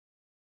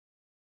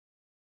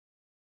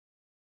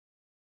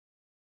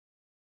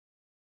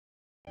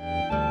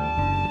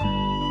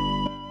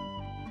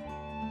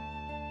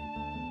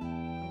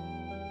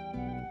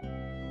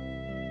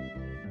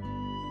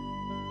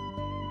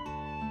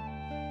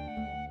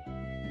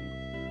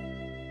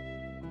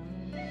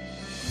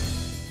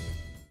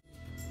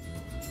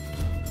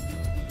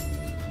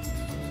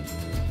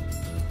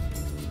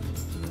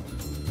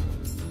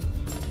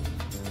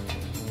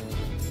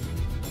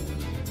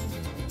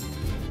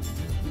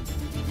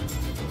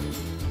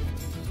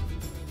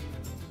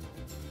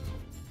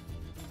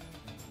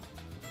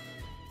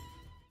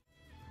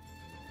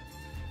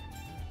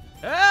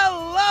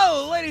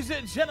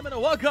and gentlemen,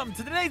 and welcome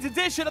to today's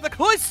edition of the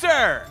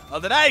Cloister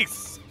of the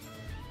Dice.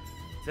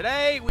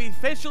 Today, we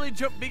officially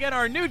begin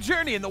our new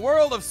journey in the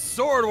world of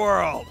Sword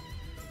World.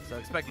 So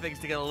expect things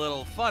to get a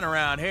little fun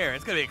around here.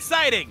 It's going to be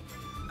exciting.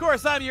 Of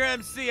course, I'm your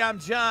MC. I'm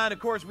John. Of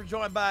course, we're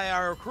joined by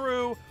our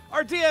crew,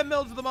 our DM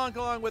Mildred the Monk,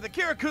 along with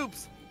Akira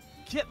Coops,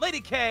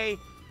 Lady K,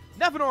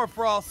 Nephenor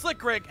Frawl,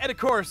 Slick Rick, and of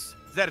course,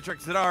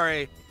 Zetatrix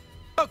Zidari.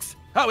 Folks,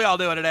 how we all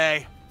doing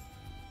today?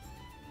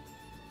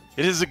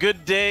 It is a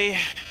good day.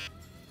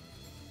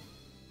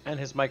 And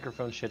his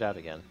microphone shit out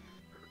again.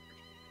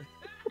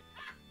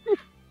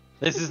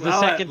 This is the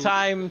second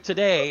time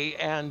today,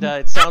 and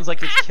it sounds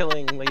like it's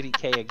killing Lady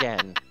K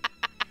again.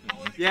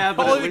 Yeah,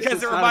 but only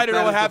because it reminded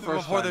her what happened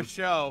before the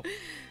show.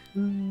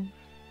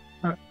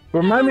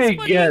 Remind me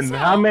again,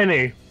 how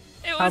many?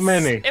 How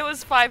many? It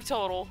was 5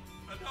 total.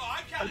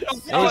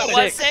 It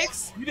was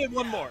 6. You did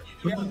one more.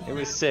 It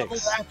was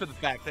 6. After the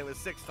fact, it was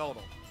 6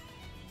 total.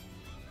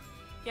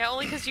 Yeah,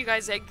 only because you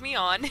guys egged me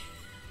on.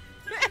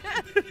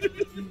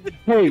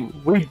 Hey,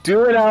 we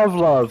do it out of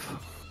love.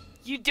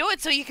 You do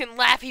it so you can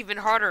laugh even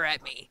harder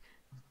at me.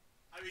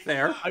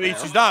 Fair. I mean,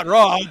 she's not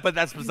wrong, but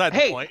that's beside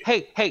the point.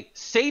 Hey,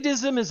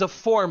 sadism is a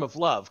form of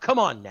love. Come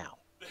on now.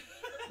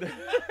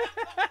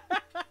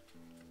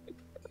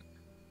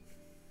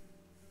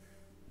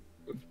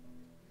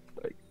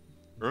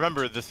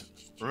 Remember this.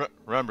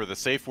 Remember, the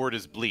safe word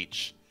is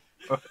bleach.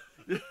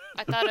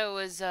 I thought it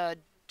was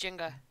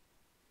Jenga.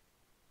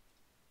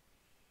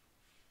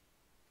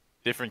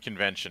 Different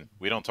convention.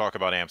 We don't talk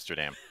about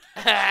Amsterdam.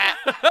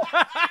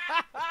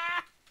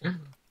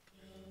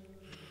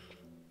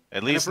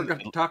 At least if we're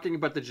talking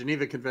about the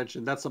Geneva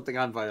Convention, that's something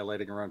I'm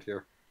violating around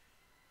here.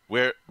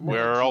 We're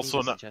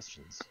also not.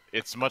 Suggestions.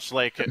 It's much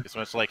like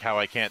how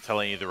I can't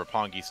tell any of the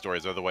Roppongi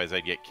stories, otherwise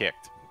I'd get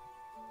kicked.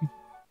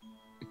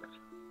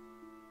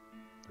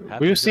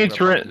 We just need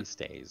Trent.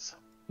 Stays.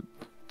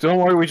 Don't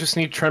worry, we just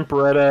need Trent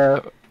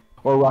Beretta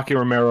or Rocky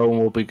Romero, and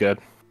we'll be good.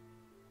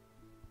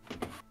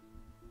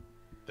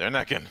 They're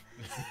not gonna.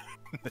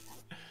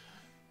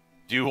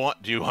 Do you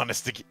want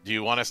us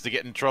to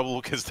get in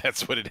trouble? Because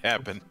that's what had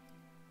happened.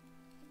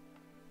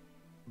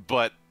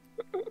 But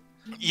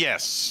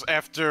yes,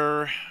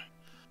 after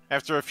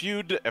a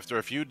few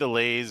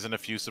delays and a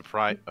few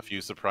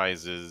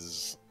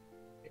surprises,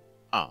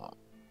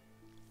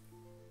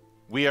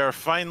 we are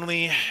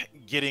finally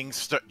getting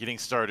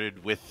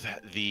started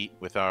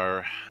with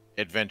our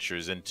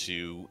adventures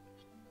into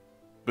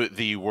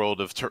the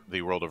world of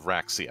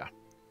Raxia.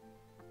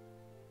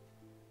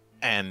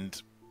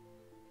 And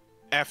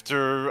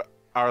after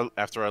our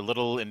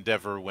little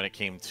endeavor when it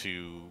came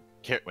to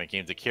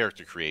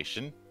character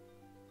creation,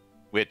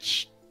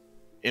 which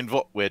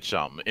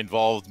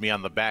involved me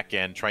on the back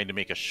end trying to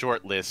make a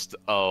short list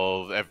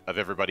of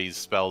everybody's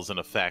spells and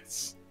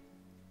effects,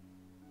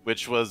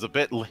 which was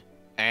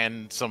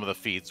and some of the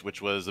feats,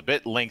 which was a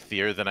bit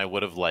lengthier than I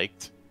would have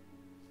liked.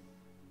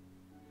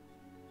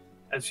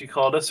 As you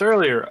called us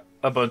earlier,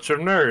 a bunch of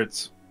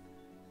nerds.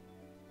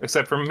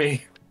 Except for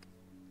me.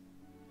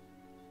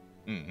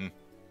 Mm-hmm.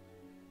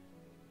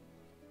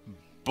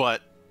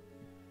 But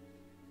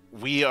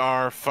we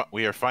are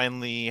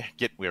finally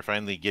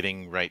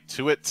getting right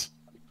to it.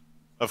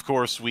 Of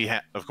course,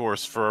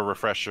 for a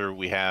refresher,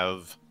 we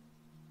have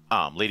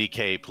Lady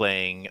K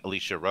playing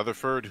Alicia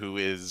Rutherford, who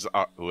is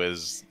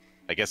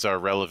I guess our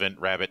relevant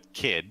rabbit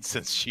kid,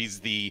 since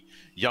she's the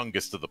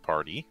youngest of the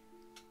party.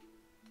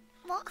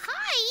 Well,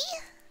 hi.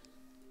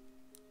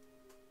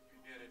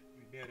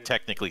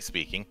 Technically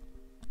speaking.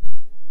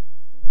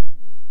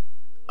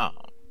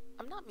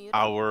 I'm not muted.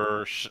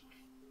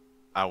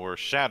 Our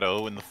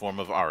shadow in the form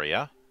of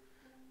Arya.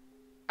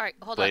 Alright,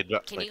 hold on.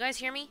 Can you guys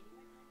hear me?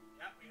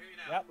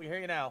 Yep, we hear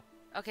you now.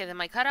 Okay, then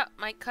might cut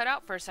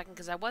out for a second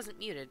because I wasn't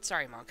muted.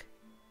 Sorry, Monk.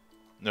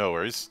 No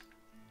worries.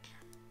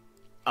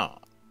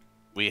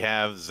 We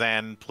have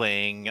Zan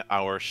playing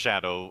our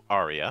shadow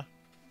Arya.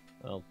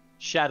 Well,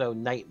 Shadow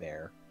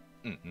Nightmare.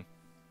 Mm-hmm.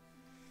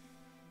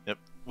 Yep.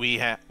 We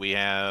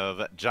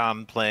have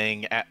John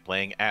playing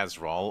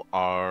Azrael,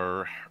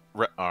 our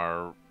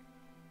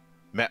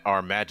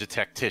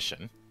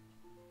Magitectician.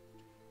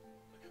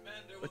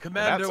 The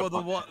commander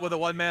with a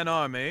one-man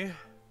army.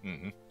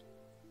 Mm-hmm.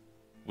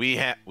 We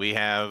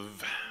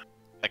have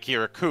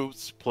Akira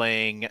Coots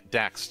playing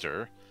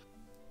Daxter,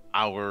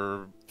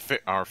 our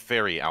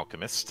fairy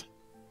alchemist.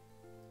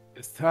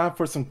 It's time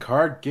for some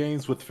card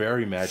games with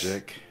fairy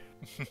magic.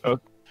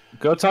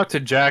 Go talk to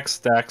Jax,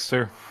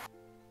 Daxter.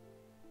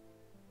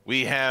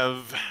 We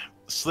have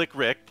Slick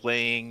Rick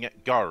playing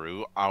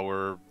Garu,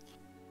 our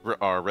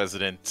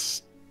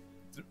resident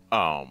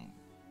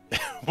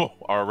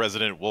our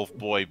resident wolf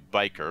boy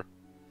biker.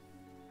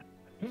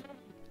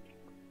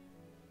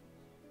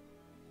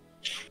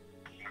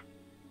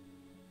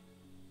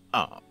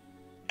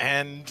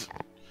 And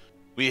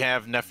we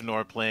have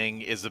Nephenor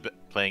playing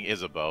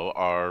Isabeau,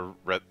 our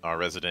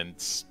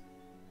resident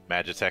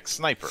Magitech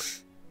sniper.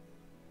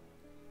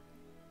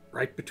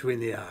 Right between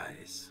the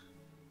eyes.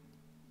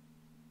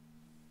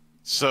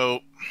 So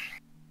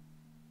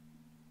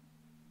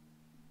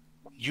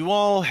you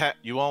all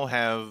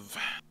have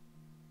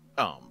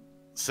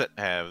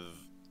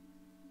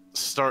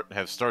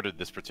started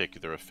this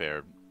particular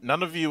affair.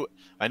 None of you,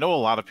 I know a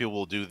lot of people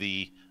will do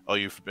the, oh,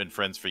 you've been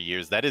friends for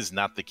years. That is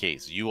not the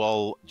case. You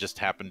all just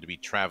happen to be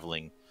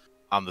traveling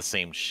on the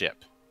same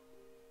ship.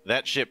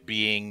 That ship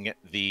being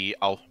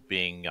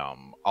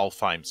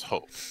Alfleim's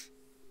Hope,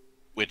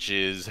 which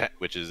is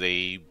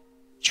a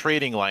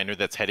trading liner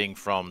that's heading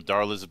from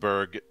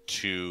Darlisburg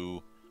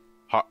to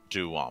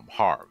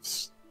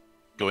Harves,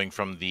 going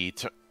from the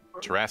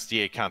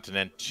Terrastier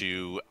continent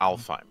to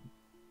Alfheim.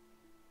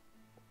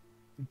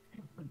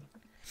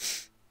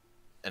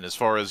 And as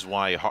far as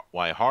why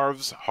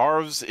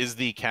Harves is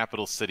the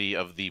capital city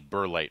of the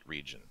Burlight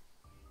region,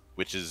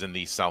 which is in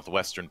the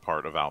southwestern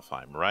part of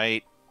Alfheim,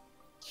 right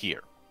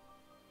here.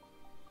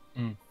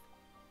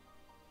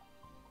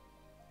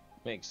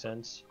 Makes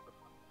sense.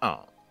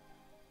 Oh,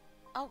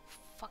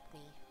 fuck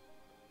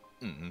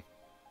me. Mm-hmm.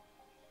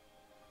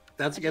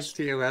 That's against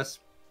TOS.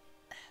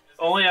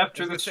 Only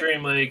after the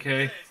stream, Lady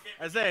K.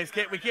 I say,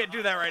 we can't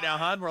do that right now,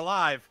 hon. We're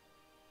live.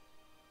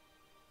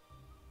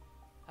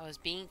 I was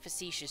being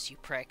facetious, you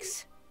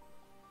pricks.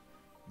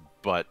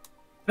 But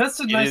that's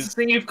the nicest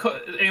thing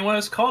anyone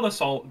has called us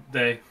all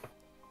day.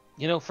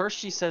 You know, first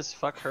she says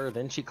fuck her,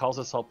 then she calls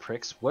us all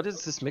pricks. What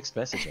is this mixed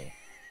messaging?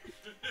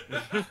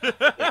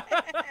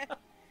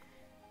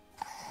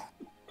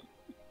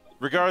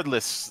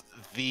 Regardless,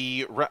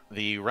 the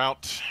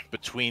route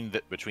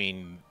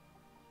between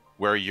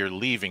where you're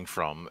leaving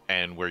from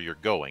and where you're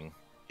going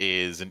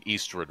is an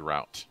eastward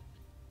route.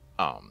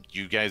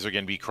 You guys are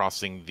going to be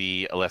crossing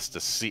the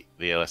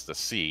Alesta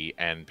Sea,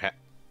 and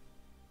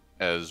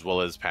as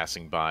well as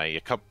passing by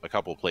a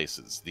couple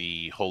places: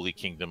 the Holy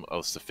Kingdom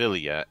of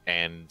Sephilia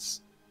and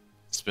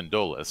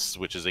Spindolis,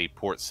 which is a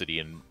port city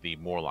in the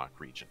Morlock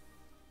region.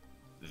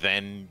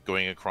 Then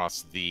going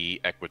across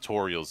the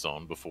equatorial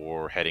zone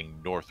before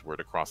heading northward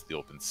across the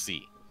open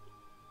sea.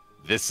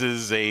 This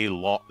is a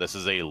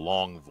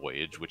long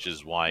voyage, which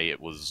is why it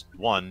was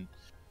one,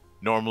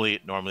 normally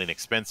an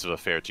expensive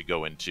affair to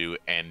go into,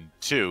 and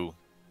two,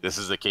 this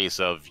is a case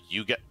of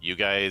you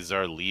guys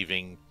are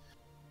leaving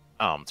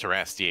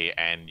Terrastier,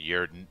 and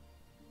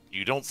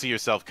you don't see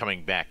yourself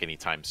coming back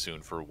anytime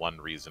soon for one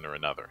reason or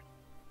another.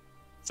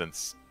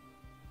 Since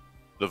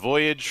the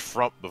voyage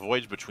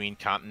between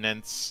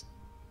continents,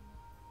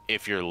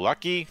 if you're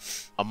lucky,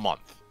 a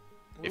month.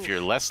 Oof. If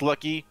you're less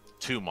lucky,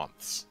 2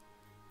 months.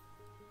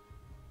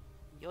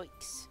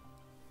 Yikes.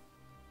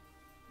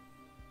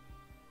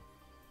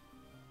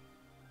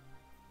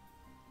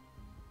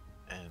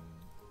 And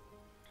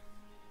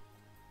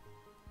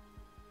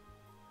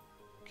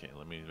okay,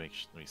 let me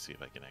see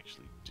if I can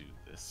actually do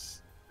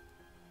this.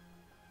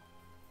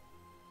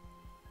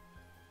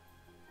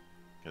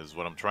 Because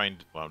what I'm trying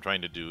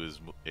to do is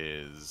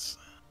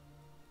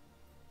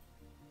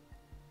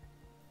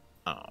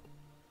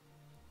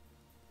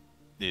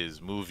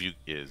move you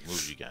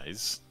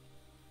guys.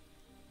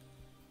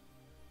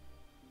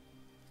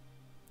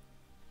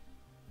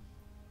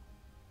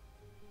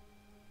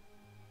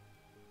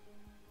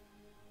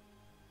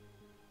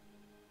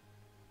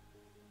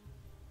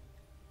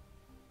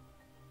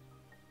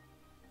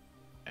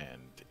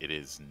 And it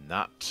is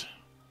not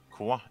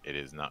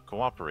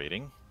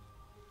cooperating.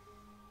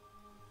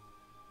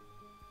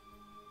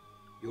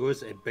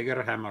 Use a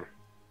bigger hammer.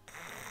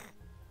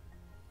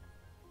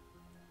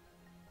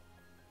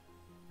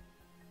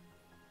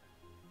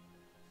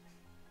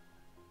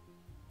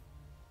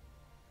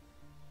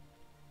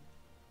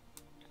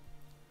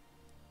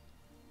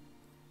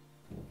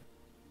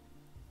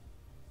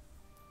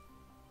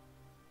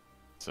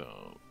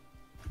 So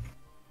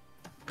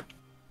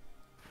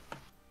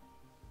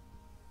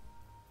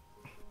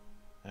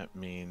that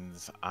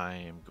means I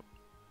am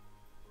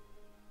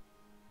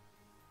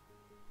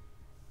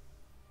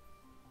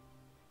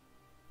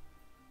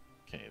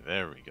okay,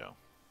 there we go.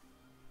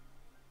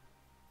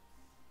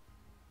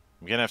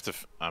 I'm gonna have to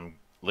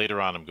later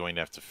on I'm going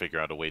to have to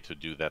figure out a way to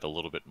do that a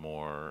little bit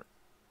more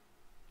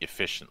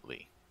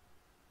efficiently.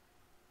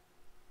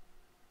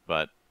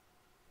 But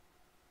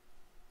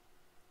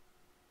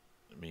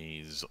let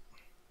me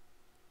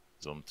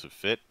zoom to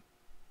fit.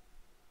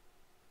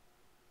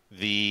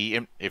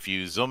 If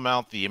you zoom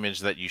out, the image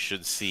that you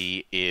should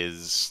see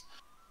is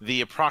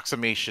the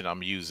approximation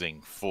I'm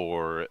using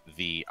for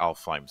the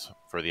Alfleim's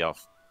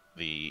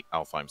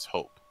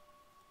Hope.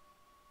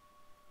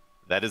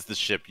 That is the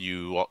ship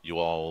you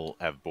all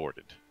have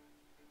boarded.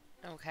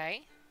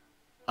 Okay.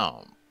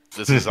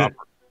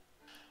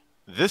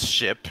 This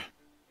ship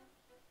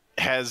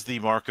has the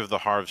mark of the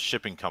Harv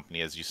Shipping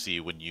Company, as you see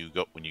when you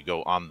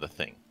go on the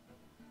thing.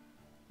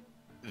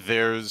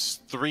 There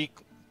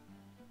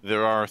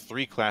are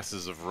three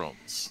classes of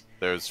rooms.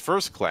 There's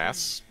first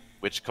class,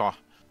 which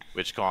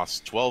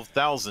costs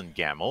 12,000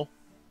 gamel.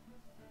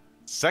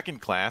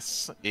 Second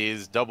class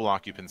is double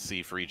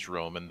occupancy for each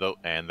room, and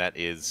that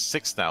is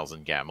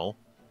 6,000 gamel.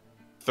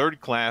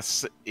 Third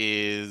class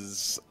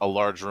is a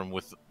large room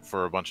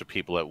for a bunch of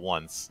people at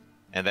once,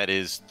 and that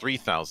is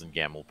 3,000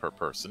 gamel per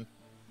person.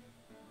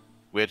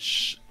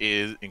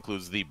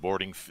 includes the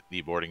boarding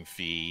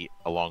fee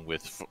along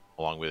with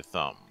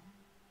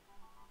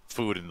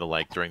food and the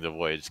like during the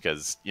voyage,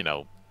 because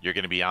you're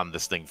going to be on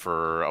this thing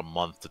for a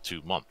month to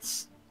 2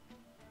 months.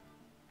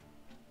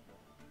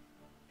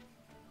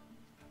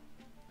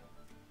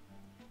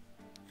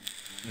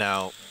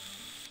 Now,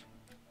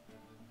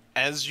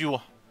 as you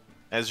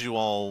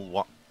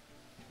all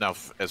now,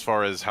 as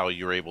far as how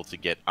you're able to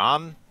get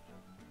on,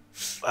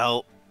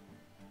 well,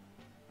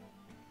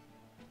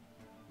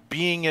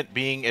 being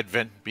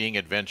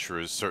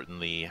adventurers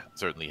certainly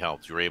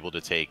helped. You were able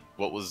to take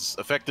what was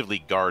effectively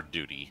guard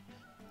duty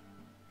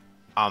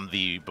on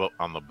the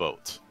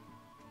boat.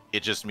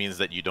 It just means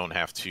that you don't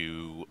have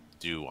to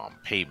do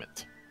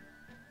payment,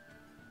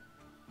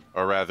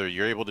 or rather,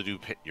 you're able to do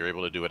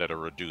it at a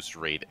reduced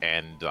rate.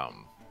 And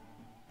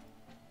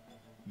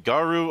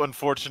Garu,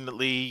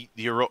 unfortunately,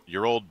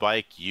 your old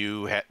bike,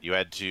 you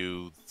had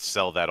to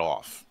sell that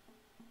off.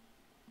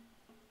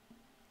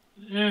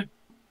 Yeah.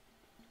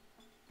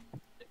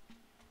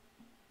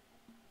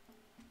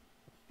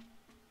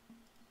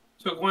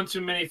 Took one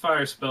too many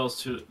fire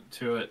spells to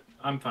it.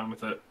 I'm fine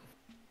with it.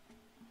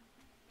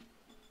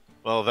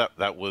 Well,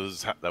 that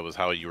was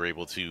how you were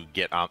able to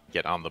get on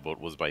the boat,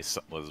 was by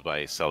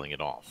selling it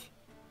off.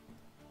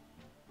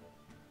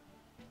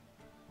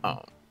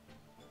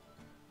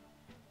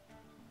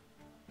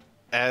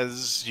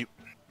 As you,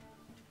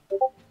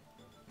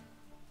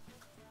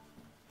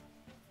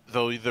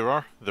 though, there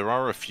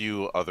are a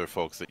few other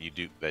folks that you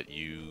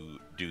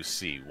do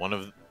see. One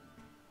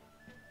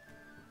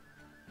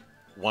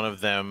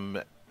of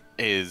them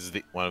is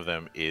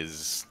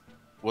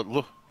what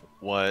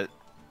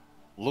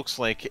looks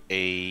like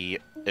an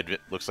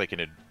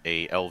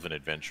elven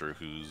adventurer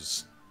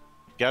who's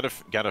got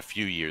a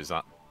few years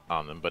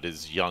on them, but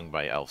is young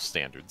by elf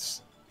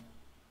standards,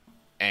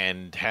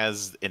 and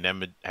has an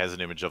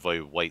image of a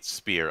white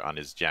spear on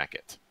his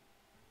jacket,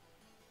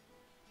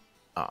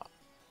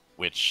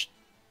 which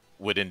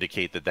would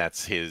indicate that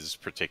that's his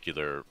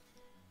particular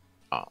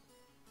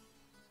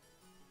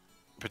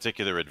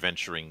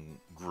adventuring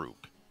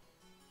group.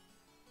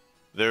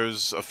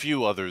 There's a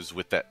few others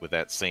with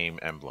that same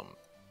emblem.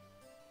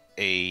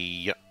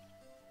 A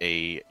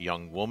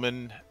young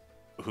woman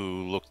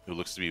who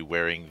looks to be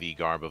wearing the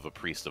garb of a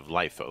priest of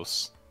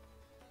Lyphos.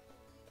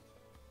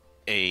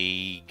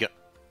 A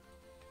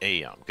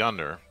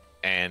gunner,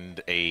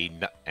 and a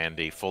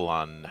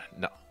full-on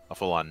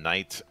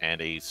knight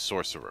and a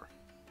sorcerer.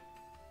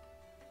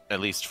 At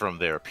least from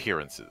their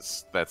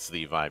appearances, that's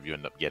the vibe you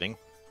end up getting.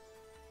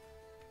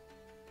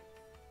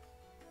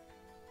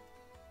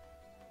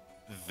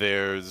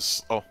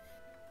 There's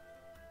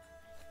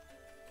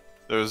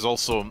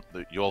also,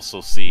 you also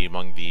see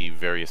among the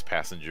various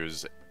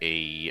passengers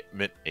a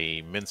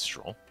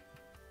minstrel.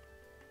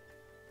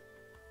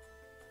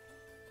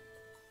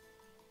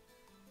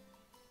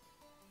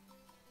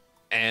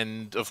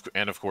 And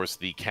of course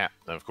the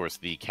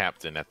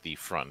captain at the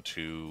front,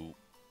 who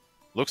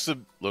looks a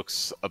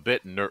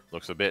bit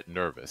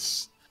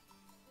nervous,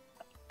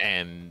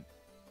 and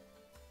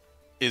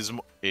is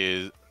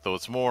though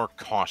it's more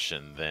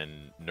caution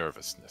than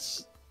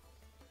nervousness.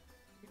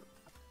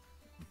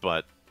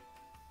 But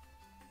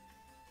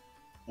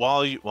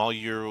while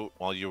you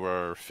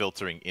are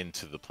filtering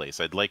into the place,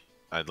 I'd like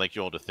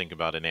you all to think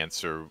about and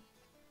answer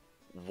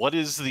what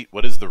is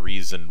the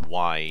reason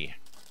why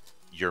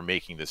you're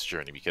making this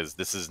journey, because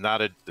this is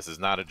not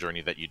a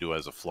journey that you do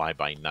as a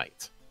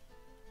fly-by-night.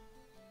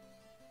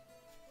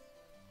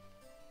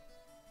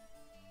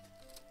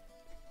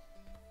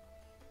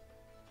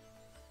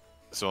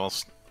 So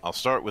I'll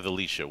start with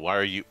Alicia. Why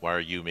are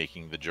you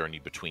making the journey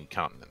between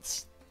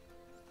continents?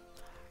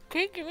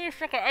 Can you give me a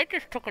second? I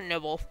just took a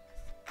nibble.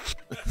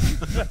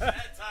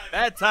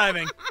 Bad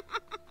timing.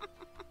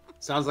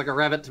 Sounds like a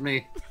rabbit to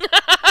me.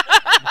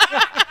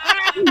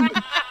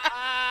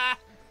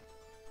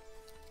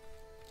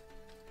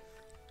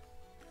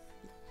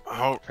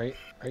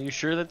 Are you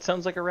sure that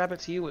sounds like a rabbit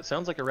to you? What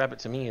sounds like a rabbit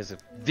to me is a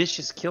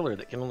vicious killer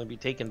that can only be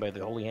taken by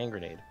the holy hand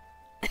grenade.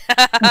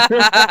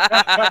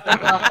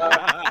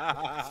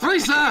 3,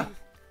 sir!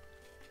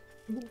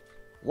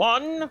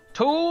 1,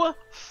 2,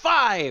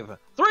 5!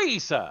 3,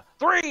 sir!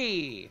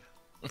 3!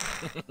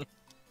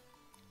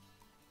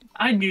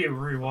 I need to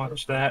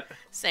rewatch that.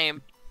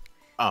 Same.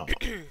 Oh.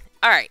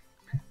 All right.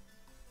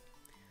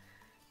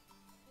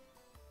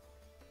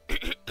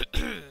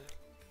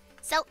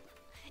 So,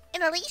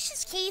 in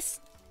Alicia's case,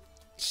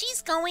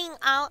 she's going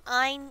out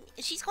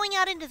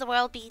into the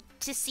world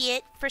to see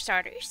it, for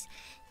starters,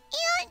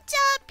 and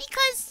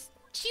because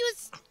she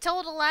was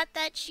told a lot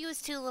that she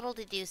was too little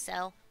to do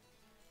so.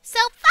 So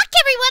fuck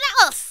everyone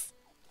else.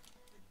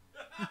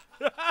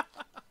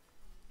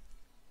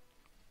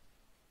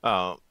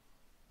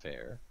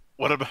 Fair.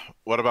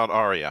 What about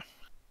Arya?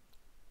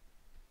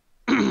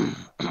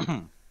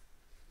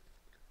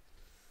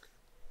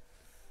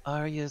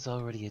 Arya's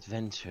already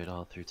adventured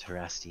all through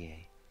Terrastier,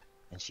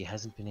 and she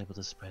hasn't been able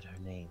to spread her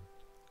name.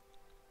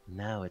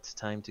 Now it's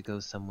time to go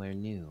somewhere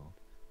new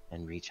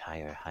and reach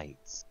higher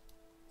heights.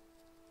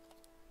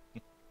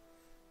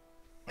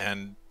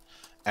 And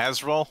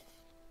Azrael?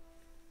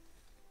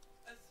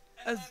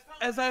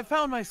 As I have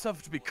found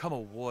myself to become a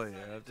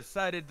warrior, I've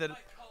decided that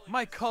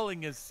my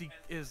calling is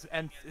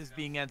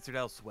being answered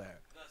elsewhere.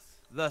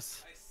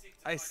 Thus,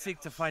 I seek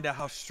to find out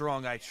how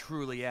strong I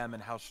truly am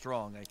and how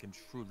strong I can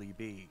truly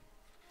be.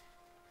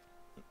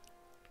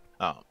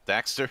 Oh,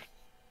 Daxter?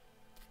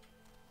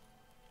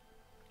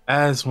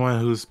 As one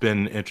who's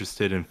been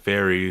interested in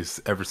fairies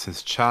ever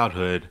since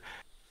childhood,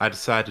 I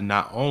decided to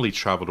not only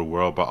travel the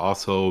world, but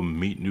also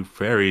meet new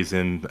fairies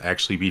and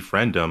actually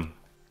befriend them.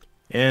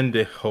 And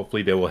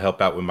hopefully they will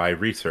help out with my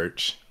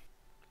research.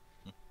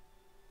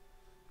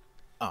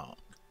 Oh,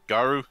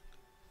 Garu?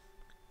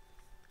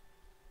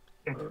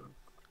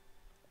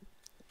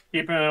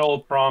 Keeping an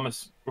old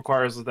promise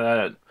requires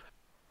that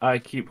I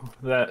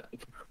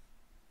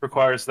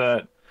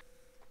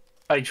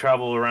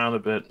travel around a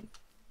bit.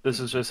 This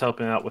is just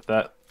helping out with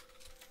that.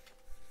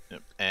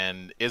 Yep.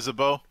 And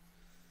Isabeau?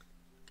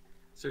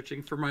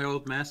 Searching for my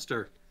old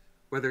master,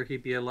 whether he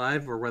be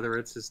alive or whether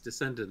it's his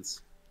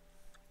descendants.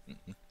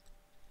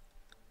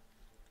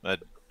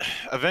 But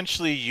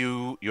eventually,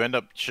 you end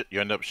up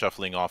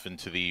shuffling off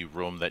into the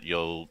room that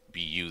you'll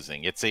be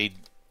using. It's a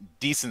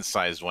decent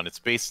sized one. It's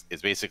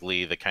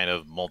basically the kind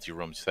of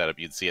multi-room setup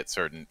you'd see at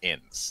certain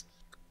inns.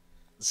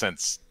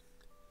 Since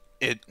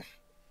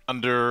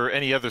under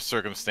any other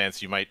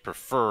circumstance, you might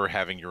prefer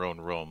having your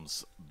own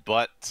rooms,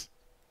 but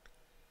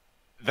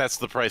that's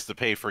the price to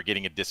pay for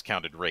getting a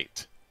discounted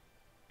rate.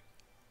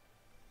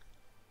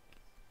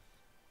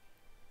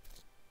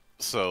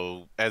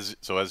 So as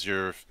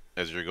you're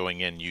going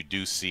in, you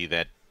do see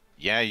that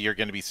you're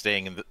going to be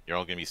staying in you're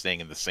all going to be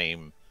staying in the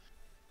same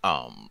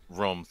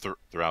room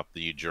throughout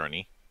the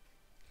journey.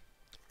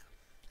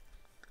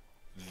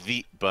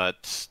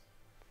 But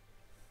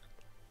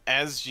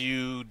as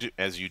you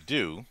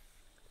do,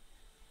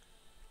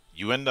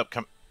 you end up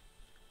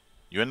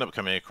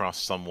coming across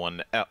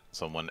someone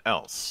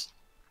else.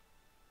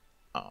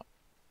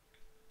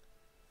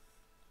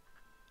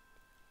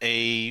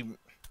 A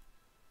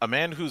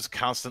man who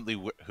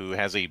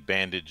has a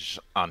bandage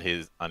on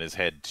his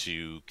head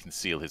to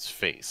conceal his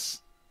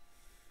face.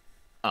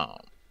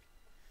 And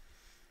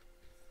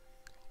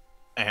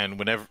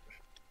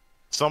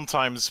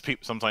sometimes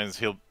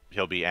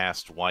he'll be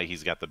asked why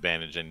he's got the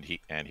bandage,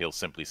 and he'll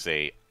simply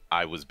say,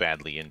 "I was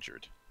badly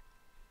injured."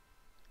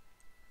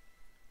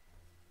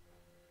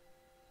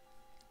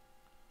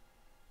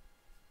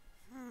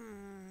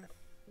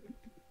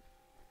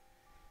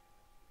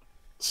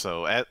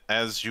 So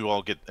as you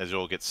all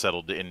get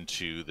settled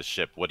into the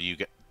ship, what do you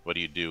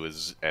do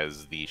as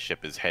the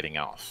ship is heading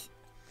off?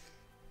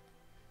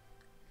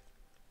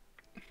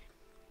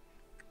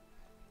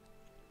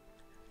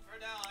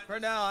 For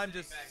now, I'm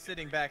just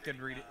sitting back and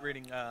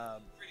reading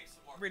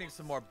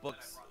some more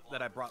books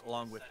that I brought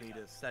along with me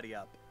to study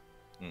up.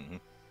 Mm-hmm.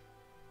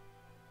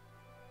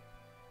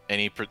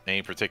 Any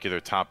particular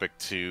topic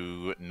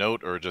to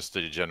note, or just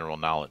a general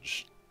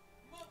knowledge?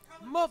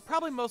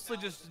 Probably mostly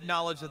just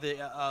knowledge of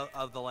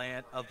the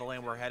land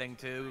we're heading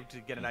to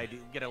get an idea,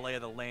 get a lay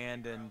of the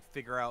land, and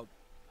figure out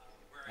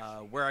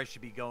where I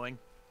should be going.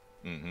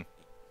 Mm-hmm.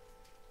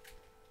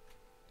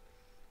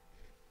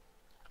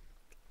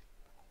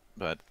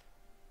 But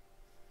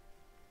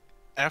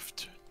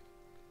after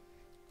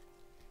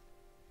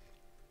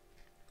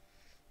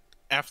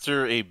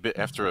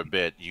a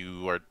bit,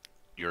 you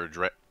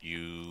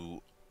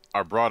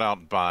are brought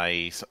out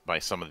by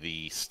some of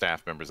the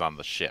staff members on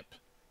the ship,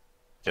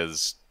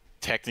 because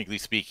technically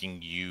speaking,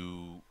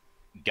 you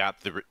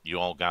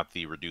all got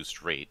the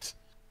reduced rate,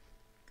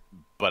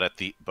 but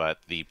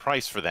the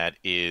price for that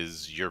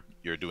is you're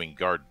doing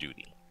guard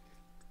duty.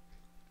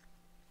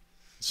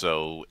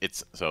 So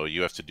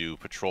you have to do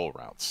patrol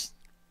routes.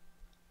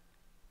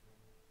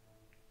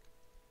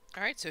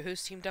 All right, so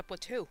who's teamed up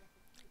with who?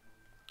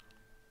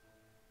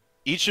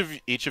 Each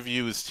of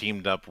you is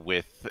teamed up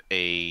with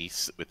a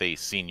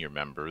senior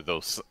member,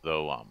 though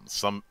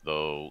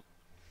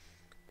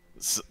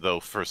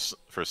for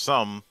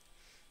some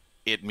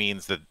it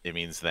means that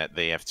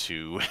they have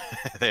to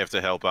they have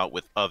to help out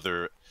with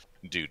other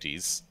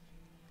duties.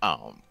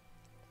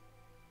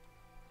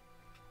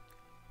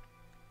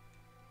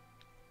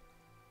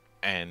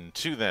 And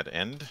to that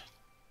end,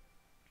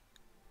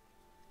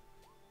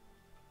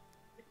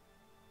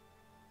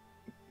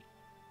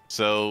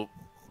 so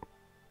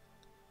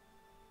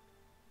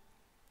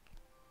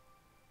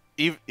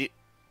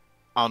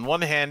on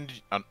one hand,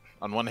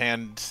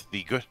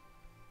 the good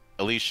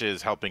Alicia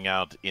is helping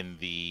out in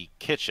the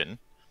kitchen.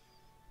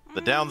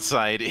 The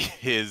downside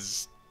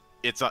is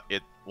it's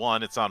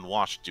on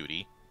wash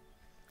duty.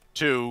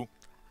 2,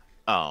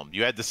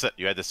 you had to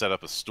set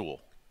up a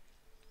stool.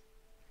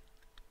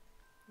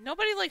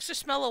 Nobody likes to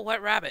smell a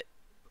wet rabbit.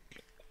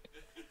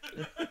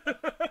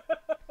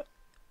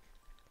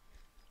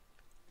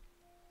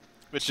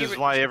 Which is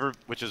why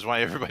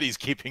everybody's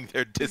keeping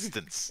their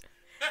distance.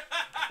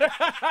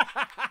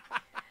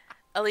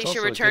 Alicia also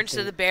a good returns to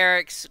thing- the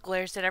barracks,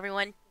 glares at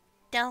everyone,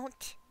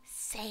 Don't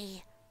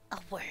say a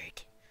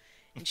word.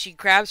 and she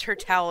grabs her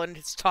towel and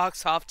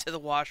stalks off to the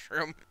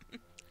washroom.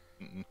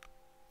 Mm-mm.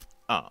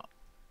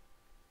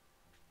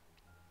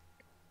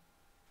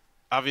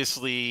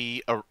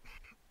 Obviously,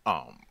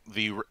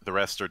 the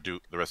rest are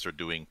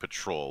doing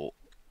patrol.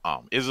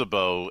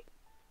 Isabeau,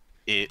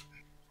 it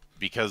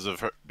because of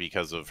her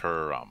because of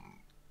her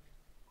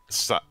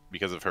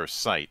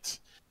sight,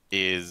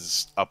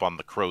 is up on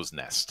the crow's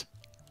nest.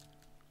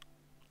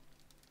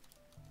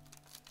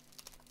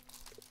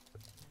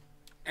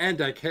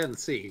 And I can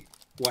see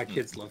why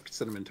kids love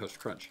Cinnamon Toast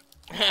Crunch.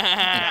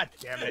 God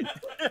damn it.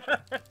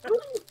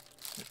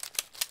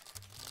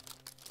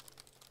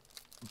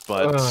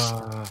 But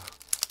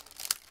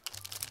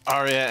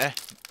Arya,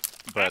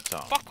 but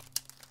Fuck.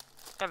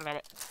 God damn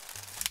it.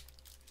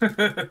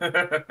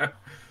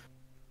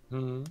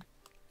 Hmm.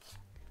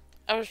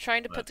 I was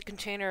trying to put the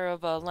container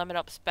of Lemon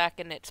Ups back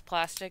in its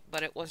plastic,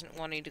 but it wasn't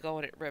wanting to go,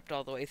 and it ripped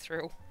all the way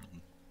through.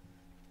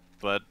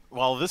 but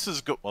while this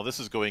is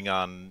going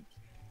on,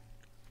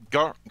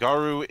 Garu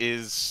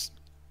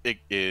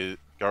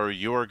Garu,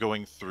 you are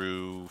going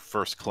through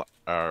first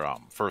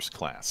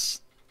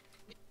class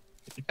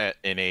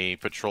in a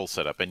patrol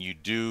setup, and you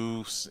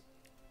do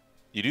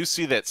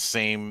see that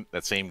same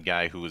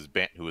guy who was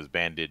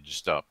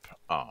bandaged up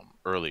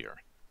earlier,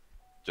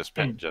 just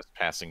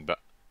passing by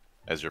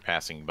as you're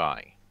passing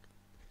by.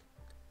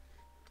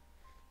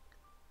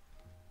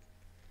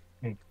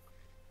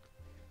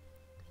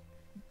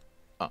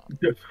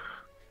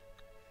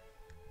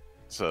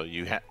 So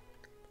you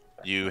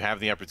have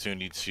the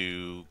opportunity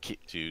to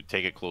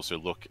take a closer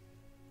look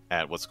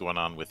at what's going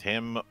on with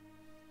him,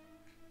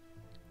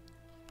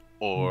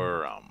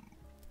 or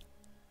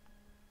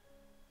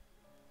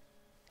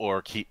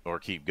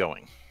keep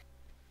going.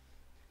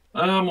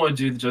 I'm going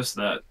to do just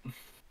that.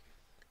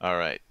 All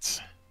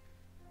right.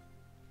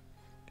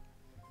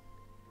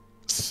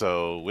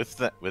 So with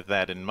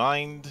that in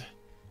mind,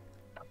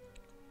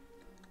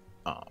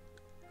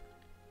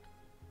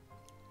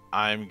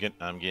 I'm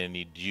gonna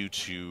need you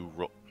to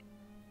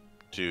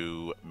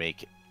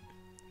make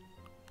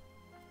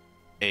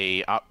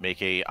a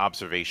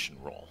observation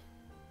roll.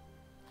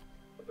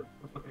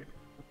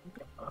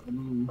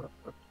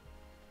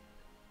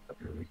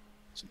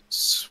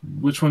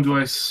 Which one do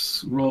I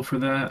roll for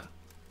that?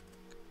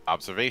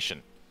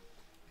 Observation.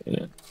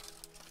 Yeah.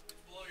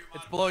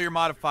 It's below your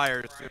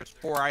modifiers. There's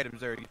 4 items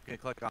there. You can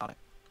click on it.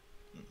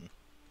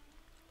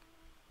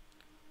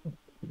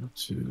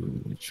 2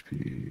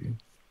 HP.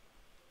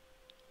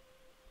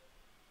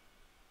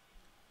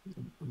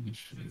 You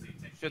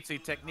should see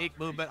technique,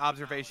 movement,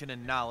 observation,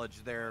 and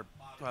knowledge there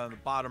on the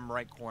bottom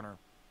right corner.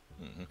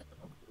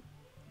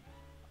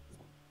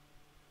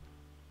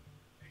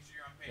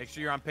 Make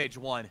sure you're on page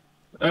 1.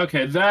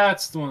 Okay,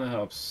 that's the one that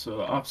helps.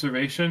 So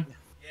observation.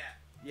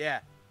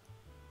 Yeah.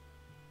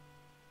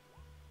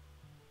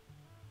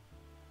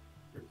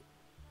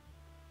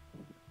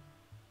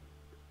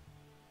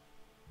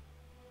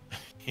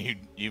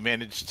 You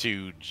managed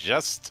to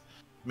just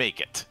make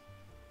it.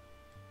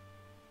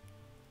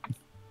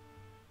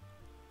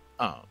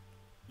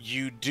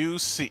 You do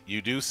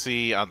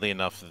see oddly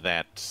enough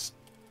that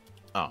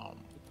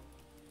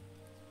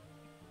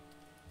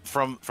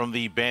from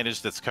the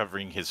bandage that's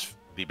covering his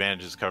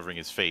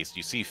face,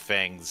 you see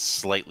fangs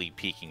slightly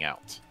peeking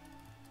out.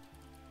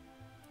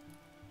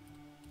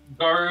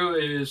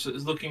 Garu is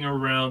looking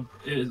around,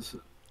 is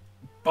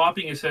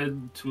bopping his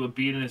head to a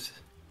beat in his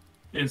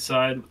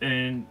inside,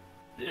 and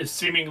is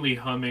seemingly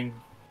humming.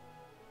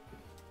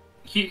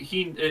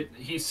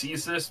 He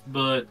sees this,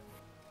 but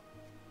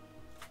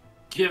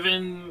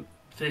given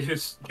the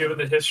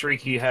history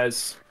he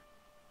has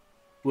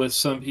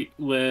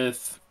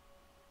with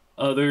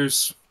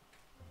others,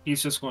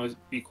 he's just going to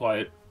be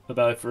quiet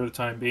about it for the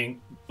time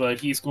being. But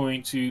he's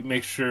going to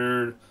make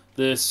sure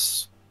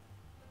this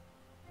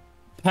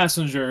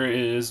passenger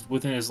is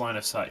within his line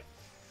of sight.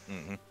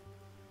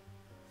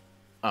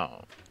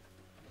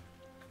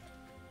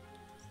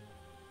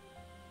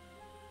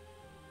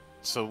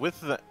 So with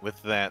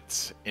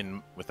that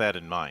in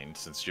mind,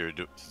 since you're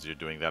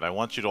doing that, I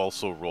want you to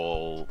also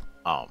roll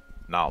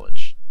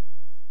knowledge.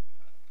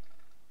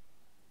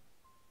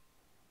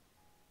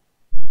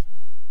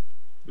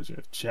 Was there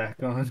a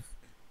jack on?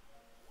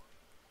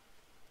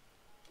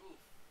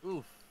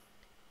 Oof.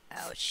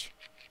 Ouch.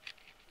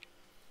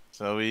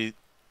 So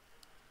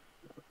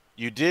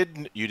you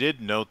did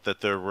note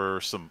that there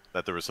were some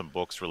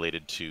books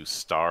related to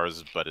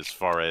stars, but as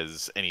far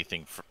as any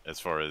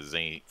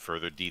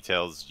further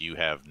details, you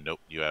have no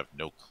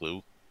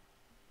clue.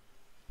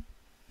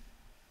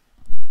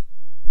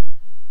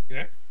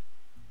 Yeah.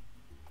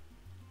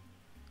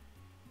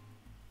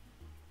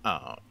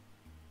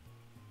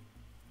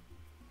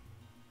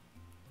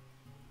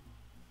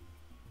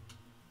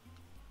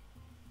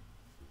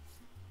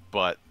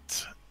 But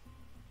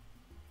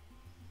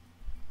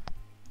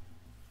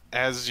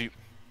as you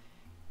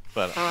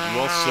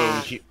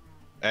also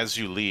as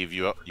you leave,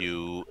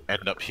 you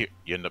end up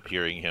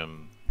hearing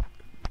him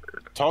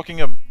talking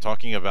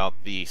about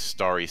the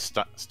starry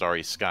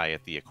sky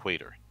at the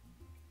equator.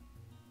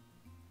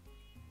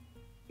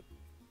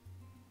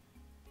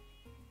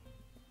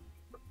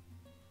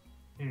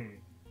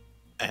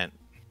 And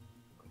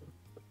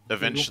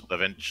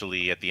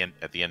eventually, at the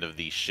end of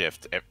the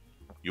shift,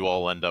 you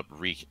all end up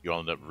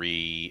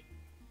reconnecting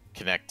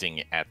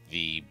at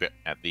the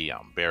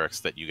barracks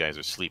that you guys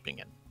are sleeping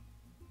in.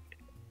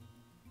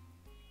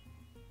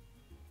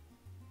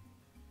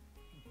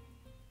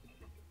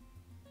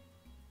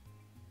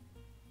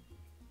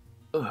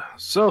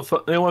 So,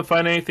 anyone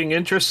find anything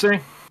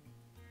interesting?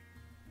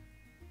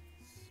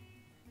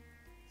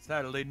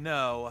 Sadly,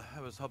 no.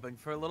 I was hoping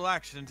for a little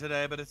action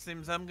today, but it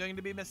seems I'm going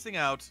to be missing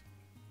out.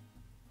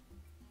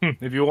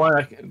 If you want,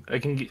 I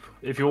can.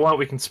 If you want,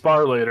 we can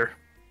spar later.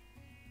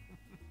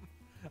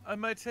 I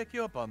might take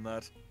you up on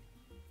that.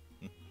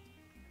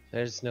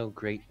 There's no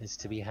greatness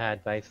to be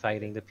had by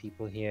fighting the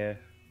people here.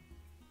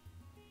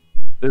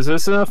 This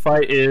isn't a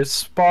fight, it is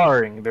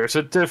sparring. There's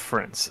a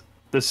difference.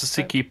 This is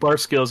to keep our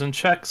skills in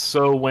check,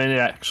 so when it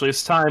actually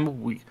is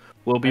time, we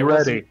will be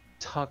ready.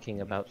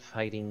 Talking about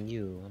fighting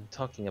you. I'm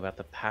talking about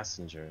the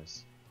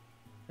passengers.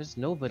 There's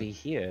nobody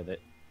here that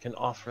can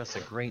offer us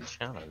a great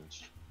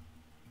challenge.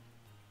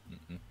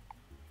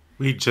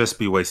 We'd just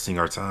be wasting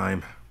our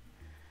time.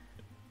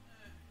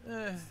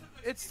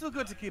 It's still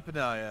good to keep an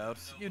eye out.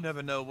 You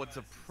never know what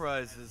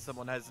surprises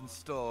someone has in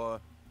store.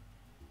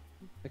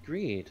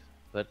 Agreed,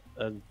 but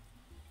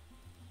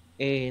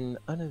an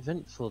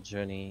uneventful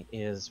journey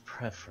is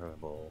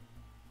preferable.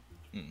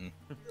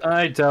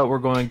 I doubt we're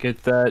going to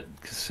get that,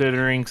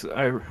 considering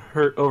I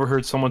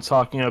overheard someone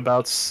talking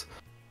about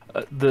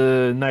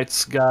the night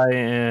sky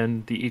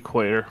and the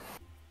equator.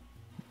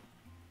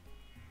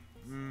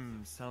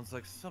 Sounds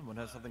like someone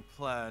has something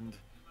planned.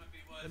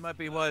 It might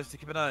be wise to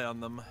keep an eye on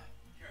them.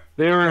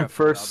 They were in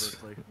Carefully, first.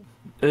 obviously.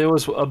 It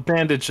was a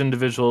bandaged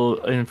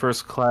individual in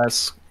first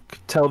class.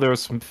 Could tell there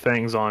was some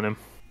fangs on him.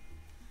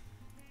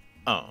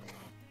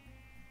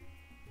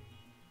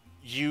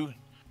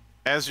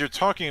 As you're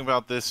talking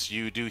about this,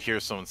 you do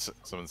hear someone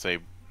say,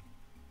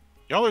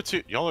 "Y'all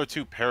are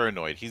too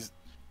paranoid. He's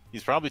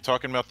probably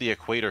talking about the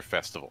Equator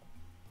Festival."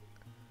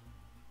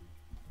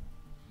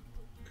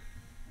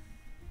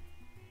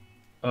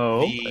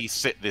 Oh.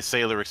 The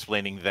sailor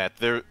explaining that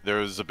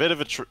there's a bit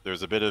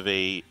of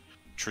a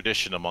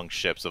tradition among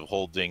ships of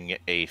holding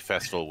a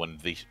festival when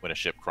a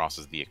ship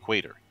crosses the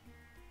equator.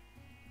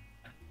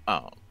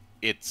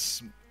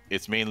 It's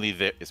mainly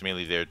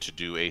there to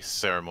do a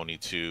ceremony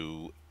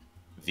to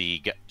the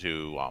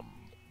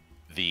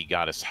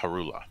goddess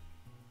Harula.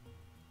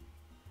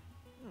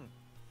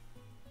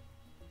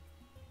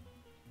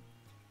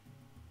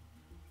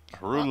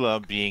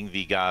 Harula being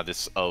the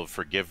goddess of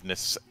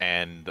forgiveness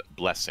and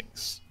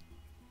blessings,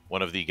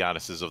 one of the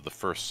goddesses of the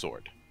first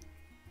sword.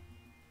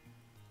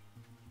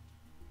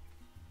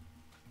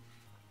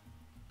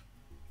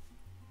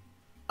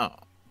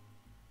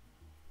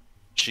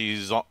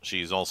 She's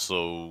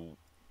also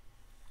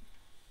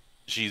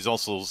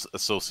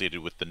associated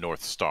with the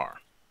North Star.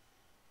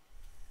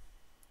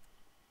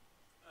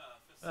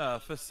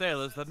 For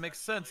sailors, that makes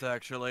sense,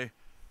 actually.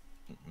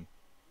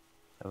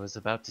 I was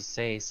about to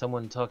say,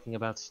 someone talking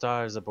about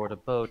stars aboard a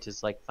boat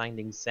is like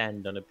finding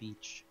sand on a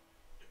beach.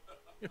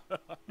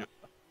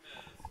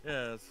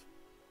 Yes.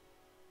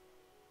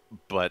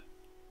 But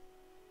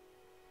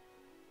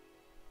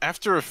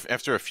after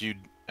a few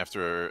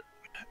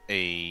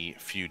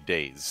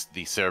days,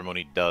 the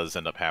ceremony does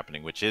end up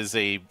happening, which is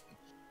a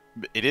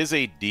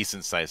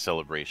decent sized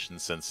celebration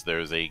since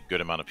there's a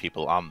good amount of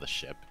people on the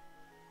ship.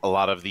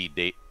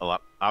 Obviously,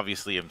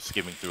 I'm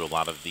skimming through a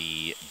lot of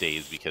the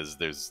days because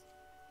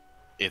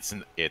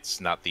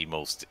it's not the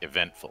most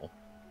eventful,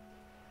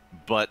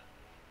 but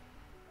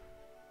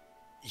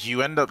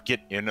you end up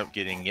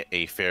getting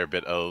a fair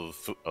bit of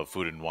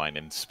food and wine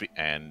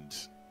and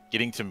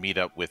getting to meet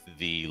up with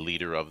the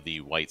leader of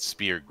the White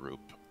Spear group,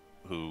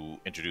 who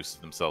introduces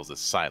themselves as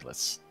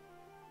Silas.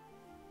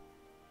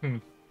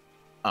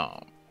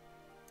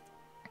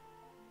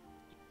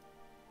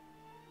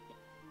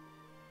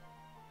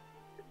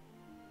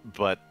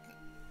 But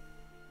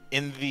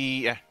in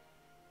the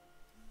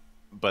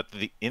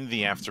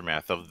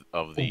aftermath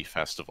of the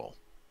festival,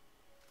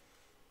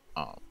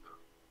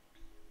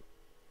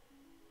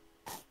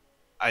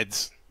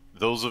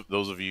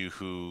 those of you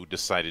who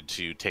decided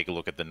to take a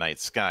look at the night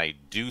sky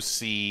do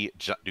see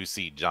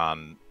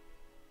John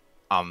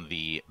on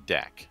the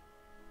deck.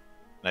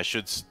 And I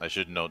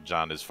should note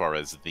John as far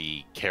as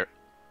the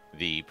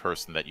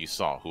person that you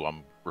saw, who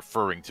I'm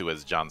referring to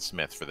as John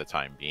Smith for the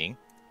time being.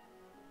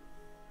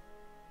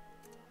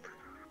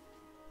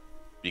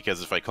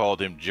 Because if I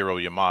called him Jiro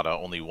Yamada,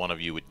 only one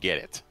of you would get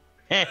it.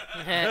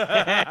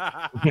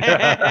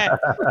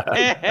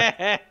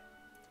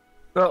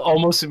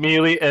 Almost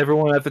immediately,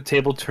 everyone at the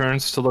table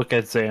turns to look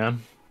at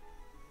Zan.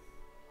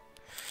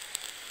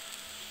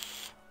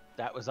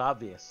 That was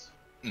obvious.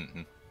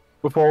 Mm-hmm.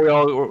 Before we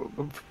all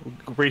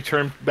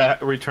return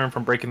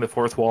from breaking the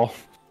fourth wall.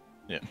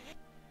 Yeah.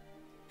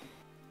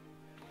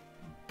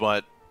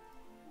 But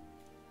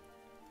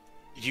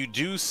you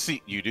do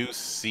see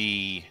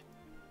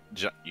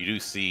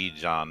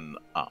John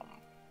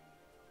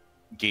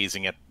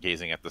gazing at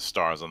the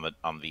stars on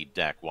the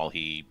deck while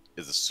he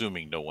is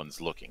assuming no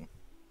one's looking.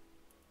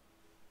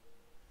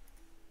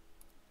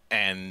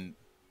 and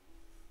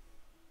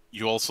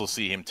you also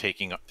see him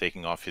taking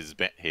off his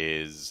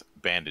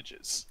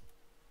bandages.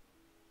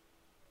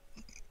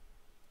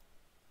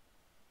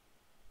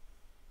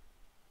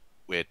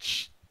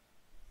 Which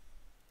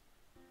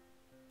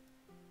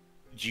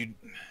you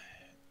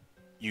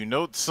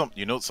note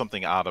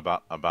something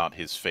odd about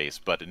his face,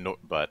 but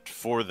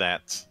for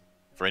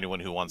anyone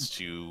who wants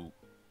to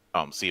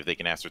see if they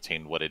can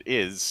ascertain what it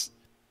is,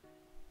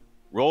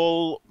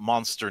 roll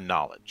monster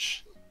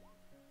knowledge.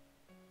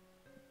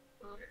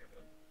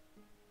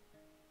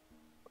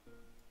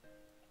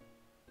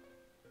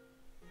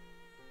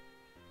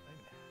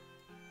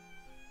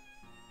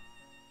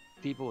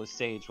 People with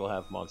Sage will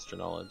have monster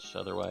knowledge,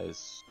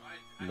 otherwise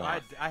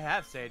not. I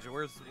have Sage.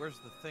 Where's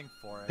the thing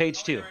for it?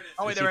 Page 2.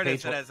 Oh, You wait, see there it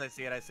is. page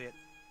I see it.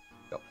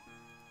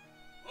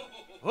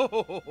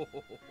 Go.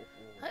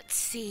 Let's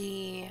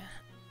see.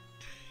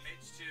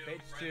 Page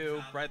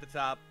 2, right at the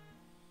top.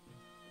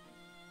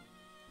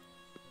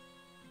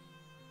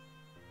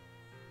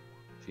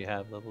 If you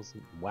have levels...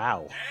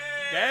 Wow.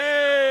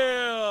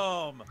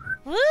 Damn!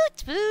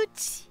 Woot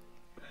woot.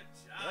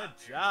 Good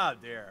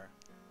job, dear.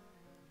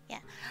 Yeah.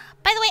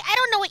 By the way, I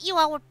don't know what you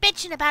all were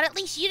bitching about. At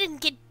least you didn't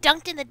get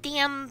dunked in the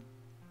damn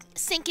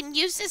sink and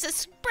used as a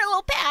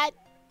Sprillo pad.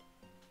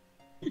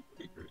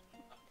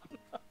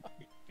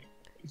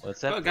 What's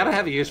that? Oh, gotta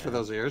have a use for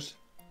those ears.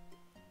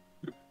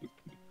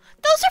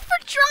 Those are for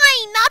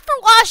drying, not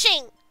for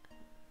washing.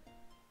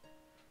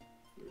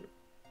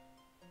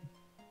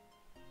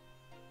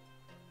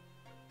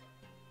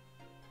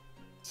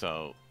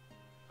 So,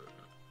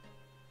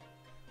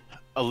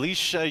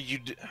 Alicia,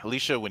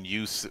 when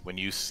you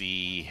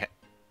see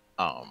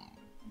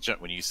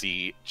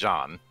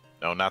John,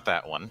 no, not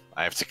that one.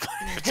 I have to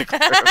clarify.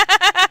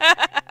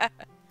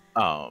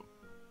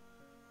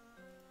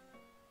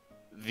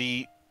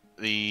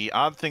 The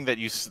odd thing that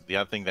you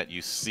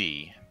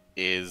see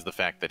is the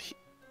fact that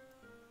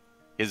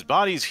his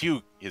body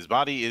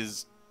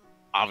is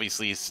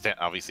obviously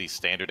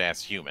standard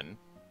ass human,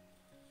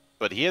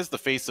 but he has the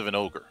face of an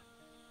ogre.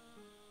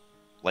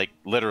 Like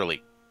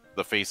literally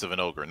the face of an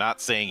ogre.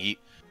 Not saying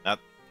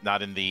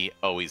not in the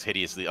he's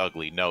hideously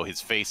ugly. No, his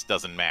face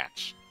doesn't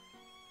match.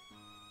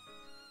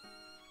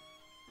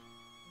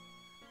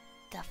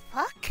 The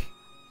fuck?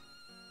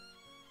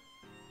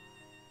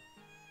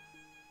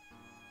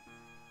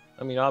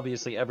 I mean,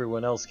 obviously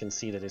everyone else can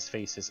see that his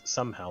face is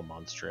somehow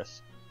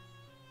monstrous.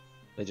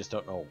 They just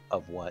don't know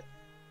of what.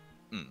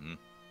 Mm-mm.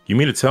 You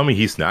mean to tell me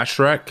he's not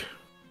Shrek?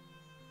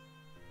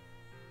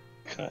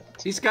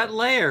 He's got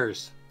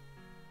layers.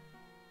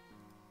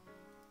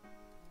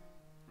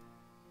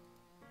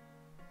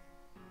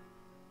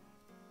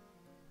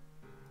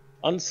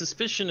 On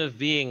suspicion of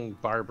being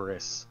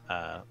barbarous,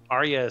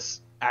 Arya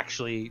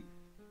actually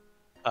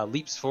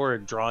leaps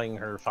forward, drawing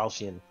her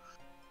falchion.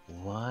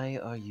 Why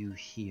are you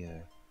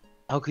here?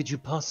 How could you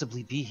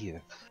possibly be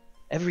here?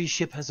 Every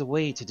ship has a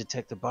way to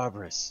detect the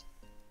barbarous.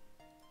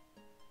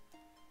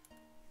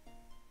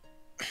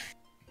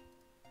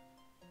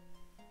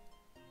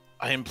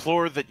 I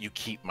implore that you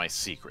keep my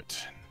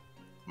secret.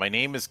 My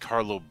name is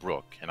Carlo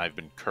Brook, and I've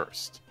been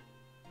cursed.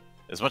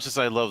 As much as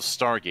I love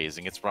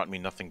stargazing, it's brought me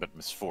nothing but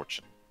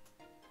misfortune.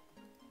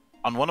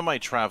 On one of my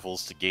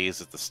travels to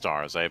gaze at the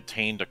stars, I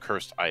obtained a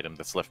cursed item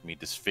that's left me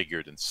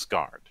disfigured and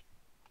scarred.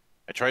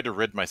 I tried to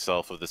rid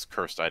myself of this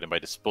cursed item by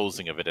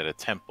disposing of it at a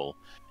temple,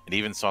 and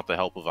even sought the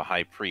help of a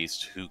high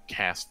priest who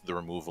cast the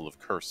removal of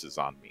curses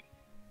on me.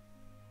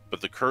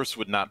 But the curse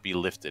would not be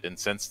lifted, and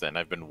since then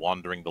I've been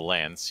wandering the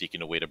land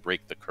seeking a way to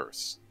break the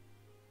curse.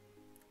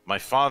 My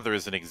father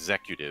is an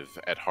executive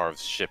at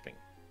Harv's Shipping,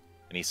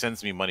 and he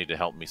sends me money to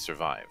help me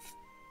survive.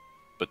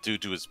 But due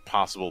to his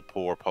possible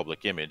poor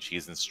public image, he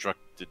has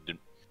instructed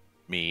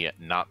me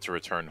not to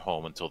return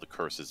home until the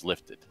curse is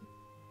lifted.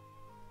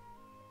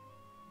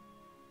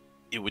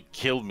 It would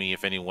kill me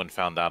if anyone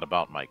found out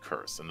about my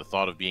curse, and the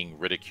thought of being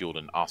ridiculed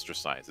and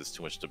ostracized is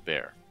too much to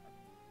bear.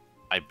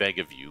 I beg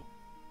of you,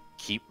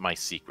 keep my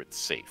secret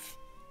safe.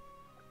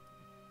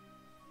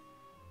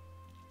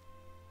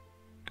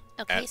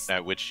 Okay.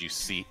 At which you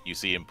see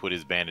him put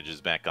his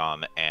bandages back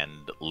on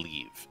and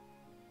leave.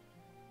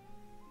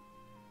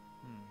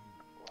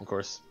 Of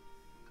course,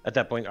 at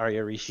that point,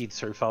 Arya resheaths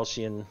her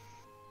falchion.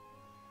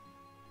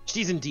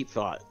 She's in deep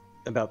thought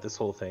about this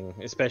whole thing,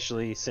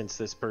 especially since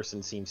this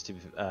person seems to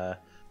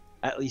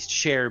at least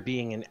share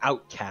being an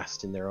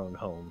outcast in their own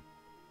home.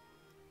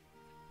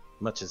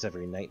 Much as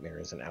every nightmare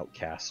is an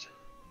outcast.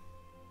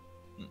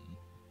 Mm-mm.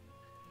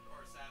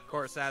 Of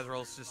course,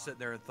 Azrael's just sitting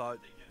there and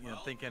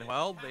thinking,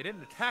 well, they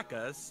didn't attack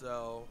us,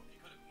 so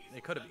they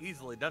could have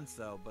easily done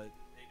so, but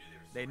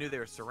they knew they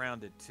were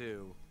surrounded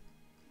too.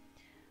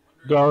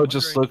 Garo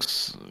just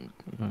looks.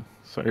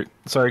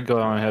 Sorry. Go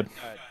on ahead.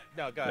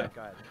 No, go ahead.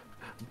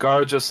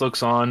 Garo just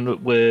looks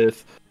on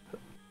with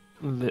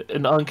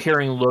an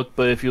uncaring look,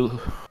 but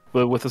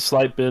with a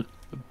slight bit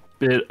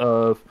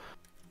of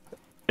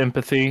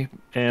empathy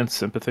and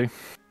sympathy.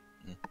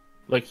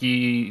 Like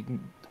he,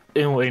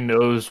 in a way,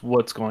 knows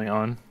what's going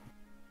on,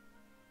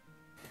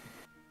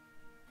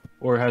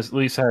 or has at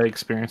least had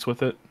experience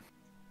with it.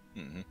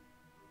 Mm-hmm.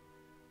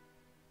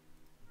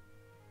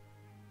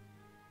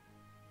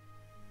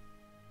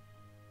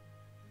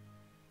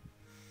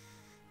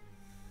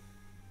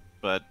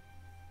 But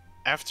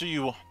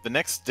the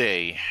next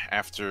day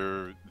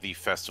after the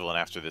festival and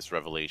after this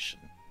revelation,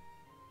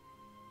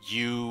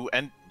 you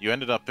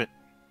ended up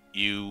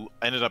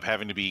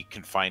having to be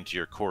confined to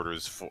your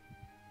quarters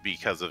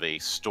because of a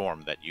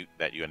storm that you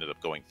ended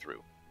up going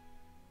through,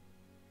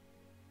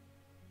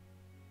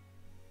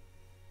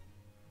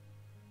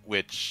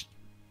 which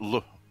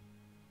the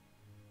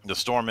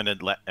storm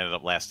ended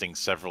up lasting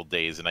several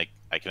days, and I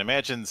can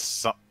imagine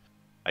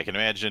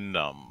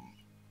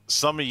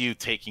some of you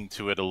taking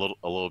to it a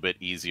little bit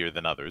easier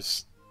than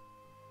others.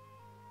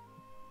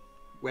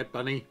 Wet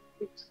bunny.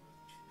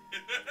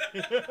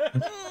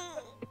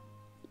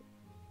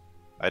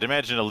 I'd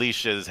imagine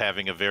Alicia is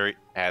having a very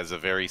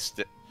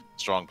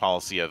strong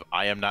policy of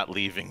I am not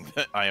leaving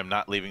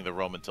the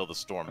Rome until the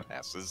storm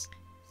passes.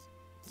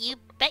 You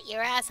bet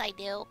your ass I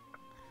do.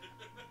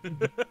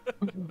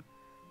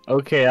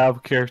 Okay, out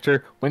of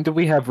character. When do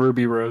we have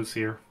Ruby Rose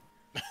here?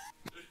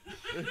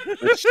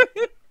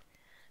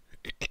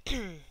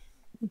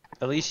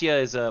 Alicia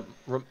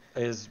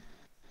is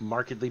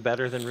markedly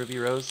better than Ruby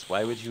Rose.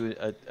 Why would you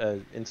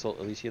insult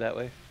Alicia that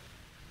way?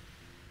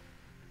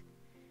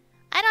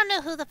 I don't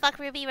know who the fuck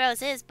Ruby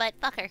Rose is, but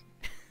fuck her.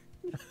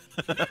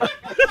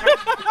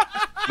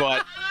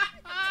 But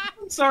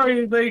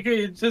Sorry, like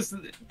it's just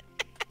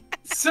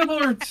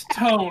similar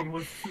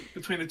tone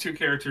between the two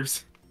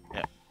characters.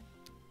 yeah.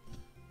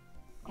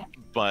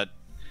 But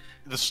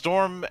the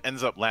storm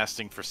ends up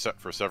lasting for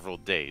several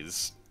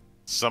days.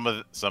 Some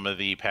of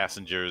the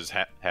passengers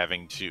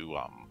having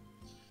to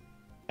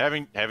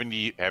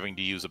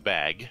use a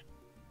bag,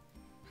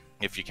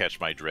 if you catch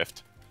my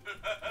drift.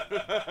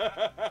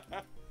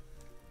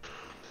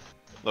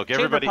 Look,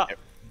 everybody.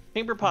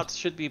 Chamber pots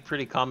should be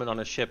pretty common on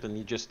a ship, and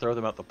you just throw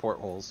them out the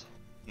portholes.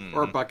 Mm-hmm.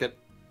 Or a bucket.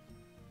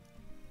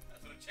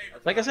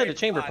 Like I said, a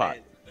chamber pot.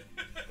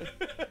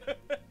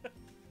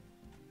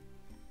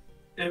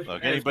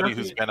 Look, anybody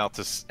who's been out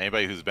to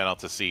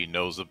sea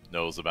knows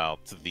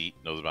about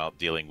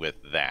dealing with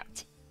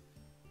that.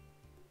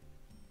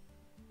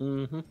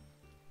 Mm-hmm.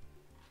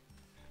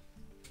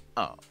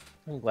 Oh,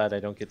 I'm glad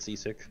I don't get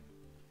seasick.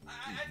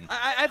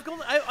 I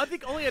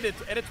think only at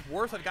its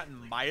worst I've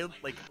gotten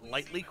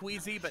lightly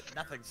queasy, but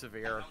nothing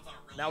severe.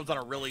 Now it's on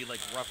a really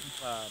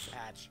rough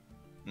patch.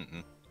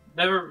 mm-mm.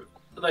 Never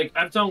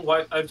I've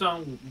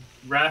done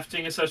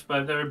rafting and such, but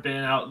I've never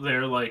been out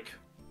there on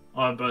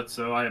a boat,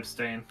 so I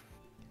abstain.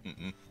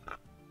 Mm-mm.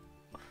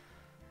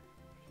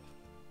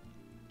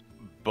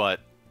 But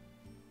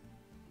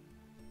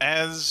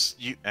as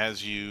you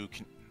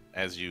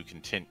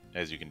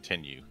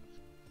continue,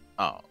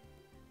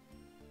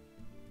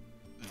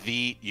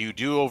 you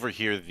do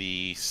overhear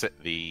the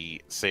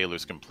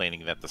sailors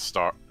complaining that the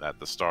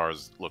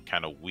stars look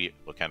kind of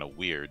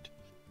weird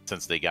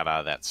since they got out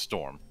of that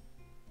storm,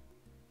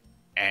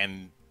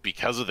 and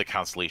because of the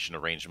constellation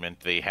arrangement,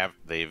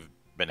 they've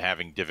been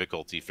having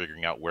difficulty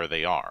figuring out where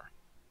they are.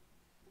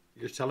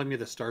 You're telling me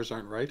the stars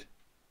aren't right?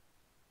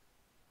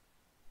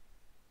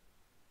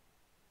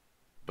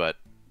 But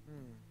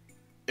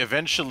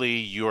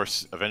eventually, a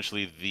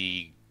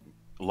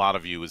lot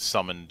of you is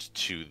summoned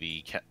to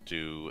the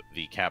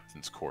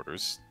captain's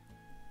quarters,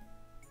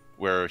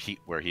 where he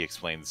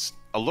explains,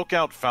 a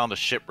lookout found a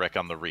shipwreck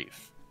on the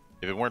reef.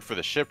 If it weren't for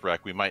the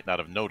shipwreck, we might not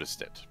have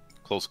noticed it.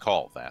 Close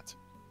call, that.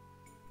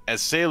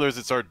 As sailors,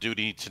 it's our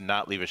duty to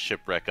not leave a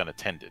shipwreck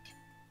unattended.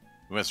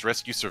 We must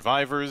rescue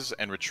survivors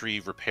and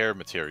retrieve repair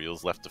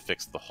materials left to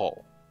fix the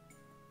hull.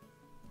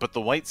 But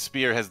the White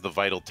Spear has the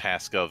vital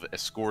task of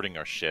escorting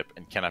our ship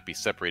and cannot be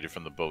separated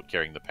from the boat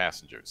carrying the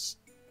passengers.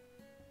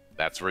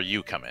 That's where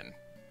you come in.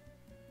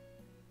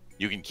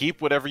 You can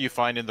keep whatever you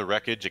find in the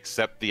wreckage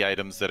except the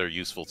items that are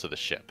useful to the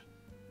ship.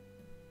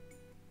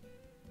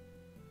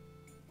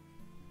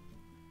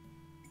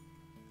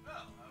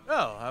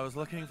 Oh, I was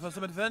looking for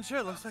some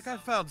adventure. Looks like I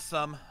found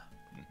some.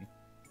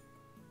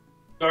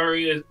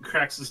 Daria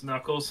cracks his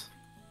knuckles.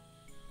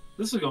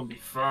 This is gonna be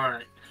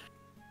fun.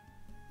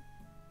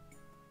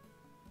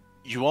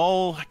 You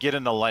all get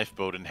in a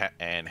lifeboat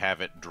and have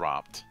it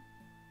dropped.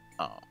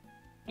 Oh.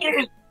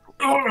 Hey,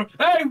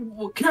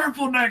 well,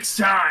 careful next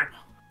time.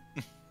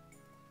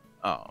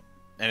 Oh,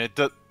 and it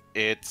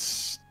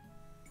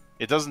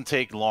doesn't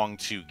take long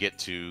to get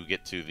to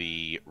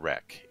the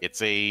wreck.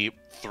 It's a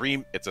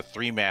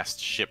three-mast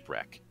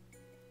shipwreck.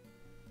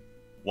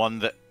 One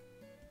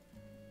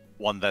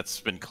that's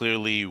been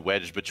clearly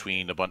wedged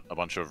between a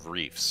bunch of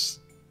reefs.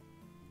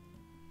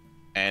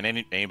 And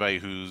anybody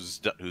who's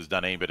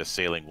done any bit of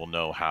sailing will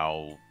know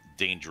how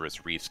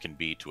dangerous reefs can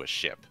be to a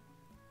ship.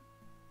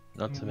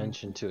 Not to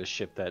mention to a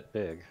ship that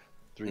big.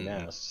 3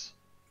 masts.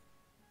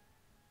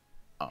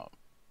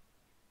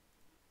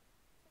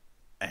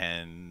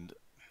 And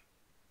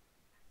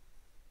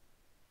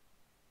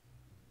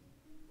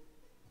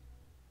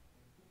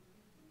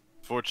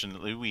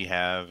fortunately, we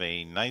have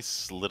a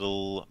nice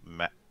little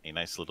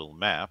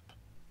map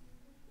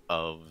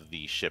of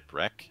the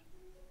shipwreck.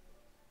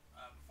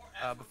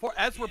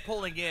 as we're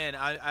pulling in,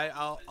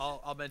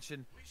 I'll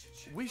mention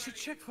we should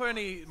check for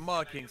any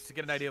markings to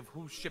get an idea of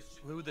who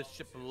the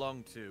ship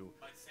belonged to.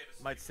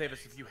 Might save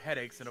us a few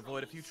headaches and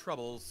avoid a few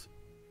troubles.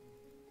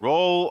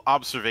 Roll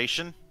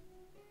observation.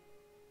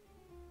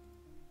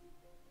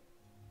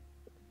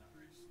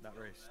 Not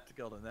very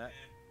skilled in that.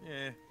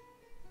 Yeah.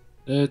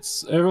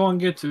 It's everyone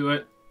get to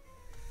it.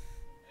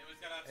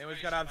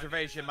 Anyone's got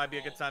observation, might be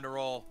a good time to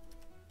roll.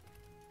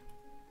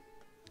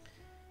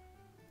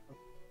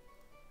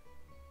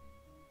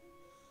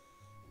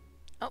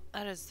 Oh,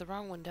 that is the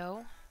wrong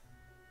window.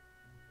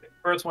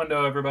 First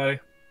window, everybody.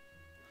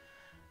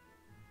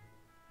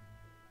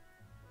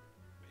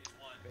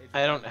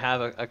 I don't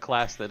have a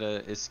class that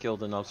is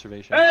skilled in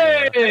observation.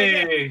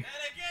 Hey!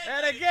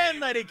 And again,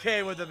 Lady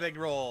K with a big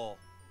roll.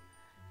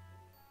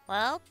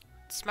 Well,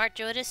 smart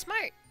Druid is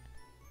smart.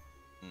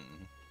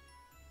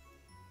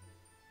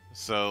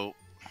 So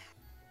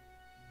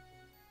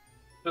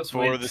Just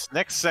for wait. this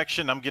next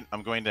section, I'm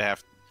going to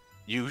have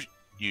you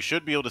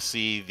should be able to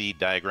see the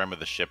diagram of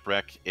the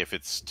shipwreck. If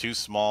it's too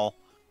small,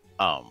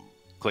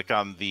 click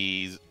on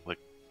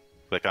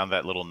click on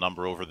that little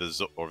number over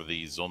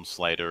the zoom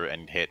slider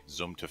and hit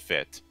zoom to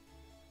fit.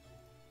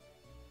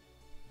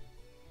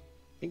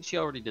 I think she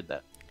already did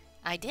that.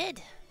 I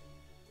did.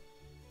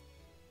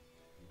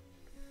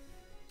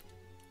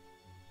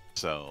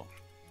 So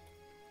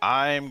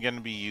I'm going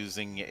to be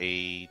using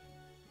a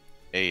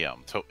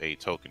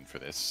token for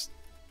this.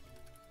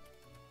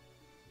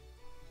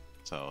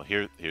 So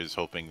here's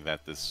hoping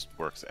that this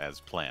works as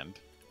planned.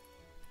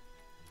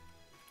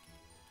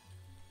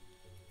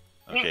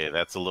 Okay,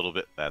 that's a little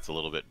bit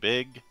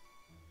big.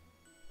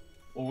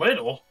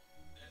 Little.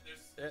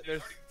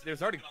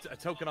 There's already a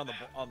token on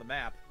the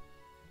map.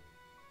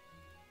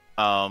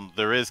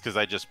 There is, because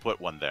I just put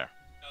one there.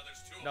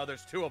 No,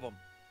 there's two of them.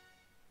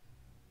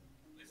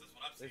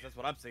 At least that's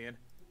what I'm seeing.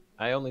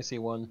 I only see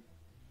one.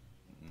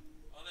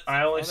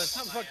 I only. Oh, there's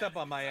something fucked up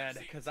on my end,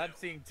 because I'm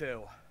seeing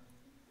two.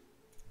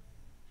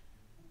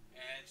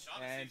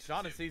 And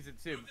Shauna sees it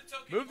too.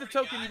 Move the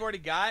token you've already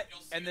got,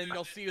 and then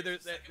you'll see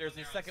there's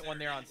a second one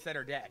there on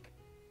center deck.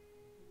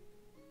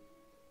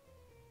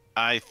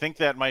 I think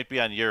that might be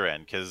on your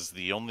end, because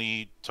the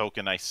only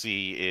token I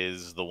see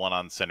is the one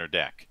on center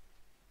deck.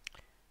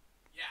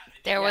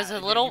 There was a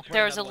little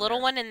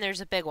one and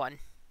there's a big one.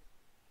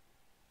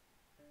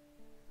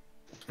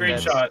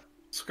 Screenshot.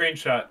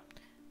 Screenshot.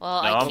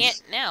 Well, No, I I'm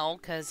can't now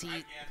because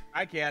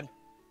I can.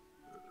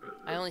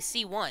 I only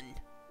see one.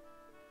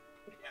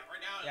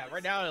 Yeah,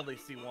 right now I only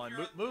see one.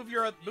 Move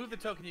the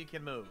token you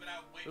can move.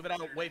 Move it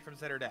out away from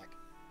center deck.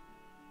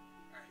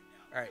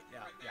 All right,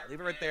 now, yeah, leave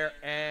it right there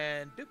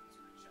and doop.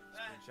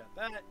 Screenshot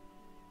that.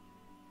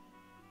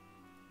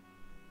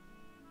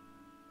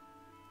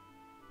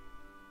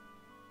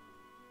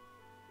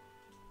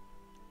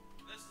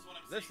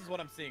 This is what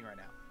I'm seeing right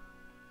now.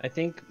 I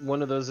think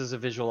one of those is a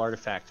visual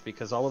artifact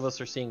because all of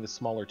us are seeing the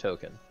smaller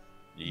token.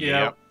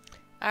 Yep.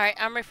 All right,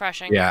 I'm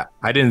refreshing. Yeah,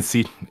 I didn't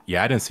see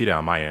that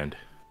on my end.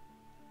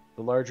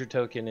 The larger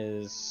token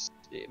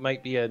it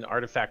might be an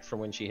artifact from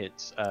when she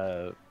hits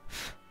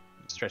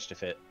stretch to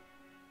fit.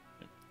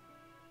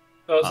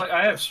 So it's like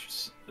I have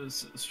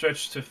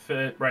stretch to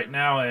fit right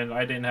now, and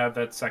I didn't have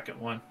that second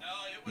one.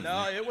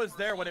 No, it was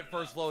there when it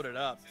first loaded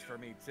up for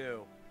me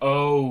too.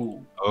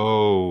 Oh.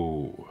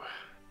 Oh.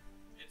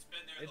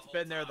 It's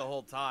been there the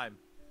whole time.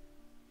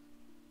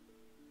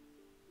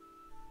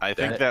 I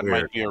think That's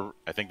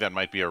that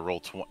might be a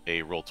roll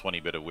 20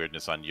 bit of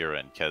weirdness on your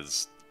end,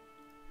 because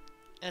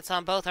It's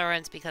on both our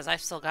ends because I've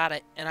still got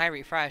it and I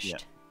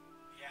refreshed.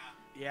 Yeah.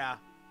 Yeah.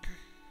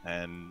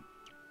 and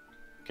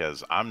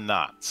because I'm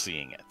not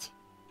seeing it.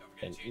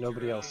 And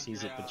nobody else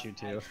sees it but you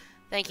two.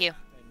 Thank you.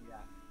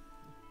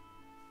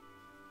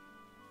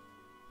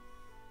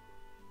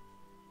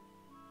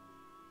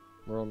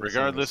 We're only seeing the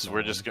Regardless, small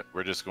we're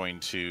one. just going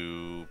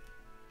to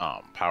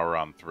power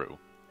on through.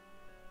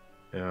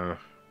 Yeah.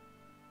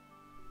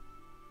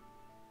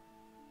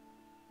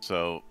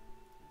 So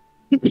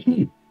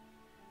you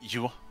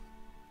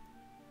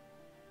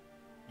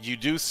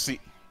do see,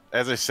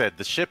 as I said,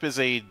 the ship is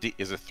a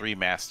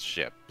 3-mast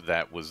ship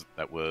that was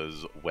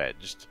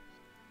wedged.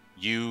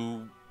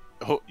 You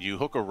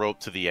hook a rope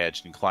to the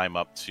edge and climb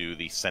up to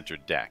the center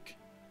deck.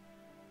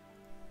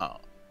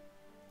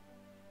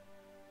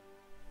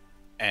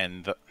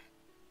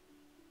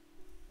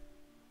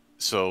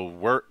 So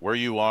where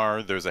you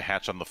are, there's a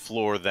hatch on the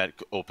floor that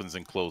opens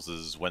and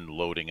closes when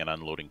loading and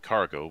unloading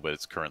cargo, but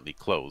it's currently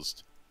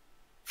closed.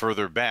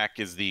 Further back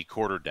is the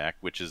quarterdeck,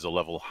 which is a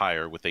level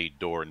higher with a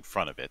door in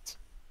front of it.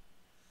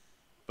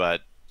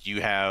 But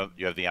you have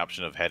the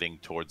option of heading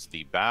towards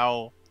the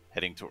bow,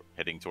 heading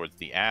towards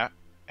the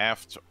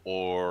aft,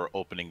 or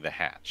opening the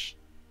hatch.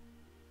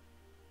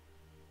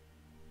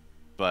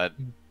 But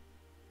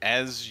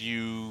as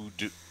you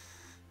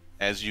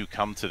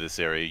come to this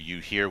area, you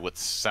hear what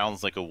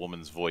sounds like a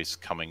woman's voice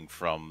coming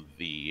from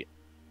the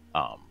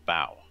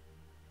bow.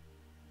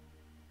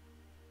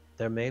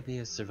 There may be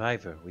a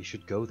survivor. We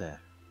should go there.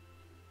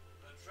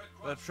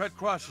 But tread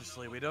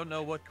cautiously. We don't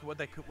know what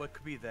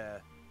could be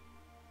there.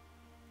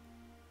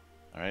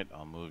 All right,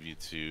 I'll move you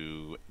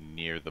to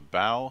near the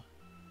bow.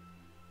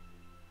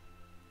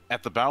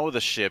 At the bow of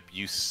the ship,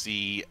 you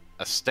see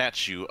a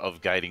statue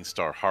of Guiding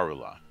Star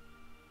Harula.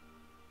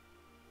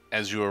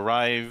 As you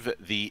arrive,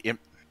 a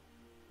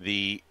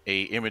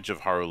image of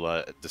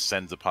Harula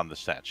descends upon the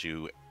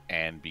statue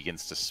and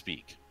begins to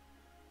speak.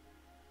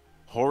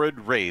 Horrid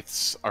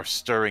wraiths are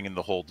stirring in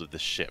the hold of the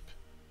ship.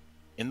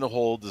 In the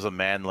hold is a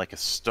man like a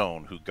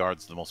stone who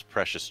guards the most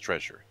precious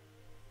treasure.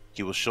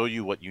 He will show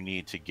you what you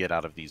need to get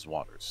out of these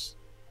waters.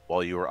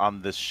 While you are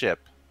on this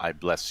ship, I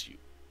bless you.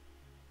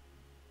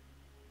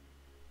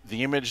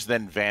 The image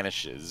then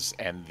vanishes,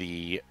 and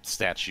the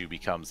statue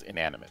becomes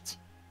inanimate.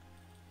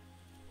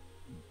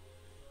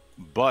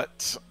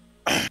 But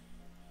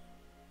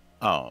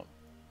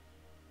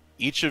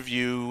each of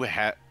you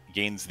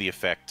gains the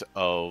effect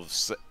of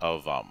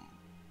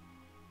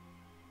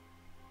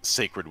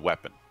sacred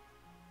weapon,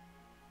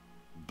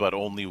 but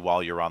only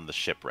while you're on the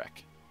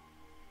shipwreck.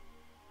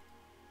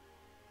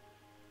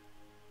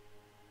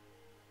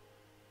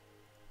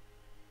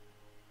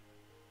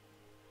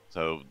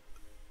 So,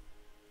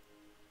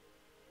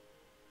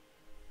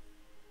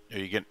 are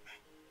you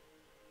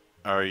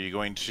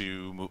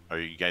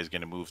guys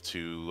going to move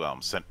to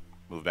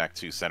move back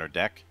to center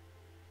deck?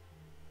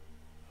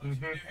 What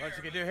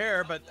you can do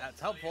here, but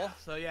that's helpful.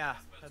 So yeah,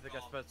 I think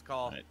that's supposed to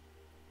call. Right.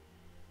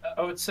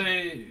 I would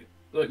say,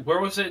 like, where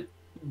was it?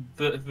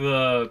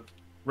 The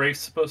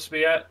race supposed to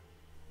be at?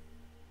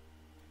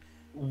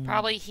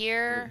 Probably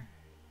here,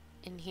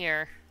 and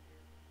here.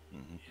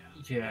 Mm-hmm.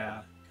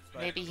 Yeah.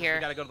 But Maybe we here.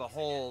 gotta go to the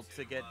hold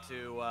to get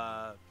to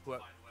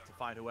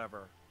find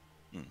whoever.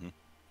 Mm-hmm.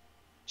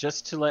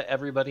 Just to let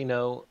everybody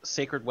know,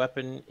 Sacred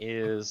Weapon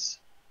is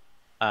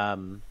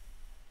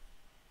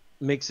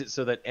makes it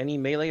so that any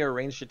melee or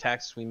ranged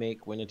attacks we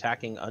make when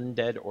attacking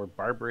undead or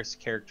barbarous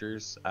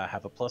characters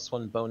have a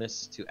 +1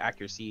 bonus to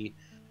accuracy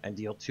and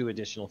deal 2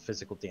 additional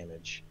physical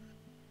damage.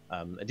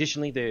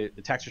 Additionally, the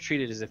attacks are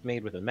treated as if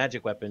made with a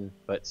magic weapon,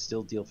 but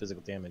still deal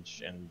physical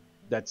damage, and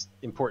that's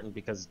important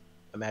because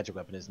a magic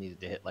weapon is needed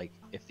to hit like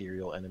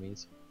ethereal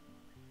enemies.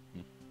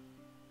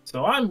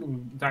 So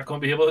I'm not going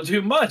to be able to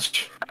do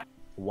much.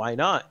 Why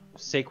not?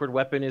 Sacred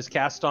Weapon is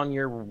cast on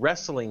your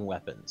wrestling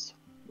weapons,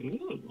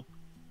 Ooh.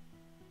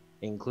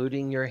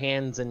 including your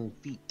hands and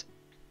feet.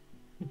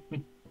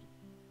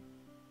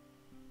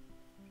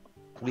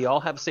 We all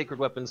have sacred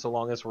weapons so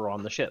long as we're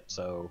on the ship,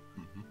 so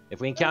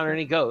if we encounter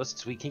any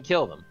ghosts, we can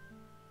kill them.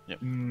 Yep.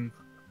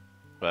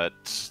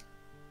 But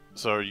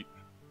so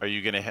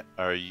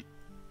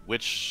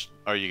which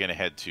are you gonna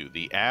head to?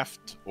 The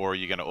aft, or are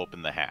you gonna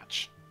open the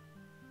hatch?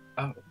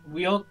 I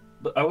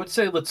would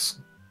say let's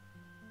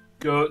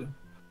go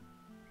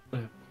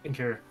in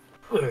here.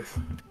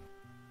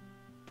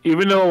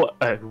 Even though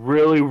I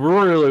really,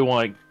 really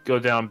want to go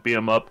down and beat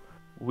him up,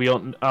 I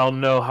don't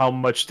know how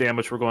much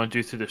damage we're going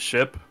to do to the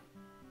ship.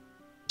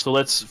 So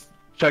let's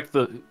check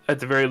at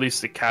the very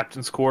least, the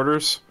captain's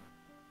quarters,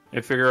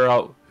 and figure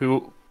out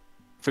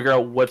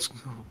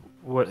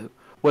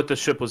what the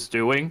ship was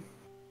doing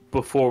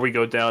before we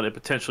go down and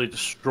potentially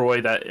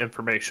destroy that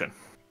information.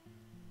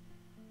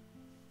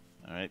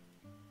 All right.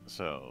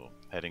 So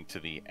heading to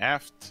the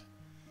aft.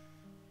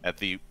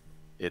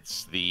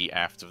 It's the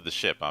aft of the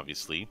ship,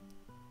 obviously,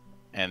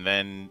 and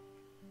then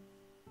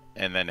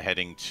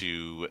heading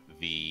to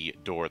the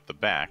door at the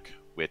back,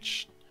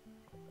 which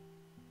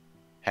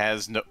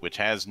has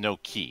no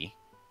key.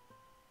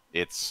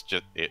 It's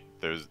just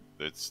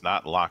it's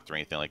not locked or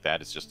anything like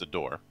that. It's just a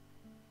door,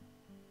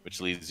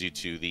 which leads you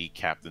to the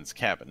captain's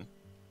cabin.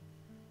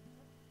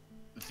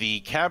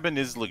 The cabin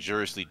is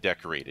luxuriously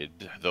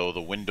decorated, though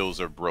the windows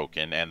are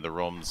broken and the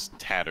rooms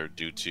tattered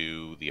due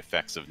to the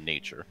effects of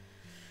nature.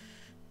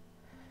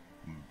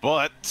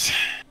 But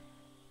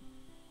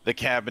the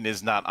cabin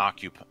is not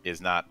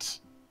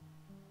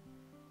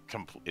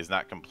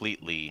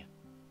completely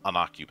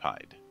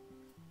unoccupied.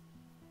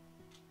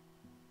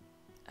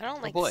 I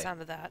don't like boy. the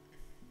sound of that.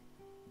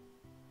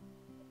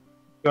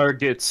 Guard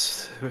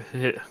gets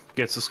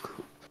us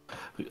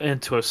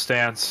into a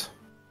stance.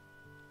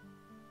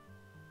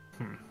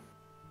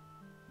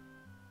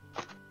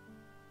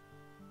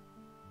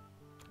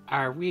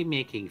 Are we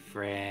making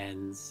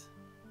friends?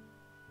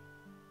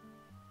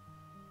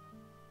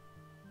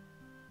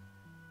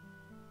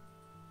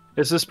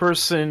 Is this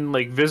person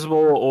like visible,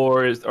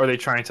 or are they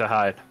trying to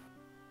hide?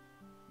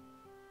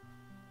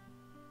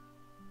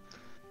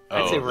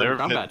 I'd say we're in they're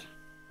combat.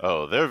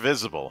 they're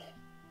visible.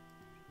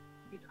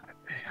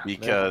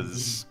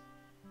 Because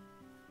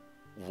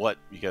what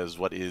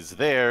is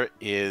there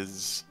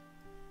is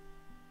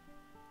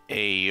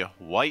a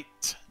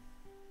white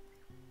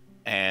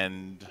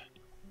and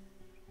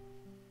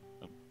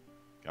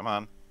come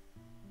on.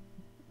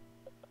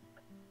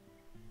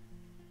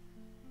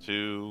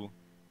 2,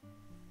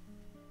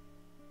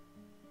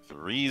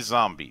 3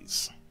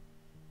 zombies.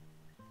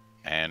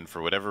 And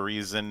for whatever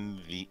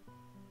reason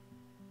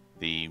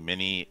the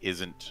mini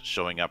isn't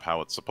showing up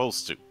how it's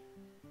supposed to.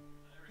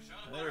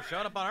 They were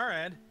showing up on our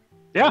end.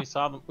 Yeah. We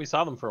saw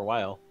them for a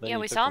while. Then Yeah,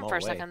 you we took saw them him for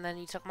all a away. second, then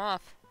you took him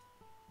off.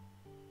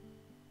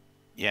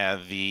 Yeah,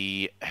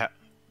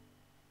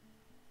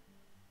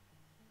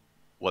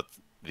 what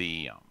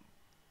the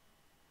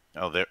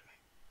oh there.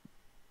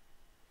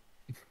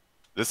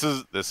 This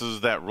is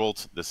that roll.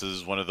 This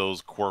is one of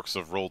those quirks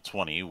of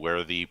Roll20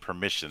 where the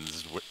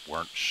permissions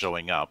weren't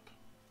showing up.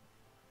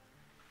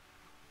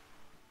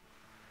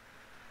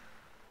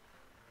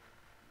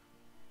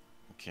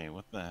 Okay,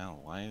 what the hell?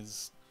 Why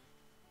is?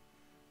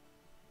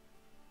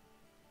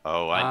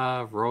 Oh,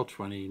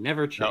 Roll20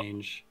 never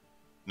change.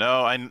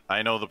 No, I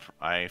know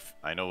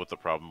I know what the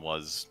problem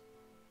was.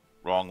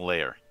 Wrong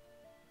layer.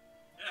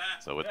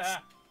 So it's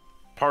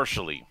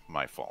partially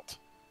my fault.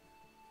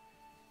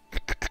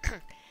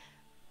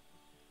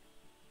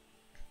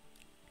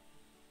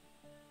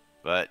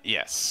 But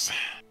yes.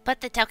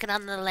 Put the token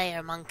on the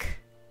layer, monk.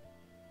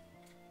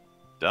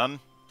 Done?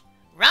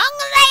 Wrong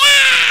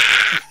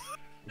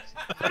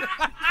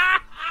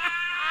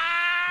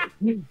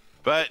layer!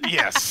 But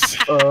yes.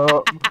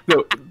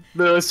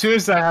 As soon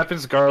as that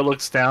happens, Gar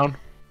looks down.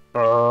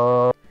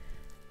 Well,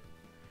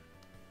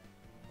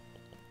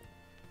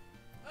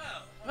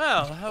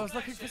 I was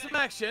looking for some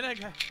action.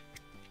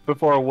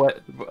 Before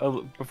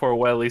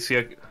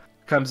Alicia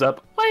comes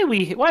up,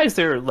 why is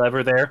there a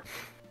lever there?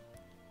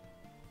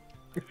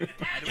 We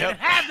didn't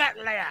have that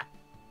layer.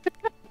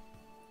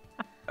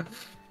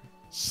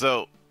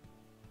 So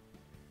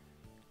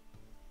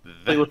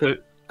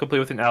complete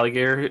with an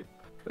alligator,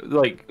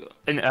 like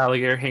an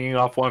alligator hanging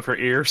off one of her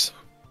ears.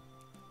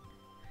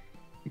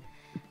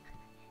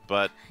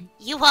 But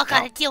You all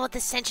gotta deal with the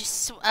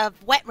stench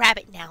of wet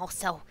rabbit now,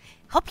 so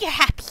hope you're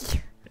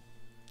happy.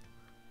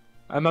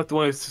 I'm not the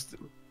one who's...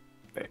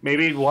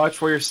 Maybe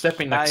watch where you're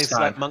stepping next Guys,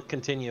 time. let Monk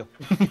continue.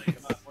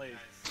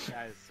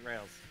 Guys,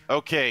 rails.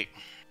 okay.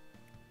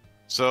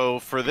 So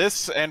for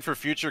this and for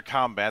future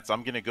combats,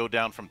 I'm gonna go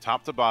down from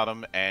top to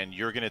bottom, and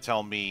you're gonna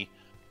tell me,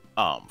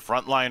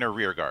 front line or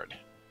rear guard.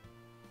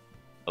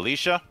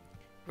 Alicia,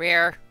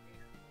 Rear.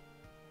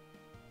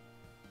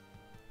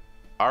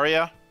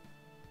 Arya,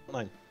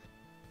 Line.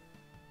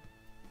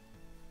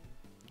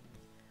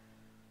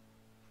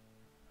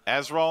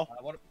 Azrael,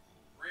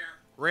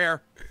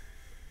 Rear.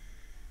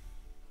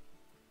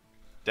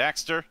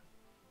 Daxter,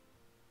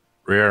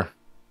 Rear.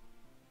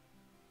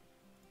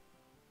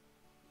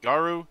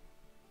 Garu,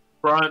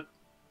 Front.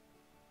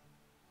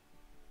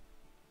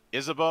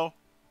 Isabeau.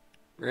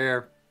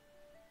 Rare.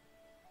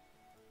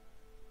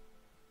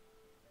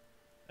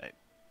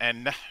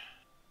 And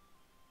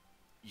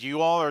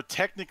you all are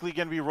technically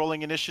going to be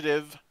rolling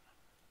initiative,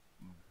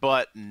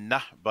 but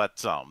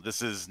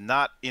this is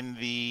not in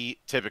the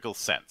typical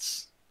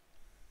sense.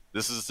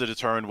 This is to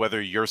determine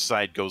whether your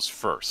side goes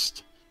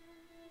first.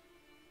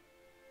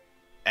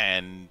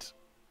 And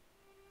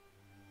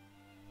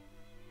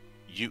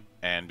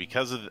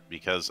because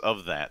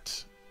of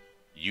that,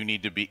 you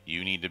need to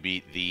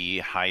be the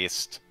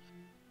highest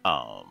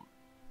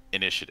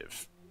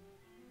initiative.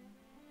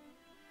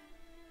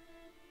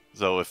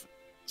 So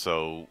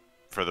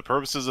for the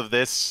purposes of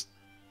this,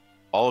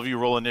 all of you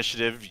roll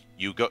initiative.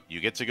 You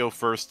get to go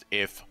first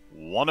if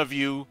one of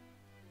you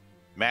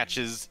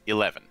matches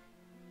 11.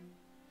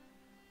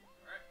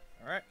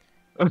 All right.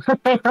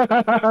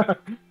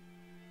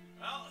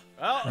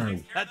 Well,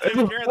 that takes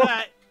care of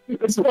that.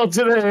 It's all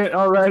today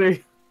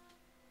already.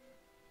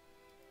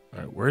 All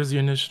right, where's the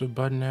initiative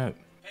button at?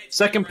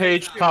 Second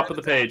page, top of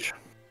the page.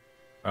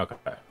 Okay.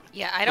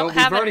 Yeah, I don't we've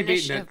have an already beaten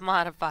initiative it.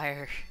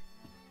 modifier.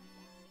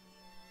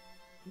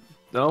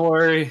 Don't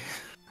worry.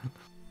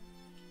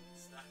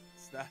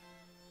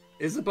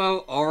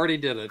 Isabeau already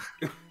did it.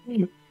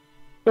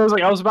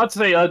 I was about to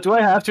say, do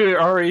I have to? It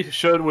already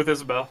showed with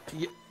Isabel.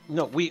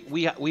 No,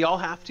 we all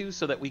have to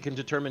so that we can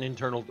determine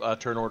internal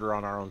turn order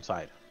on our own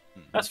side.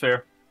 That's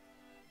fair.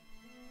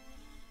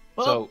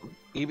 So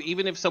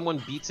even if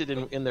someone beats it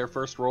in their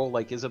first roll,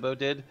 like Isabeau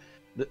did,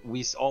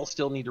 we all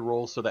still need to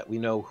roll so that we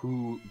know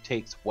who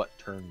takes what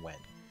turn when.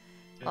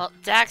 Well,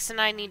 Dax and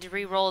I need to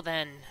re-roll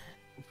then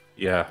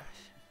Yeah.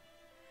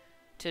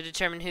 to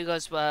determine who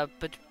goes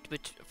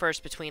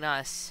first between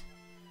us.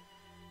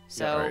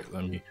 So, All right,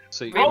 let me.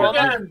 So you Roll roll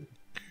again.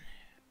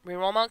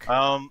 Reroll, Monk?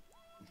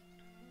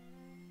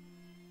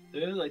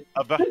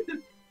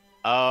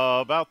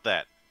 About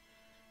that.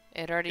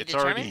 It already It's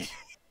determined? already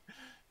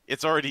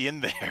it's already in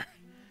there.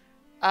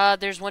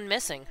 There's one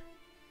missing.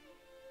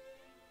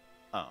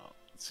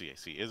 Let's see. I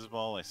see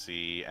Isabel, I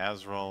see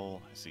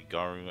Azrael, I see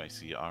Garu, I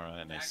see Ara,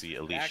 and I see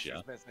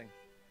Alicia.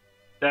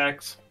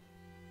 Dax.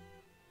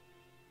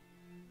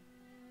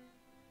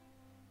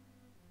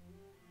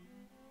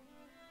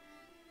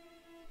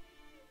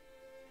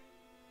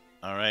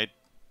 All right.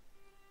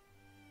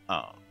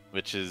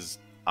 Which is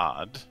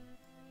odd.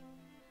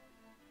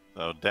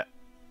 So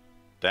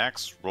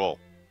Dax, roll.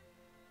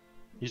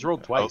 He's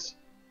rolled twice.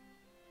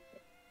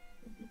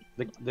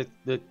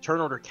 The turn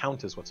order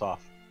count is what's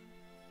off.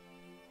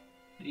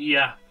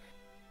 Yeah.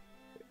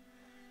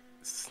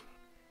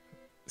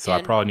 So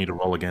I probably need to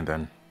roll again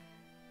then.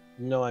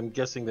 No, I'm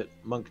guessing that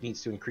Monk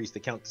needs to increase the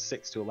count to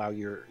 6 to allow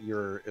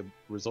your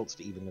results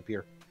to even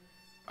appear.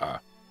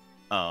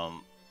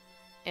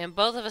 And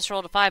both of us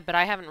rolled a 5, but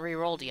I haven't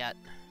re-rolled yet.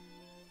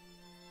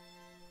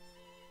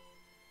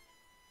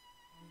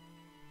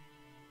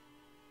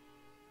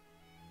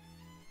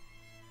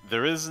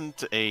 There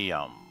isn't a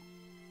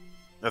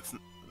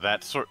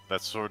that sort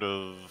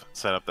of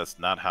setup. That's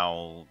not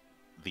how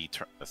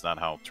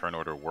turn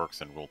order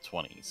works in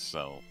Roll20.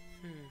 So.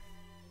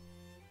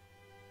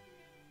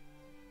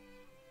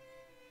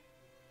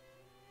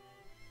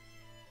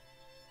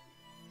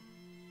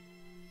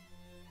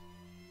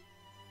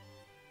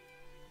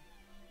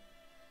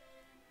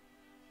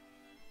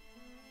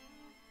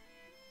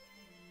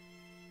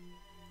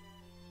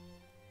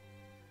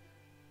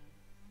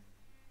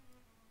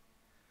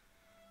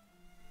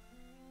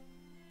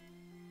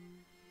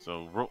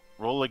 So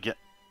roll again.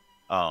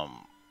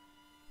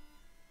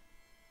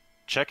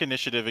 Check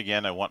initiative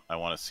again. I want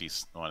to see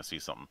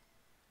something.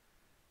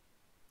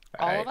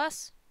 All of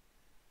us?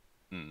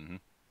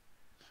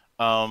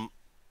 Mm-hmm.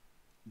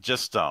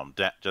 Just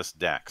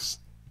Dax.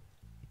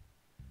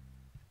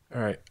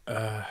 All right.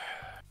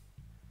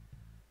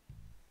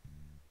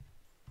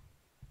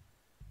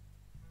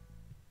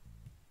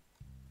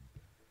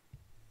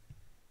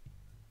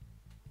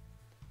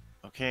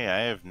 Okay, I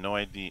have no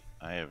idea.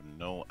 I have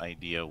no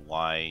idea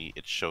why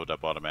it showed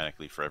up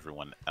automatically for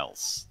everyone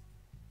else.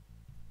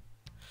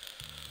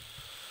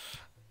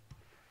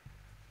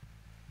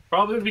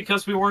 Probably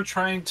because we weren't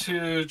trying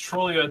to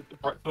troll you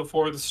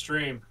before the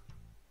stream.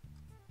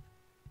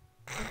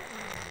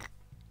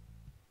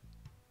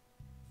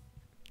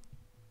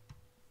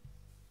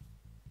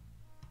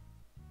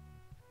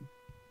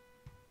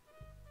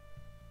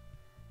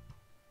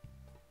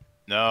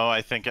 No,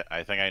 I think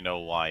I know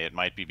why. It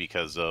might be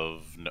because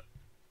of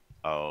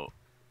no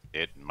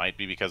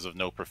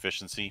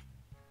proficiency.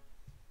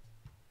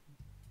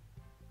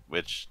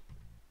 Which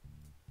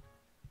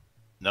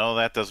no,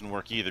 that doesn't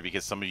work either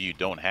because some of you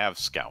don't have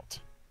scout.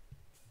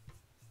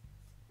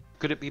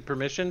 Could it be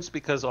permissions?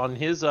 Because on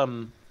his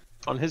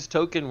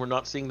token, we're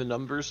not seeing the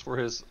numbers for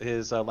his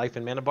life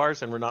and mana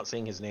bars, and we're not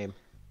seeing his name.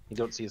 You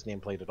don't see his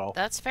nameplate at all.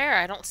 That's fair.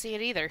 I don't see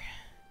it either.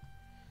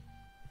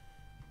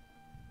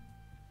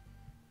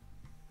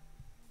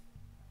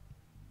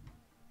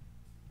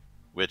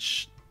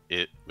 Which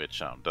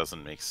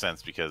doesn't make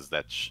sense because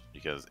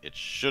because it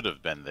should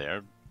have been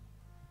there.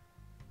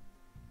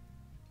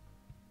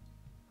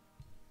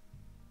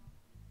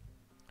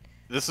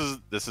 This is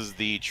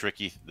the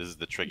tricky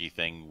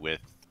thing with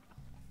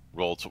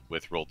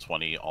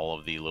Roll20, all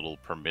of the little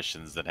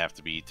permissions that have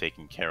to be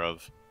taken care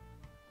of.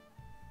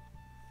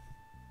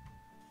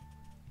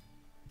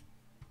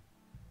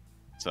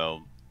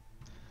 So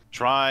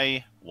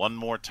try one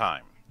more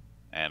time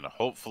and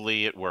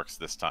hopefully it works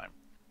this time.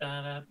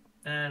 All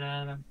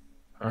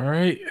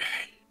right.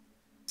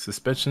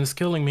 Suspension is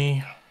killing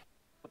me.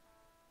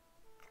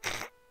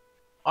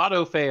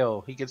 Auto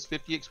fail. He gets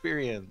 50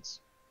 experience.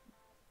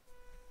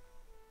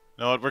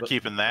 No, we're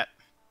keeping that.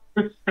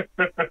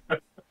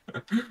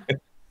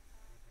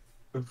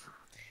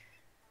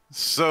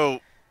 So,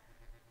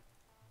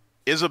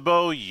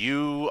 Isabeau,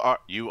 you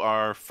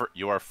are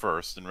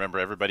first, and remember,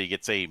 everybody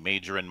gets a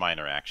major and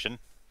minor action.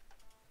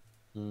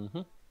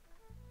 Mm-hmm.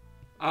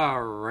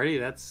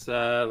 Alrighty, let's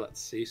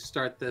see.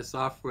 Start this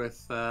off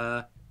with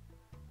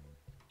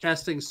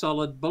casting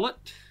Solid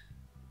Bullet.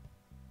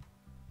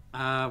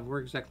 Where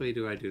exactly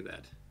do I do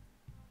that?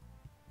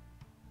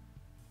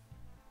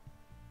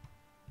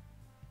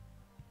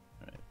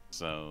 Alright,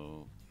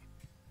 so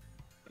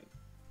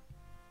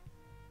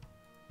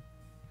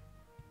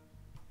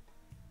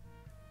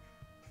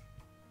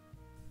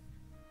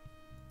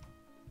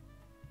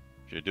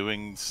if you're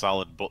doing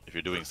solid bullet,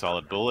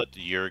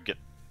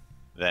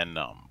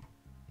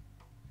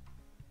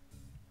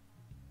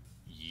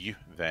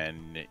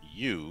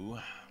 you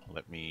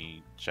let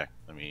me check.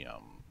 Let me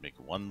make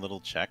one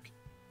little check.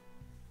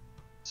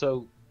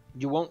 So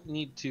you won't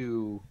need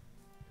to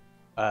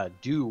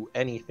do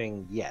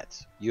anything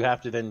yet. You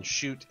have to then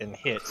shoot and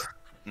hit,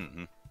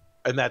 Mm-hmm.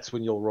 and that's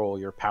when you'll roll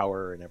your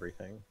power and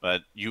everything.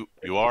 But you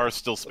are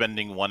still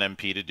spending 1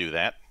 MP to do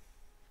that.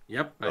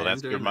 Yep, So I am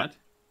doing that.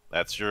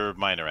 That's your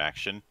minor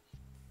action.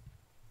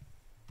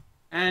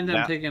 And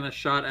I'm taking a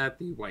shot at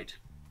the white.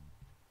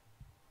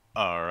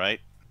 All right.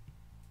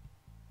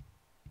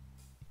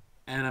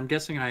 And I'm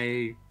guessing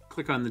I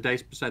click on the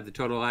dice beside the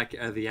total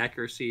the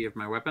accuracy of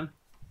my weapon.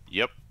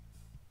 Yep.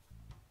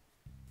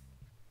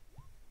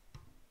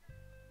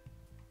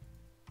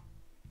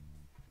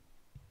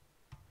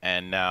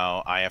 And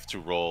now I have to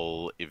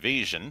roll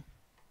evasion.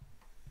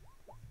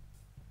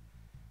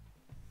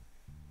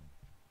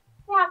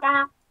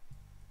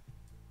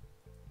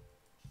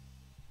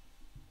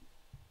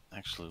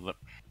 Actually,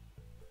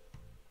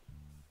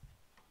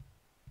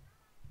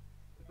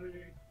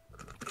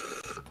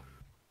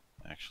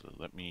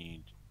 let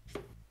me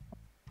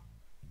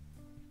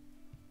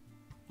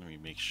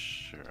make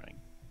sure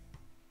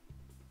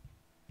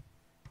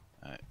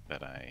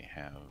that I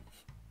have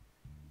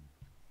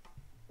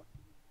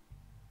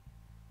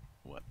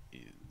what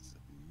is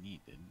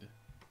needed.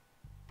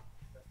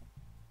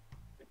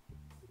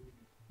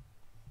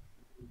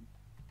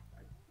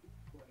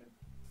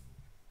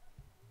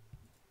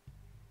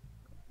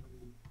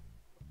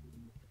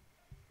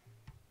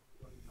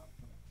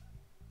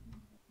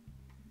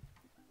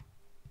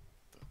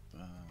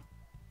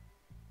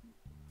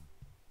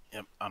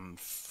 Yep,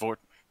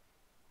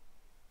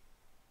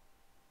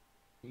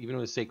 Even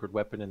with a sacred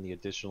weapon and the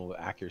additional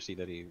accuracy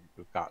that he would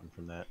have gotten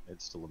from that,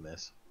 it's still a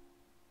miss.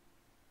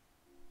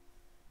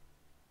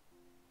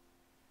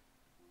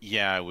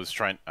 Yeah, I was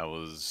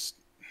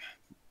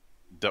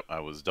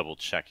double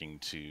checking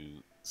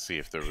to see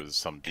if there was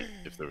some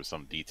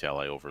detail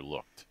I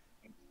overlooked.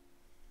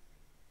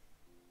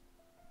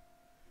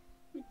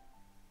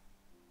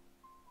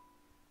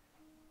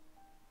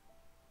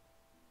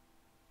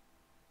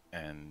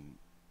 And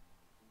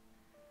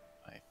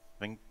I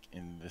think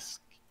in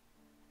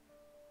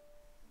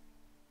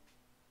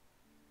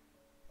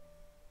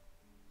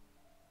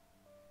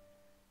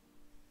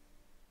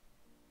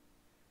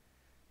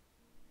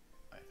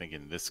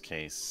this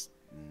case,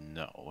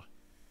 no.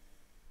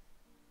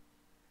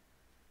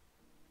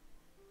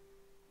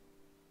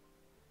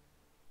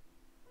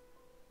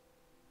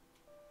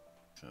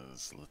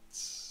 Because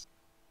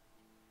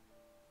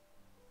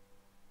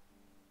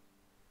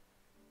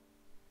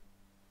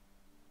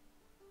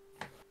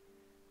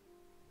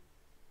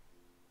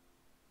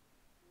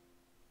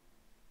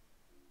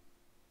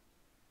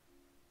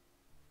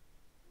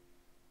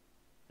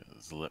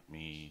let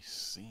me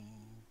see.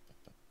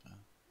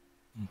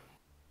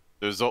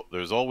 There's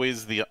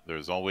always the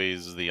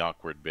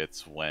awkward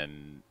bits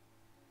when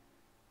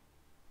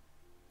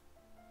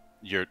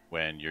you're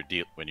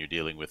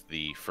dealing with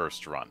the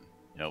first run.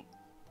 Nope.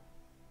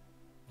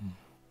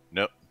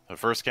 Nope. The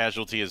first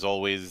casualty is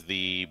always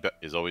the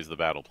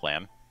battle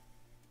plan.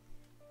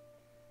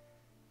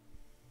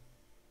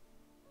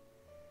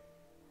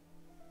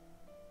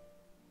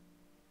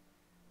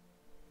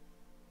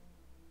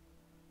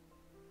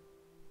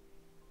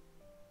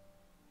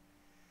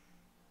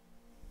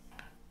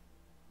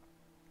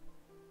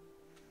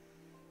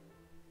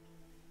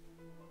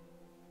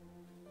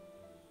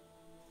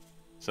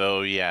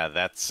 So yeah,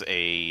 that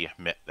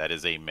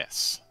is a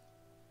miss.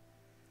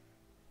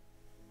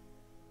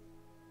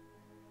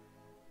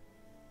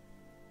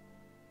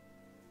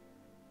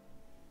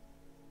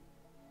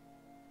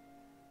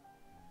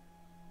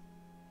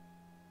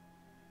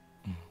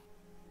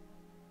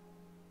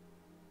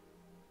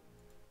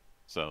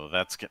 So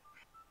that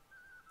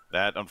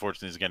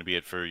unfortunately is going to be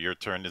it for your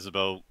turn,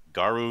 Isabeau.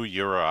 Garu,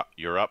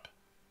 you're up.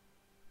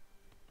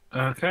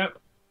 Okay.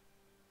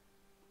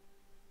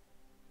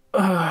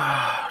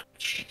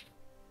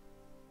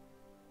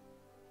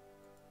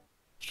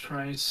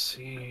 Try and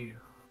see.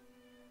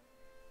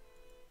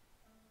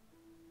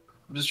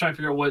 I'm just trying to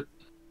figure out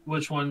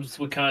which ones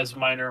would count as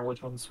minor and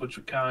which ones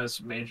would count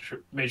as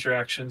major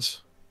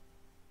actions.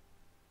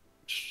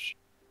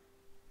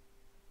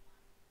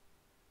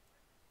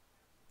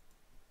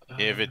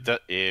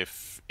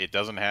 If it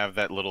doesn't have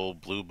that little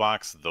blue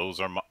box, those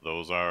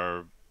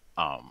are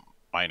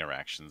minor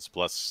actions.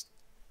 Plus,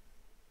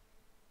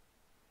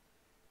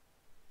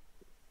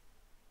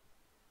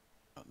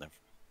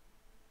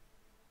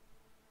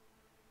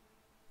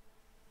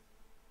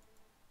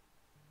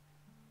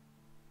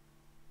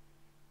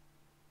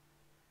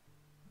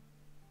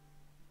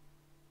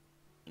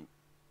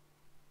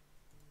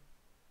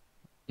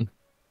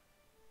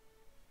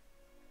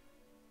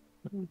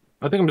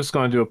 I think I'm just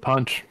going to do a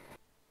punch.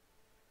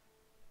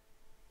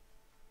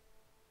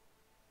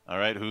 all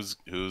right, who's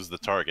the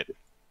target?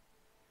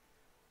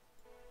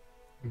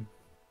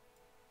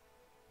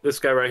 This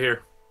guy right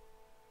here.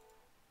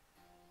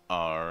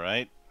 All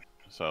right,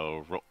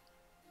 so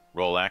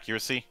roll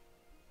accuracy.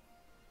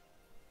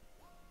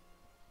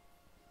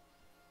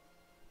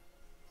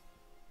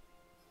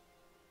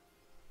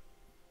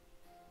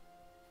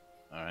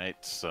 All right,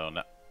 so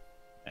now,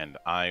 and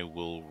I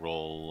will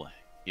roll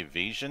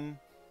evasion.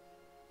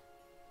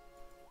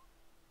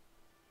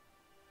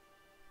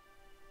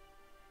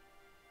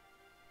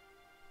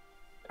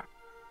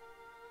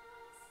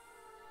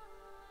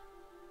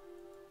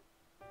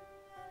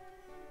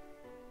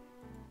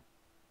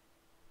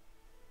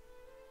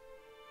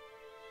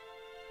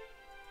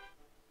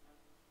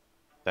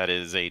 That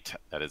is a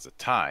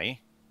tie.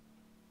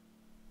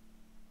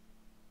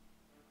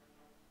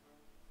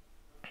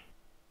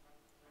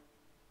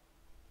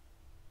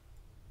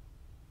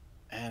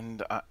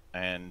 And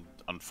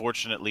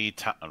unfortunately,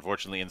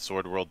 in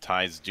Sword World,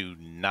 ties do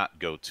not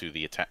go to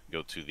the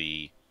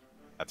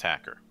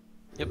attacker.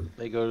 Yep,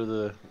 they go to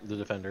the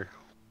defender.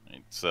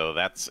 Right, so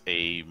that's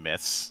a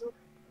miss.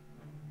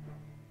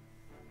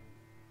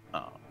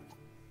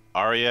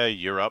 Arya,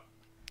 you're up.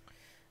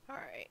 All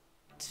right.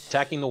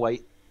 Attacking the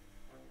white.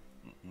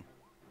 Mm-hmm.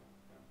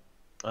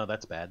 Oh,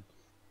 that's bad.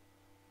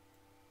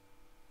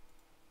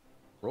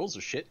 Rolls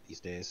are shit these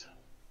days.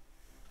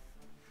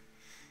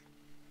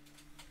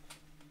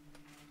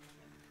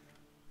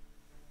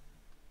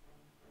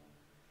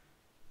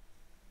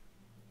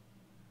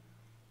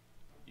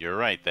 You're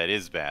right, that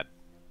is bad.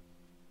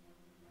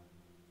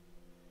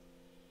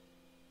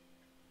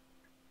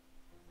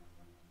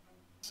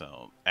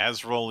 So,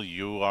 Azrael,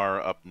 you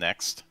are up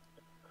next.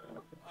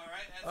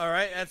 All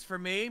right, that's for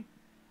me.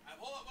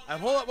 I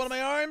hold up one of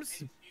my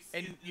arms,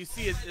 and you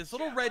see his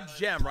little red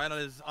gem right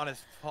on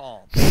his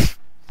palm.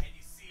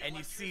 and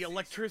you see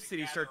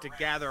electricity start to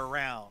gather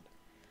around.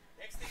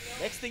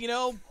 Next thing you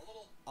know,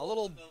 a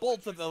little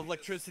bolt of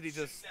electricity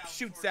just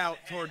shoots out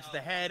towards the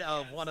head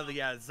of one of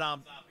the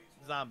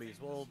zombies.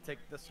 We'll take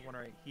this one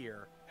right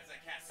here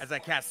as I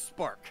cast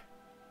Spark.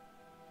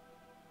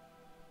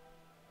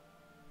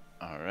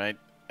 All right,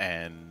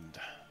 and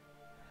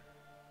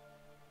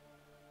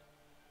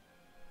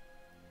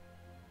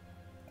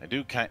I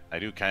do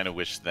kind of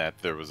wish that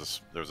there was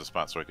a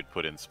spot so I could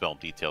put in spell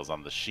details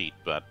on the sheet,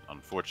 but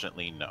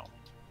unfortunately, no.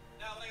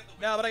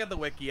 No, but I got the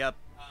wiki up.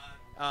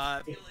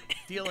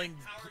 Dealing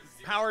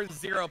power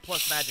 0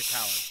 plus magic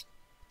power.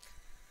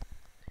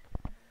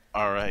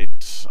 All right,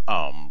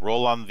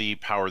 roll on the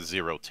power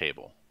 0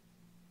 table.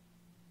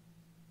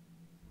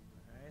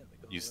 All right,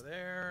 let me go over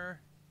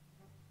there.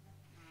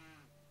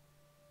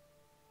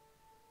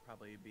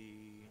 Probably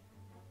be.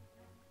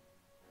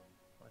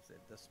 Let's say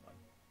this one.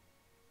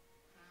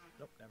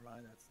 Nope, never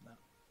mind. That's not.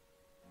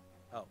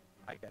 Oh,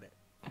 I get it.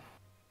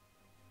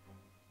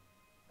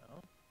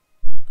 Oh.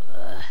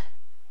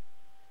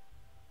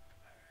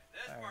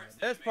 Alright,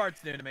 this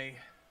part's new to me.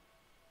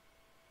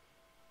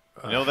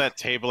 You know that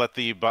table at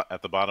the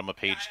bottom of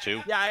page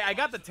 2? Yeah, I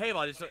got the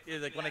table. I just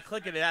like when I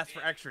click it, it asks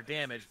for extra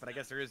damage, but I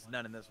guess there is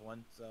none in this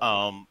one.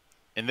 So.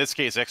 In this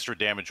case, extra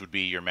damage would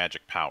be your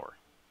magic power.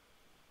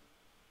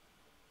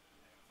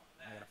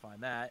 I gotta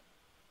find that.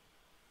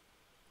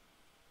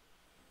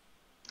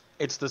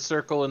 It's the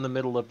circle in the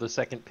middle of the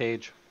second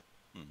page.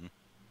 Mm-hmm.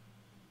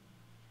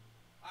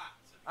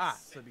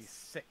 So it'd be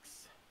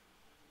 6.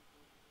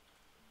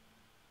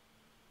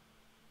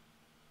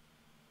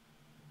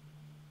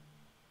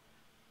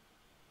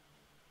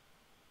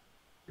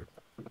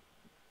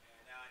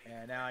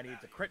 And now I need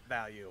the crit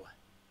value.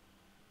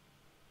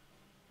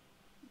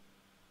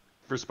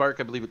 For Spark,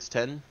 I believe it's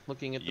 10,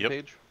 looking at the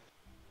page.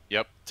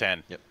 Yep,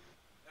 10. Yep.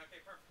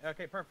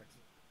 Okay, perfect.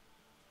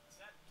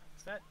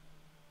 Set.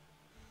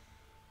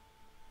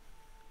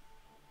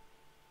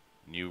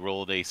 You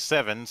rolled a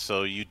 7,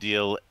 so you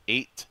deal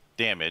 8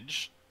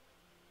 damage.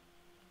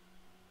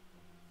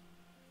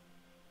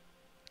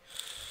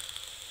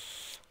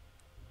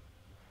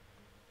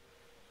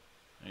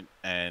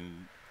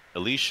 And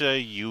Alicia,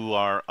 you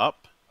are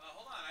up.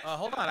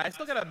 Hold on. I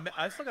still got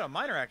a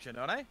minor action,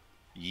 don't I?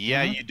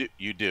 Yeah,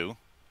 you do.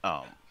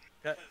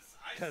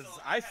 Because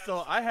I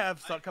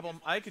have a couple.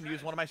 I can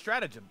use one of my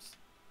stratagems.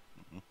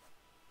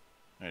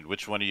 And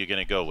which one are you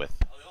gonna go with?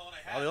 Well,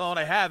 the only one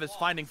I have is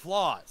finding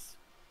flaws.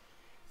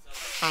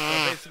 So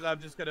basically,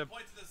 I'm just gonna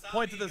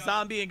point to the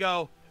zombie and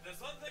go,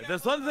 if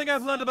there's one thing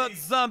I've learned about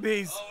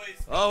zombies,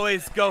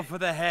 always go for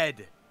the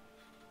head.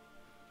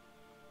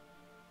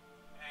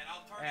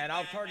 And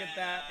I'll target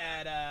that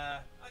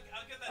at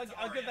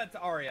I'll give that to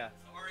Arya.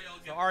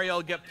 So Arya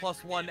will get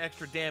 +1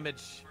 extra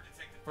damage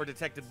for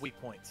detected weak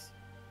points.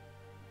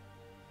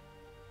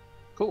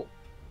 Cool.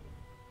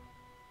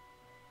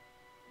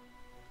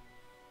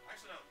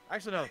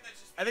 Actually, no.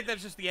 I think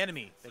that's just the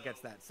enemy that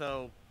gets that.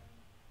 So,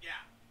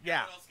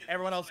 yeah.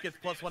 Everyone else gets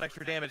 +1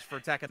 extra damage for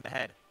attacking the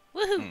head.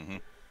 Woohoo! Mm-hmm.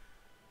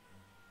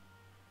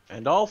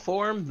 And I'll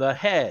form the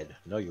head.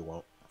 No, you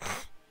won't.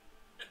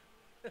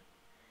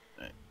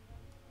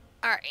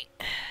 Alright.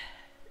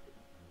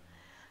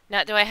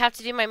 Now, do I have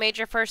to do my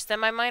major first, then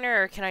my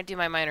minor, or can I do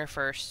my minor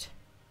first?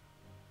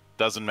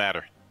 Doesn't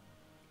matter.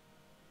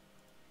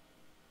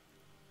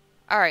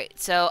 Alright,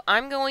 so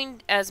I'm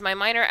going, as my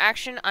minor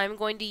action, I'm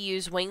going to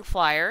use Wing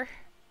Flyer.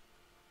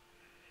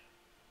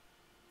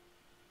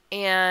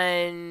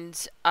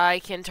 And I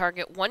can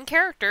target one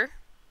character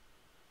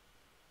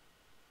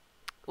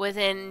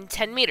within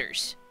 10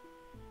 meters.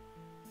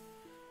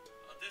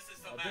 This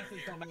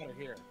don't matter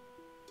here.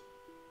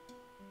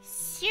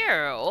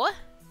 So,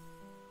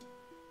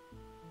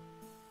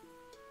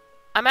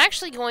 I'm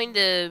actually going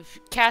to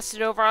cast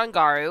it over on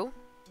Garu.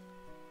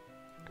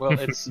 Well,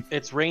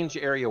 it's range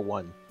area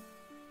 1.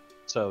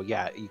 So,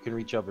 yeah, you can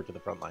reach over to the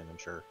front line, I'm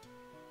sure.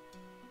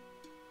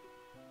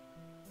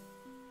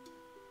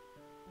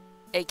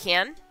 It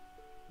can?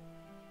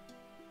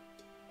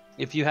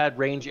 If you had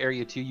range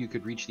area 2, you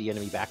could reach the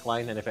enemy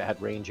backline, and if it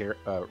had range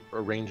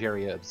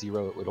area of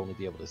 0, it would only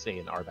be able to stay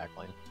in our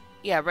backline.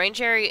 Yeah,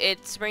 range area,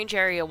 it's range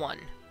area 1.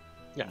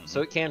 Yeah,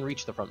 so it can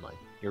reach the front line.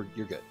 You're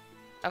good.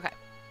 Okay.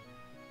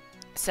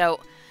 So,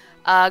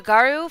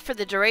 Garu, for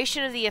the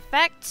duration of the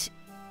effect,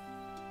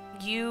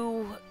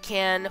 you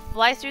can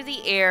fly through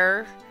the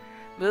air.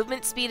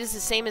 Movement speed is the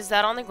same as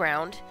that on the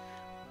ground.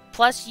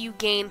 Plus, you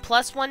gain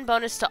 +1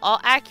 bonus to all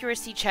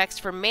accuracy checks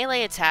for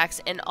melee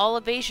attacks and all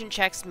evasion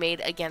checks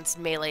made against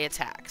melee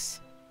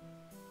attacks.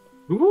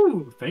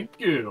 Ooh, thank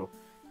you.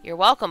 You're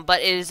welcome, but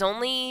it is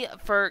only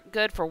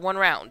good for 1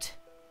 round.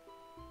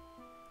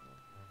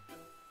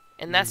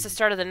 And that's the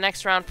start of the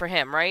next round for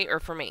him, right? Or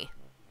for me?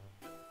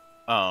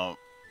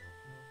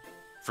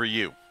 For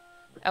you.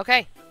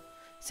 Okay.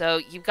 So,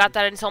 you've got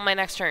that until my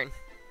next turn.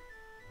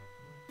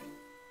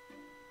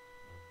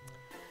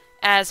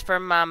 As for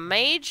my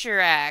major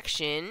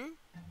action,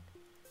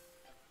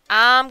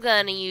 I'm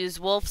gonna use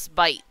Wolf's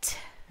Bite.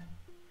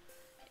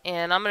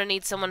 And I'm gonna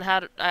need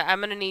I'm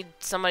gonna need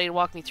somebody to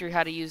walk me through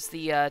how to use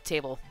the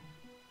table.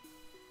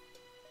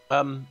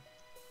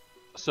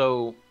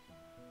 So,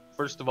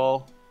 first of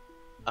all,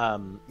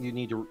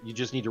 you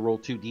just need to roll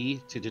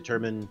 2d to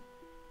determine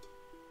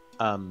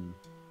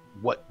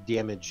what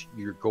damage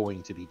you're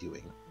going to be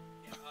doing.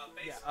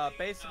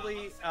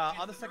 Basically,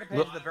 on the second page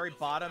at the very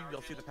bottom,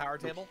 you'll see the power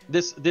table.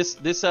 This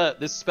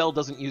spell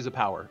doesn't use a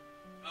power.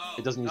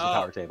 It doesn't use a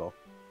power table.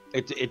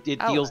 It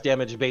deals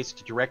damage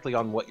based directly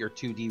on what your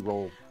 2d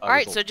roll. All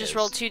right, result so just is.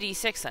 roll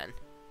 2d6 then.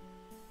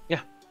 Yeah.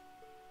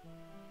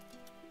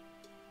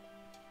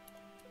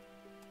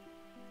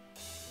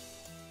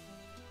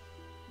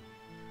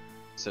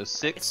 So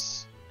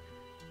 6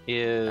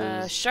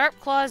 is Sharp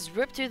claws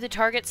rip through the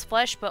target's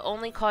flesh, but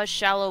only cause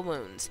shallow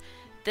wounds.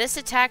 This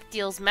attack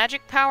deals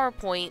magic power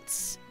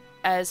points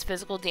as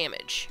physical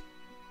damage.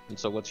 And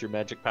so what's your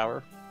magic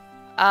power?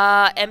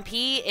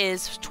 MP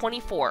is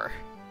 24.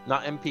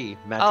 Not MP,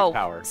 magic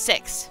power.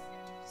 6.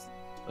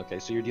 Okay,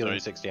 so you're dealing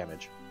 6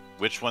 damage.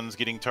 Which one's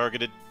getting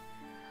targeted?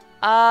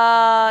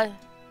 I'm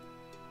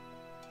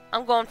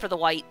going for the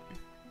white.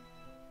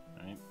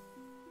 Alright.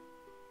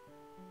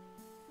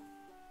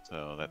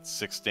 So that's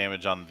 6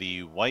 damage on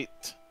the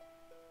white.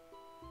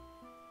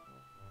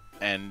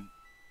 And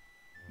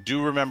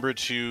do remember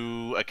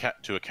to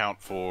account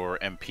for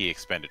MP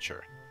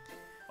expenditure.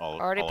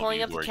 Already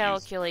pulling up the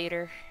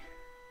calculator.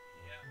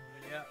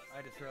 Yeah,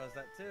 I just realized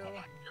that too.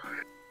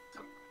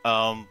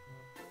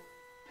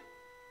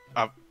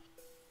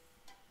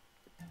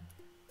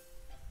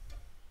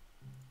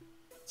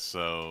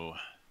 So,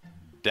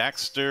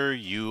 Daxter,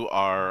 you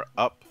are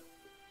up.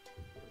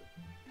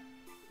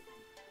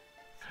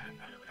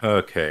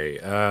 Okay,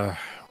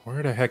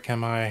 where the heck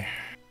am I?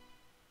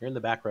 You're in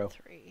the back row.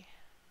 3.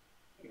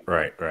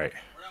 Right.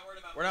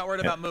 We're not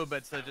worried about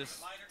movement, so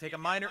just take a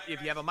minor.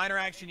 If you have a minor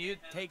action, you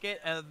take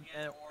it and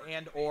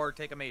or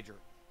take a major.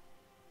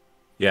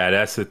 Yeah,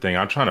 that's the thing.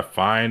 I'm trying to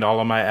find all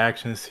of my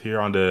actions here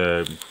on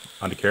the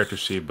character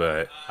sheet,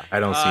 but I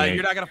don't see any.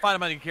 You're not gonna find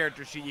them on your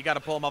character sheet. You got to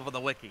pull them up on the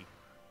wiki.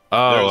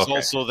 Oh, There's okay.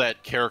 also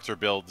that character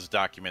builds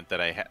document that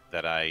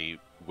I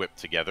whipped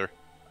together,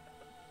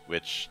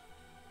 which,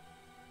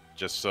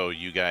 just so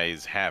you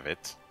guys have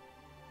it.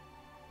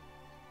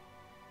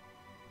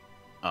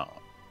 Oh.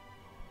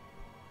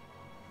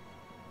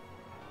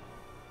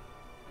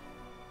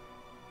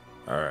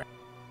 All right.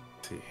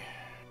 Let's see.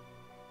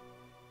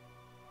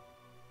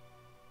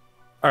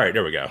 All right,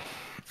 there we go.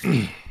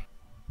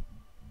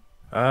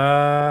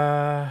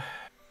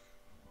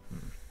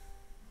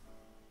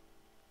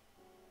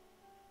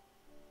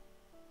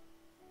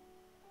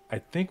 I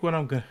think what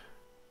I'm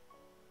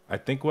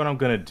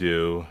gonna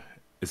do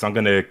is I'm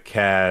gonna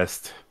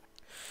cast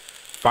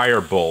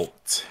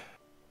Firebolt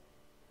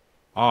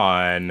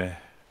on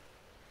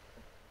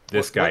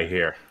this guy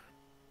here.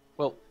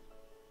 Well,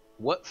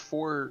 what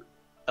 4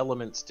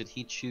 elements did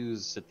he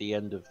choose at the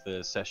end of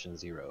the session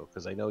 0?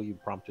 Because I know you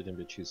prompted him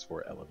to choose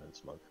 4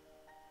 elements, Monk.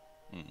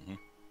 Mm-hmm.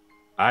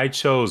 I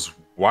chose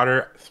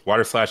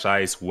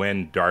water/ice,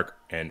 wind, dark,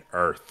 and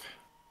earth.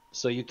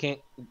 So you can't.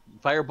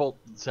 Firebolt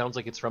sounds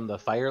like it's from the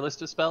fire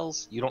list of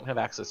spells. You don't have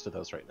access to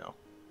those right now.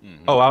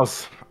 Mm-hmm. Oh,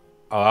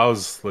 I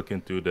was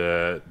looking through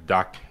the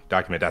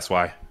document. That's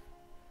why.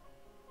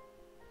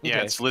 Yeah,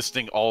 Okay. it's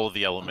listing all of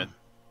the elements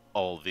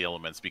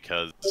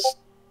because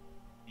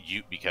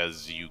you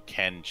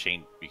can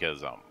change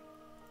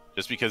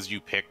just because you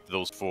picked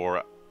those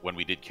 4 when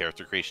we did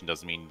character creation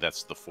doesn't mean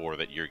that's the 4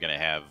 that you're gonna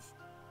have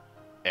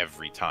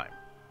every time.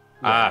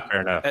 Yeah.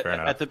 Fair enough.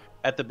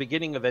 At the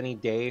beginning of any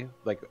day,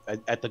 like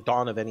at the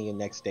dawn of any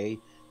next day,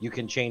 you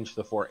can change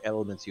the 4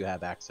 elements you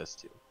have access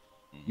to.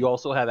 Mhm. You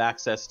also have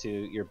access to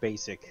your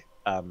basic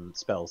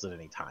spells at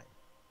any time.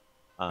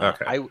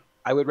 Okay.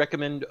 I would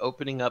recommend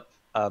opening up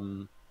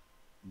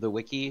the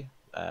wiki,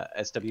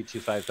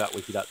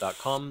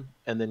 sw25.wikidot.com,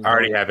 and then I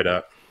already have it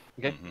up.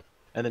 Okay. Mhm.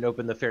 And then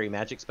open the fairy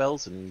magic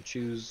spells and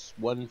choose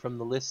one from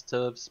the list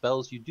of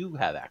spells you do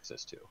have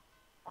access to.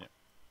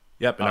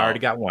 Yep, and I already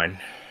got one.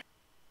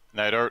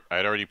 And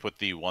I'd already put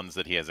the ones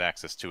that he has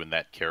access to in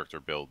that character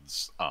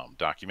builds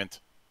document.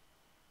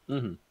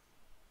 Mm-hmm.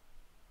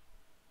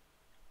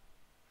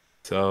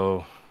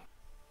 So,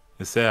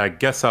 instead, I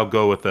guess I'll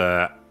go with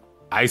the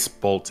ice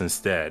bolt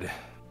instead.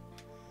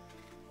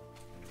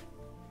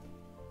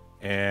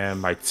 And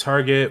my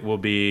target will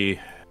be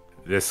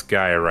this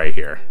guy right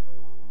here.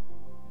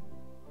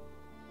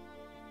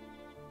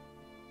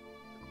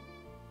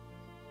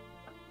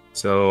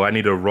 So I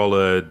need to roll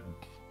a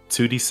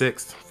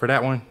 2d6 for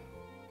that one.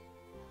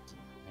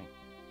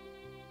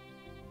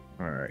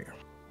 All right.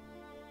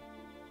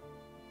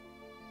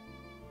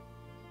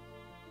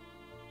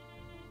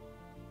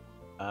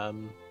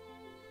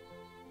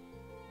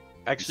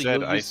 Actually, You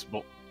said you'll ice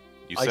bolt.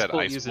 You said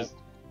bolt ice bolt.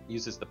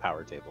 uses the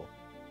power table.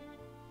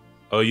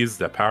 Oh, it uses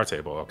the power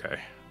table. Okay.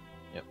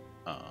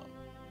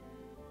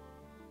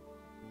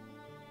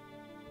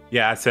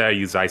 Yeah, I said I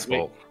use ice Wait.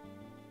 bolt.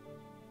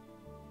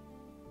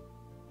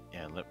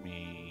 Yeah, let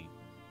me.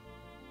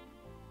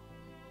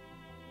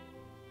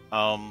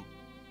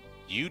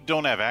 You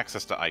don't have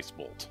access to Ice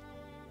Bolt.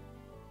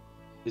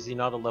 Is he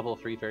not a level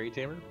 3 fairy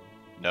tamer?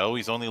 No,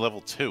 he's only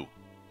level 2.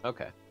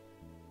 Okay.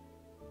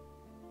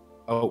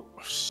 Oh,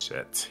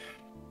 shit.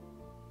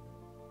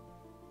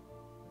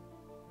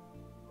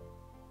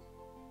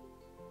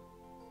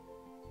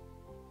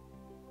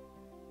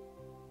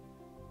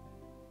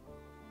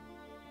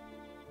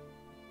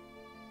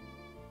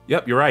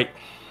 Yep, you're right.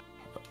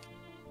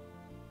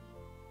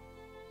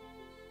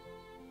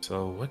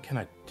 So what can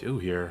I do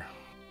here?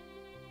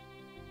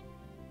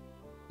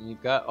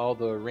 You've got all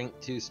the rank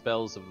 2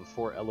 spells of the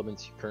 4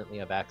 elements you currently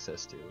have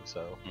access to,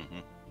 so... Mm-hmm.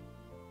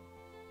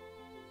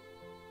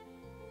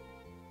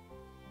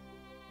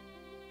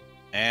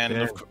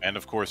 And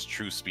of course,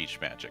 true speech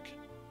magic.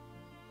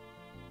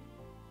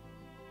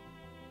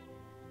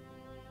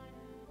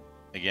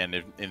 Again,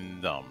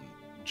 in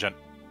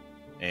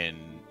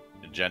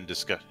gen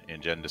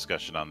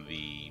discussion on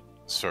the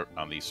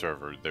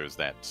server, there's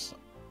that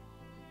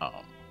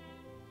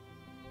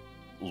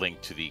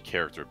link to the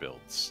character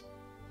builds.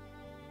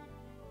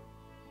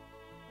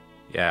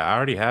 Yeah, I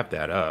already have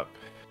that up.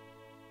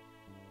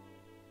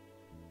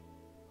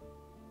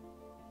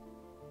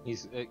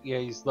 He's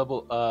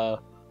level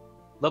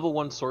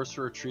 1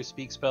 sorcerer true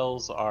speak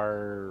spells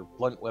are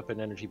blunt weapon,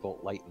 energy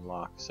bolt, light, and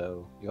lock,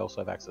 so you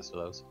also have access to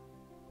those.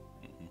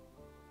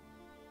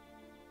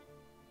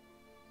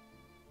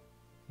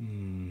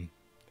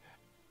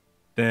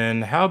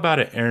 Then how about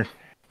an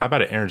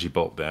energy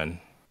bolt then?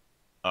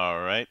 All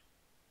right.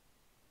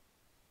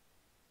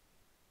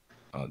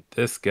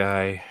 This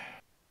guy.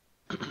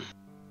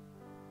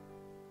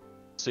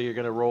 So you're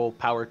gonna roll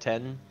power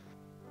 10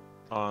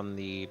 on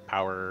the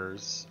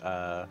powers,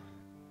 the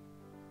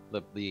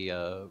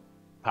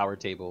power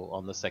table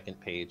on the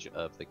second page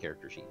of the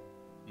character sheet.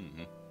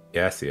 Mm-hmm.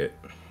 Yeah, I see it.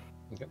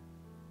 Okay.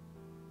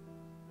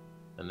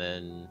 And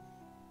then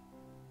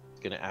it's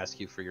gonna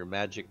ask you for your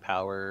magic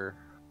power.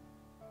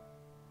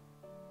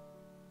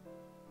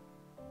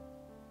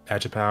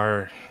 Magic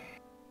power.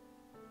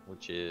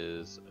 Which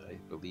is, I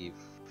believe,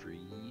 for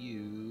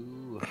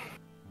you,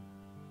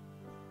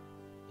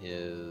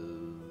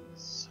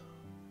 is...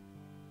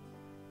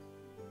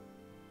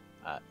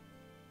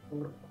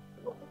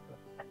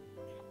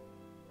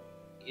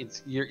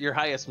 it's your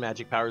highest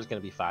magic power is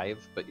going to be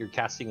 5, but you're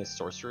casting as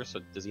sorcerer, so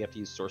does he have to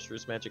use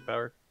sorcerer's magic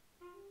power?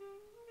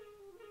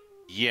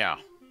 Yeah.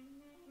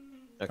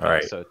 Okay, all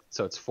right.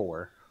 So it's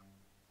 4.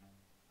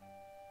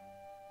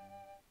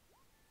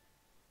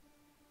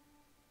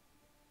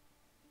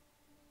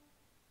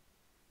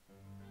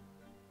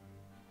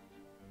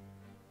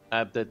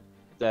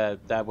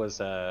 That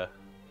was Oh,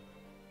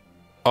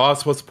 I was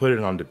supposed to put it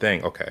on the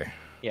thing. Okay.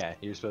 yeah.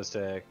 You're supposed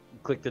to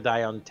click the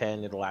die on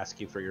 10. It'll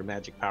ask you for your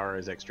magic power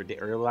as extra,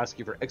 or it'll ask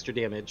you for extra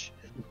damage.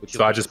 Which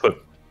So I just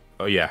put.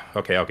 Oh yeah.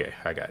 Okay.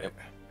 I got it.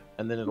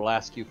 And then it'll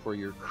ask you for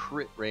your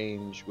crit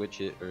range, which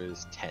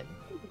is 10.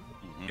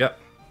 Mm-hmm. Yep.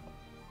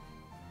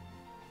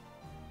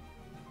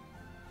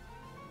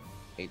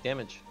 8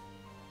 damage.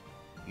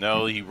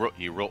 No, he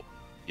rolled.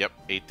 Yep,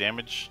 8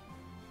 damage.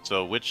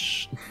 So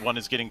which one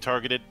is getting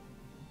targeted?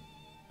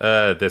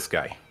 This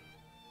guy.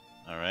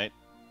 All right.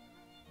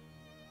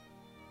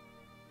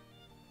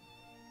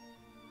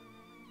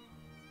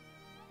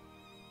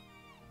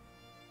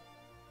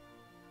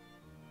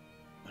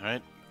 All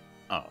right.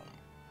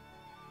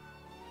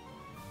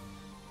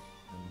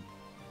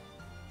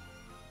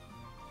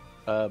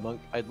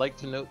 Monk, I'd like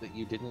to note that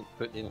you didn't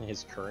put in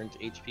his current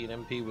HP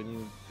and MP when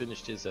you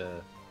finished his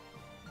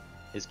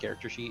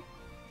character sheet.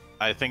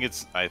 I think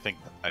that's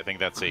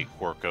a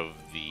quirk of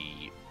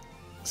the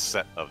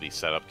setup,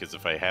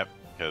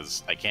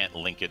 because I can't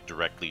link it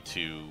directly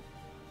to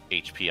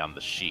HP on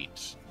the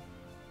sheet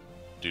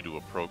due to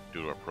a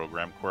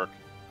program quirk.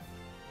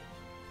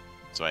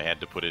 So I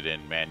had to put it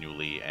in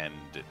manually, and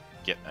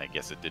I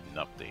guess it didn't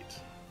update.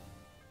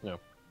 No.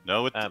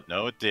 No,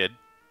 it did.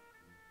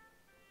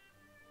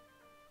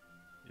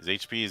 His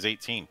HP is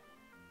 18.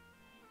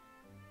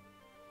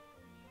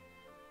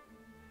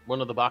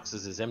 One of the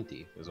boxes is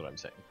empty, is what I'm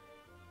saying.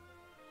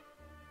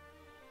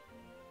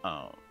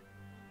 Oh,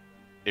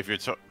 if you're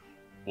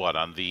what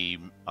on the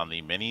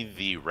mini,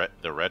 the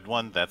red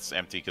one, that's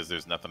empty because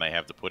there's nothing I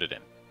have to put it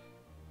in.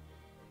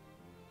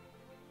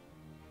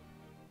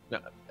 No,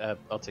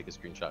 I'll take a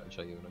screenshot and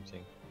show you what I'm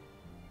saying.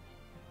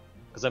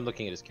 Because I'm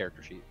looking at his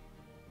character sheet.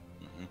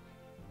 Mm-hmm.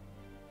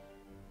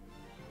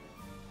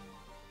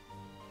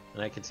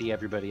 And I can see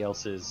everybody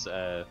else's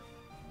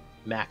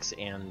max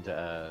and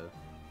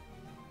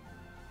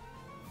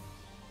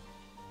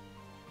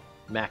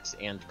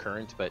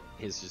current, but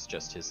his is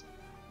just his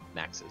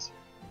maxes.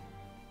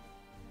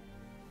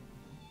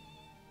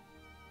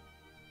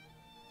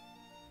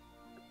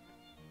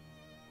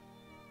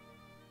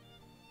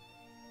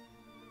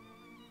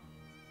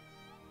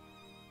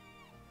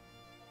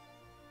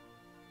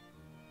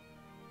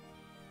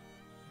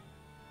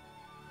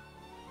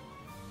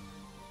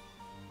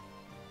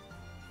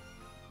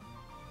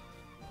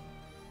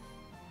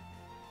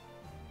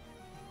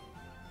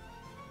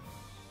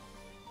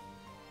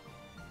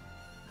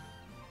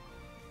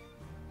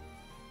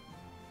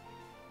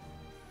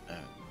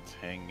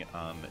 hang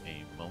on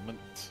a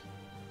moment.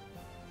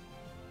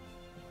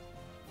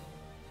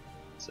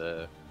 It's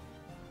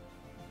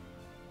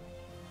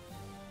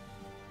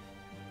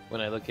when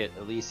I look at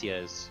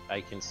Alicia's,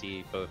 I can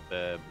see both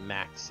the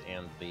max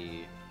and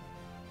the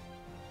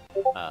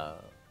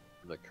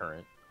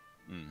current.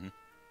 Mm-hmm.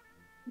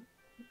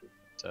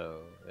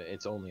 So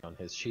it's only on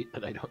his sheet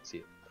that I don't see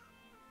it.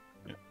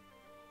 Yeah.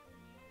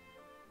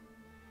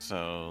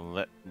 So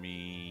let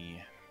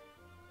me.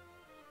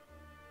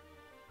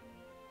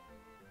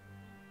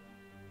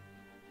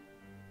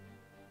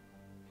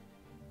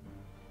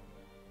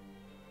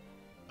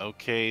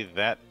 Okay,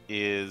 that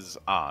is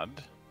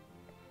odd.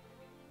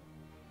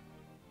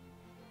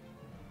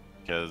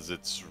 Because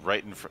it's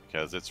right in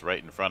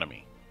front of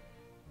me.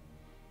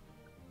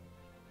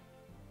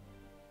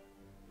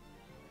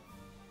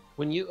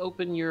 When you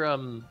open your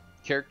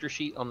character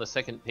sheet on the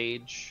second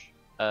page,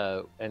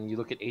 and you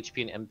look at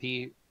HP and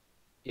MP,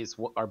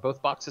 are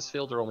both boxes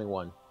filled or only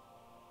one?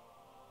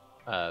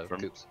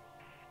 Coops.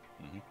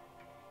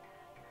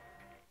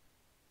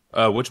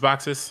 Which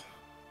boxes?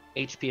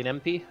 HP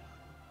and MP.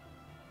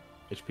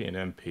 HP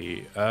and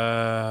MP.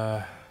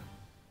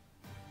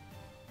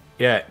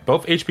 Yeah,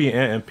 both HP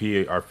and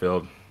MP are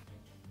filled.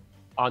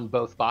 On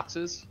both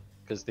boxes?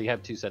 Because they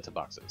have two sets of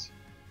boxes.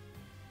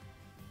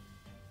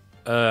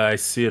 I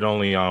see it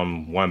only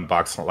on one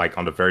box, like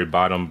on the very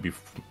bottom,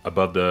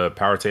 above the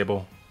power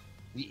table.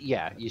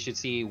 Yeah, you should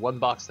see one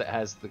box that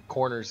has the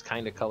corners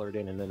kind of colored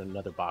in, and then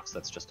another box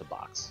that's just a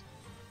box.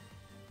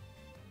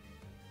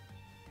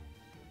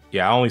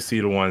 Yeah, I only see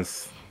the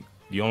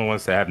only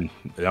ones that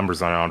have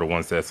numbers on it are the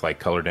ones that's like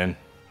colored in.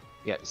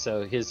 Yeah,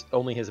 so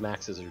only his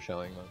maxes are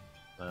showing.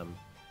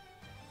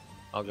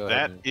 I'll go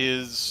ahead. That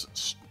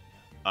is,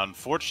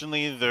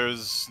 unfortunately,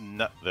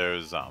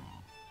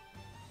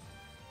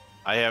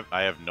 I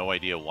have no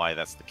idea why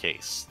that's the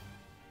case.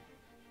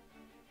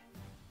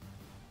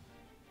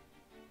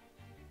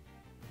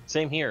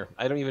 Same here.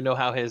 I don't even know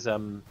how his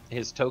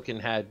token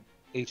had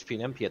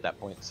HP and MP at that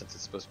point, since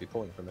it's supposed to be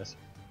pulling from this.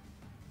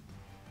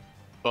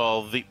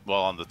 Well,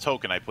 on the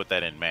token I put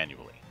that in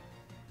manually.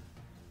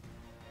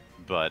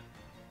 But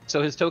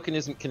so his token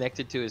isn't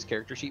connected to his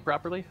character sheet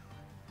properly?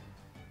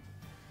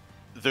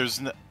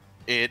 There's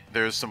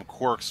some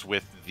quirks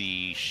with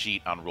the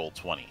sheet on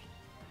Roll20.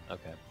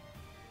 Okay.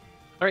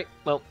 All right.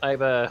 Well,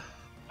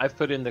 I've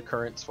put in the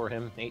currents for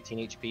him: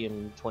 18 HP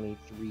and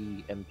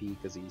 23 MP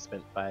because he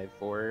spent 5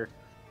 for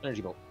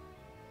energy bolt.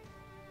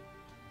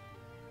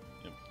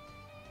 Yep.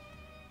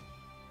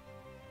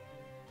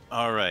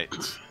 All right.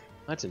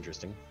 That's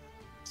interesting.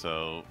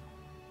 So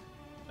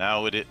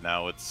now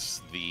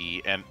it's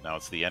the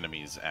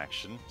enemy's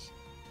action,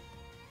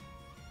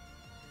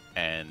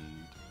 and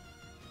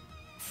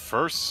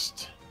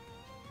first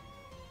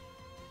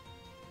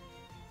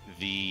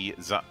the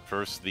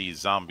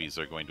zombies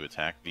are going to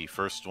attack. The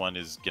first one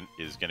is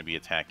going to be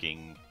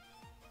attacking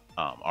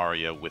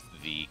Arya with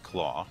the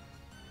claw.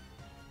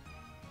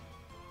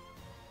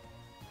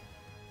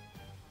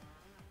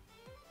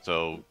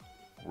 So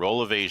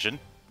roll evasion.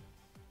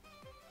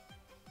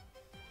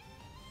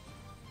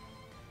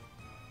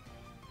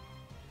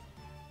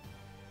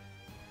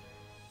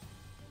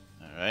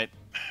 All right.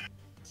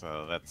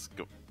 So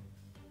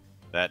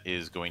that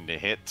is going to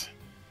hit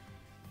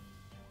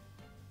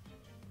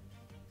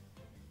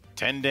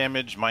 10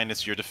 damage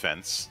minus your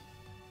defense.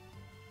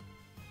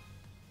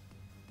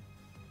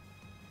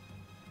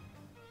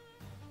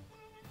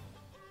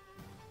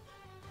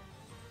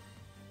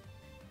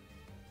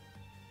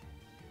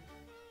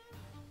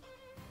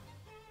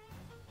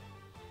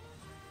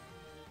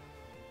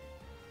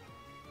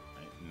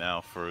 Right,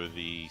 now for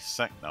the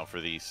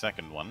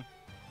second one.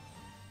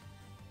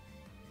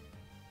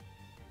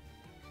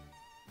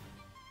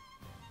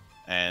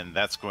 And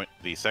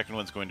the second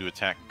one's going to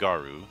attack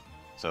Garu.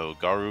 So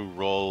Garu,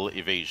 roll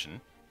evasion.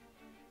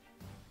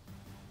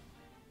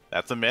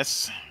 That's a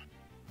miss.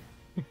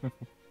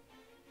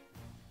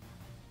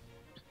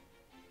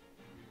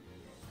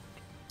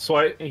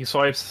 He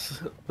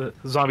swipes. The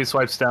zombie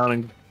swipes down,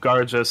 and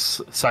Garu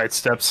just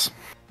sidesteps.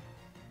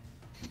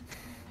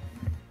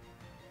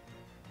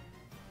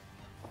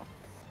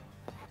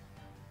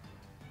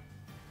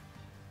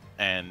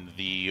 And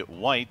the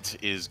white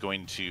is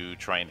going to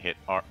try and hit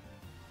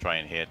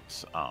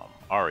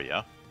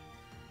Arya.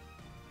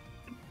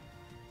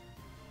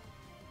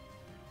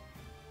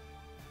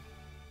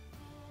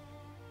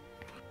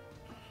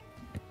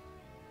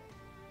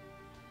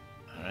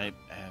 All right,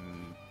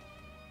 and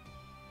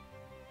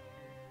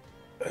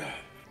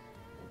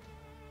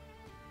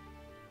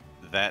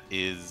that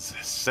is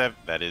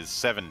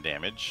 7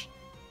 damage.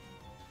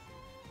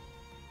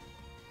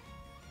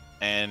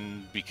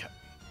 And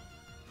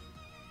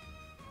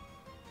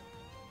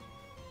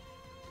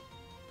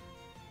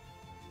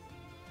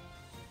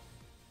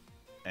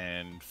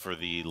And for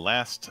the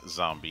last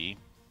zombie,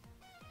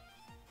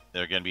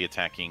 they're going to be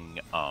attacking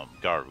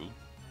Garu.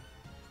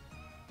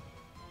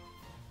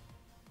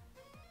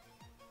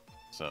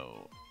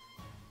 So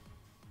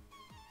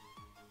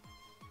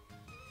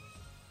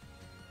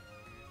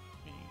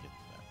let me get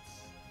that.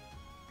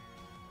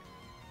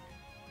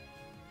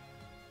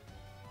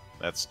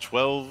 That's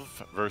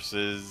 12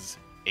 versus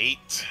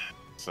 8.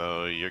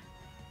 So you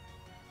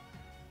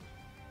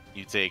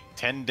take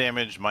 10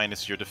 damage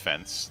minus your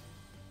defense.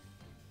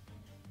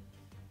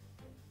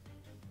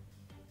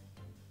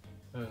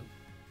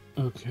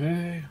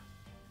 Okay.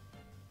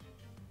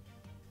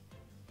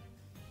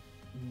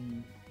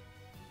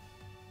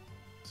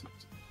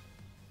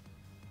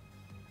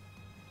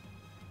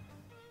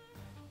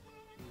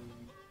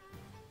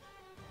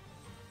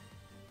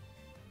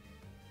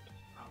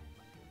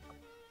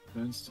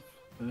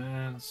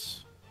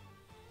 Defense.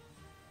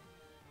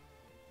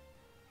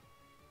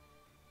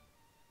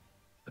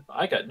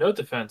 I got no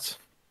defense.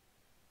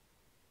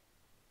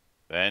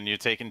 Then you're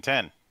taking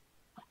 10.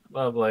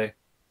 Lovely.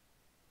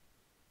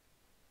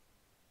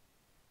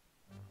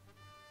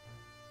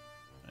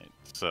 Right,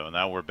 so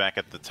now we're back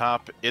at the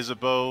top.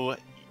 Isabeau,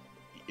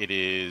 it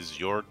is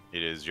your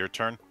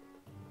turn.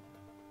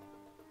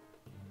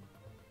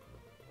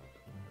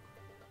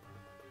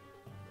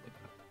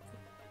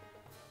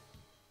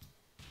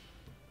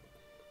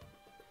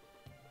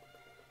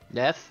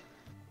 Neth?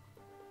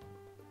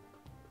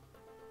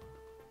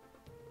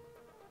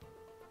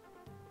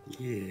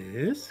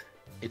 Yes.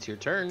 It's your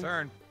turn.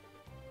 Turn.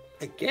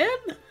 Again?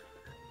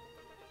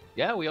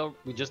 Yeah, we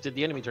just did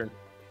the enemy turn.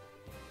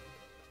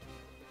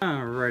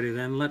 Alrighty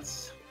then.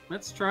 Let's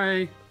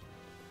try.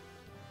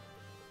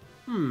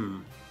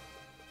 Well,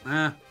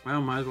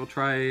 might as well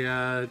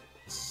try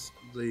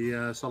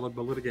the solid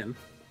bullet again.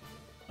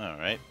 All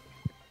right.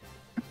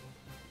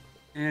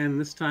 And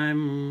this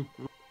time,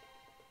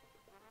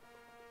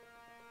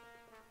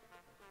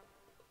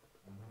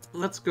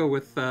 let's go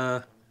with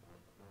the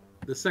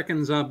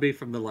second zombie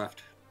from the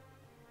left.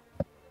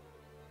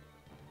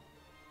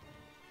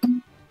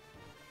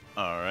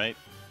 All right.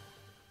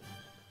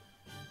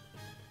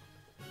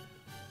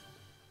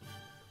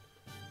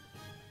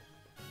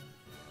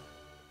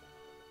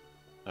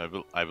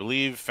 I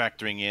believe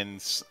factoring in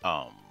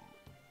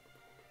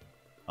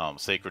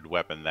sacred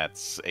weapon,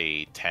 that's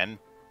a 10,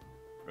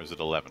 or is it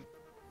 11?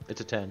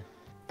 It's a 10.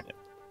 Yep.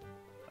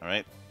 All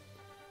right.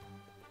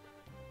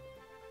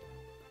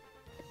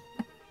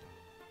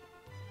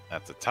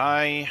 That's a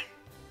tie.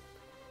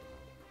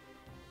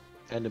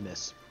 And a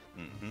miss.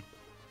 Mm-hmm.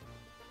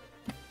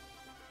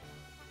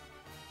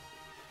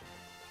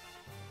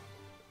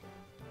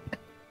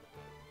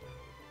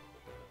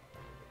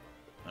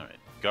 All right,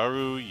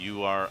 Garu,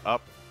 you are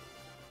up.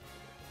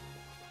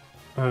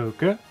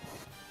 Okay.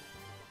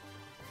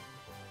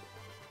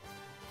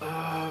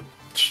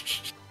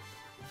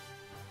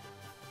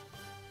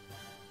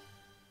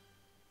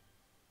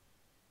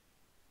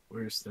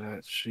 Where's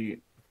that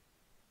sheet?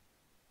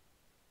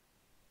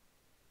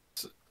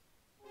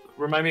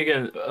 Remind me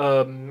again.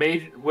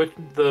 With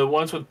the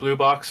ones with blue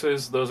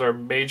boxes, those are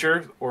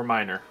major or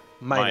minor?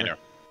 Minor.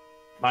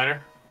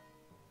 Minor.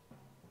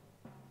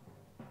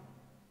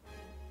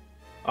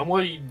 I'm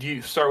going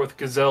to start with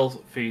Gazelle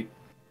feet.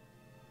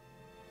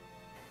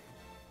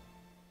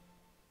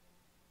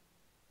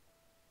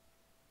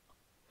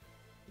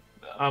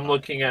 I'm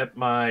looking at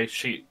my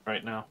sheet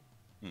right now.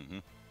 Mm-hmm.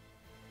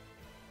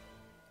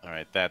 All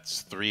right,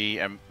 that's 3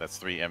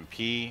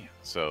 MP.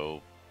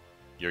 So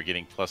you're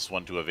getting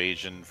 +1 to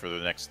evasion for the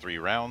next 3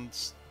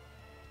 rounds.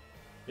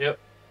 Yep.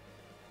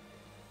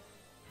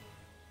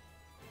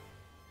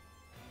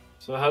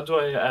 So how do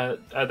I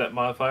add that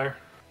modifier?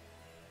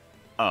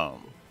 I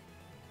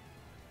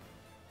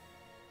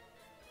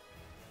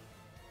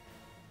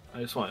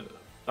want it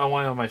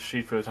on my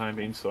sheet for the time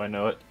being, so I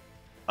know it.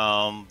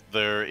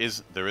 There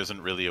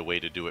isn't really a way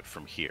to do it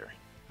from here.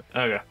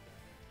 Okay.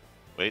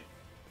 Wait.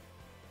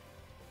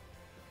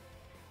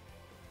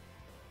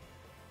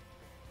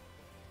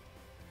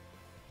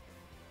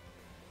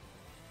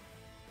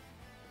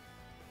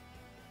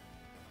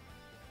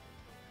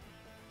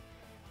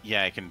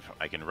 Yeah, I can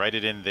write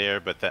it in there,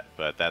 but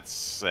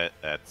that's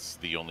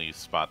the only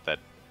spot that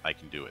I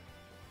can do it.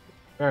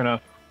 Fair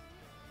enough.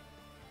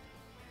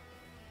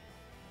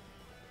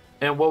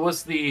 And what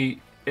was the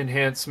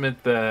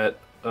enhancement that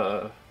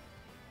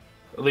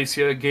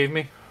Alicia gave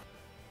me?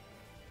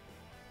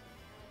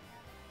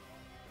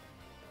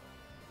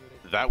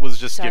 That was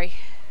just Sorry.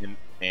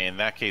 in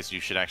that case, you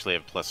should actually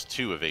have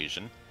 +2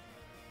 evasion.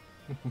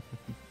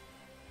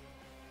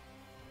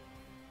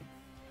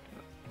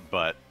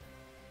 But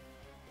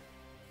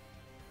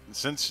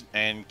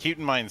keep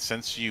in mind,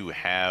 since you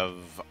have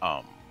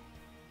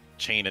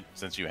chain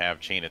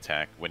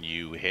attack, when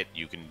you hit,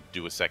 you can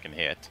do a second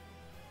hit.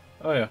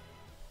 Oh yeah.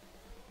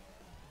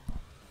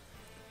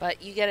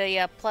 But you get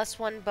a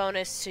 +1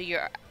 bonus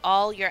to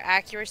all your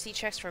accuracy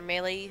checks for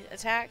melee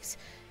attacks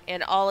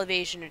and all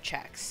evasion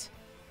checks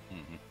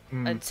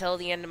until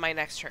the end of my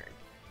next turn.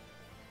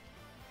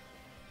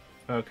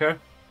 Okay.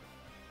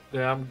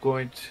 Then I'm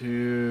going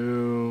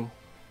to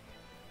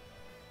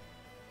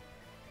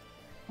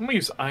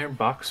use Iron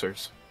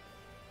Boxers.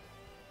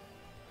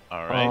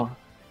 All right.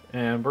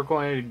 And we're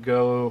going to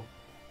go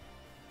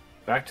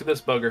back to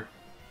this bugger.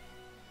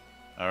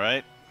 All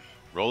right.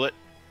 Roll it.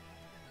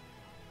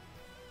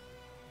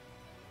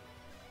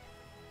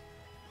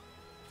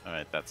 All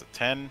right, that's a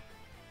 10.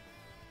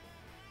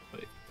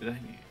 Did I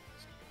need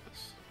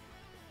this?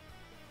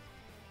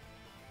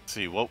 Let's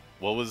see, what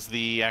was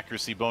the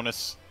accuracy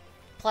bonus?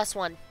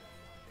 +1.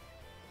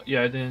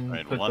 Yeah, I didn't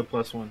Right, put one. the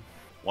 +1.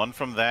 One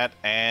from that,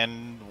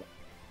 and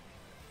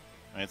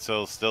right,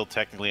 so still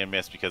technically a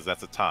miss because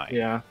that's a tie.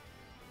 Yeah.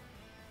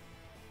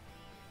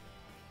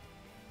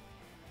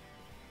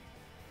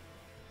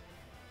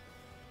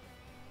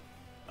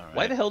 All right.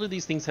 Why the hell do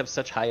these things have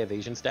such high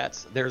evasion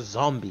stats? They're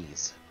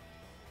zombies.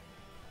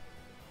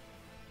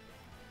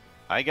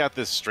 I got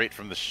this straight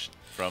from the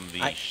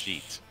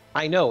sheet.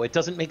 I know, it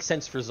doesn't make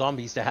sense for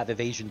zombies to have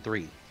evasion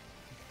 3.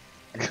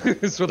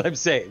 That's what I'm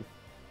saying.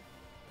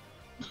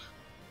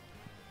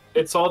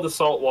 It's all the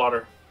salt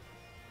water.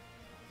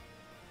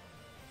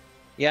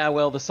 Yeah,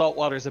 well, the salt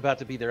water's about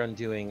to be their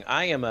undoing.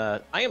 I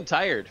am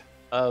tired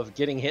of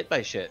getting hit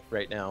by shit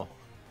right now.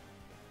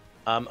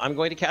 I'm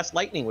going to cast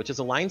Lightning, which is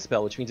a line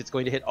spell, which means it's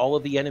going to hit all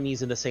of the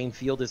enemies in the same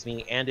field as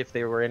me, and if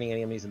there were any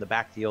enemies in the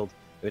backfield,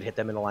 it would hit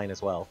them in a line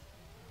as well.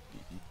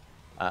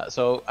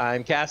 So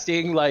I'm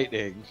casting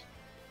Lightning,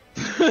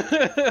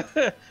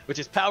 which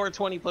is power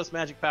 20 plus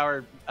magic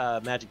power,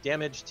 magic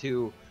damage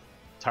to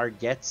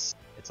targets.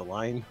 It's a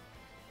line.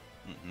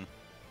 Mm-hmm.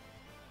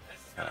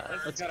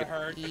 That's gonna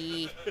hurt.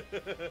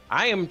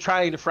 I am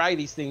trying to fry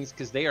these things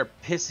because they are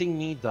pissing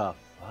me the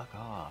fuck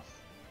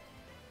off.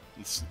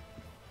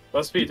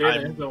 Must be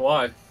data into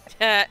why.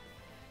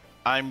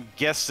 I'm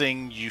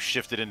guessing you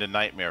shifted into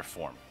nightmare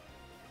form.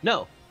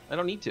 No, I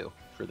don't need to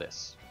for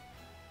this.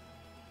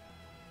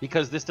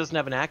 Because this doesn't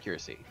have an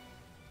accuracy.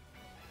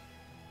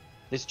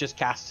 This just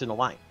casts in a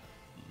line.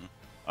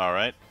 All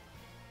right.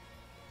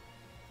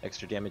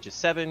 Extra damage is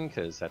 7,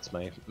 because that's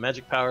my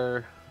magic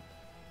power.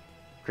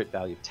 Crit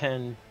value of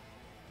 10.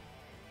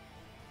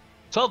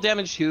 12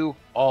 damage to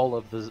all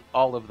of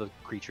the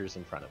creatures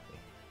in front of me.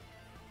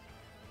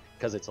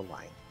 Because it's a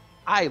line.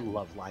 I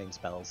love line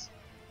spells.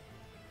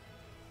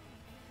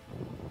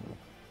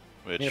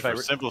 Which, if for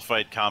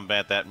simplified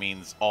combat, that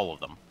means all of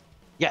them.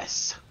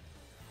 Yes.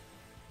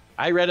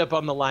 I read up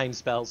on the line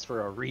spells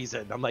for a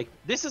reason. I'm like,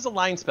 this is a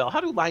line spell.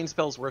 How do line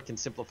spells work in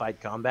simplified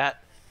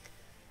combat?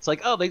 It's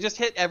like, oh, they just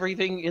hit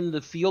everything in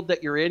the field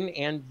that you're in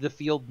and the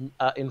field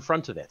in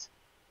front of it.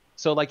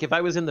 So, like, if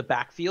I was in the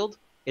backfield,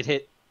 it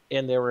hit,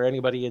 and there were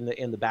anybody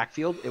in the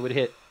backfield, it would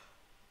hit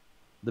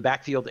the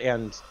backfield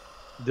and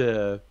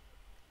the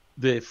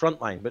front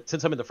line. But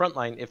since I'm in the front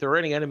line, if there were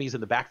any enemies in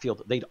the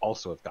backfield, they'd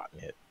also have gotten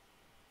hit.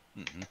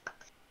 Mm-hmm.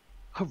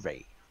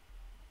 Hooray!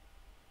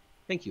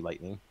 Thank you,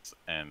 Lightning.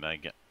 And I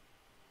get.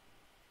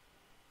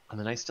 And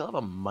then I still have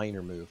a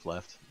minor move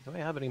left. Do I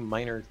have any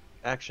minor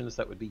actions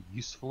that would be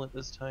useful at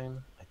this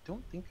time? I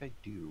don't think I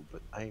do,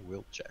 but I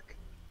will check.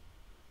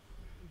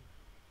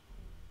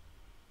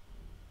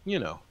 You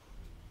know,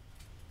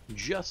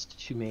 just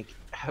to make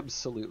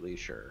absolutely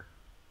sure.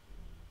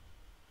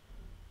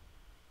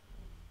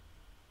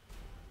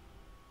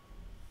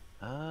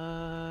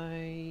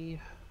 I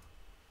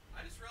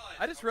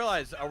just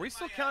realized, are we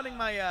still counting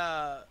my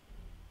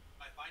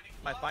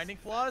my finding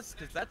flaws?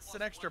 Because that's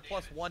an extra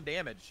 +1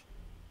 damage.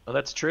 Oh,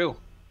 that's true.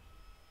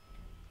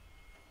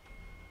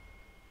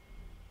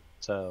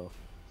 So,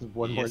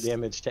 one more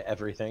damage to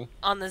everything.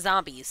 On the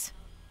zombies.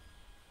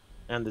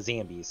 And the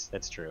zombies,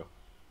 that's true.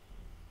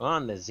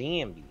 On the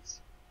zombies.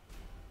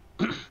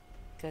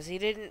 Because he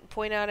didn't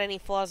point out any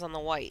flaws on the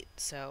white,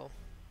 so...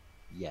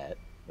 Yet,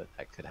 but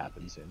that could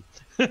happen soon.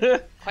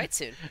 Quite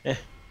soon.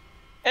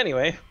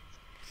 Anyway.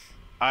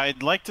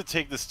 I'd like to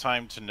take this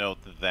time to note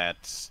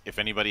that if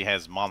anybody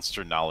has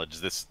monster knowledge,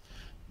 this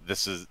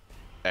is,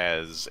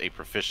 as a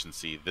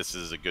proficiency, this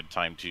is a good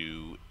time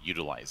to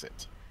utilize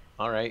it.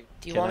 Alright.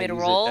 Do you want me to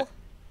roll?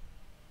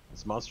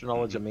 Is monster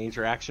knowledge a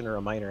major action or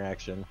a minor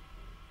action?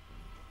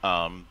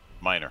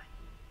 Minor.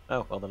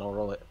 Oh, well then I'll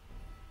roll it.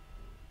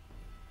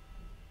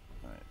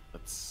 Alright,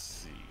 let's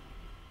see.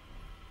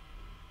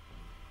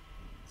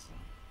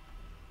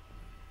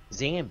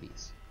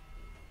 Zombies.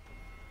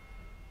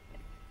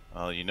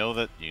 Well, you know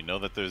that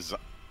there's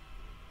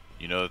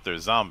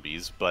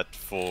zombies, but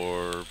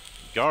for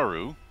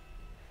Garu,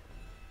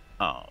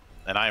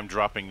 and I am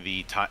dropping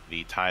the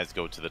ties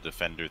go to the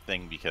defender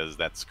thing because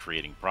that's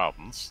creating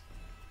problems.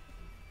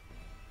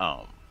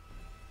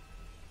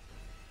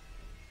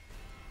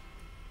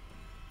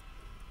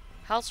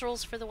 House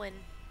rules for the win.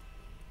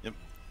 Yep.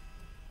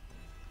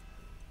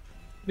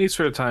 Needs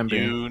for the time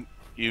being.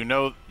 You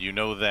know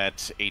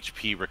that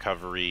HP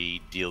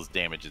recovery deals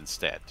damage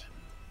instead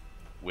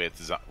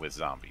with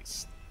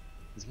zombies,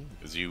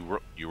 because you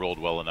rolled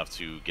well enough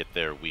to get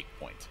their weak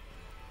point.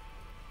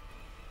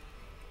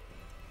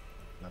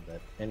 Not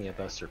that any of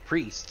us are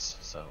priests,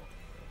 so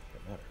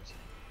it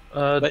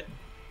matters. But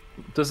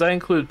does that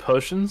include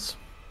potions?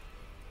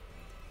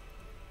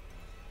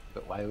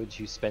 But why would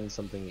you spend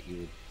something that you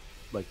would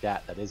like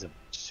that is a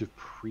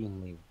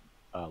supremely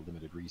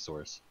limited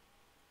resource?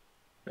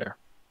 There.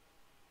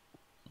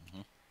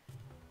 Mm-hmm.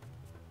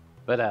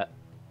 But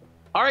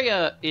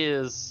Arya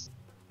is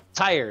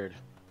tired.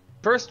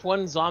 First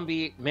one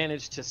zombie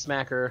managed to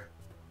smack her,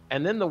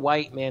 and then the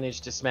white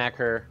managed to smack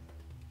her,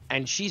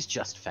 and she's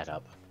just fed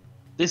up.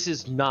 This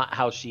is not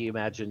how she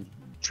imagined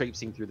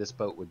traipsing through this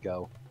boat would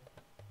go.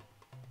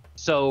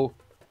 So,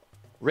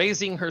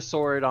 raising her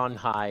sword on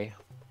high,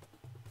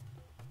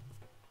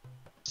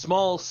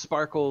 small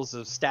sparkles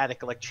of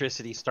static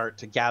electricity start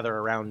to gather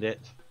around it,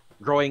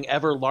 growing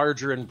ever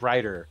larger and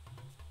brighter,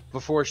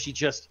 before she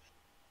just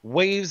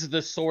waves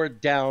the sword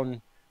down,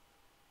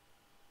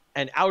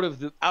 and out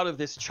of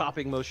this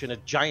chopping motion, a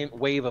giant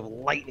wave of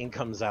lightning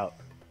comes out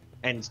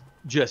and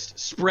just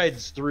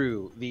spreads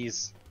through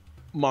these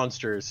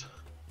monsters.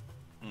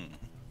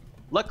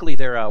 Luckily,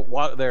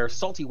 they're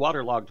salty,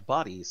 waterlogged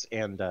bodies,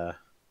 and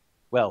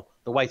well,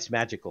 the white's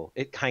magical.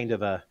 It kind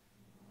of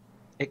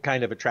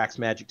attracts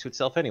magic to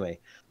itself anyway.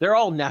 They're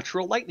all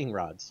natural lightning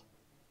rods.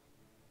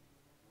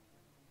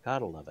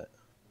 Gotta love it.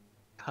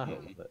 Gotta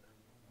love it.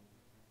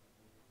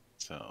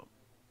 So,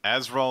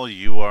 Azrael,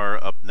 you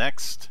are up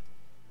next.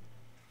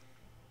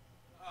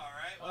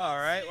 All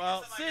right.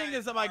 Well, seeing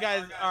as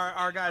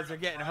our guys are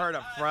getting hurt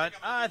up front,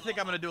 I think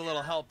I'm gonna do a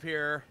little help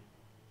here.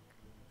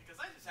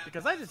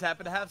 Because I just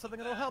happen to have something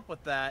that'll help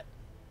with that.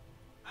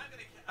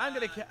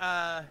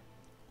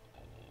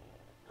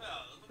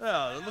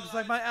 Oh, it looks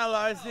like my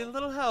allies need a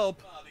little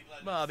help.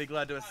 Well, I'll be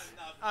glad to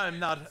I am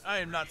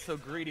not so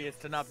greedy as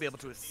to not be able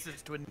to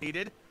assist when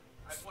needed.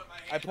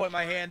 I point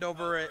my hand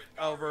over at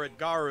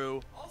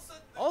Garu.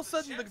 All of a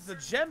sudden, the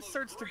gem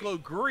starts to glow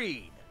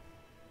green,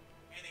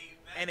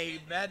 and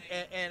a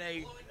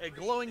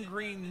glowing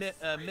green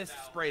mist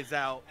sprays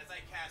out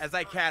as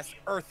I cast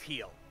Earth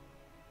Heal.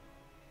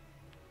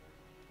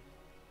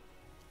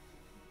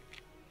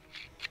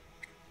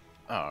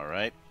 All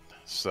right.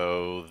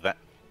 So that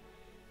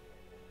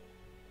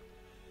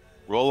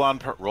roll on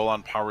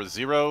power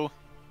 0.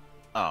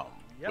 Yep.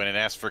 When it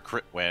asks for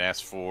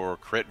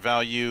crit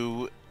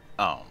value,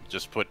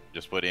 just put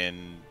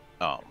in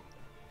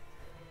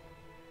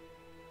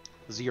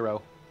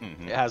 0.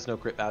 Mm-hmm. It has no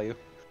crit value.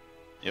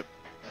 Yep.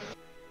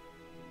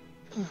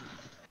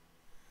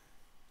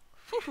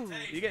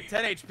 You get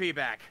 10 HP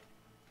back.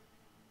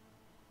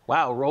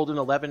 Wow, rolled an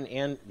 11,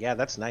 and yeah,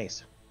 that's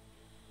nice.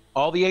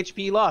 All the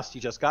HP you lost,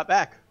 you just got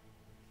back.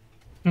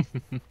 You're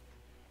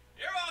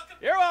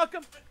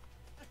welcome.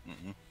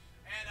 Mm-hmm.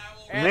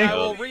 And I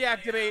will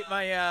reactivate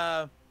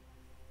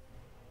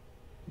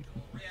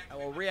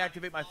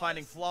my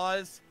finding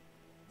flaws.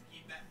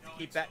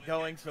 Keep that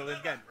going. So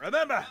again,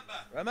 remember,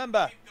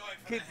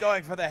 keep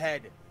going for the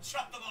head.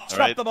 Chop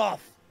them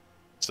off.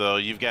 So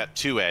you've got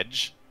 2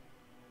 edge.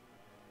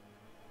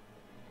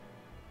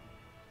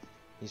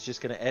 He's just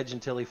gonna edge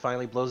until he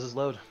finally blows his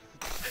load.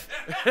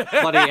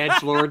 Bloody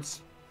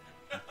edgelords.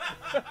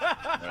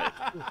 Right.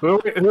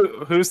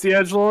 Who's the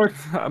edgelord?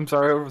 I'm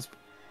sorry,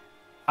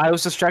 I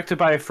was distracted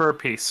by a fur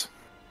piece.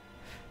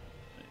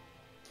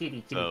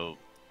 So,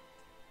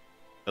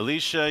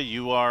 Alicia,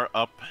 you are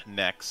up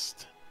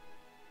next.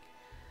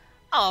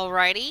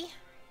 Alrighty.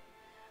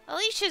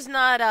 Alicia's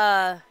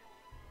not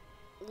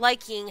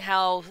liking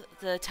how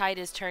the tide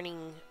is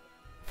turning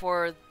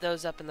for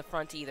those up in the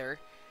front either.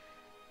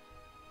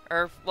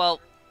 Or,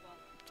 well,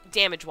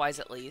 damage-wise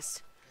at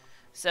least.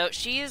 So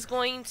she is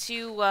going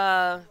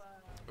to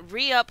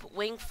re-up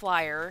Wing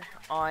Flyer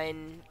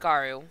on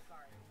Garu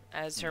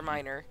as her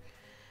minor.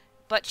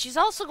 But she's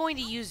also going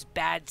to use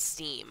Bad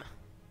Steam.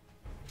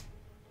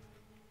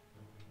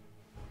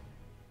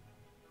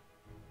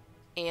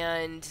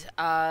 And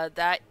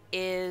that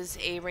is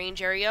a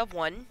range area of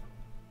 1.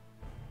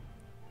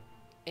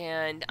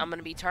 And I'm going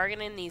to be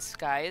targeting these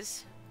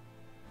guys.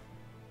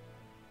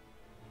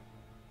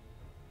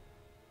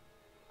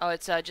 Oh,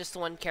 it's just the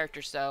one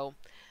character, so...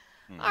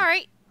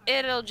 Alright,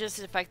 it'll just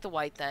affect the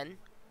white then.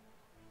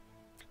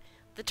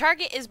 The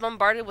target is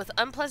bombarded with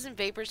unpleasant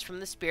vapors from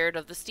the spirit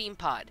of the steam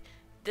pod.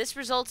 This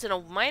results in a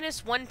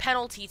 -1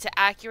 penalty to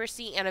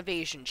accuracy and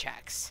evasion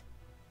checks.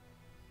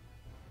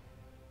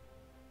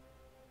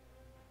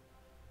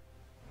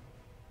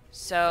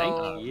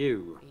 So... Thank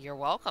you. You're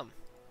welcome.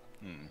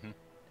 Mm-hmm.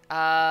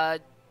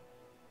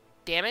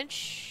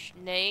 Damage?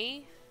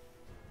 Nay?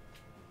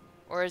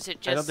 Or is it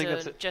I don't just, think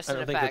it's just I an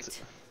don't think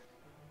effect?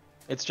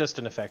 It's just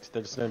an effect.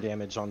 There's no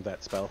damage on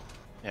that spell.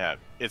 Yeah,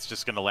 it's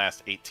just going to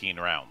last 18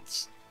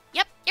 rounds.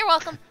 Yep, you're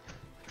welcome.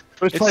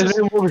 Which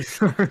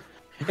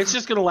It's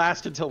just gonna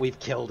last until we've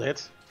killed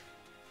it.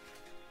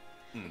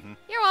 Mm-hmm.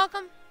 You're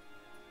welcome.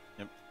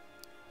 Yep.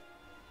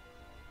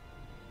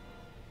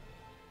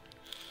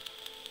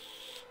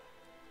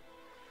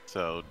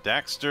 So,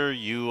 Daxter,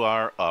 you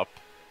are up.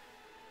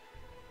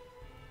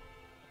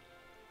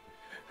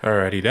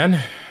 Alrighty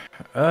then.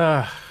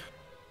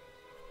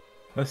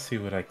 Let's see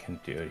what I can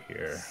do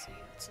here. Let's see,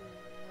 it's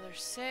another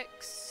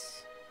 6.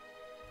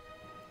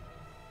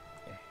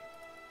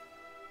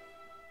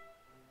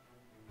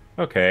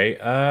 Okay,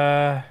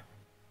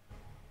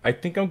 I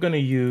think I'm gonna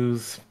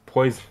use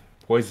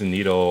poison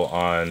needle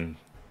on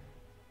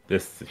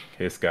this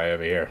guy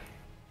over here.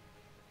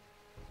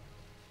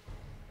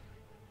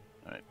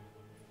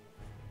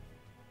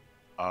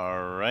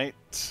 All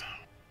right.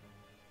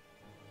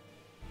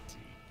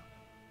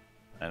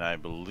 And I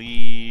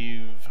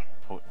believe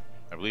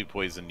I believe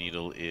poison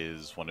needle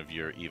is one of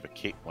your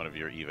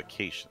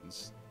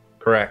evocations.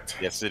 Correct.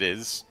 Yes, it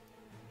is.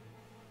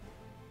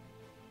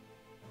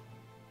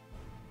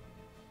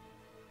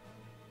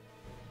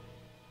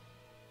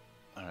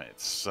 All right,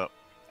 so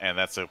and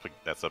that's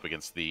up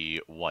against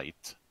the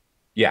white.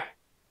 Yeah.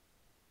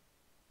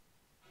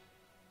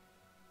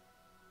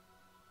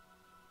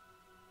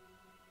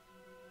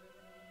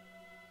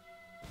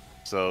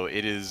 So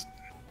it is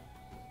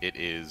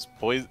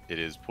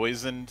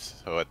poisoned.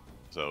 So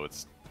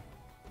it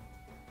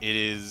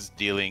is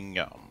dealing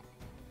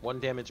 1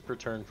 damage per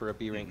turn for a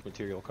B rank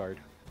material card.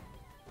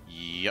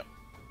 Yep.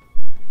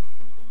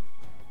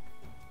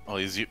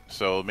 Well,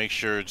 so make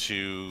sure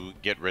to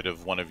get rid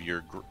of one of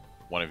your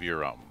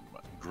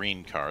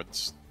green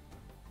cards.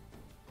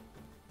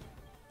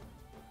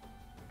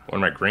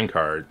 One of my green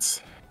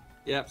cards.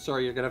 Yep,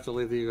 sorry, you're gonna have to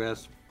leave the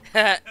U.S.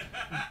 You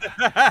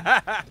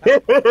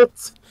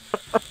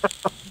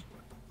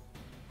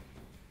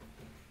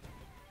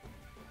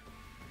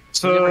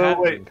never had So a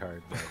wait. green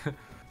card. but-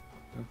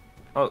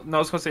 Oh no, I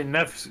was gonna say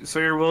Neff. So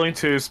you're willing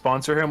to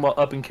sponsor him while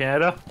up in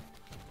Canada?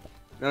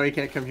 No, he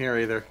can't come here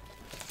either.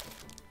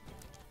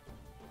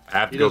 I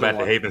have to He go doesn't back to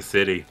want- Haven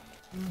City.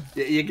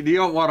 You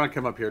don't want to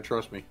come up here,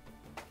 trust me.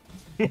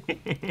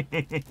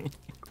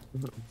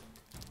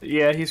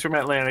 Yeah, he's from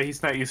Atlanta.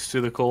 He's not used to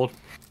the cold.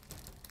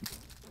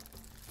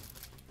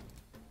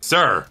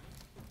 Sir!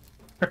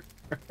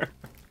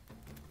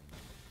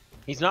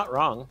 He's not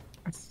wrong.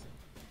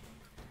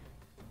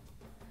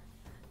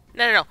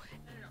 No.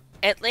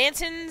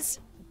 Atlantans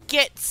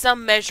get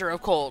some measure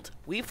of cold.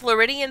 We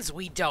Floridians,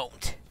 we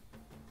don't.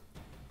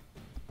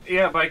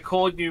 Yeah, by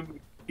cold you.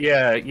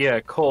 Yeah,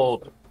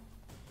 cold.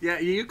 Yeah,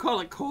 you call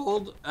it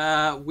cold.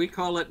 We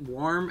call it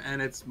warm,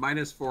 and it's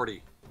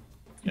 -40.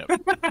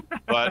 Yep.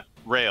 But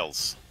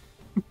rails.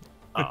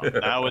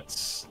 Now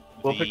it's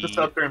We'll pick this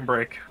up during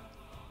break.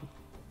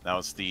 Now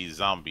it's the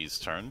zombies'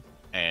 turn,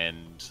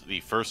 and the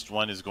first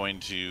one is going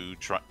to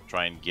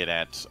try and get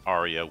at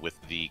Arya with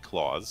the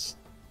claws.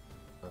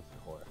 Of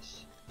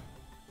course.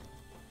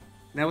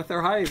 Now, with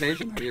their high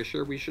evasion, are you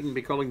sure we shouldn't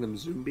be calling them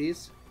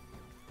zombies?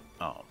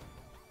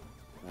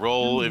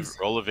 Roll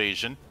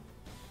evasion.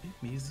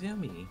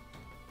 Mizumi.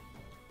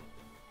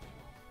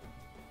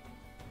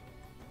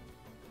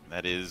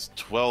 That is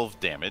 12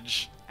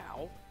 damage.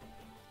 Ow.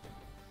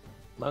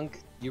 Monk,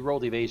 you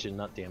rolled evasion,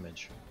 not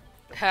damage.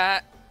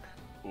 Ha.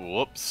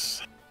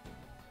 Whoops.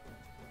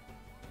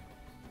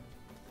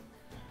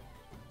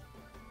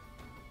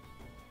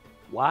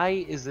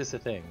 Why is this a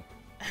thing?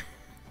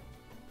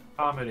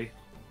 Comedy.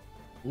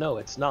 No,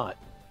 it's not.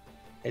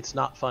 It's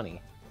not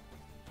funny.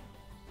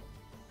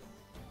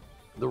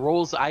 The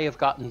rolls I have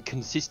gotten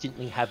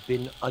consistently have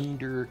been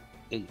under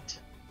 8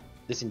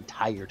 this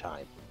entire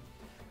time.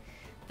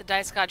 The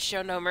dice gods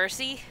show no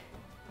mercy.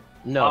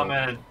 No, Oh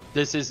man.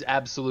 this is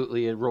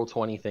absolutely a roll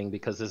 20 thing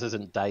because this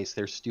isn't dice.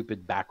 Their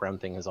stupid background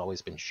thing has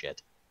always been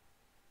shit.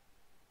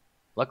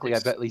 Luckily,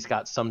 I've at least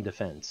got some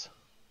defense.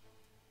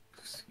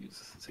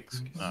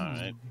 Excuse.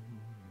 Alright.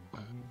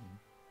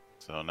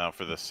 So now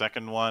for the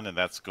second one, and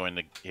that's going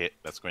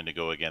to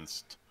go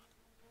against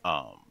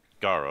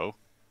Garo.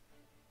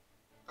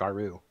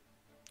 Garu.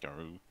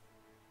 Garu.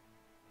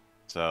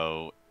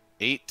 So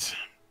 8.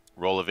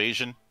 Roll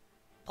evasion.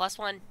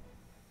 +1.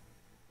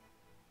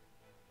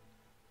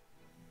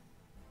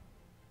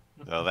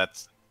 So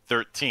that's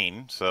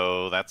 13.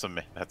 So that's a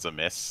miss.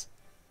 Let's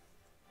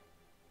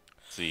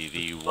see,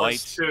 the white.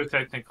 +2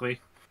 technically.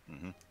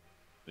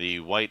 The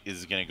white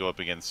is going to go up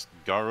against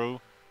Garu.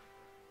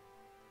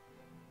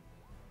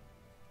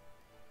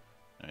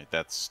 All right,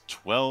 that's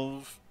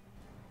 12,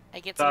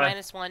 I get some Die.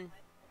 -1.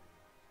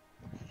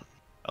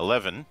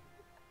 11.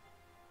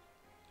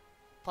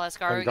 Plus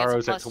Garu And gets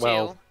Garu's a at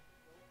 12. +2.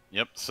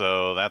 Yep,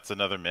 so that's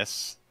another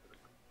miss.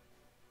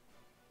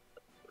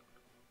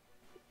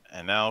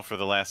 And now for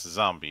the last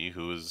zombie,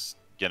 who is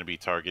going to be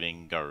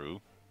targeting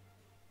Garu.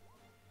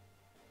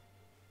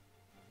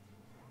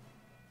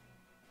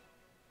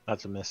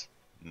 That's a miss.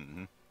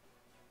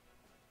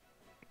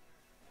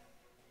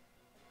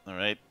 All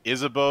right,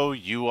 Isabeau,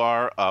 you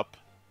are up.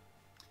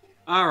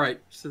 All right,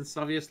 since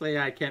obviously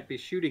I can't be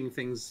shooting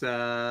things that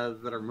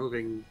are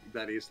moving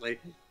that easily.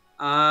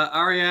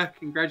 Arya,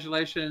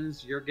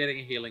 congratulations, you're getting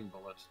a healing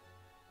bullet.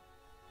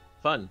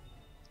 Fun.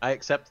 I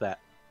accept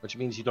that, which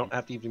means you don't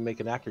have to even make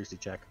an accuracy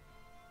check.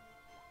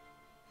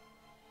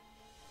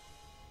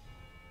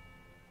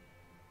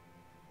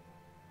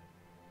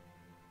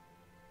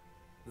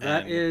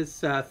 That And- is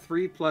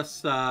 3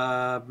 plus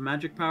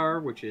magic power,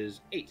 which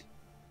is 8.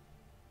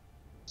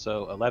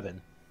 So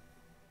 11.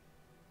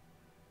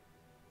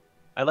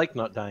 I like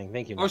not dying.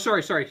 Thank you. Oh,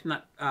 sorry,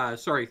 not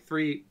sorry,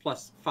 3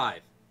 plus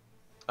 5,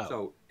 Oh.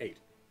 so 8.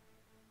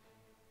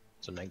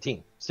 So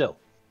 19. Still.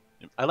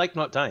 Yep. I like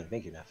not dying.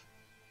 Thank you, Neff.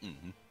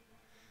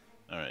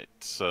 All right,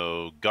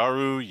 so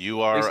Garu,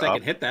 you At are least I up.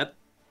 can hit that.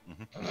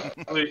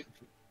 Wait.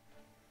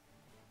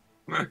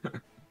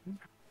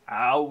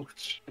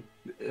 Ouch.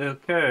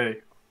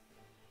 Okay.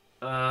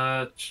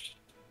 I'm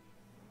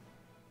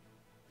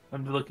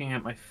looking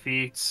at my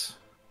feats.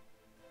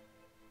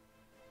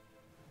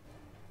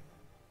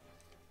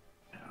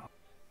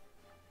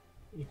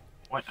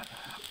 Why?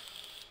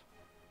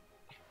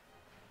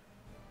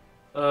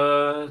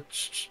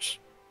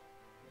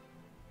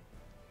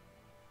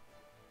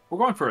 We're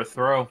going for a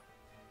throw.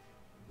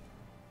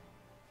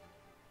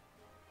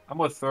 I'm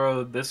gonna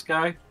throw this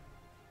guy.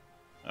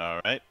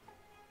 All right.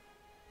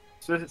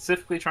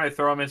 Specifically trying to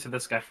throw him into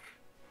this guy.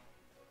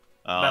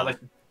 Not like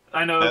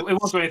I know it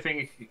won't do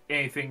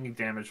anything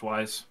damage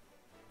wise,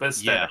 but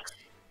aesthetics.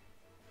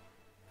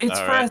 Yeah. It's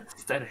for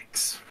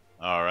aesthetics.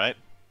 All right.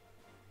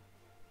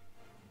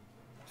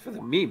 It's for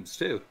the memes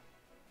too.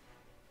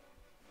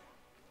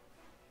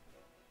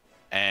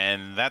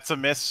 And that's a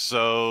miss.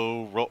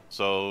 So roll.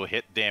 So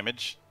hit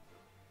damage.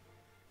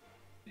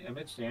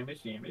 Damage.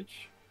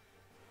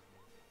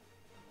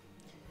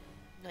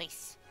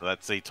 Nice. So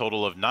that's a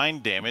total of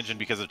 9 damage, and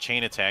because of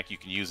chain attack, you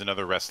can use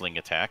another wrestling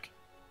attack.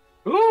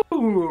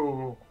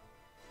 Ooh.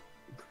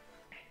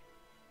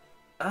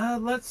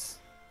 Let's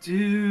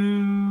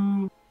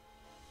do.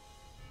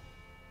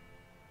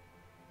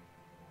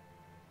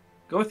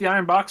 Go with the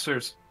Iron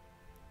Boxers.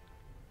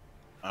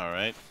 All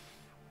right.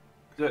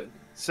 The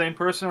same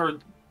person, or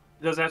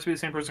does it have to be the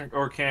same person,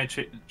 or can I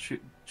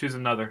choose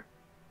another?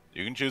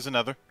 You can choose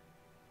another.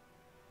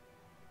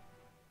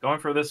 Going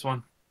for this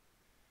one.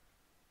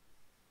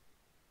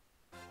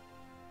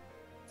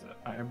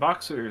 Iron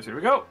Boxers. Here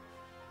we go.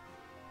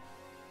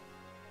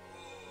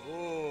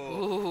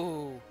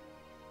 Ooh.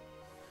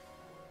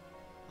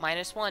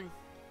 -1.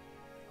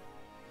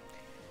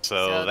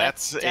 So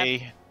that's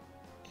a.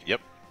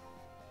 Yep.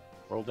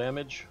 Roll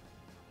damage.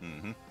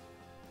 Mm-hmm.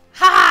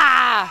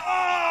 Ha!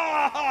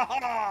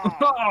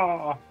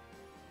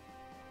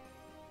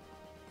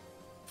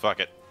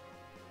 Fuck it.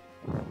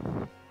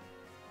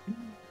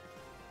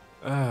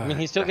 I mean,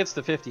 he still gets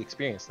the 50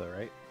 experience, though,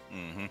 right?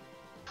 Mm-hmm.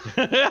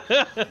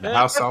 The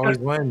house always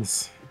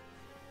wins.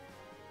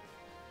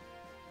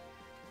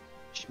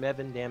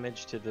 Schmevin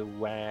damage to the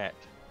whack.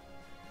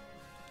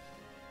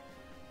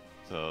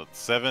 So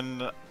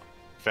 7,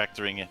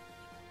 factoring in.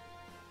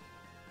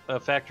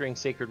 Factoring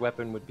sacred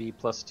weapon would be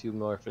 +2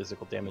 more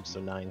physical damage,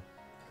 so 9.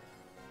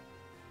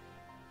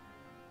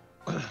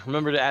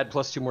 Remember to add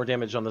 +2 more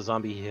damage on the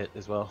zombie he hit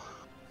as well.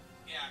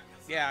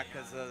 Yeah,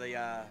 because of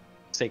the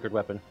Sacred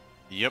weapon.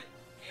 Yep.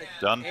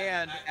 Done.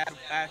 And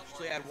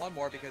actually add 1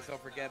 more because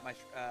don't forget my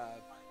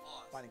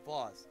finding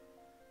flaws.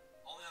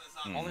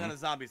 Only on the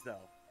zombies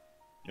though.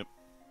 Yep.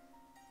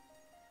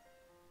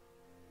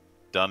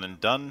 Done and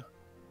done.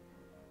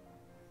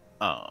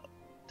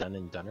 Done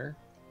and dunner.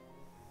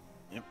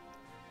 Yep.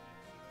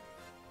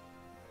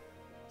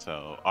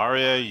 So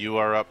Arya, you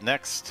are up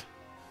next.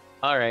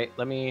 All right,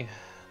 let me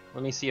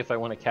see if I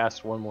want to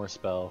cast one more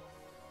spell,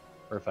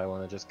 or if I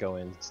want to just go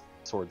in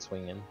sword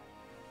swinging.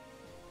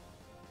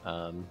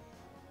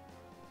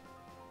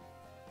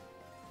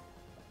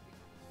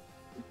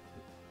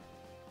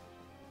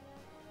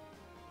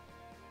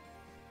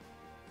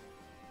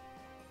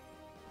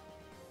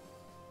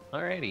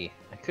 Alrighty,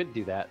 I could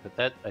do that, but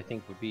that I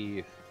think would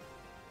be.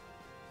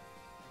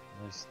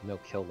 There's no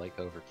kill like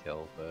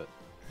overkill, but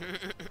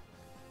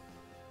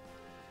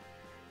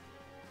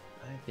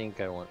I think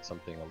I want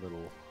something a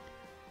little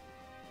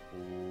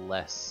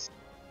less.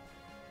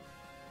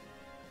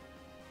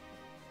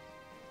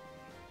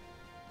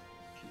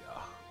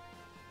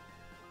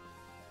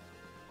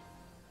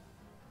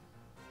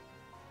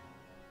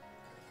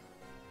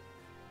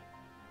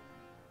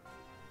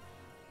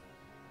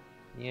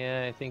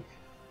 Yeah, I think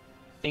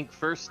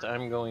first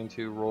I'm going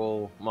to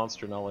roll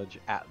Monster Knowledge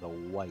at the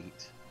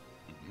white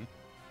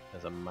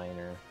as a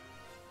minor.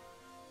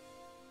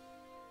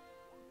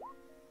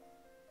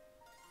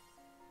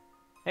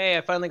 Hey,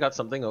 I finally got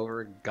something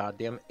over a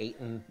goddamn 8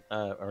 and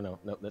or no,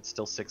 that's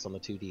still 6 on the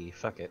 2D.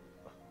 Fuck it.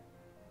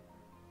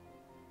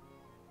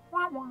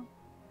 Alright,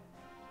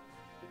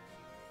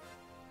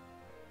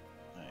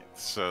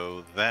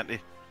 so that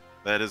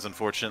is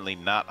unfortunately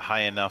not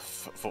high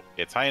enough.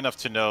 It's high enough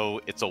to know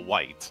it's a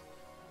white,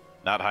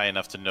 not high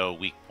enough to know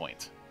weak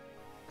point.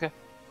 Okay.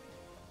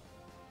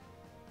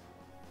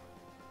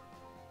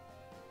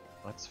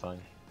 That's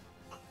fine.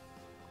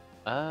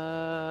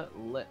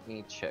 Let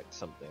me check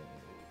something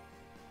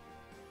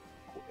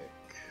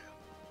quick.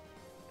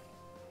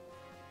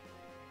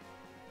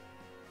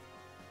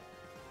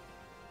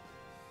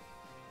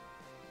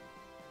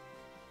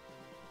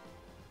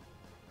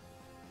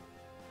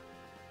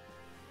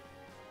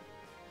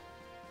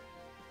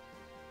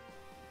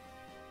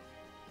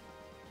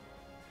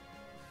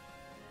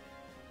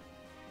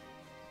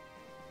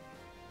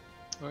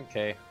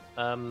 Okay.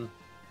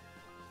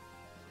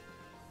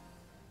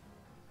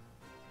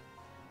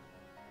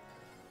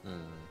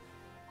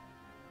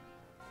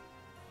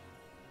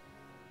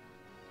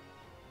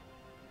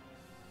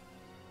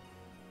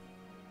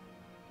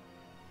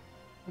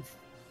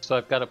 So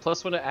I've got a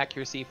 +1 to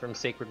accuracy from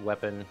Sacred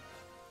Weapon.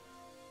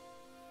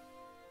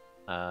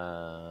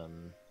 I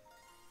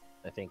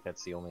think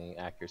that's the only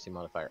accuracy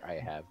modifier I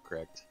have,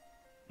 correct?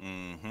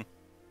 Mm-hmm.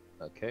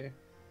 Okay.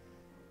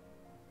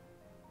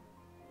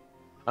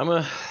 I'm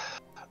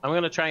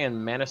gonna try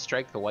and Mana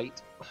Strike the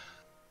white.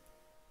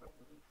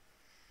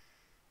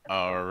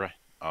 Alright.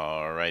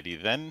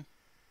 Alrighty then.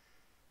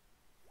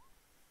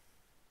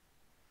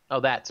 Oh,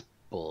 that's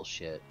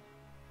bullshit.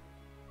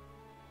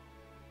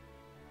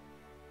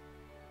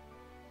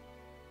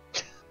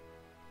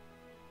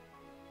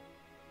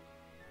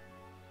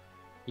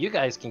 You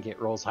guys can get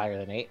rolls higher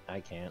than 8. I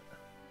can't.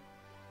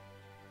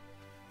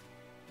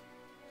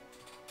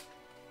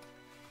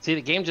 See,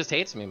 the game just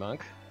hates me,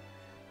 Monk.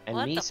 And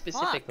What me the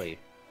specifically.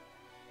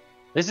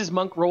 This is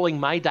Monk rolling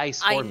my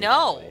dice for I me. by the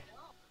know. way.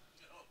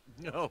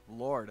 Oh,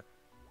 Lord.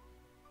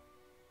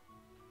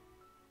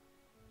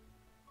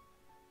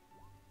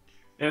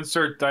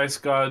 Insert Dice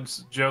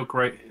God's joke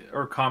right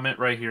or comment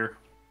right here.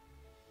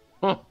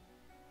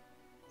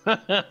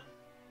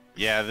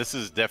 Yeah, this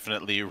is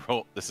definitely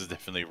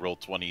roll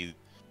 20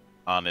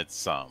 on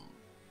its on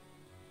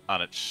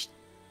its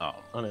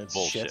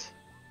bullshit. shit.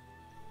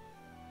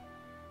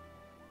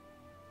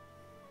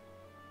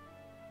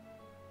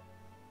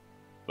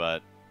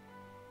 But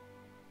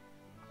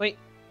Wait.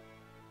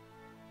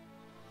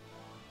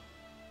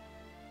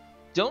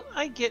 Don't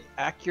I get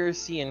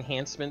accuracy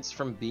enhancements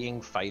from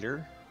being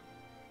fighter?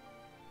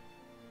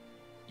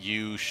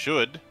 you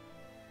should.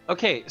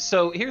 Okay,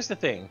 so here's the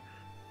thing.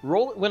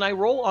 When I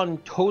roll on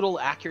total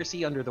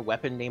accuracy under the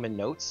weapon name and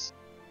notes,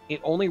 it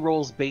only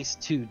rolls base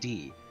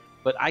 2d.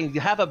 But I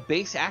have a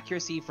base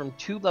accuracy from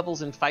 2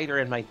 levels in fighter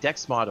and my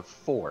dex mod of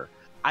 4.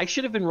 I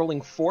should have been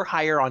rolling 4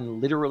 higher on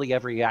literally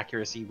every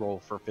accuracy roll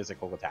for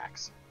physical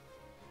attacks.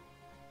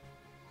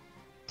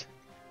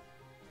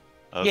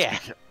 Yeah.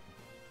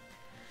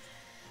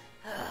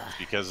 It's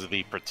because of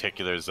the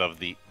particulars of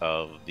the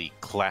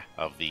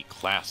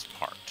class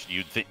part.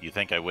 You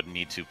think I wouldn't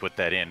need to put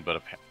that in,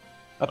 but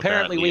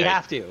Apparently we I-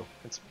 have to.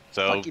 It's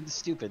So- fucking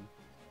stupid.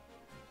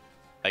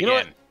 again, You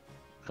know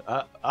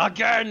what?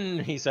 Again,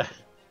 he said.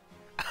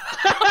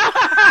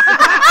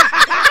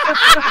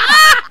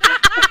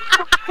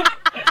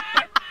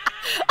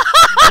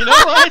 You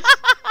know what?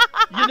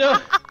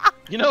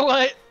 You know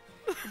what?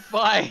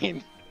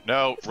 Fine.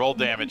 no, roll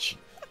damage.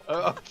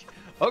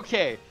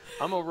 Okay,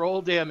 I'm gonna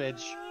roll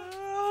damage.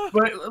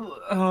 But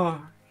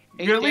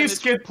Eight you at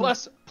least damage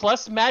get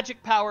plus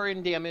magic power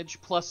in damage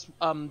plus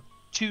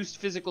 2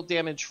 physical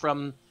damage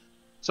from.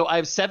 So I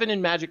have 7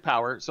 in magic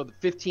power, so the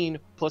 15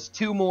 plus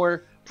 2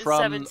 more Is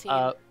from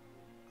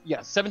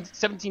 17.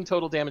 17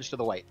 total damage to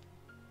the white.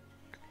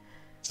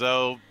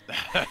 So,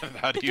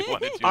 how do you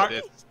want to do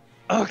this?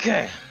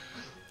 Okay.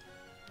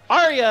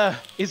 Arya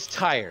is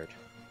tired.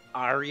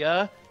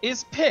 Arya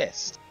is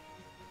pissed.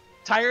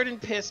 Tired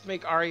and pissed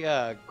make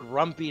Arya a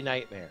grumpy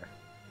nightmare.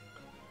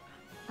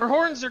 Her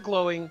horns are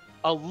glowing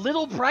a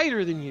little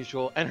brighter than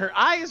usual, and her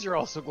eyes are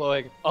also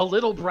glowing a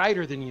little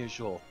brighter than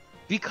usual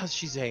because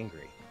she's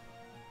angry.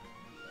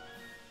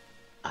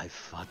 I've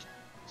fought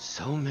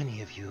so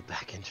many of you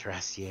back in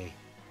Terrassier,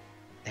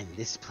 and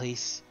this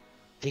place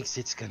thinks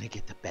it's gonna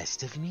get the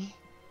best of me?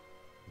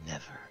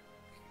 Never.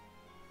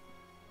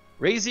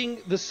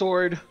 Raising the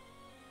sword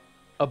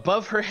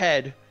above her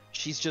head,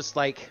 she's just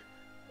like,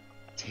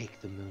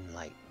 take the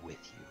moonlight with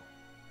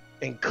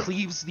you, and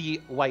cleaves the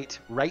white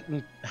right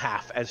in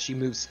half as she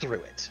moves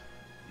through it.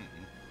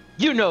 Mm-hmm.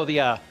 You know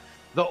the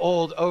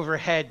old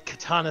overhead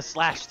katana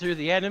slash through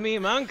the enemy,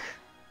 Monk.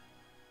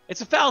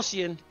 It's a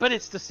falchion, but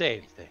it's the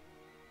same thing.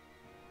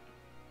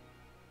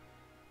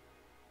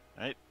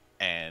 Right,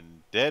 and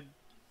dead.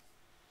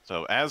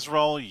 So,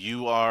 Azrael,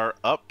 you are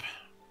up.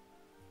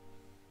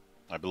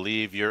 I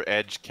believe your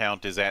edge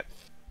count is at...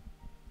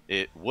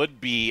 It would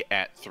be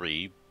at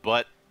 3,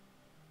 but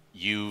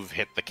you've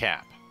hit the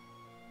cap.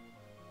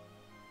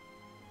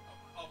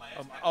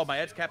 Oh, my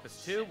edge cap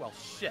is 2? Well,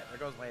 shit. There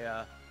goes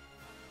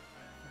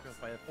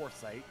my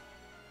foresight.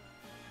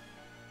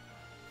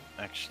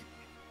 Actually,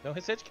 No,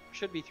 his edge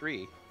should be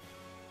 3.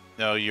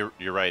 no, you're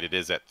right. It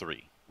is at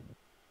 3.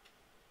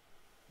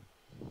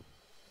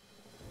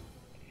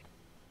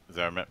 Is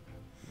that right?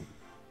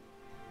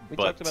 We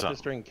But, talked about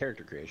this during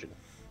character creation.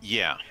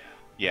 Yeah.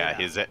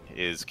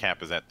 His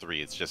cap is at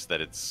 3. It's just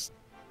that it's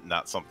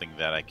not something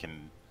that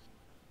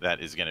that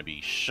is going to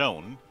be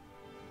shown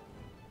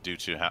due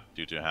to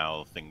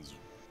how things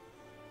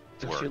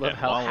work. Don't you love And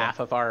how while-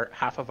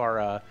 half of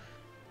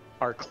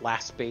our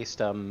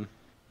class-based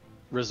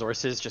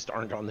resources just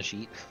aren't on the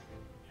sheet?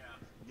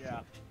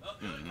 Yeah.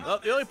 Mhm. Well,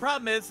 the only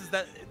problem is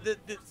that the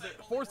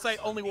foresight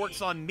only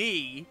works on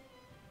me,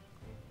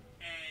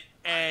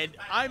 and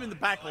I'm in the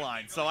back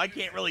line, so I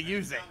can't really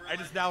use it. I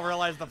just now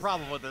realize the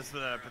problem with this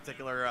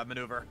particular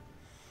maneuver.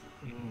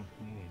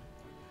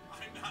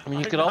 I mean,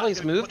 you could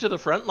always move to the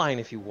front line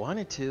if you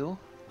wanted to.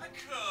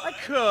 I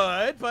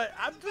could, but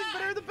I'm doing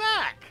better in the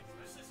back.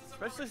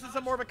 Especially since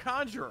I'm more of a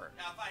conjurer.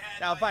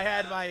 Now, if I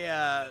had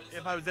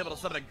if I was able to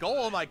summon a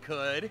golem, I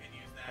could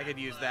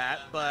use that.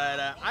 But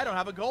I don't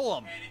have a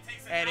golem,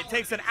 and it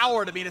takes an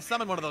hour to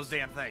summon one of those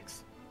damn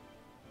things.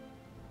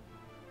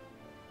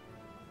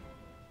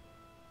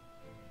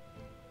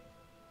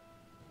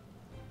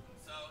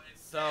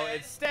 So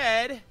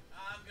instead,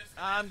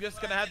 I'm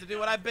just gonna have to do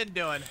what I've been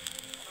doing.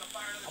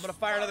 I'm gonna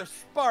fire another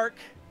spark,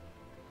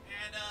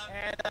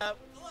 and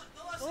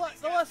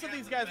the less of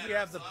these guys we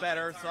have, the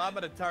better. So I'm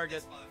gonna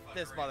target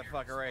this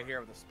motherfucker right here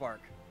with a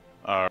spark.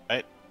 All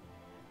right.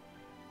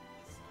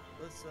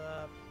 Let's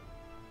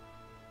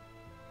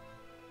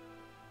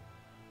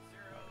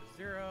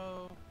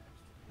 0,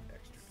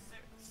 extra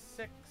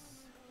 6,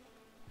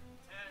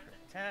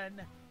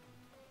 10.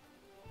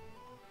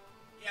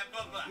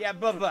 Yeah,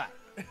 bye-bye.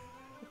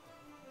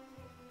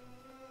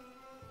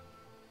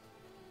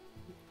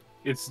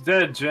 It's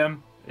dead,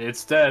 Jim.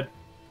 It's dead.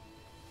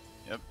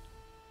 Yep.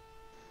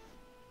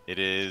 It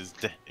is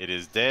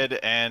dead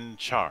and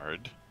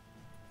charred.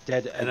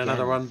 Dead And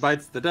another one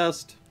bites the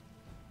dust.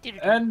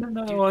 And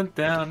another one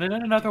down, and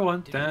another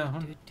one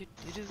down.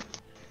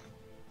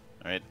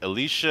 All right,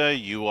 Alicia,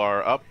 you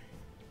are up.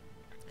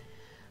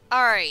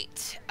 All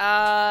right.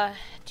 Come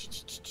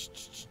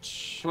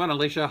on,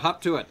 Alicia,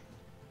 hop to it.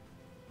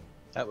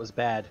 That was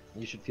bad.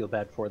 You should feel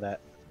bad for that.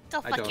 Go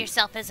I fuck don't.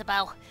 yourself,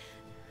 Isabel.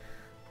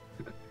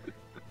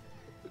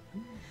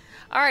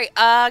 All right.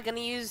 Gonna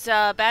use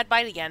Bad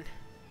Bite again.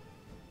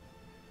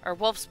 Or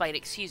Wolf's Bite,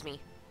 excuse me.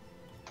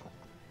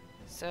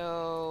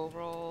 So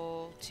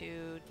roll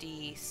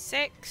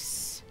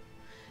 2d6,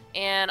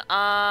 and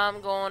I'm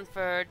going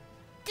for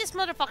This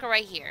motherfucker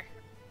right here.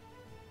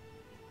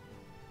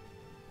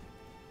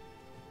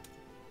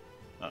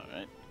 All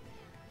right.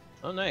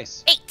 Oh,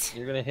 nice. 8.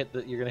 You're gonna hit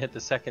the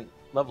second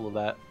level of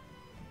that.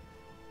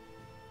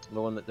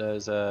 The one that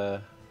does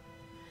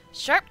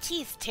Sharp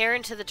Teeth tear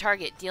into the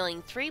target,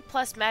 dealing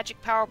 3+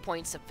 magic power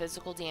points of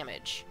physical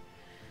damage.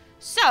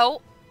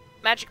 So,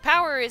 magic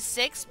power is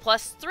 6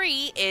 plus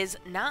 3 is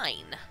 9.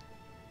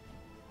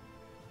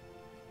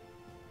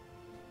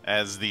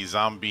 As the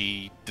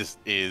zombie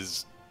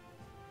is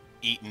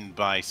eaten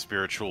by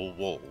spiritual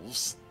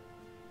wolves.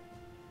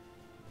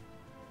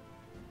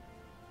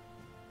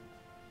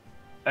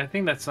 I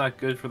think that's not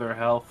good for their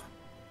health.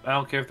 I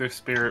don't care if they're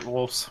spirit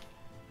wolves.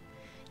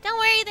 Don't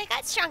worry, they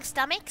got strong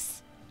stomachs.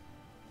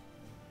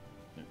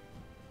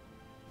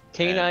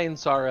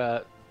 canines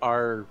are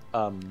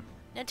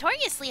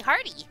Notoriously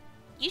hardy.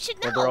 You should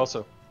know. but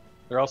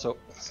they're also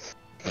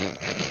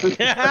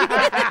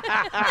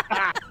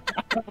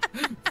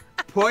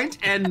Point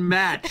and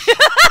match.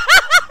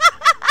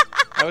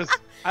 I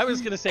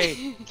was gonna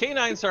say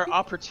canines are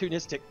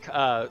opportunistic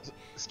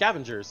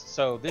scavengers,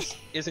 so this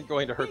isn't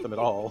going to hurt them at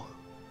all.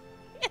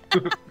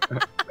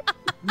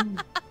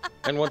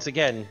 And once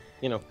again,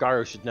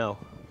 Garo should know.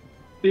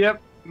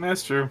 Yep,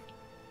 that's true.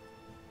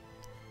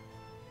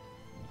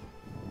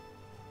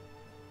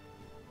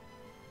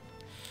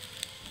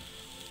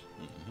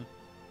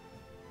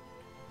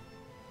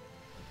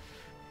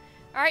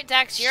 All right,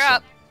 Dax, you're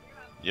up.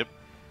 Yep.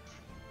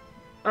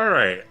 All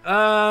right.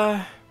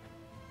 I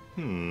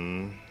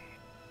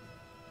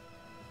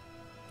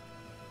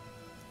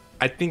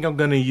think I'm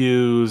gonna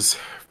use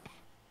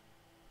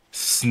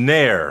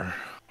snare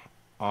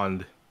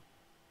on.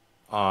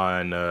 I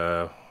don't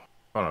know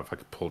if I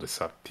can pull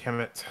this up. Damn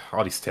it!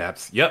 All these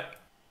tabs. Yep.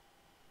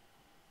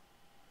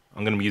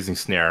 I'm gonna be using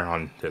snare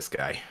on this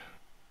guy.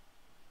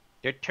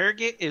 The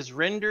target is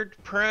rendered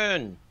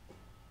prone.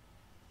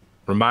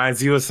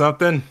 Reminds you of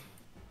something?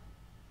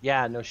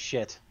 Yeah, no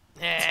shit.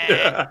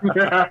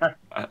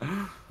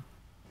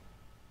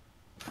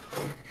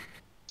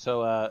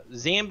 So,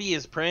 Zambi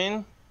is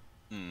prone.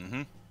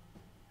 Mm-hmm.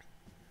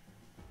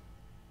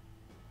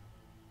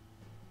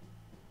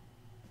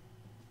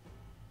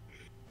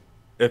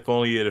 If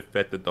only it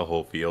affected the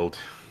whole field.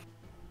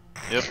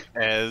 Yep.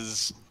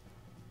 As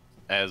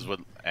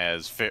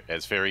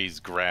fairies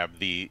grab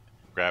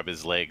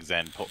his legs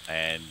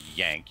and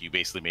yank, you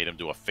basically made him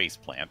do a face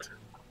plant.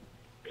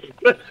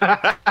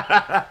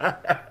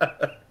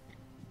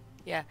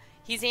 Yeah,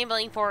 he's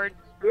aiming forward.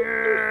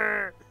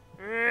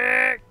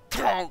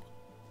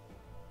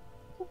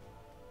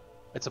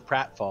 It's a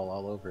pratfall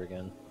all over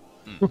again.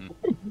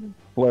 Mm-hmm.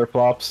 Flare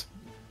flops.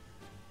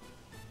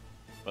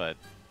 But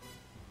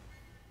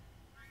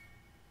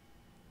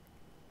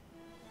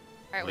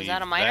All right, was Leave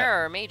that a minor that.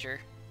 or a major?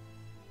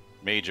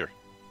 major.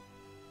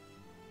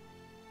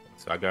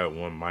 So I got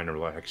one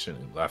minor action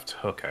left.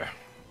 Okay.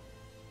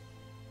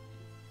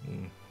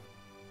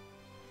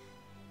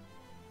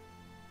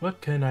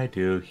 What can I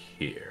do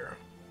here?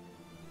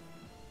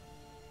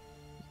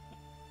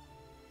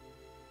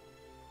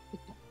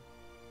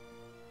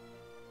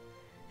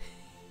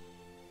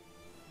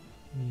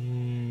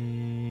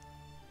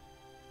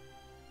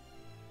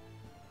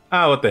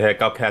 Ah, what the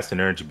heck? I'll cast an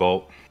energy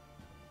bolt.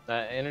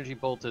 Energy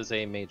bolt is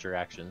a major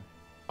action.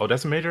 Oh,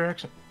 that's a major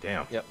action?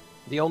 Damn. Yep.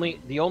 The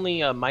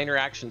only minor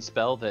action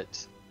spell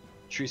that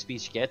True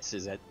Speech gets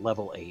is at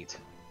level 8.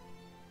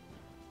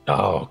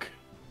 Oh, okay.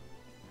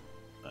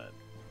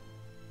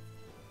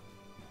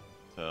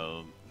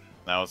 So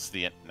now it's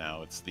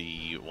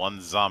the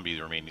one zombie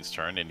remaining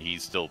turn, and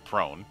he's still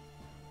prone.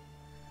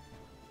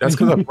 That's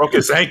because I broke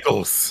his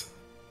ankles.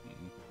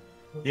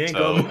 He ain't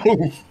So- gonna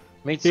move.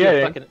 Makes you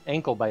a fucking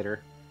ankle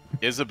biter.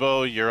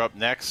 Isabeau, you're up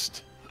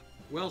next.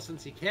 Well,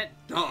 since he can't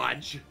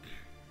dodge,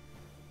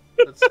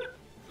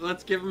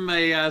 let's give him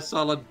a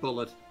solid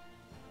bullet.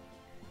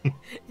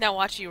 Now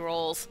watch he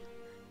rolls.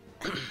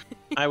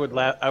 I would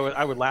laugh.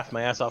 I would laugh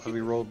my ass off if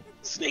we rolled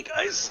snake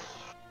eyes.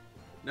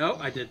 No,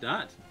 I did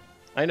not.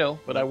 I know,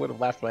 but I would have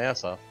laughed my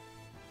ass off.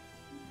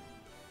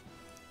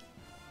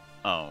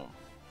 Oh,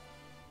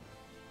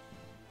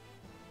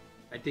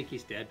 I think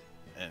he's dead.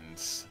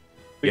 and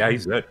Yeah,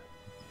 he's dead.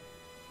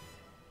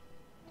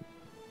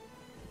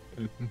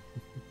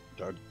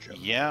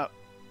 yeah.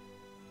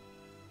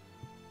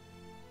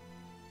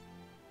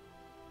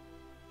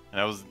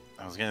 And I was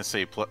gonna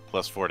say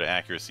 +4 to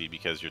accuracy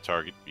because your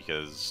target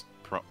because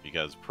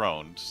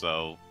prone.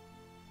 So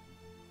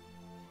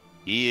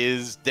he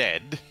is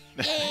dead.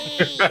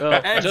 Yay!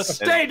 And Just,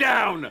 stay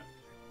down!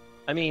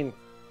 I mean,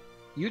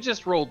 you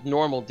just rolled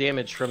normal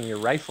damage from your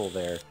rifle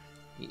there.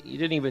 You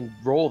didn't even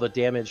roll the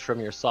damage from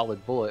your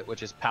solid bullet,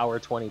 which is power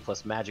 20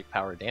 plus magic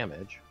power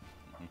damage.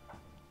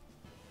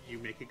 You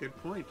make a good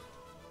point.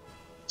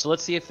 So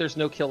let's see if there's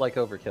no kill like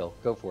overkill.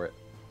 Go for it.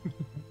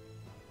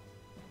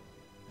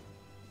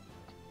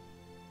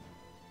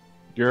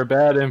 You're a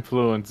bad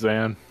influence,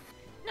 Zan.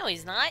 No,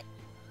 he's not.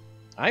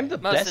 I'm the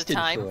Most of best the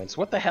time. influence.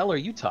 What the hell are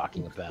you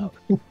talking about?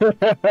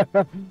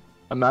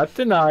 I'm not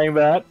denying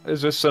that.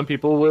 It's just some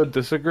people would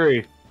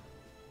disagree.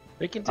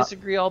 They can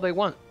disagree all they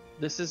want.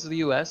 This is the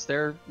U.S.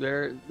 They're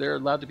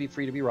allowed to be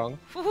free to be wrong.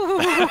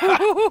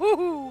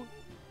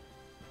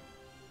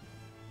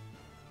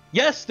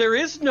 Yes, there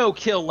is no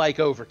kill like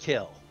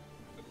overkill.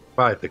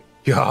 By the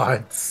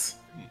gods.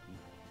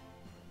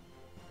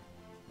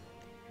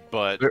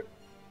 But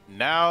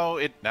now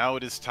it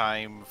is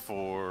time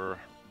for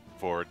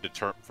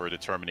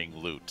determining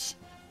loot,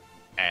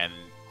 and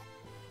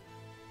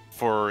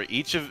for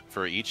each of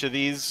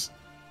these,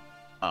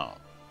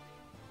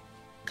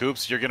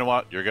 Coops, you're gonna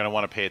want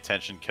to pay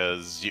attention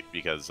because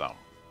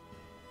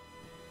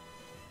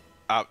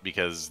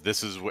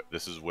this is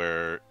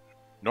where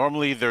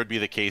normally there would be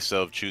the case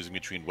of choosing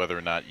between whether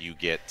or not you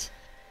get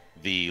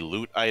the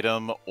loot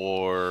item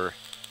or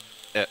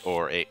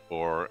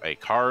a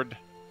card.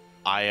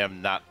 I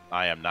am not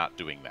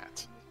doing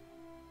that.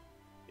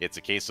 It's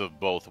a case of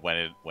both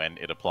when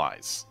it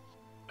applies.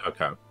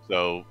 Okay.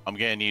 So I'm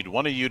gonna need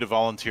one of you to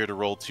volunteer to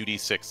roll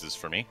 2d6s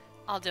for me.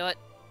 I'll do it.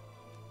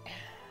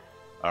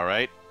 All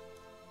right.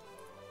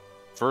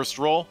 First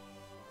roll.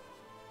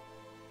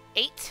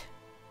 8.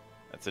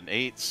 That's an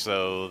 8.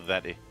 So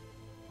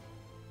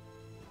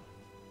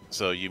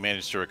you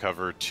managed to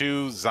recover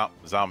 2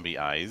 zombie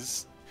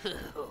eyes,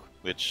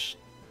 which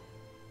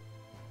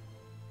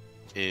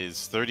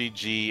is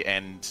 30G,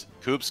 and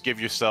Coops,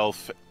 give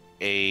yourself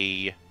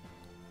a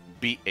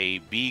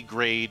B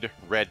grade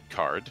red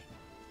card.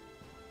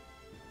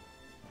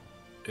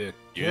 Okay.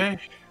 Give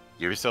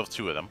yourself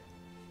 2 of them.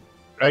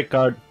 Red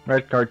card.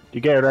 You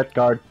get a red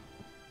card.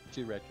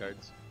 2 red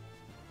cards.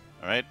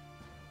 All right.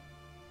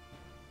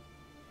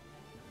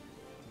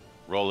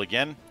 Roll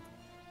again.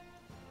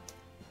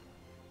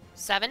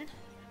 7.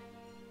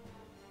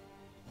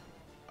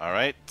 All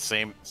right.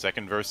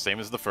 Second verse, same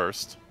as the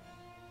first.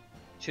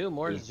 2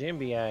 more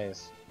zombie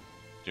eyes.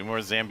 2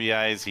 more zombie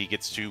eyes. He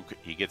gets 2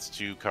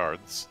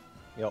 cards.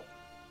 Yep.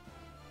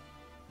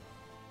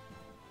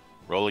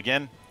 Roll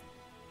again.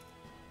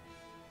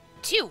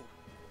 2.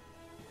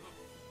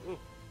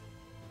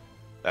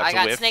 That's I a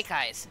got whiff. snake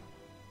eyes.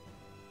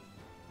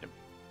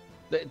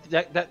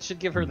 That should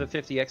give her the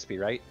 50 XP,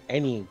 right?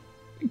 Any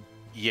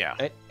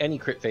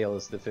crit fail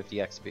is the 50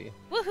 XP.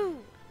 Woohoo!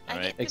 I Alright.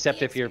 get 50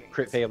 Except if you're experience.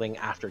 crit failing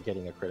after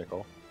getting a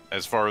critical.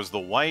 As far as the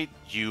white,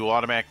 you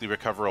automatically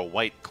recover a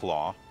white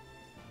claw.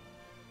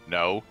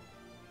 No.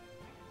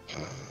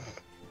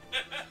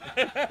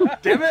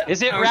 Damn it!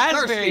 Is it I was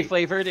raspberry thirsty.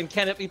 flavored and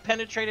can it be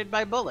penetrated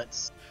by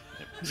bullets?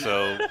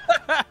 So,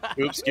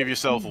 oops, give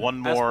yourself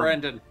one That's more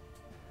Brendan.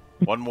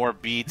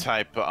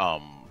 B-type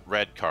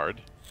red card.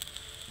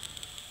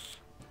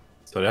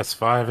 So that's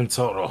 5 in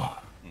total.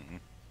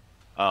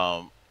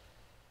 Mm-hmm.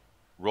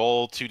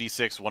 Roll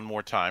 2d6 one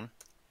more time.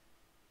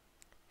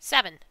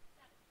 7.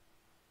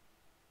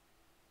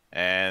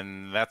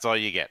 And that's all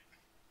you get.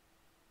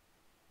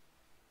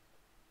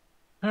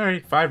 All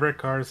right, 5 red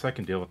cards. I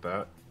can deal with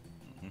that.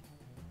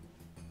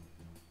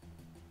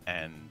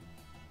 And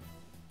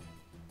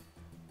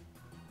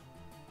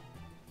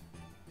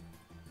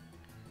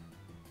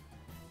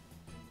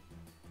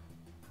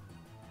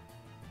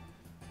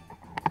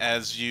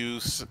as you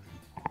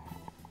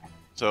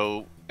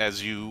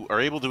are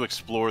able to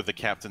explore the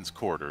captain's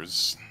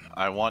quarters,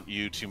 I want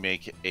you to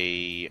make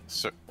a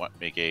search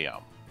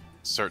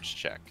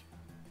check.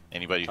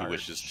 Anybody who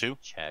wishes to.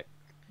 Check.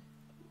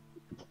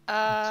 Is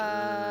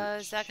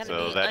that going to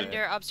So be that-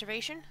 under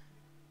observation?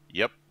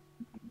 Yep.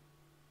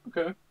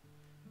 Okay.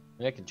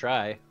 I can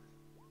try.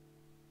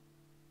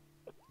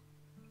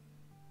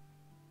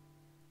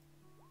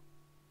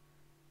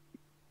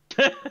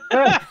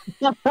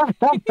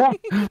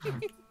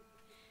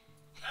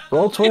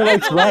 Roll 20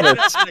 like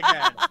rabbits.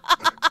 Again.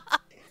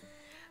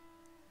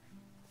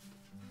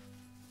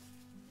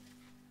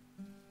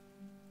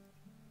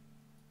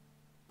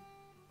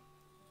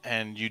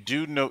 And you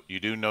do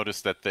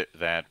notice that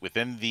that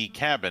within the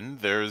cabin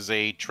there's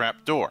a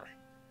trap door.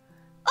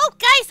 Oh,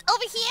 guys,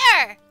 over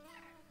here!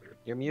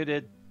 You're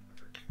muted.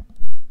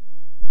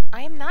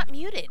 I am not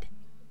muted.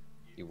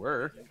 You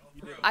were.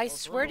 I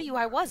swear to you,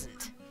 I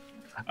wasn't.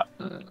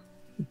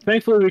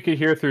 Thankfully, we could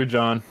hear through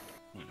John.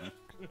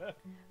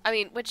 I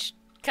mean, which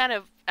kind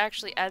of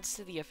actually adds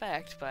to the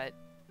effect, but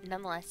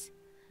nonetheless.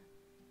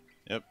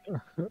 Yep.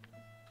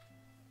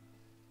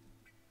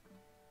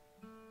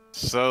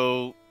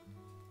 So,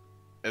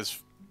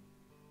 as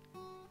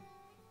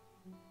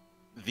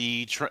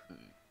the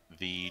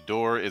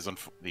door is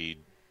the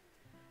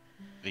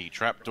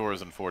trap door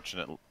is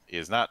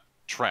is not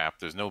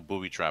trapped. There's no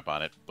booby trap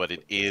on it, but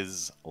it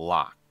is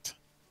locked.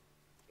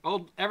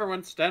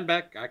 Everyone, stand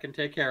back. I can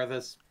take care of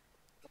this.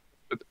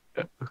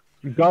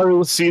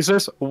 Garu sees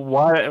us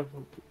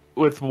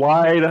with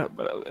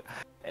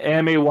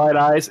anime wide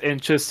eyes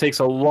and just takes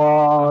a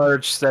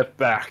large step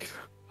back.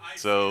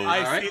 So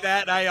I see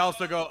that, and I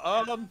also go,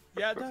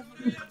 yeah,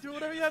 do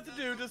whatever you have to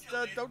do. Just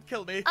don't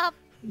kill me. I'm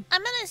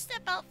gonna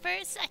step out for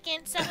a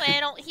second so I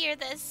don't hear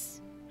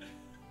this.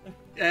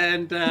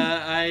 And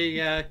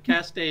I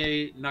cast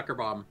a Knucker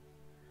Bomb,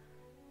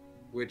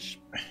 which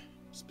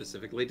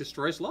specifically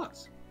destroys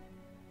locks.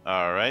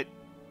 all right.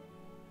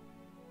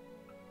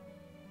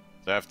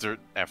 So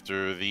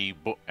after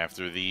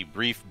the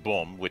brief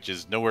boom, which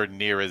is nowhere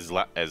near as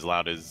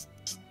loud as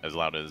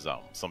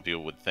some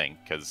people would think,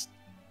 because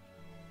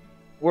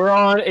We're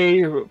on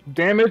a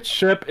damaged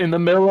ship in the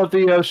middle of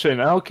the ocean.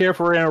 I don't care if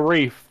we're in a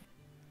reef.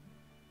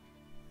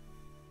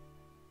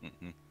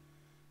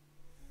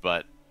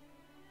 but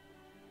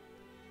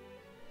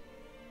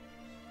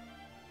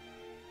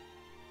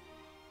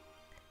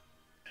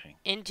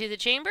Into the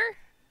chamber?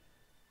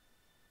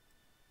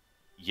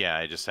 yeah,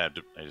 I just had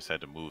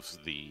to move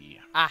the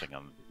thing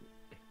on.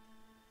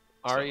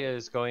 Arya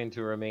is going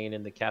to remain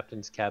in the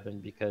captain's cabin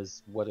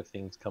because what if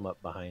things come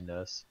up behind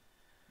us?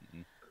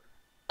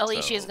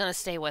 Alicia is going to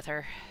stay with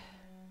her.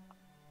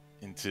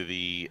 Into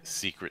the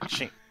secret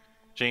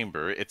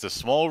chamber. It's a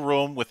small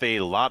room with a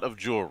lot of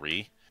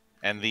jewelry,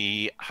 and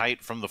the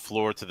height from the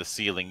floor to the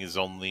ceiling is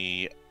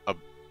only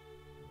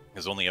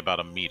about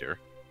a meter.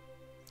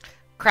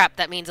 Crap,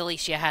 that means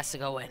Alicia has to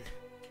go in.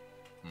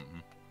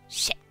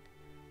 Shit.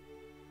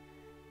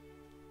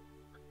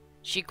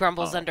 She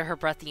grumbles under her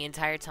breath the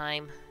entire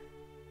time.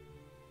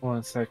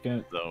 1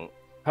 second. So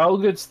How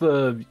good's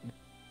the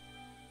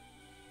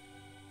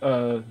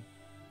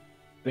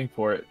thing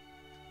for it?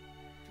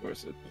 Where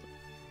is it?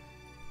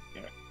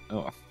 Yeah.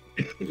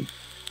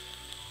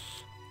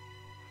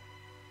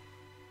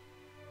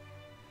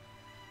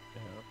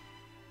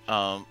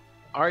 Oh.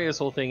 Arya's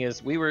whole thing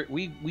is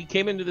we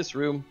came into this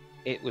room.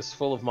 It was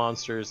full of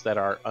monsters that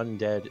are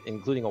undead,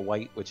 including a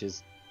white, which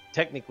is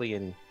technically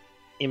an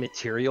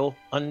immaterial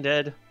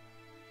undead.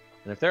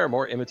 And if there are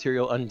more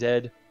immaterial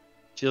undead,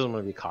 she doesn't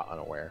want to be caught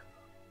unaware.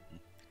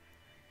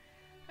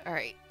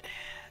 Alright.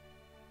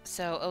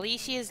 So,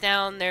 Alicia is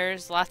down.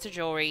 There's lots of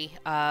jewelry.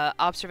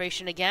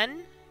 Observation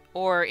again?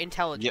 Or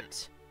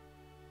intelligence? Yep.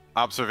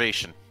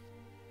 Observation.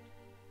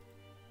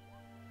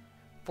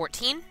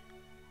 14?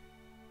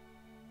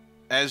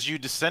 As you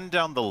descend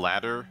down the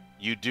ladder,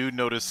 you do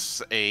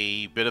notice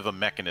a bit of a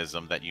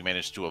mechanism that you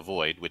managed to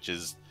avoid, which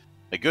is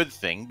a good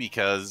thing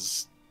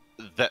because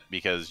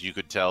you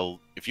could tell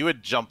if you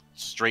had jumped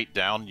straight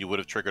down, you would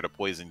have triggered a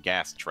poison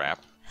gas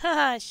trap.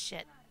 Haha,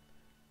 shit.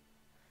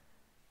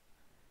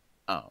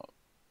 Oh.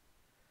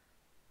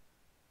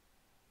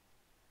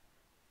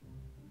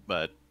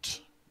 But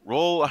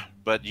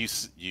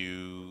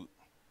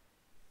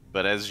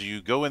as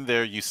you go in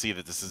there, you see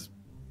that this is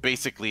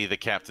basically the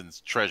captain's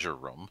treasure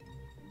room.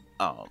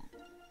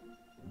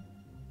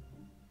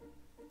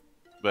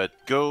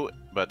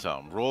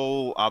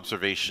 Roll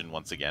observation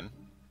once again.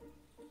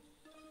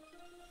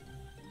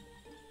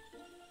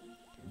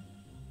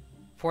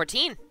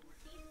 14.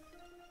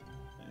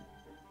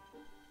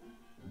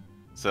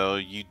 So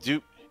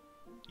you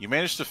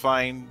manage to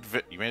find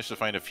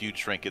a few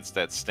trinkets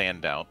that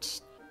stand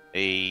out.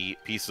 A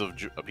piece of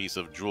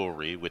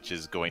jewelry, which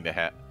is going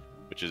to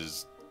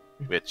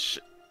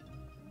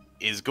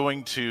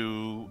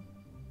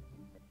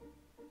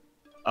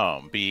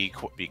be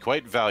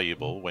quite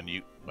valuable when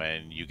you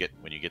get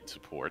to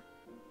port.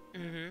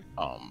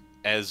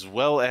 As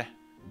well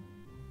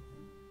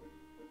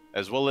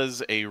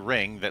as a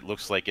ring that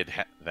looks like it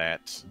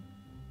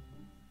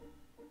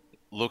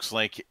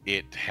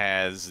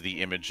has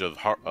the image of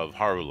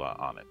Harula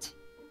on it.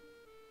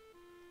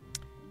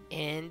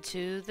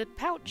 Into the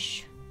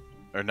pouch.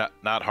 Or not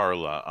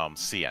Harula,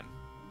 Cien.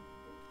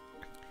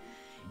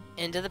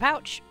 Into the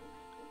pouch.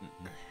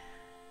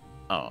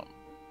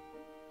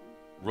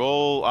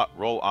 Roll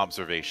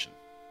observation.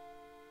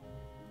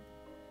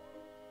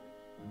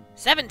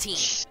 17.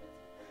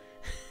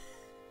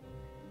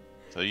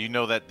 So you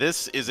know that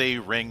this is a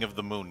ring of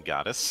the moon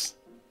goddess.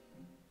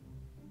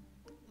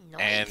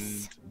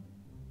 Nice.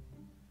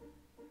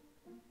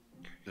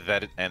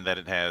 And that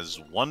it has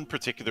one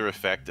particular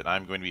effect, and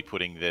I'm going to be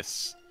putting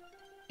this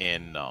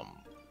in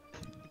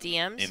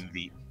DMs? in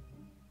the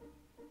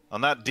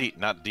not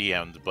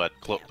DM'd, but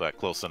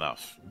close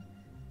enough.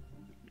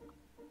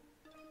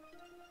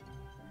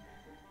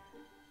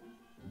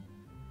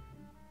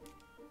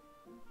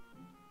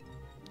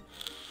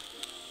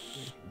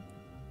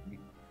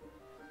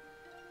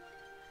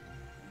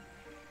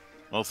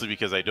 Mostly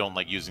because I don't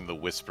like using the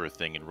whisper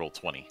thing in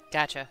Roll20.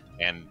 Gotcha.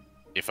 And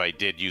if I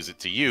did use it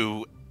to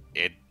you,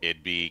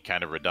 it'd be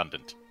kind of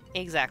redundant.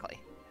 Exactly.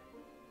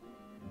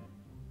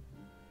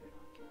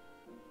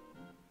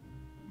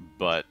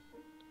 But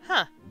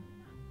Huh.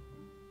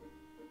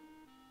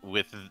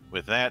 with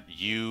that,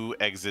 you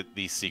exit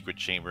the secret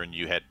chamber and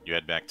you head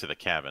back to the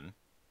cabin.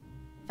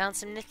 Found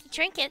some nifty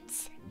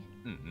trinkets.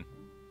 Mm-hmm.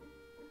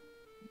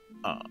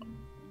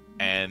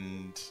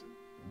 And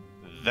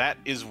that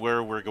is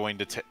where we are going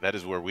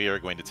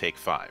to take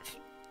 5.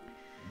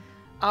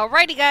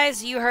 Alrighty,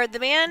 guys, you heard the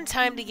man.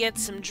 Time to get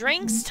some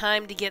drinks,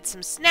 time to get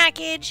some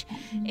snackage,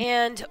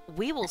 and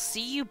we will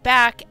see you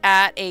back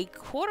at a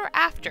quarter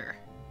after.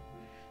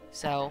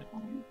 So,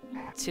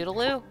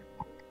 toodaloo.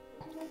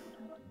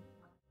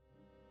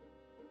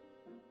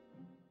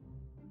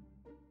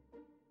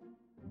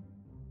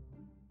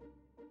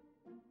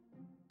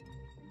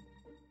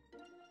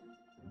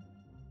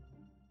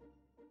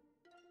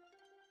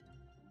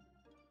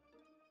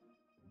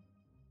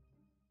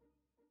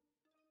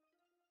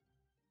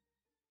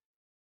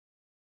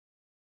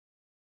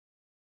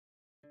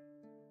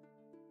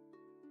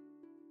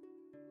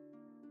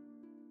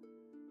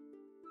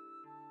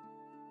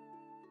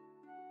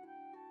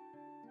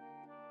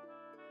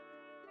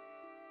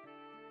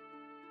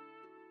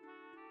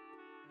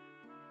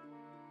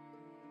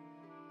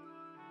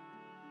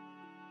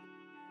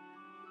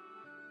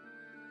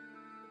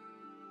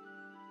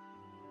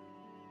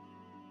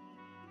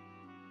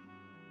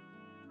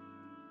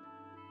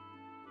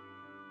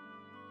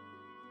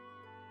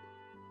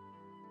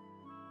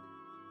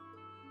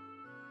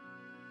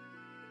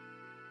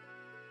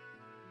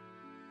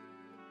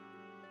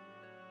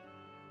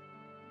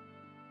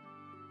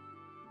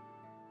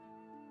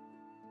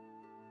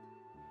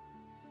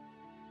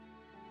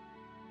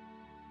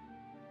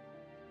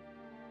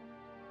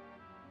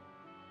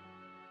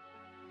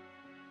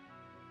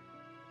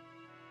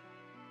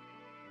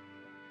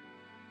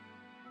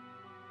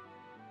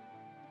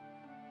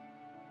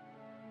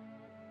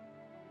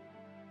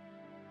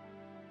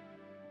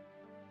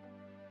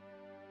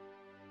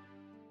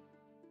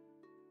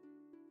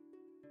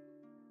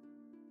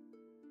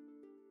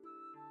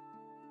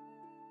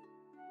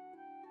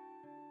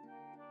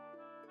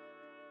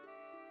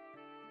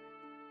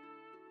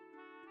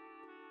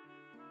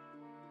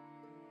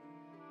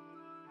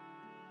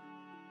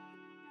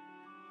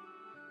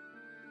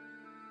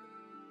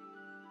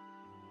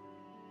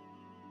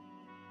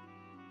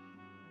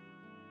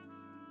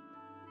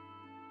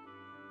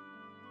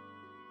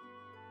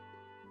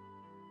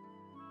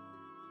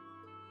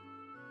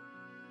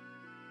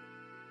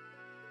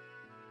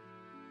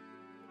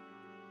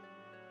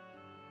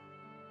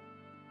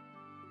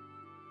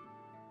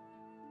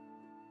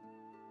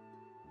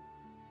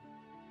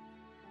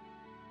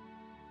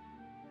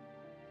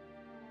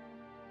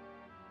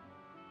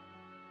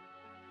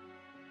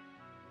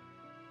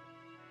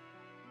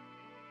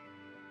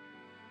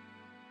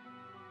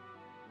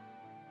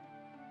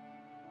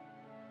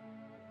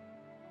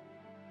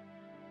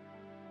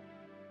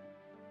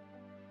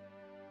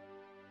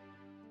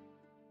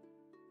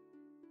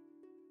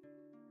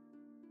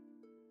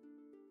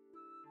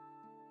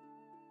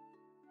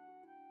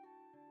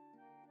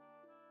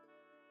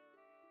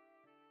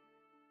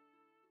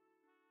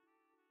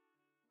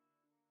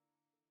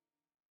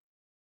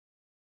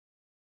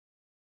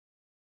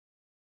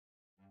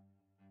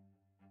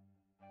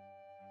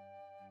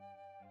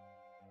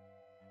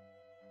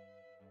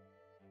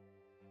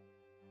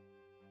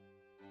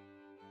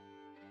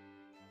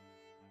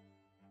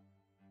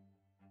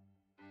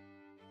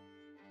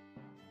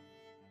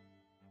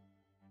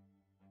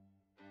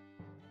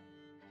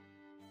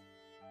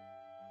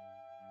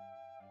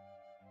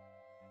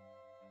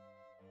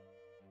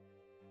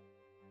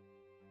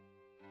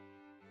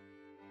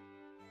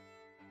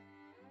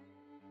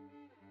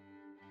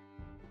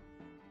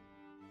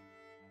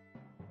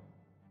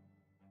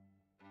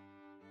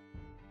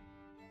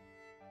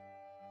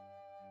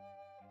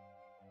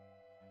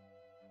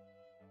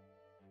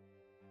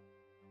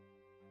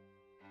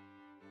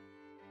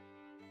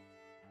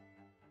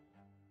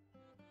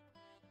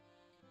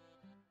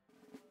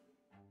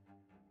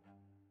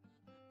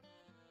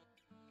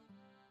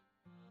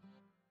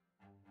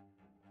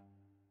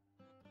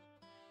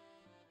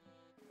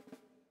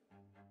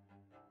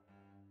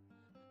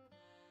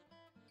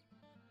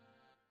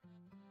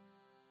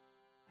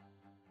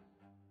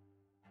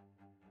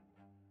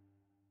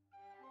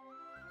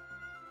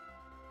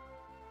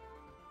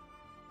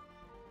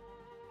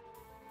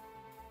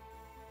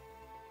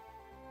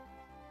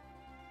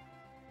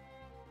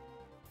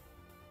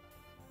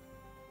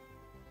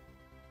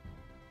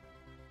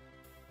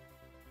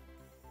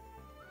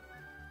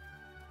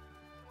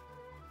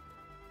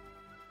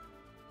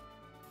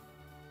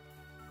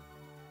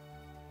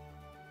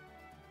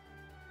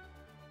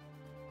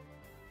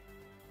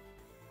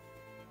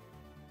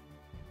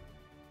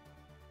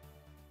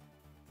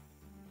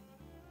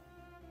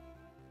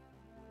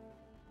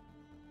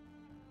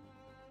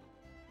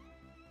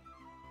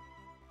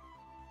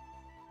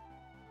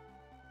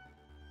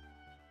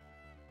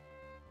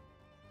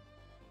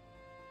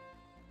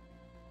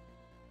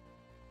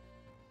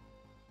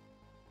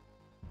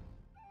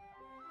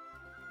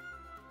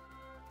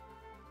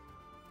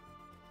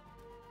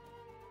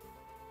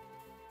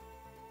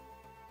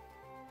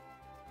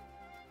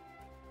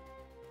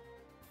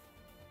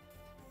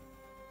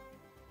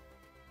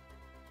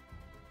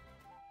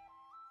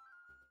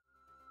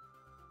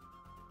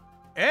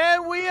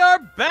 And we are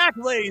back,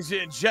 ladies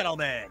and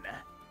gentlemen.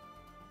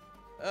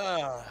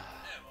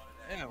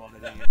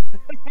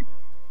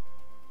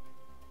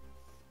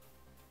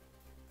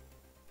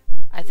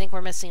 I think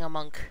we're missing a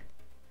monk.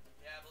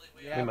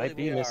 We might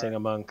be missing a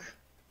monk.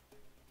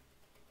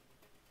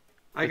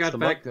 I It's got the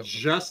back monk.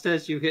 just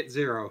as you hit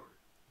 0.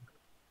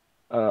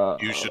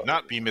 You should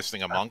not be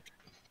missing a monk.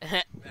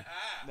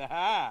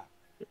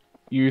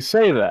 You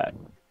say that.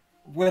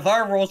 With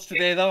our rolls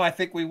today, though, I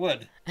think we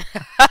would.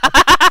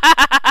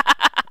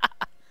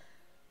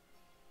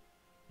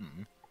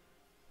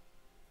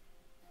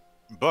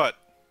 But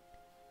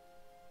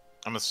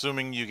I'm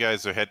assuming you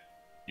guys are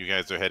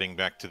heading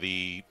back to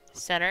the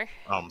Center.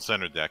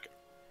 center deck.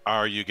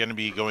 Are you going to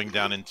be going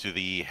down into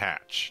the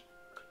hatch?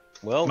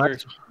 Well,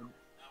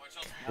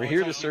 we're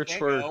here to search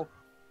for.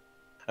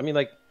 I mean,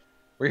 like,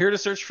 we're here to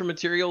search for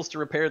materials to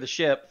repair the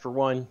ship for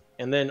one,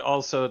 and then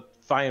also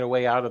find a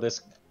way out of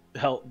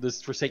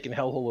this forsaken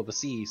hellhole of a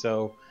sea.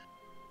 So,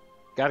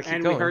 gotta keep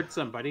and going. we heard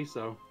somebody,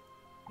 so.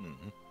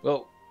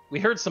 Well, we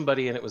heard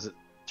somebody, and it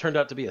turned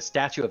out to be a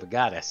statue of a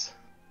goddess.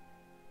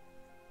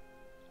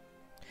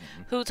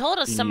 Who told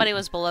us somebody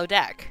was below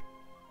deck?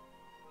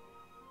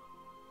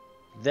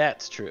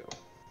 That's true.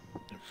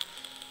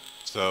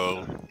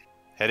 So,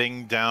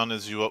 heading down,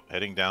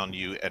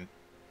 you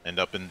end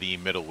up in the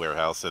middle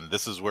warehouse, and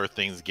this is where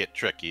things get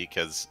tricky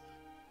because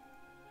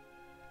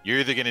you're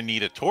either going to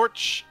need a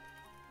torch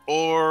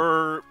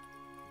or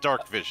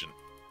dark vision.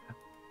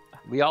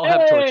 We all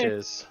have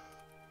torches.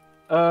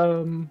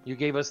 Um, You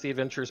gave us the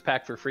adventurer's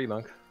pack for free,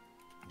 Monk.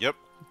 Yep,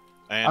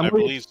 and I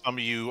believe some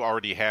of you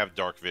already have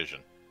dark vision.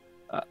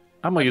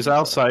 I'm gonna use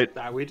Outsight.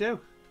 That we do.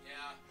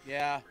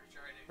 Yeah.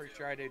 Pretty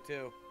sure I do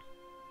too.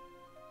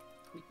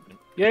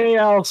 Yay,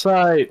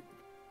 Outsight!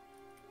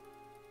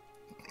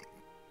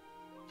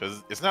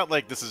 Because it's not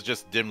like this is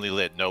just dimly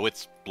lit. No,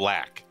 it's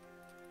black.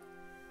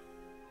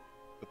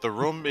 But the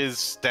room is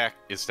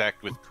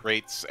stacked with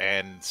crates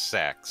and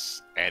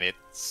sacks, and it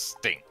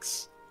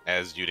stinks,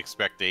 as you'd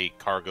expect a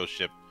cargo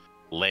ship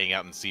laying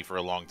out in sea for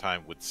a long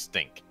time would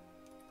stink.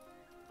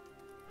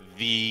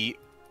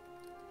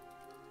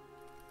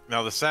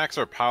 Now the sacks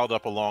are piled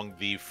up along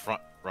the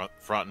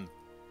front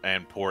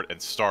and port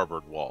and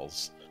starboard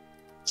walls.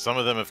 Some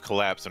of them have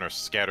collapsed and are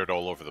scattered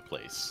all over the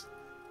place.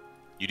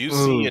 You do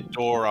see a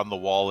door on the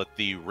wall at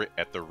the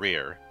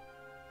rear.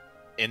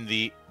 And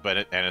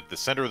at the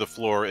center of the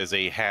floor is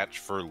a hatch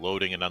for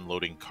loading and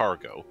unloading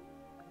cargo.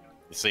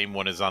 The same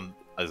one is on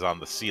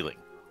the ceiling.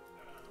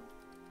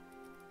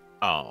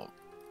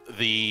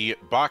 The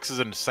boxes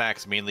and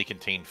sacks mainly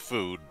contain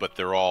food, but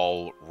they're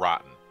all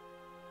rotten.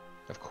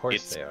 Of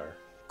course they are.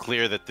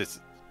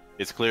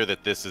 It's clear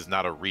that this is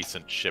not a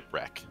recent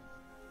shipwreck.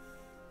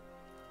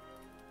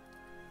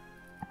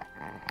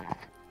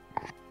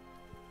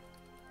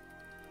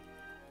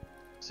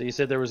 So you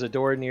said there was a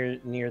door near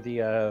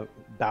the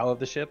bow of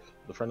the ship,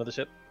 the front of the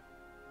ship?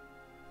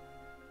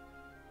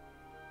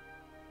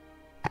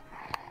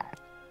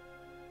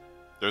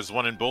 There's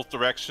one in both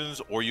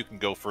directions, or you can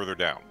go further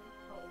down.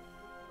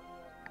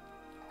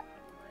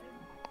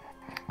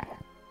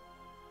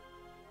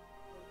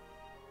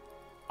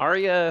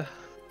 Arya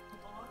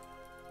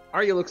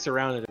looks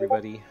around at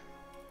everybody.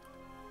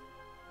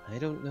 I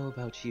don't know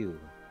about you,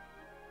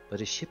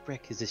 but a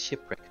shipwreck is a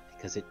shipwreck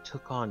because it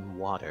took on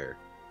water.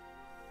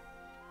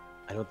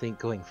 I don't think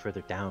going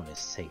further down is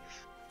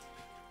safe.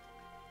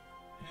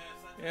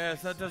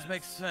 Yes, that does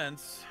make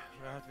sense.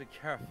 We'll have to be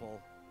careful.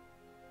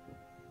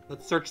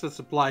 Let's search the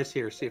supplies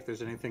here, see if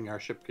there's anything our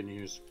ship can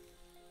use.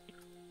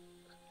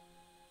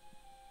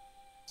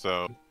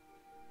 So,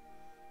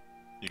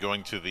 you're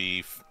going to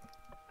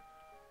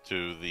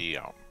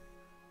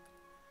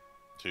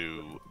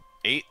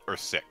 8 or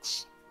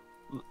 6?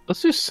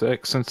 Let's do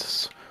 6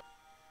 since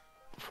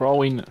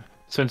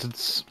since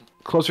it's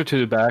closer to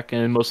the back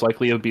and most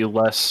likely it'll be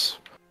less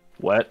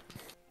wet.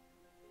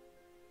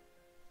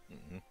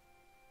 Mm-hmm.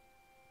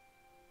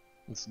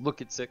 Let's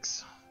look at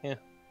 6. Yeah.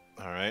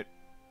 All right.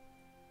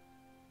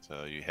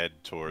 So you head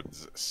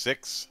towards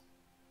 6.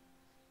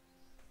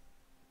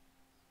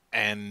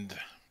 And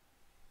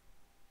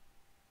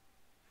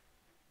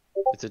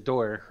It's a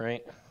door,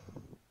 right?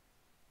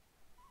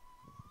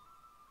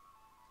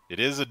 it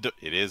is a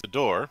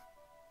door.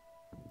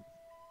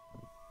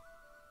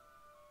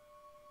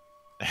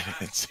 And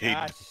it's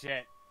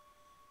Shit.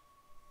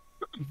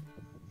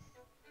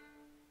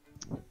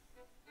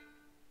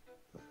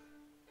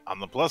 on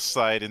the plus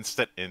side,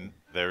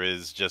 there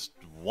is just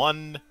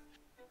one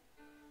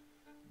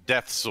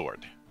death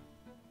sword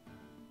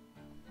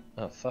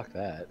Oh, fuck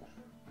that.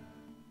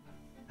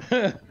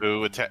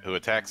 who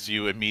attacks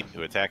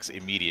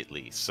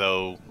immediately.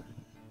 So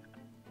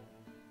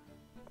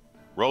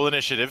roll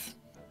initiative.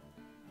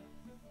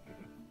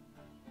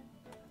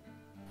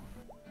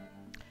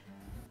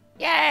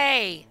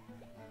 Yay!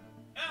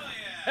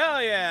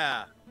 Hell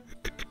yeah!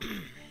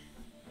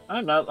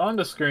 I'm not on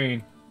the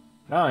screen.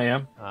 Now I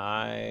am.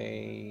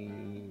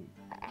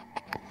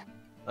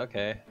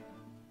 Okay.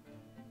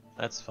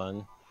 That's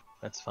fun.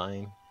 That's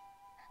fine.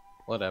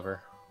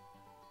 Whatever.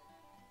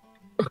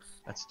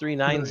 That's 3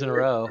 9s in a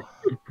row.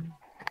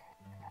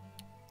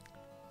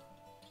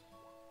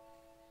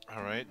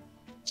 All right.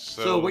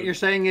 So what you're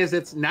saying is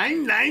it's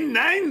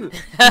 999.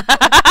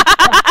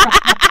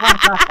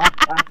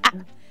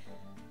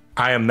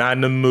 I am not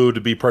in the mood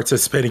to be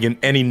participating in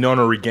any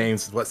nonary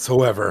games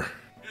whatsoever.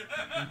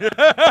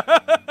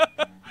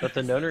 But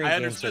the nonary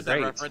games are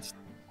great. Reference.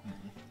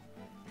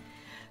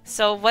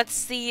 So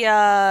what's the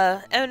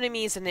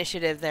enemy's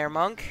initiative there,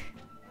 Monk?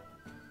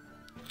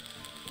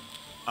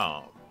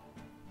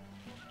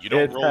 You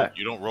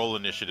don't roll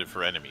initiative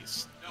for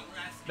enemies.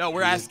 No,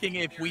 we're asking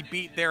if we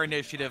beat their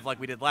initiative like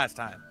we did last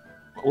time.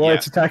 Well, Yeah.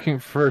 it's attacking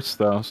first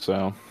though,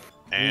 so.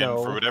 And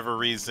No. for whatever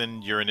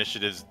reason, your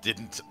initiatives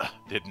didn't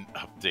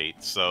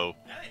update. So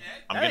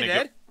I'm Yeah, they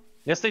gonna did.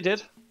 Yes, they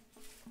did.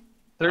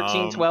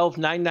 13, 12,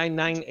 9, 9,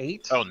 9,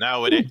 8. Oh,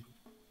 now it is.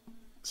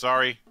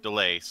 Sorry,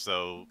 delay.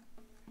 So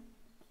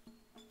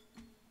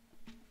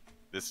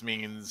this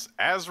means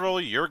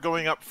Azrael, you're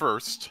going up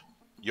first.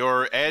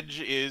 Your edge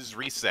is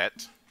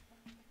reset.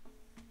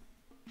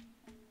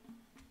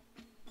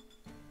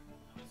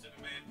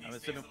 I'm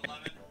assuming.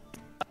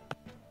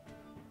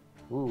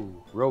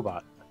 Ooh,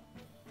 robot.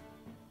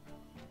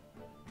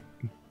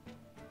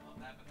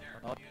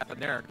 What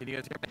happened there? Can you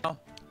guys hear me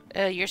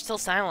now? You're still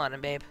silent on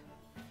him, babe.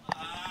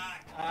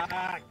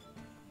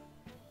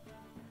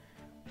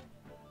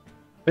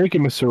 Thank you,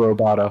 Mr.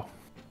 Roboto.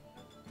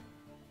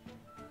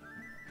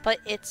 But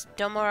it's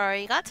Domo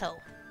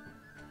Arigato.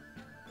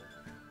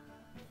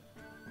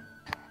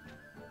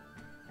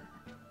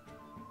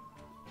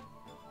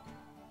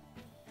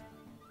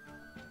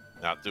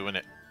 Not doing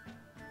it.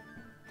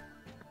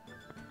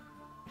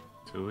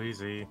 Too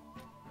easy.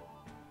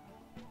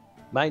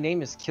 My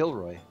name is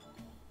Kilroy.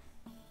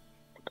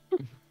 All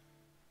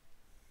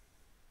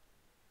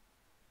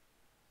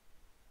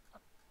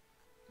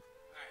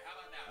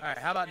right,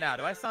 how about now?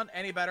 Do I sound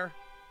any better?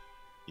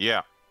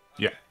 Yeah.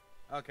 Yeah.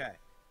 Okay.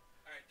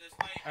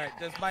 All right,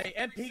 does my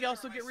MP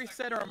also get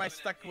reset, or am I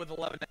stuck with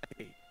 11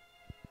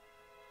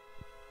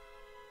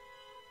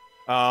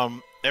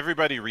 MP?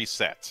 Everybody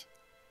reset.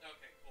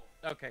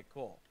 Okay,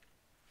 cool.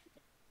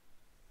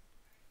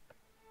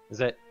 Is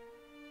that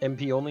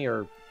MP only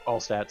or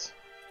all stats?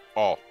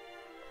 All.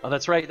 Oh,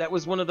 that's right. That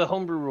was one of the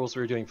homebrew rules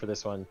we were doing for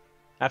this one.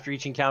 After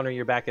each encounter,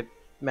 you're back at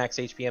max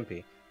HP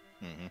MP.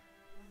 Mm-hmm.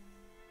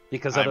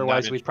 Because I'm not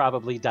otherwise we'd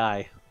probably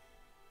die.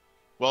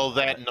 Well,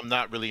 that, and I'm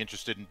not really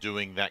interested in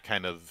doing that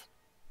kind of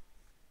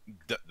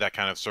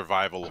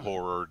survival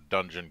horror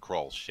dungeon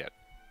crawl shit.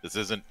 This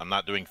isn't. I'm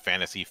not doing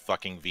fantasy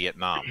fucking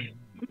Vietnam.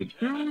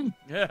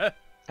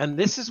 And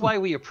this is why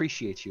we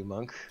appreciate you,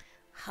 Monk.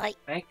 Hi.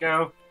 Thank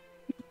you.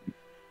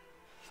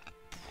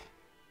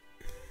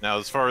 Now,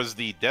 as far as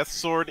the death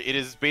sword, it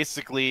is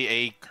basically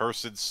a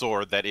cursed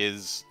sword that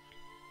is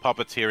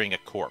puppeteering a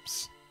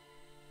corpse.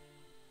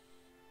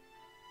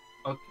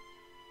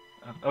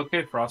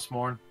 Okay,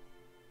 Frostmourne.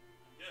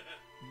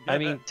 I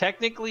mean,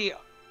 technically,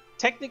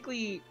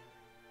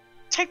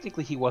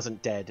 he wasn't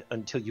dead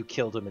until you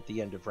killed him at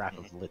the end of Wrath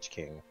of the Lich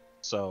King.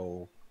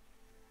 So,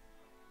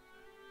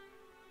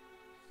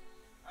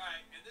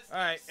 All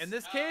right, in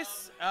this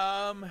case,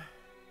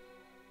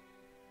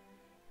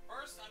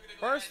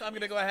 first I'm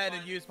gonna go ahead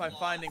and use my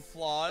finding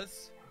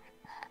flaws.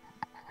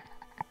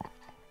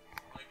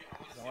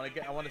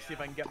 I want to see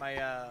if I can get my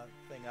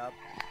thing up.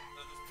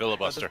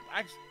 Filibuster.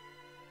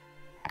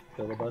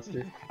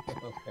 filibuster.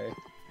 Okay.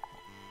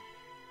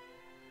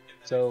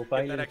 So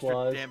finding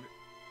flaws.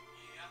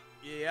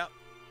 Yep.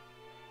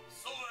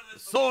 The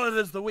sword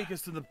is the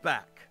weakest in the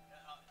back,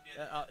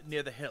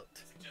 near the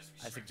hilt.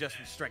 I suggest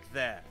we strike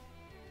there.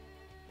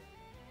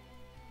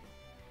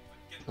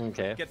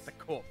 Okay. Get the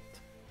corpse.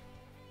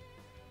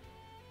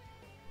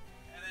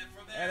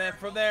 And then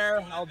from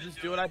there, I'll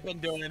just do what I've been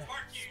doing.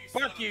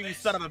 Spark you, you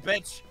son of a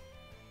bitch!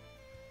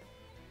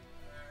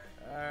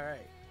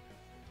 Alright.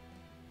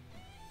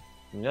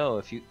 No,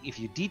 if you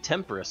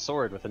detemper a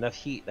sword with enough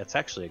heat, that's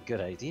actually a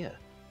good idea.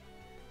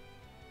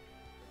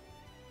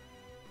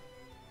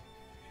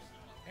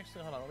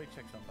 Actually, hold on, let me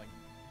check something.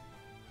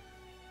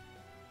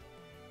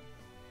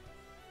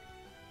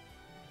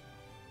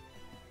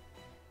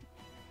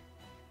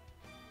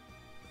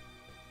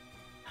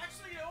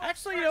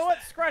 Actually, you know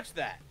what? Scratch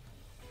that.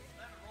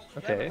 You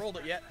Okay. haven't rolled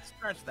it yet.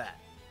 Scratch that.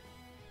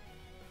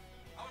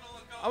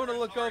 I want to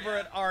look over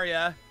at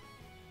Arya.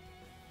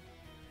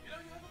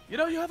 You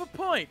know, you have a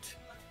point.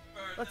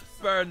 Let's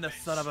burn this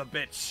son of a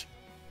bitch.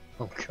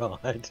 Oh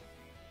God.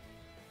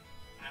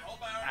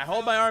 I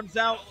hold my arms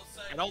out,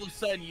 and all of a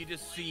sudden you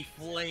just see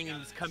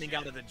flames coming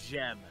out of the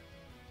gem.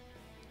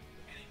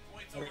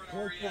 And it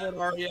points over at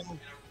Arya,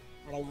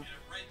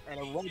 and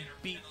a red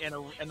beat,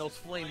 and those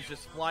flames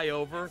just fly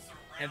over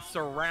and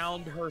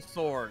surround her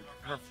sword,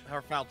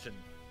 her falchion.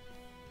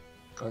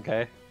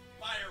 Okay.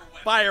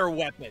 Fire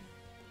weapon.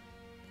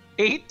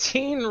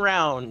 18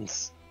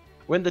 rounds.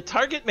 When the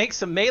target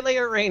makes a melee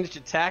or ranged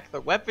attack,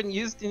 the weapon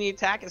used in the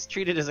attack is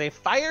treated as a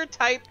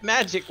fire-type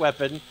magic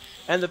weapon,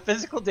 and the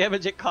physical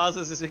damage it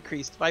causes is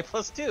increased by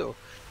 +2.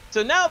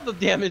 So now the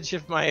damage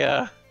of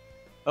my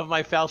of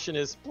my falchion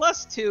is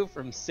 +2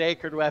 from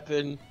sacred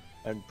weapon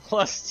and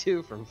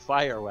 +2 from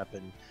fire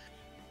weapon.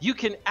 You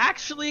can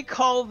actually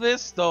call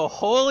this the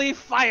Holy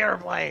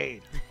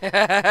Fireblade.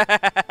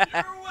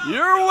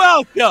 You're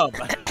welcome.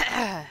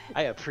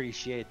 I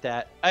appreciate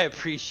that. I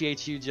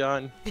appreciate you,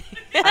 John.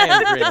 I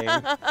am grinning.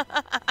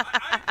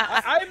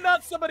 I'm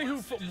not somebody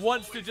who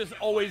wants to just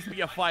always be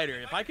a fighter.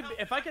 If I can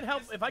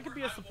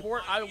be a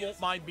support, I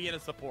won't mind being a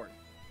support.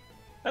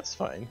 That's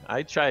fine.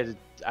 I tried.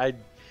 I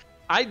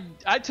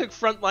took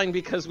frontline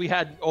because we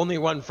had only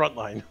one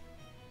frontline.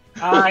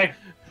 I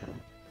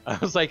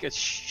was like,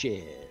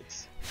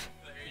 shit.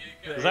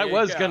 Because I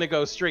was gonna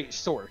go straight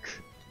Sork,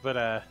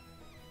 but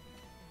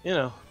you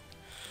know,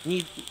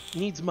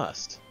 needs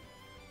must.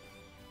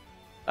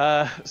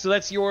 So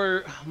that's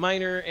your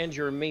minor and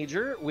your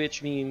major,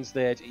 which means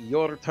that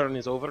your turn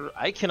is over.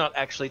 I cannot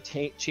actually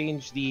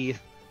change the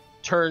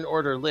turn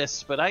order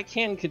list, but I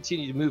can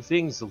continue to move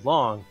things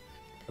along.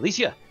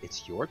 Alicia,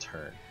 it's your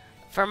turn.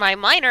 For my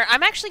minor,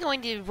 I'm actually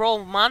going to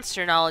roll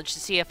monster knowledge to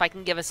see if I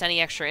can give us any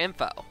extra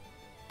info.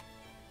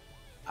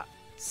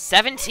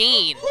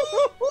 17.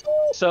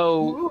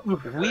 So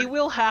we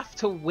will have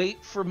to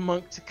wait for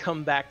Monk to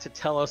come back to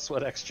tell us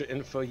what extra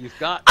info you've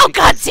got. Oh,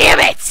 god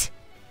damn it!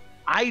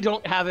 I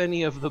don't have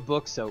any of the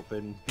books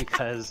open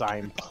because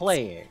I'm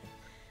playing.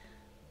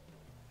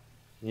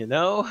 You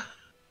know?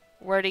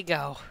 Where'd he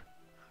go?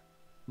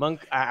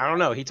 Monk, I don't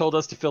know. He told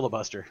us to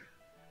filibuster.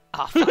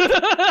 Oh,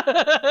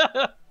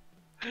 fuck.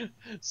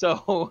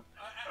 So...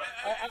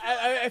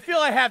 I feel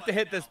I have to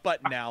hit this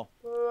button now.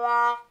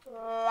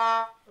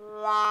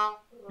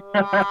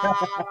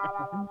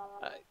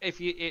 If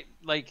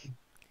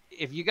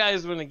you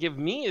guys want to give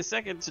me a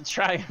second to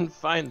try and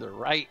find the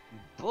right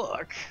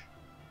book,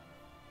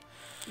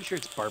 I'm sure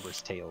it's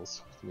Barber's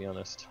Tales, to be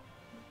honest.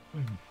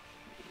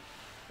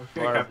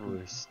 Okay,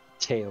 Barber's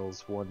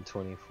Tales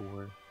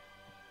 124.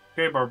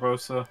 Okay,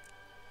 Barbosa.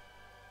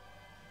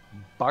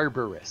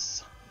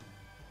 Barbarous.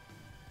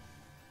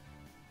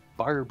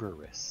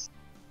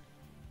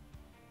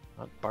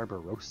 Not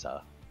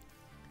Barbarossa.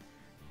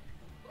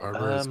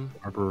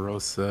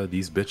 Barbarossa,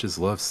 these bitches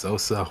love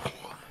so-so.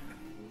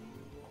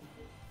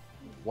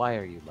 Why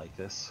are you like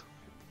this?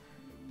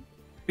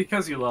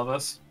 Because you love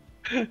us.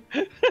 Isn't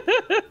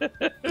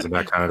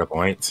that kind of the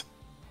point?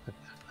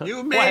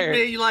 You made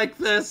me like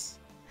this.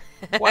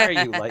 Why are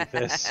you like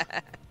this?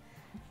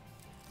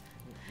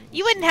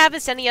 You wouldn't have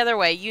us any other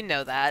way, you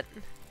know that.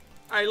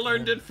 I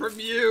learned it from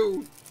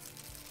you.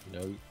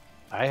 No,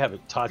 I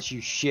haven't taught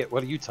you shit.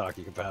 What are you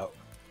talking about?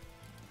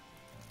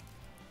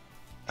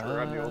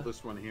 Sure, I'm the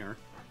oldest one here.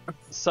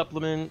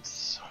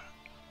 Supplements.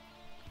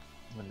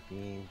 Would it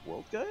be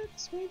World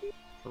Guides, maybe?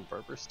 For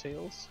Barber's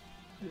Tales?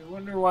 I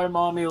wonder why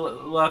Mommy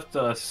left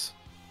us.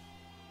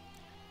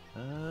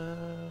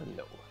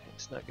 No.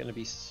 It's not going to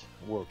be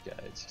World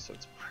Guides, so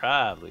it's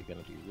probably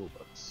going to be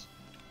rulebooks.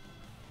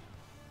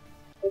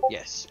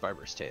 Yes,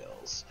 Barber's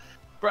Tales.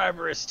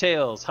 Barbarous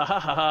Tales! Ha ha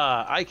ha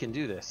ha! I can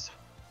do this.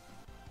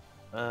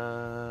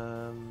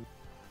 Where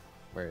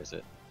is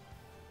it?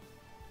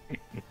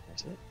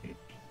 Where's it?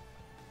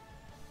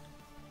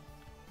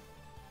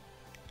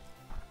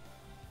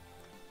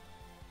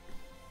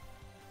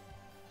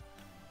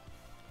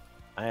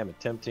 I am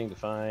attempting to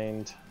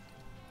find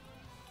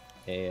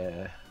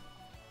a...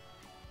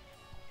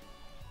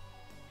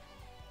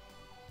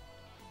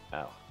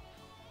 Ow.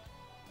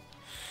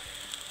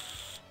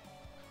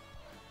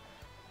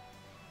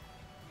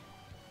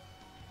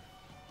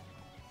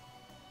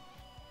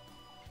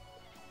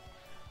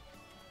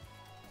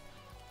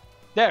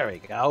 There we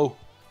go.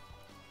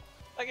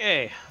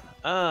 Okay.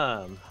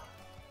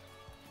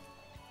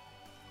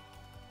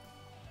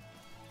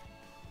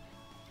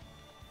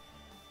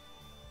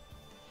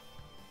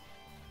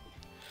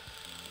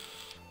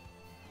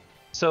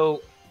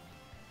 So,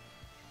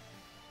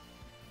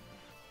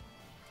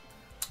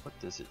 what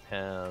does it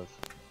have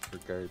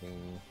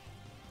regarding...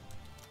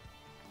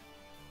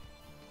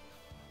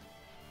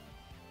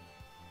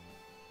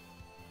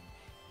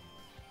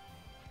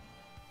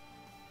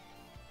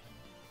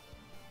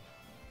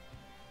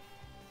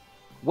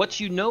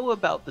 What you know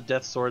about the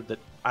Death Sword that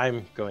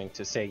I'm going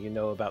to say you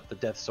know about the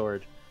Death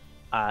Sword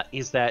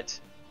is that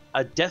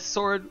a Death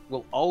Sword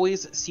will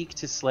always seek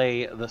to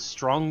slay the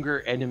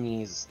stronger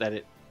enemies that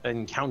it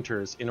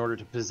encounters in order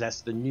to possess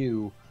the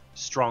new,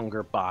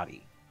 stronger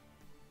body.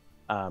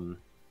 But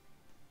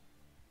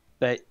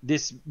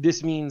this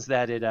means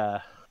that it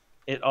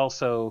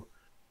also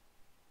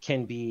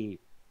can be...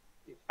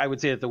 I would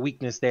say that the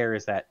weakness there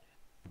is that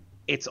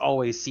it's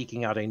always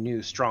seeking out a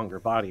new, stronger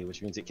body,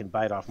 which means it can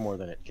bite off more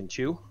than it can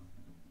chew.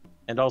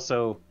 And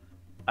also,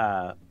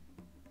 that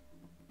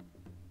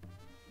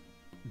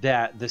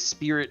the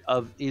spirit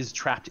is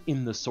trapped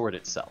in the sword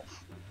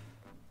itself.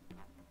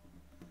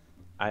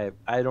 I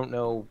don't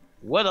know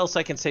what else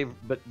I can say,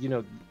 but, you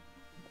know,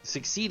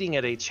 succeeding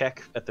at a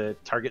check at the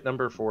target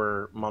number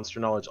for monster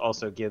knowledge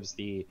also gives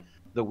the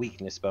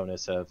weakness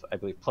bonus of, I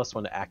believe,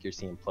 +1 to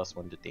accuracy and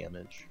 +1 to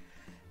damage.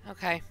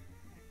 Okay.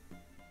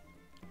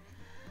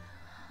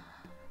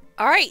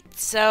 Alright,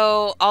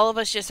 so all of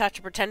us just have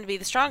to pretend to be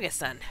the strongest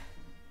then.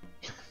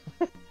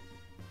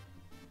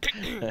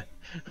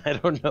 I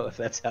don't know if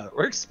that's how it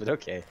works, but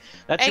okay.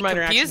 That's Hey, your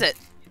minor confuse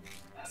action.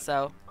 it.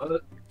 So.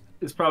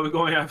 It's probably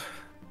going after...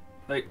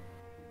 Like,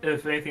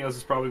 if anything else,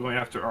 it's probably going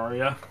after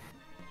Arya.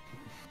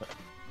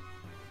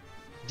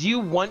 Do you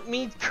want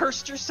me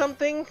cursed or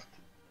something?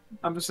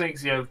 I'm just saying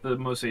because you have the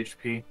most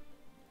HP.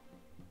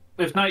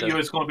 If not you,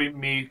 it's going to be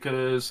me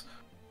because...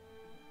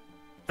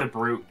 The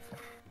brute.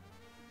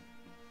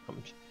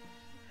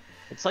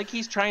 It's like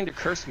he's trying to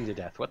curse me to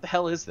death. What the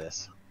hell is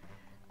this?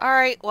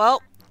 Alright,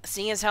 well,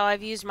 seeing as how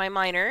I've used my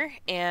minor,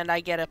 and I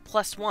get a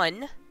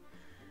 +1,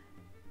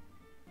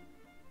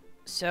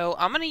 so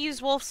I'm going to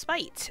use Wolf's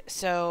Bite.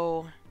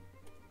 So,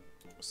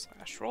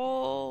 slash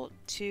roll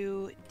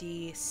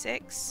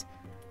 2d6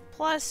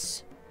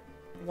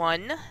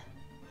 +1.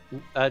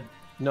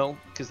 No,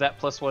 because that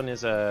 +1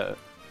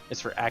 is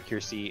for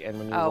accuracy, and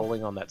when you're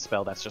rolling on that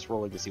spell, that's just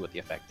rolling to see what the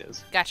effect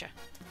is. Gotcha.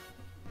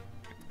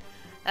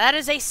 That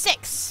is a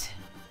 6,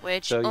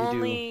 which So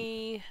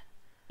only...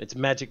 It's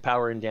magic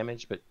power and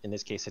damage, but in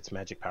this case, it's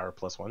magic power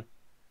 +1.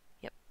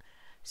 Yep.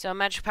 So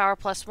magic power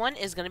 +1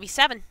 is going to be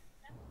 7.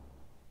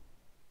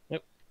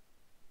 Yep.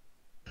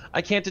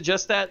 I can't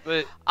adjust that,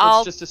 but I'll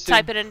let's just assume...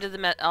 type it into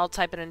the... I'll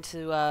type it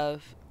into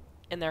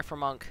in there for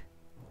Monk.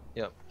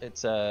 Yep.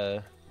 It's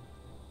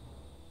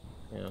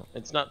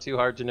it's not too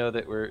hard to know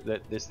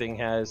that this thing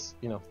has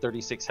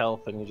 36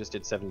 health, and you just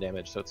did 7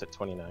 damage, so it's at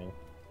 29.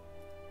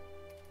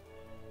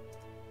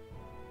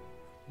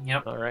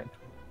 Yep. All right.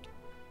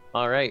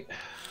 All right.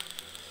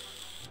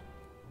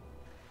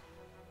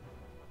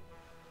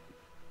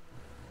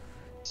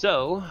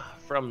 So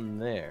from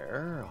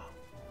there,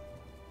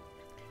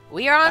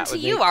 we are on to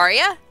you,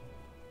 Arya.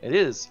 It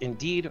is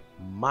indeed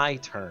my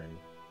turn,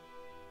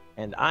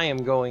 and I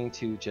am going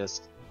to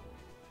just.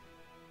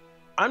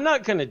 I'm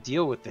not gonna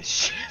deal with this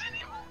shit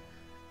anymore.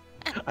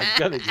 I'm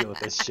gonna deal with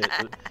this shit.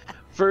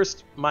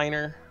 First,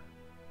 minor.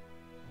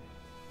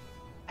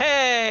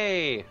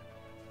 Hey!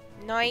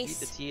 Nice.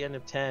 Beat the TN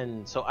of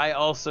 10. So I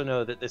also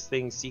know that this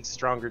thing seeks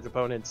stronger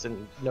opponents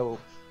and know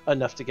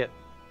enough to get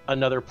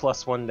another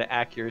 +1 to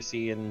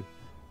accuracy and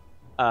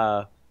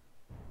 +1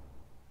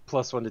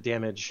 to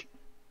damage.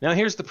 Now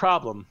here's the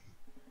problem.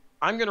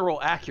 I'm gonna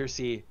roll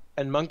accuracy,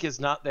 and Monk is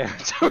not there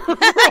to roll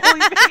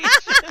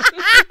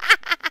evasion.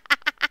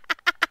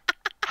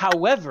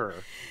 However,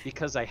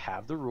 because I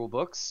have the rule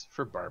books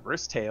for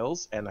Barbarous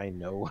Tales and I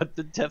know what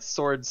the Death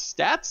Sword's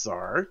stats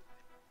are,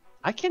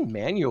 I can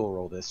manual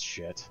roll this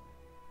shit.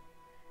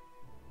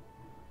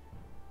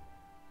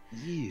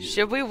 Ew.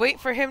 Should we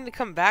wait for him to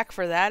come back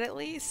for that at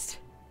least?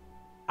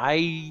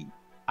 I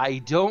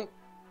don't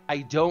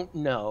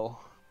know.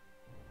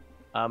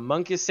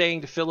 Monk is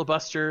saying to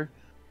filibuster,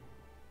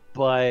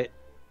 but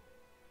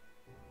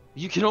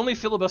you can only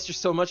filibuster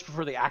so much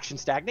before the action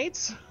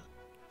stagnates.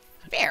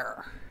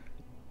 Fair.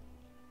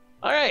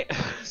 All right,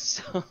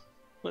 so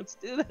let's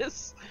do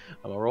this.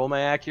 I'm gonna roll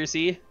my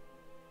accuracy.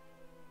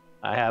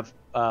 I have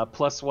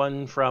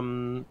 +1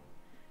 from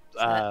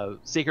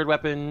Sacred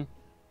Weapon.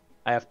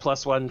 I have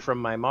 +1 from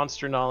my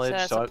Monster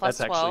Knowledge, so that's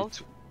actually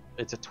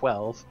it's a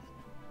 12.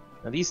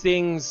 Now these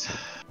things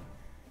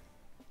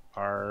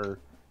are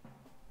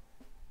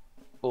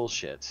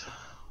bullshit.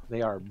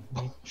 They are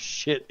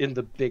bullshit in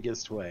the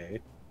biggest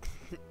way.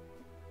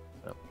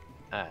 Oh,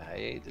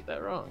 I did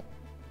that wrong.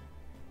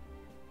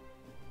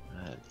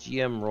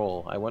 GM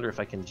roll. I wonder if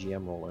I can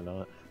GM roll or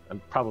not. I'm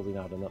probably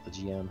not. I'm not the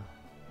GM.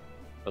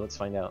 But let's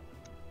find out.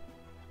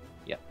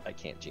 Yeah, I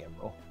can't GM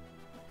roll.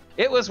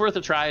 It was worth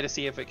a try to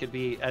see if it could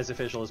be as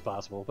official as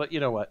possible, but you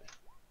know what?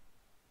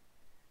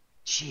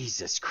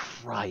 Jesus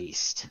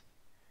Christ.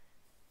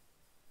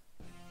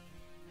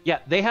 Yeah,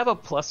 they have a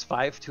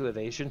 +5 to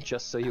evasion,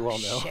 just so you all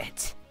know.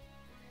 Shit.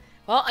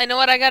 Well, I know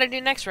what I gotta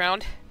do next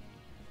round.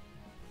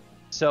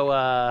 So,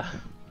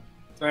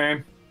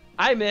 Same.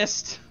 I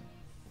missed.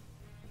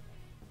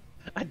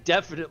 I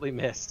definitely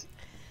missed.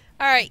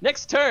 Alright.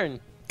 Next turn.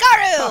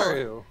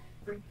 Garu!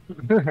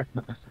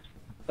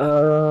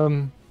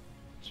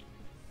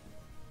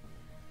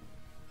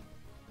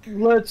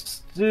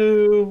 Let's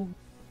do.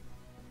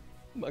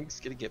 Monk's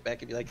gonna get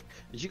back and be like,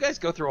 "Did you guys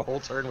go through a whole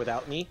turn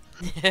without me?"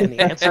 And the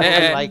answer will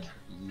be like,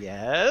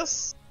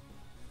 "Yes."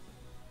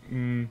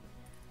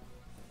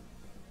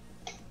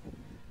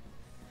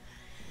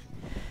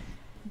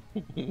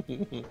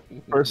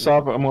 First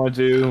off, I'm gonna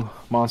do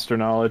Monster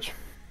Knowledge.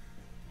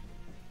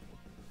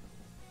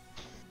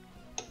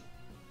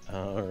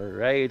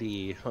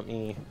 Alrighty, let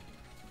me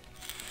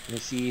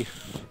see.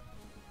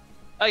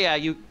 Oh yeah,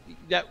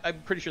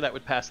 I'm pretty sure that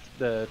would pass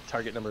the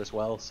target number as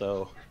well.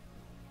 So,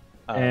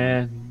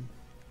 And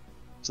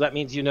so that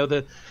means you know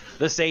the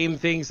same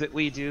things that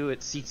we do.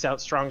 It seeks out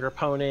stronger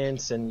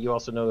opponents, and you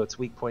also know its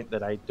weak point.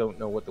 That I don't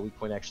know what the weak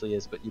point actually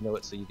is, but you know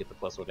it, so you get the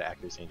 +1 to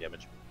accuracy and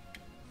damage.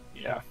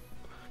 yeah,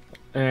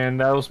 and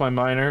that was my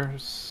minor.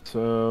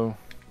 So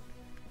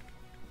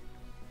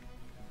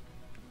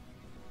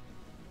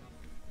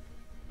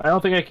I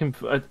don't think I can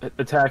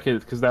attack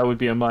it because that would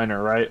be a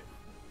minor, right?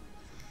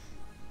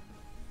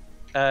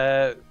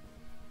 So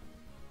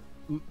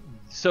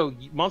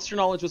monster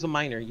knowledge was a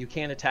minor. You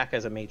can attack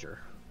as a major.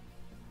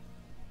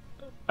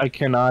 I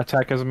cannot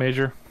attack as a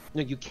major.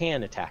 No, you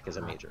can attack as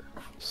a major.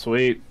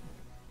 Sweet.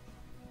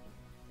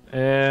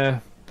 Why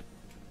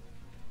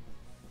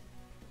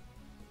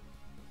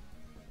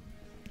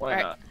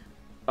not?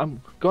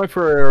 I'm going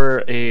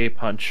for a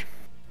punch.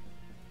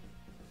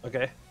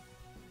 Okay.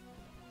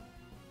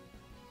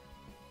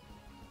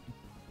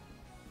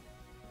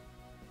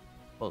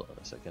 Hold on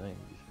a second.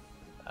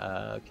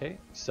 Okay,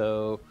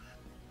 so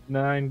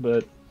 9,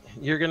 but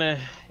you're gonna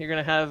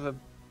have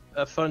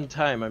a fun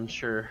time, I'm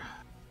sure.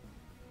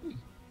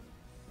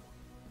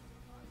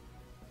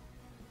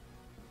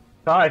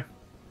 Hi.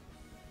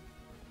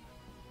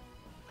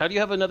 How do you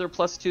have another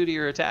 +2 to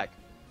your attack?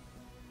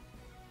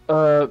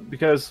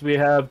 Because we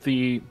have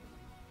the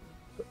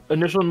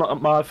initial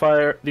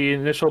modifier, the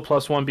initial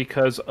 +1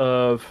 because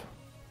of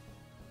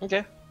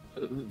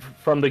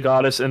from the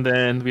goddess, and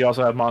then we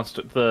also have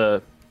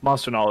the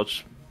monster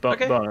knowledge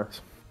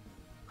bonus.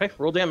 Okay,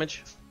 roll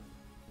damage.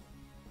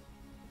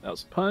 That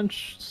was a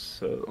punch,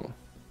 so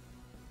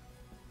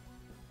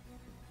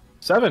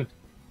 7.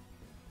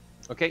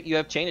 Okay, you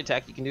have chain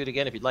attack. You can do it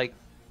again if you'd like.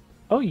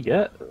 Oh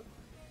yeah.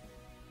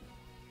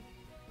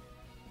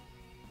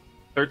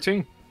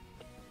 13.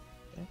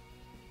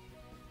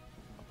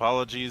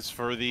 Apologies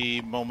for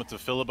the moment of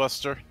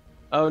filibuster.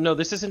 Oh no,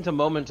 this isn't a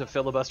moment of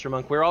filibuster,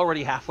 Monk. We're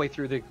already halfway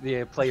through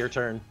the player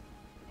turn.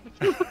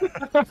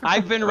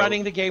 I've been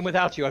running the game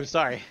without you. I'm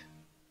sorry.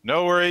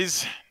 No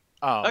worries.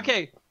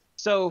 Okay,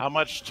 so how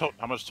much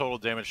total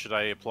damage should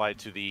I apply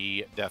to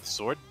the death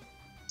sword?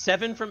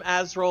 7 from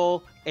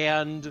Azrael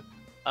and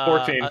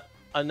 14.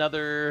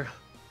 Another.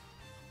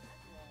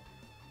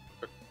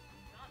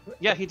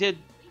 Yeah, he did.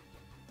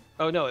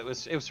 Oh no, it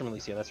was from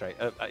Alicia. That's right.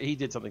 He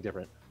did something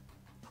different.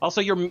 Also,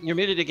 you're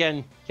muted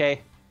again, Kay.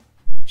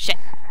 Shit.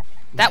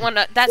 That one.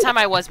 That time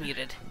I was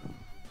muted.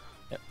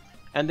 Yep.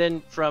 And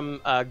then from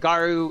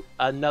Garu,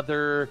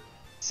 another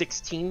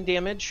 16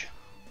 damage.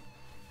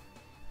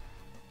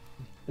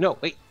 No,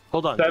 wait,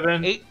 hold on.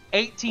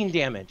 18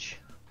 damage.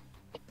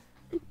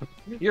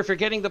 You're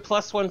forgetting the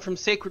 +1 from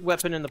Sacred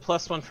Weapon and the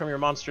 +1 from your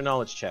Monster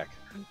Knowledge check.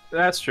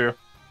 That's true.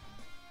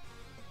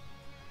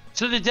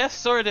 So the Death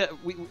Sword,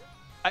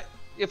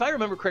 if I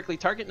remember correctly,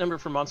 target number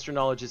for Monster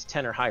Knowledge is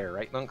 10 or higher,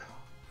 right, Monk?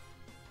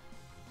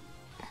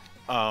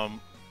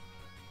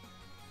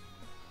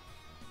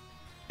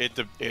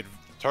 It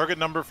target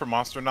number for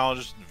monster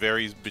knowledge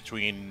varies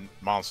between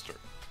monster.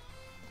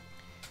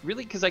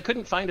 Really? Because I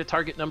couldn't find a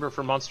target number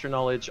for Monster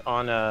Knowledge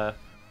on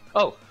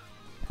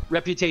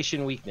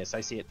Reputation Weakness.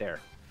 I see it there.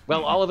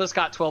 Well, all of us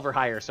got 12 or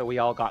higher, so we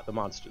all got the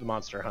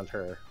Monster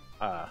Hunter,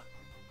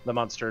 the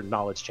Monster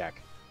Knowledge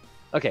check.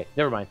 Okay,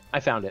 never mind. I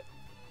found it.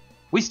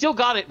 We still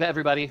got it,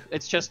 everybody.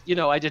 It's just,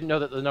 I didn't know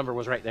that the number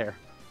was right there.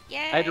 Yay.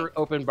 I had to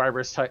open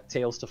Barbarous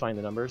Tales to find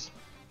the numbers.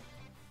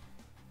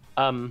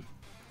 And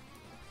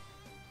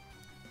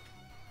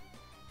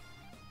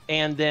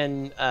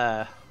then,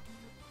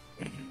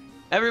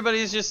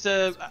 everybody's just,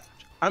 I'm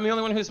the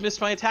only one who's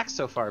missed my attack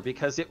so far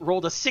because it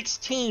rolled a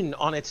 16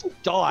 on its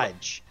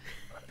dodge.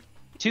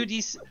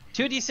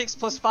 2d6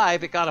 plus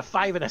 5, it got a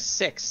 5 and a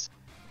 6.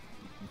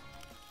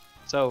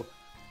 So,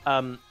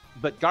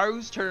 but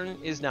Garu's turn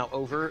is now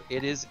over.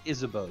 It is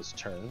Isabeau's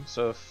turn.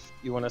 So if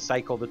you want to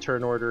cycle the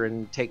turn order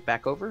and take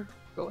back over,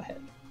 go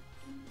ahead.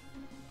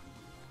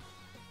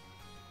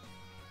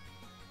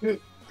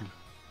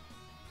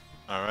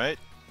 All right.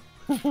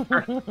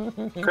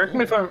 Correct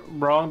me if I'm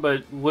wrong,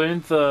 but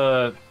wouldn't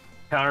the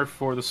counter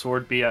for the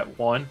sword be at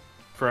 1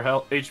 for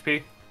health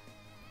HP?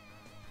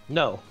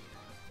 No.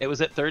 It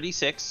was at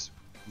 36.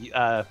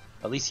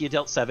 Alicia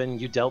dealt 7.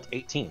 You dealt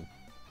 18.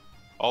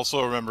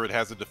 Also, remember it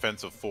has a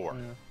defense of 4.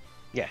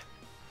 Yeah.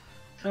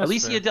 That's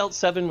Alicia fair. dealt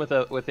 7 with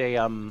a 3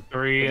 and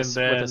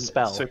then with a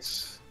spell.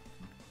 6.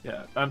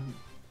 Yeah,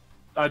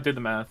 I did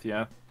the math.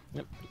 Yeah.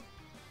 Yep.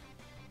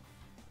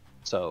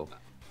 So.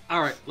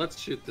 All right, let's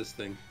shoot this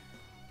thing,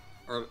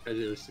 or at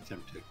least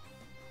attempt to.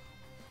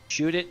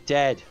 Shoot it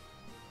dead.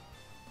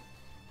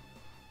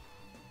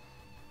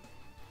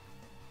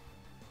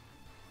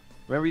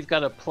 Remember, you've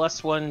got a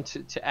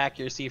 +1 to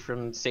accuracy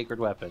from Sacred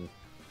Weapon.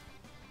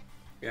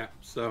 Yeah,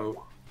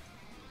 so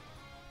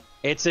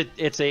It's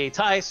a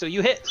tie, so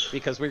you hit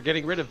because we're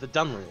getting rid of the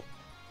dumb rule.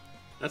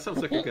 that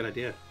sounds like a good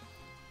idea.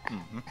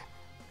 Mm-hmm.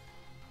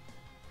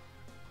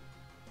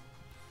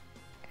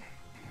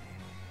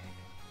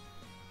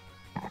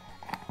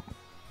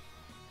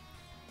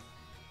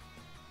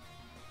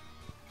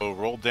 So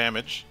roll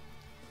damage.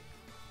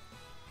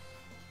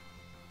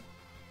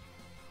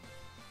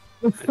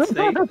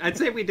 I'd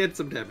say we did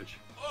some damage.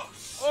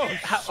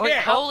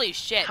 Holy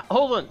shit!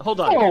 Hold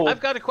on. Oh.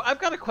 I've got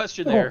a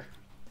question there.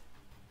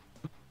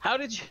 How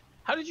did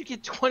you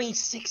get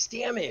 26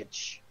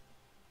 damage?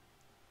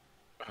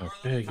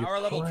 Okay, Power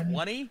level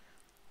 20?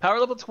 Power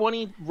level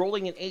 20,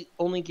 rolling an 8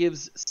 only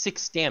gives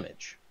 6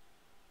 damage.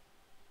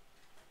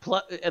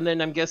 And then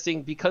I'm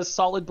guessing because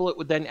Solid Bullet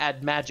would then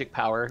add magic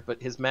power,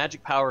 but his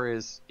magic power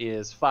is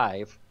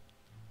 5,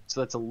 so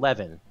that's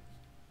 11.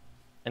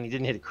 And he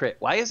didn't hit a crit.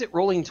 Why is it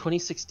rolling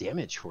 26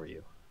 damage for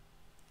you?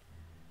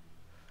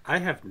 I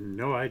have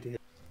no idea.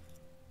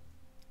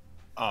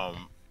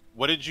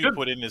 What did you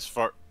put in as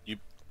far?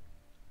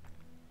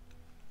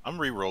 I'm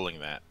re-rolling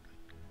that.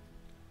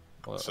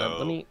 Well, So,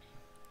 let me...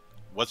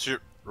 what's your...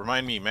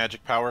 Remind me,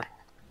 magic power?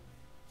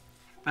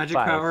 Magic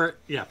 5. power,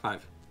 yeah,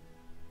 5.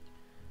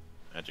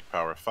 Magic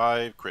power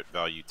 5, crit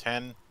value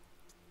 10.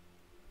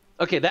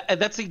 Okay,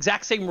 that's the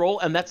exact same roll,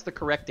 and that's the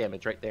correct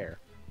damage right there.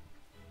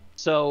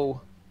 So,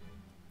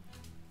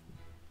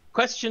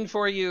 question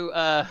for you,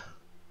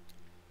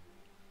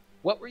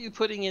 what were you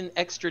putting in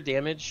extra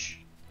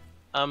damage,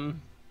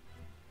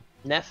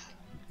 Neff,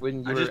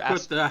 when you were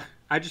asked?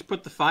 I just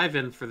put the 5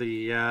 in for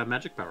the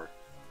magic power.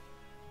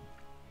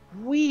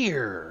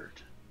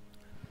 Weird.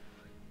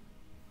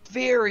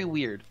 Very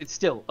weird. It's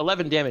still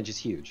 11 damage is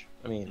huge.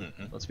 I mean,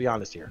 let's be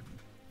honest here.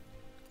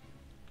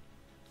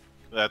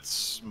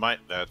 That's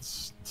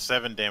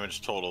 7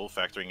 damage total,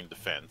 factoring in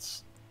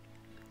defense.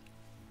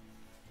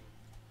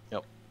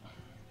 Yep.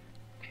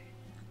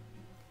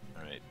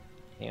 All right.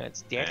 Yeah,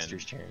 it's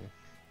Dexter's turn.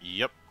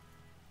 Yep.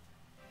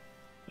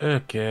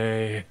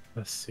 Okay,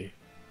 let's see.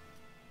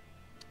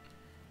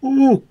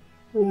 Ooh.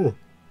 Ooh.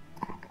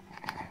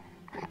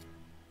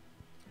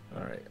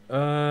 All right.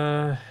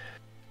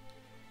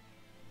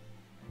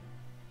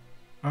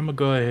 I'm gonna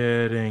go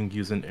ahead and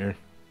use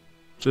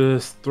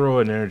just throw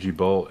an energy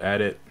bolt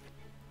at it.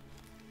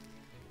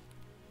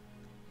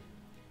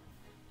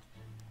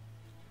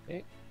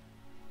 Okay.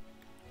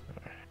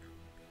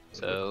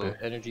 So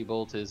energy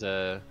bolt is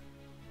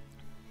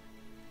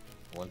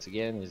once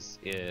again is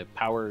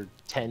power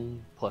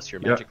 10 plus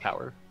your magic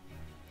power.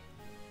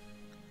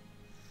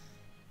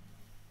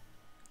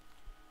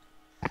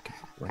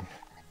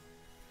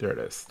 There it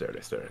is. There it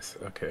is. There it is.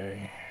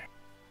 Okay.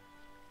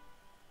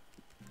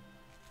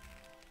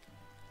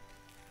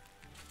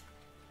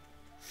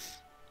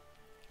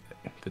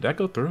 Did that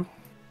go through?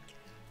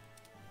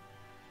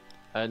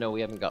 No, we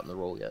haven't gotten the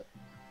roll yet.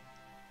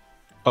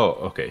 Oh,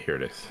 okay. Here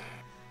it is.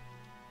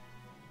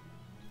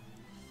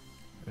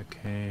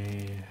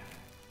 Okay.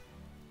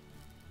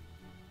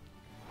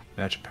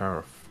 Magic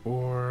power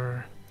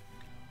 4.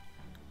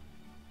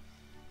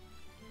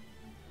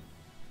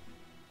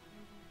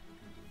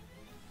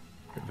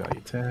 Crit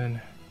value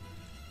 10.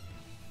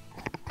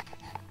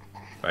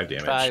 5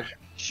 damage.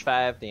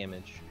 5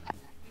 damage.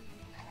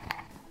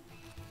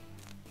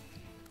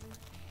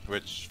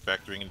 Which,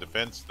 factoring in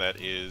defense, that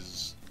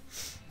is...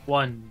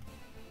 1.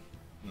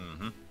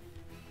 Mm-hmm.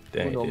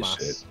 Dang, Uno this mas.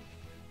 shit.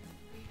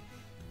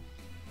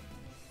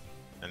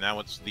 And now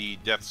it's the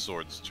Death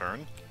Sword's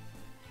turn.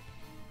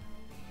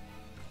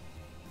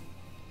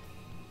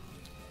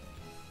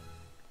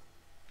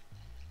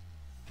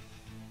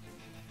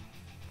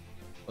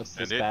 What's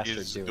this And it bastard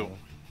is doing?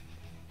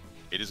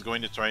 It is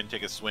going to try and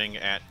take a swing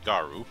at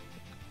Garu.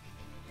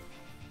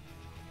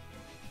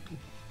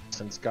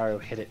 Since Garo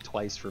hit it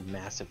twice for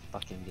massive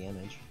fucking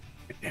damage.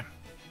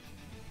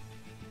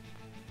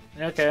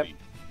 Okay.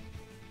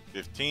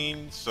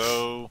 15,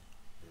 so...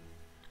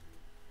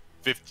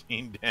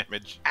 15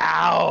 damage.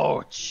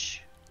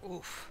 Ouch!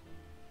 Oof.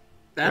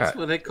 That's Yeah.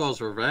 what it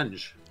calls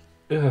revenge.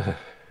 Ugh.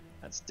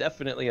 That's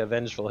definitely a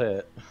vengeful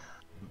hit.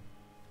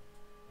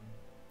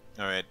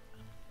 Alright.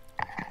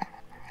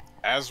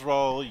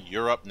 Azrael,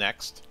 you're up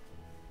next.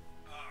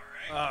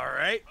 All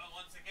right.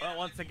 Well,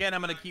 once again,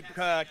 I'm going to keep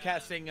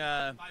casting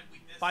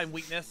Find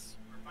Weakness.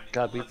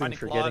 God, we've been Finding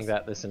forgetting flaws.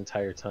 that this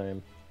entire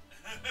time.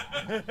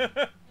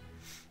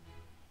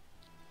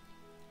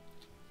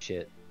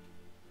 Shit.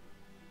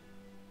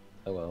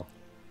 Oh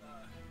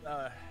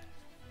well.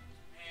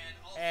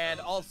 And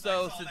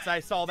also, since I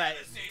saw that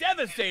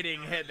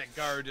devastating hit that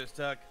Garu just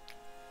took.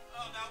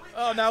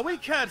 Oh, now we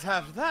can't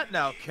have that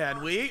now,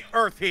 can we?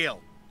 Earth Heal.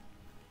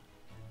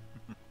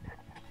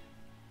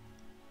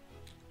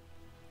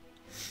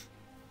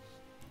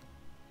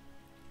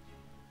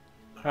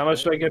 How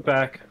much do I get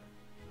back?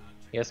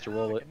 He has to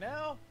roll it.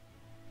 Now.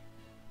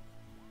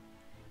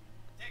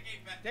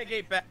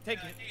 Take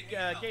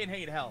gain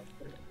 8 health.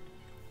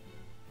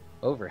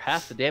 Over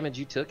half the damage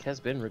you took has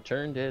been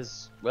returned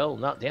as, well,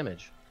 not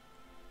damage.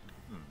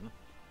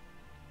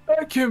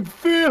 I can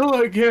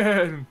feel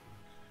again.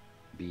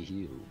 Be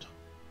healed.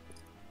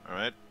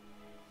 Alright.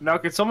 Now,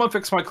 can someone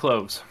fix my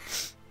clothes?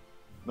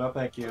 No,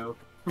 thank you.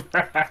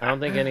 I don't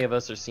think any of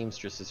us are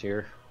seamstresses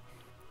here.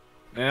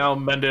 Yeah, I'll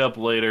mend it up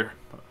later.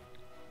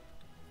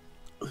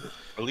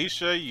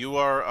 Alicia, you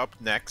are up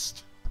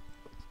next.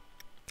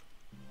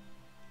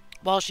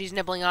 While she's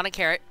nibbling on a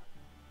carrot.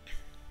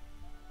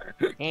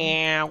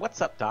 Yeah,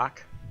 what's up,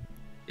 Doc?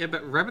 Yeah,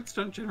 but rabbits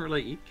don't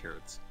generally eat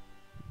carrots.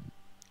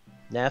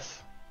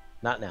 Neff,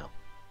 not now.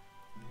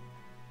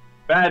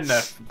 Bad,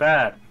 Neff.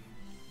 Bad.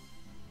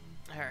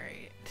 All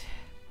right.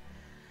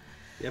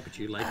 Yeah, but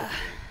you like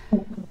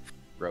it.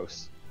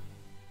 Gross.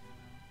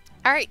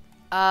 All right.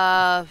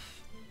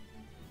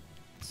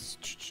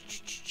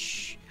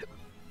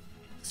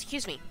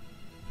 Excuse me.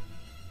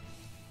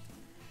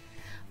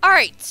 All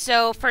right.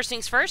 So first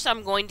things first,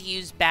 I'm going to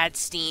use Bad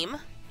Steam.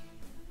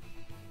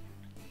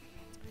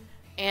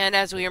 And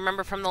as we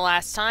remember from the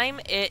last time,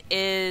 it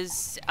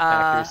is...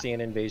 Accuracy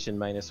and invasion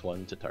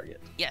 -1 to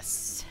target.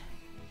 Yes.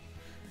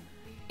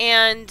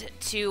 And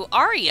to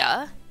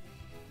Arya,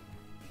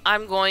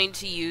 I'm going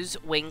to use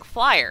Wing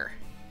Flyer.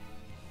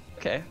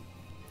 Okay.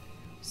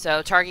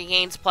 So target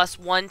gains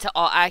 +1 to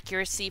all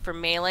accuracy for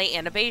melee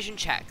and evasion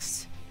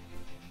checks.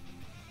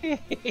 Because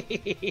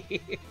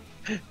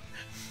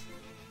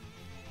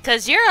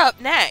you're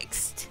up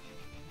next.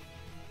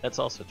 That's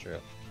also true.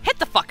 Hit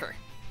the fucker.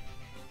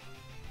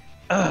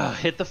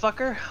 Hit the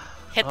fucker?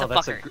 Hit the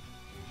fucker.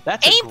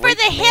 That's Aim a for great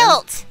the command.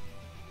 hilt!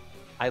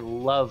 I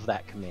love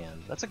that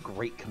command. That's a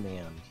great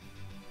command.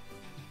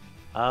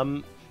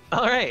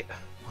 Alright.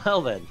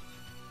 Well then.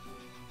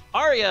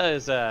 Arya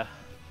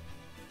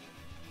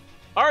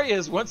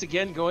is once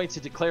again going to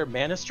declare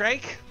Mana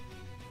Strike.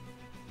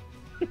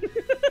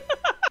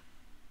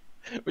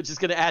 Which is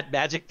going to add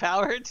magic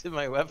power to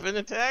my weapon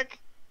attack.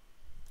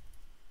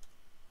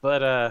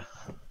 But,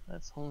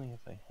 that's only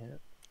if I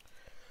hit.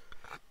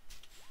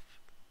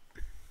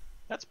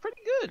 That's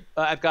pretty good.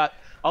 I've got...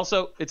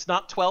 Also, it's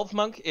not 12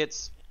 Monk,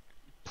 it's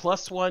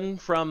 +1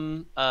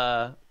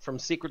 from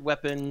Secret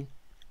Weapon,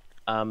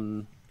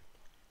 and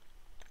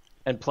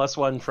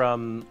 +1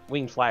 from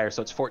Winged Flyer,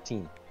 so it's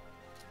 14.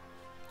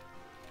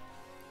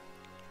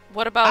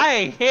 What about...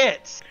 I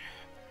hit!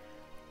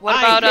 What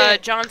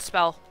about John's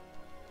spell?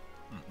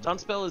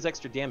 John's spell is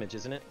extra damage,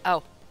 isn't it?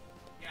 Oh.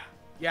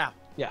 Yeah.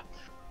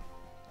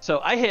 So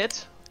I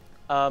hit.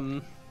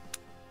 I'm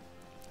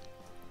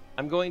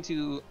going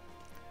to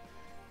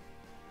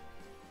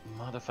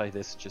modify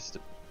this just to...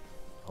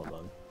 Hold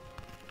on.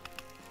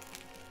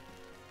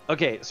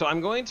 Okay, so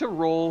I'm going to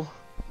roll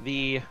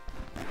the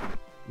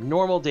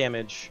normal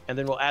damage, and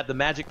then we'll add the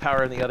magic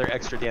power and the other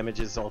extra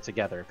damages all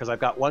together. Because I've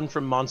got 1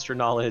 from Monster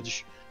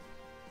Knowledge,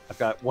 I've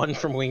got 1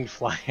 from Winged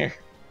Flyer,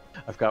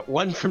 I've got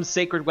 1 from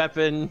Sacred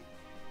Weapon,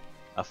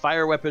 a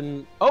Fire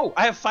Weapon... Oh,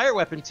 I have Fire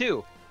Weapon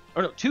too!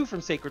 Or no, 2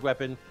 from Sacred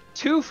Weapon,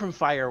 2 from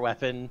Fire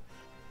Weapon,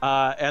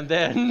 and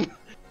then...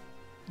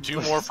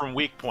 2 more from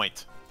Weak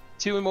Point.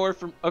 2 more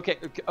from...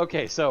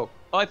 Okay, so...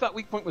 Oh, I thought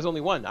Weak Point was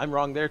only 1. I'm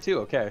wrong there too,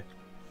 okay.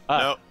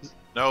 No,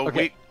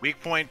 okay. weak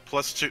Point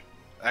 +2.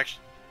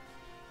 Actually,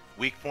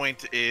 Weak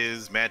Point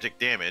is magic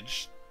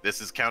damage.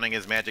 This is counting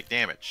as magic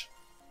damage.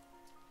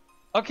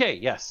 Okay,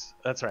 yes,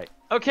 that's right.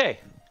 Okay.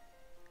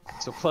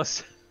 So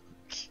plus...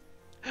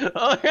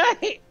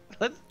 Alright,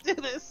 let's do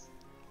this.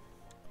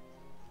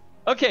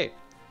 Okay,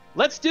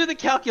 let's do the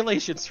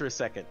calculations for a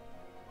second.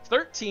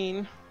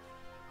 13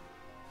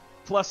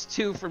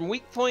 +2 from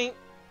Weak Point,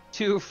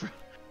 2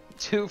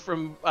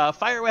 from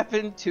Fire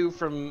Weapon, 2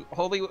 from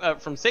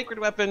from Sacred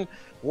Weapon,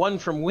 1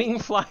 from Wing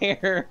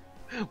Flyer,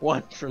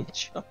 1 from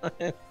John.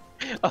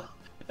 Oh,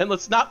 and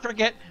let's not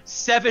forget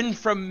 7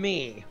 from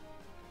me.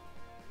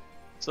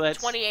 So that's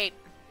 28.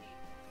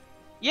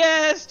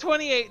 Yes,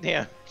 28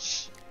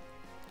 damage.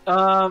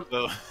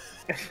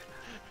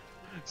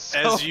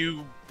 So,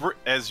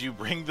 as you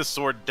bring the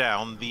sword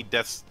down, the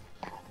death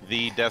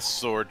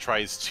sword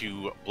tries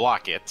to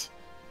block it,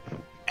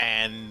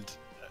 and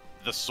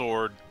the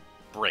sword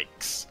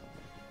breaks.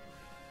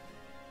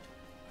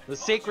 The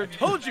sacred... I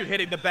told you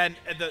hitting the bend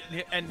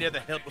and near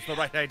the hilt was the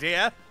right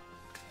idea.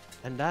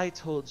 And I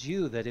told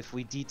you that if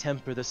we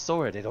detemper the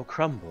sword, it'll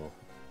crumble.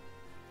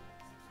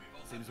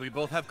 Seems we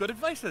both have good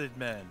advice on it,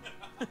 man.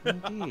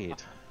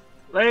 Indeed.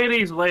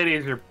 Ladies,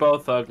 you're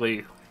both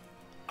ugly.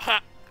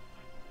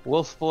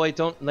 Wolf boy,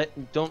 don't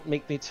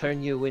make me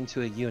turn you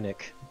into a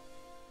eunuch.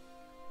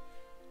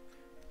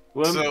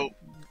 So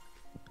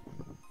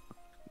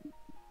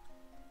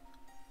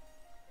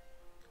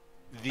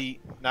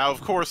now, of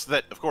course,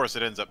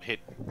 it ends up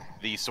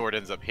the sword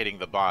ends up hitting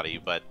the body,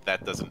 but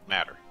that doesn't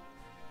matter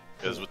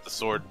because with the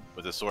sword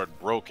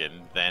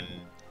broken, then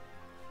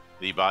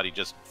the body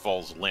just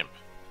falls limp.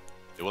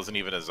 It wasn't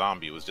even a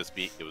zombie; it was just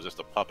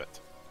a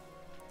puppet.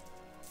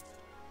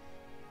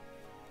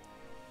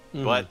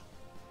 But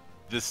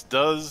this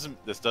does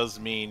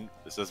mean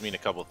a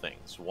couple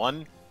things.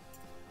 One,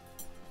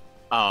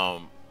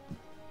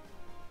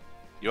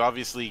 you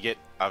obviously get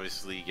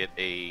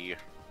a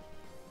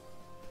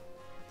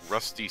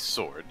rusty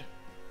sword.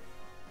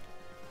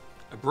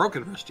 A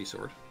broken rusty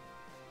sword.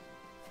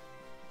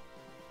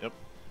 Yep.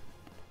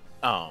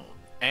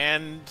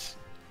 And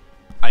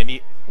I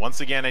need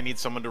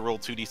someone to roll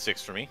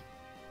 2d6 for me.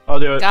 I'll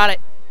do it. Got it.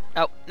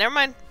 Oh, never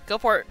mind. Go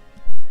for it.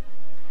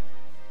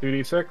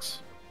 2d6.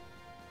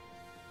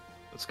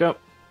 Let's go.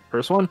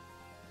 First one.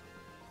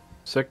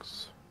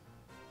 6.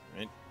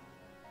 Right.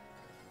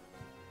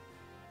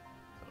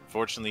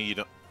 Unfortunately, you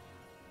don't.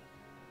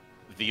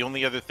 The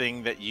only other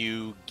thing that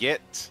you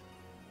get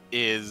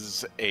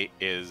is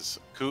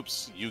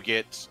Coops. You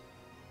get,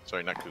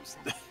 sorry, not Coops.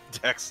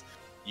 Dex.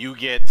 You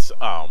get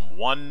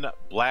 1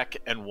 black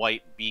and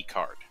white B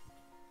card.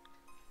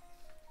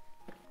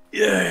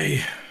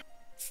 Yay!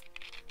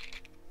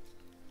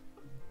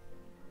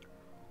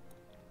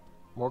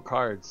 More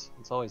cards.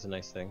 It's always a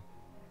nice thing.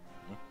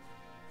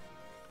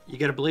 You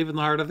gotta believe in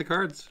the heart of the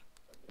cards.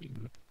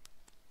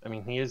 I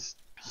mean, he is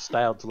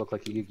styled to look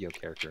like a Yu-Gi-Oh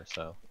character,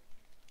 so...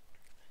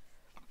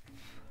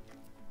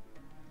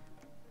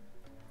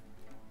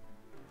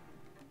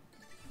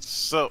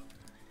 So,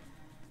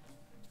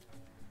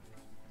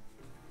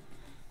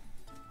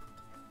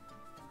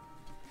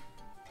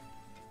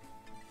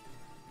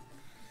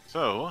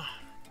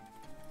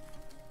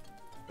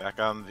 back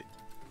on the...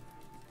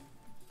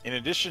 In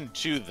addition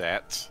to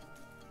that,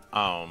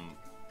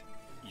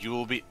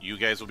 you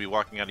guys will be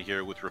walking out of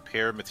here with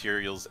repair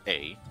materials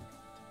A.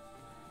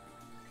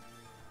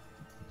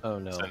 Oh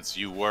no. Since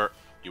you were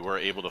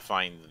able to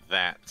find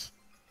that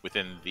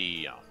within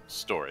the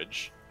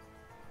storage.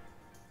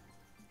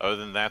 Other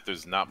than that,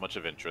 there's not much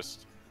of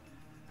interest.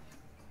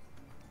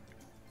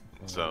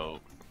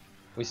 So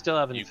we still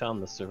haven't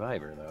found the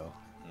survivor, though.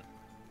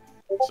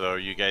 So are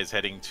you guys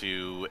heading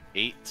to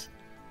 8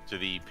 to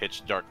the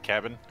pitch dark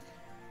cabin?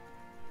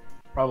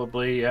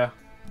 Probably, yeah.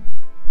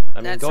 I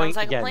mean, That going sounds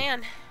like again, a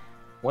plan.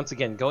 Once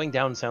again, going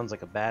down sounds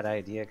like a bad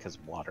idea because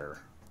water.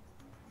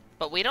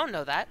 But we don't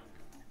know that.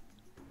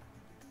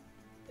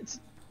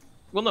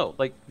 Well, no,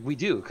 like we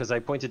do, because I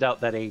pointed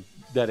out that a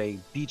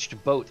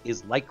beached boat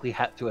is likely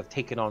to have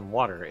taken on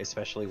water,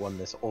 especially one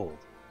this old.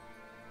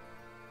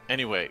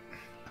 Anyway,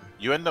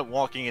 you end up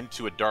walking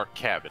into a dark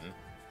cabin,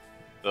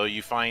 though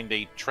you find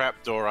a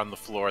trapdoor on the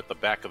floor at the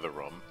back of the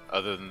room.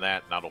 Other than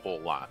that, not a whole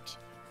lot.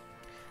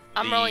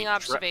 I'm rolling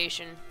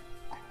observation.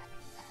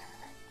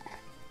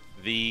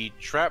 The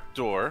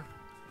trapdoor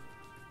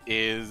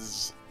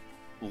is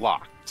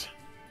locked.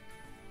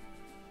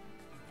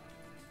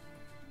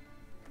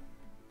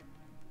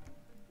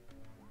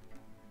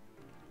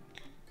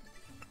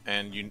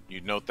 And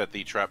you note that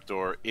the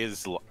trapdoor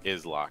is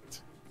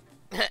locked.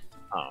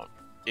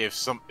 If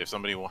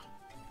somebody wants,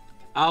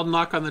 I'll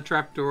knock on the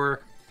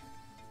trapdoor.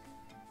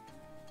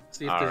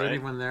 See if there's right.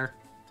 anyone there.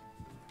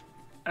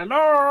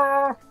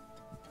 Hello.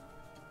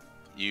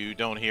 You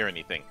don't hear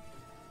anything.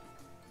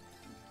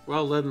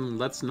 Well, then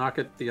let's knock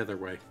it the other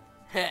way.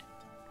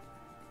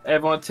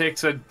 Everyone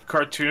takes a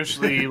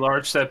cartoonishly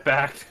large step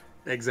back.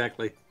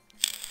 Exactly.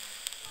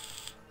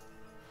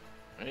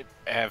 Right.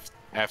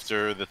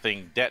 After the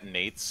thing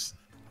detonates,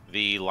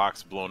 the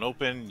lock's blown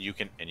open. You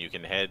can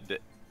head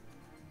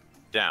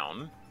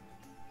down.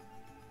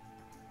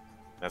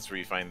 That's where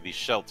you find the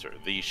shelter.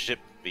 The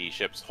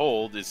ship's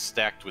hold is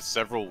stacked with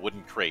several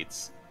wooden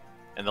crates,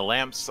 and the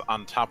lamps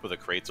on top of the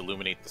crates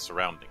illuminate the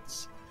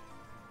surroundings.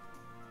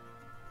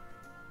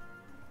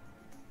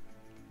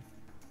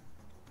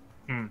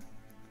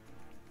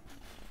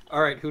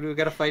 All right, who do we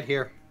got to fight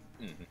here?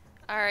 Mm-hmm.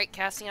 All right,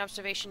 casting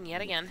observation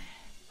yet again.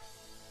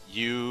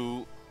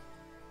 You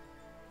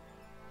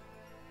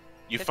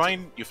 50.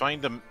 find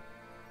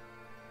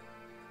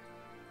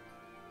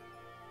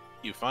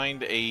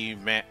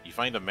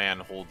a man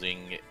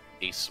holding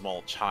a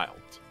small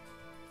child.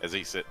 As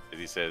he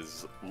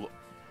says,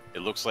 it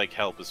looks like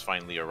help has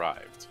finally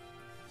arrived.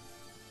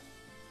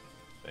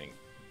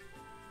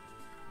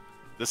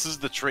 This is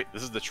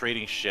the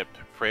trading ship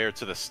Prayer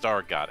to the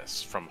Star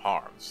Goddess from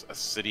Harves, a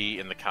city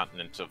in the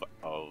continent of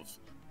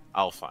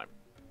Alfleim.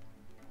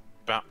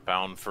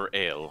 Bound for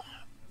Ale,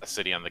 a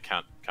city on the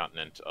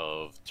continent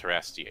of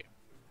Terrastier.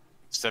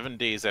 7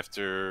 days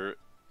after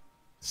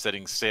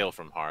setting sail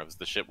from Harves,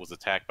 the ship was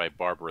attacked by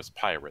barbarous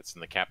pirates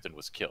and the captain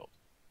was killed.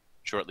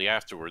 Shortly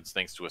afterwards,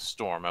 thanks to a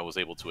storm, I was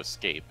able to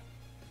escape,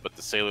 but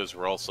the sailors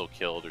were also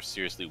killed or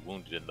seriously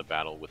wounded in the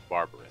battle with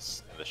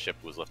Barbarous, and the ship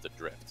was left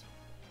adrift.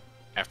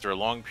 After a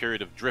long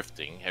period of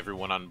drifting,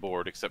 everyone on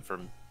board except for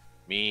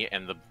me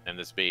and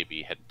this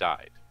baby had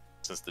died.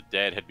 Since the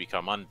dead had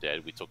become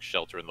undead, we took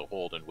shelter in the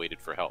hold and waited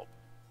for help.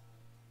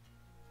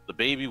 The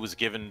baby was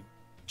given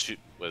to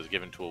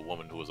a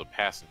woman who was a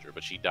passenger,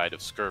 but she died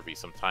of scurvy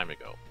some time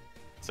ago.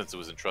 Since it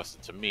was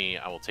entrusted to me,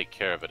 I will take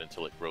care of it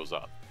until it grows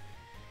up.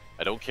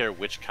 I don't care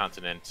which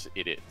continent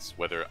it is,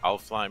 whether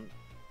Alfleim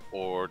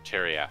or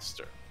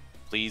Terriaster.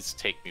 Please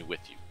take me with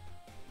you.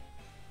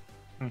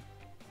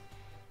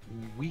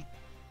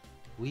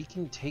 We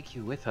can take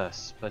you with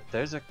us, but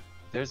there's a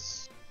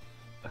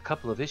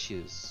couple of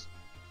issues.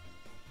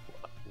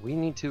 We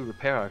need to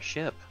repair our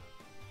ship.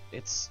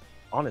 It's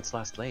on its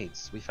last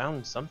legs. We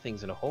found some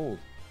things in a hold.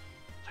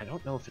 I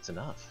don't know if it's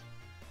enough.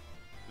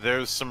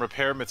 There's some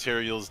repair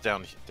materials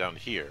down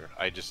here.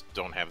 I just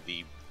don't have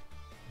the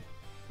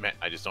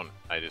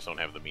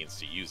means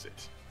to use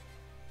it.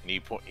 And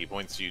he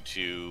points you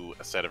to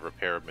a set of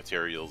repair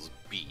materials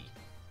B.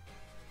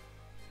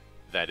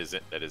 That is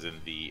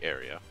in the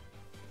area.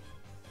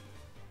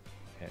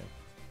 Okay.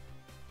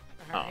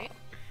 Alright.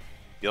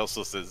 He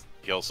also says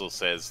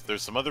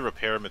there's some other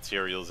repair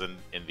materials in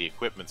the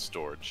equipment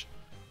storage,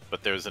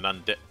 but there's an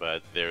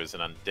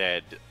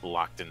undead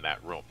locked in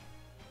that room.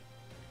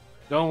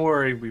 Don't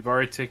worry, we've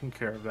already taken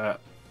care of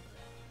that.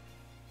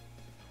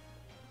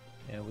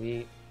 Yeah,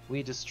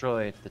 we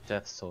destroyed the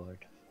Death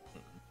Sword.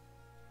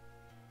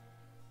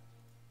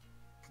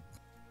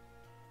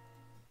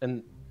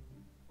 And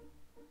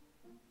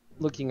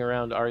looking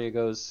around, Arya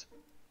goes,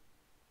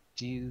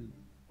 Do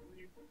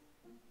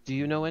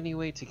you know any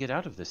way to get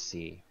out of this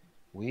sea?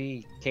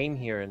 We came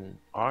here and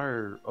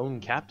our own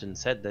captain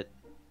said that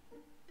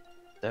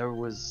there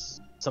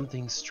was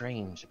something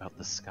strange about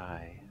the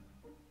sky.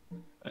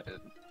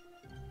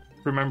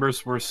 crew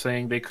members were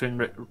saying they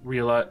couldn't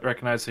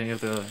recognize any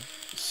of the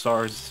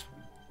stars.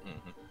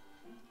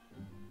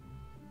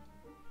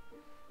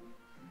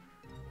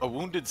 A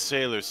wounded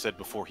sailor said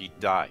before he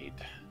died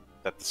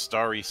that the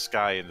starry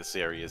sky in this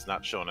area is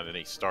not shown on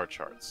any star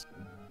charts.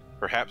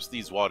 Perhaps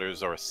these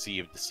waters are a sea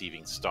of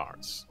deceiving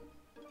stars.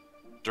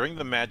 During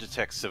the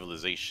Magitech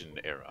civilization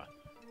era,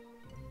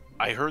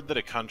 I heard that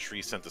a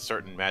country sent a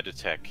certain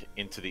Magitech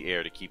into the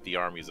air to keep the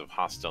armies of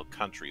hostile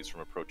countries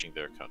from approaching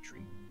their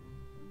country.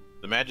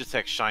 The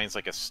Magitech shines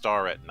like a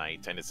star at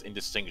night and is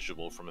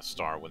indistinguishable from a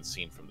star when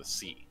seen from the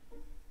sea.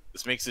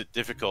 This makes it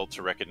difficult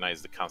to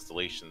recognize the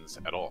constellations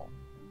at all.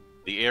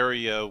 The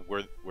area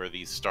where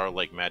these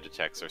star-like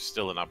Magitechs are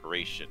still in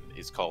operation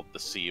is called the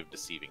Sea of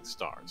Deceiving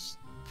Stars.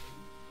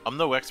 I'm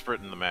no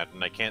expert in the matter,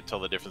 and I can't tell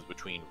the difference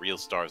between real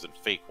stars and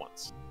fake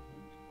ones.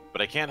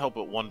 But I can't help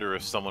but wonder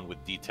if someone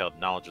with detailed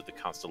knowledge of the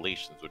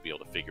constellations would be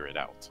able to figure it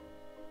out.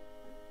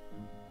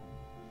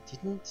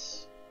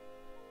 Didn't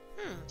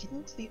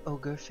the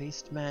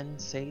ogre-faced man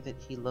say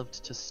that he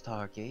loved to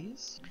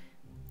stargaze?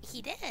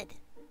 He did.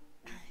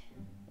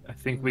 I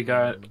think we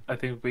got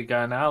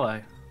an ally,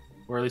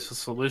 or at least a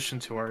solution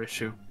to our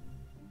issue.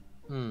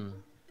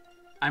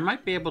 I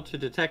might be able to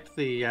detect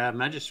the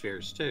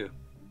Magispheres too.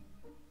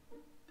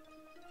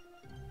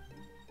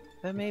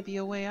 There may be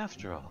a way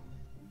after all.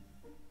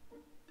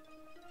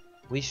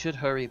 We should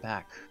hurry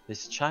back.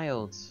 This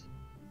child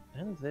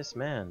and this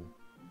man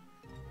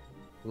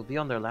will be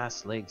on their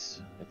last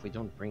legs if we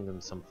don't bring them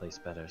someplace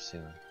better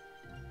soon.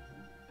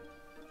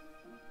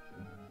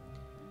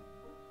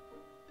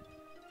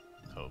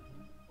 So,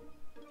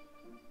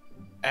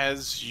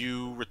 as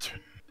you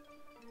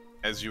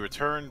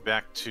return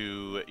back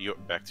to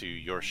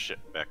your ship,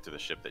 back to the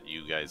ship that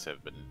you guys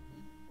have been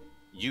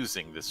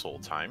using this whole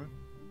time,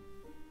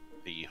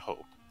 the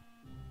Hope.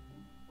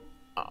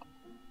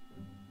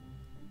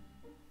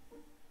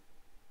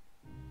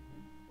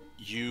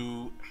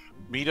 You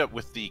meet up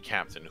with the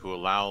captain, who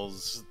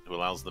allows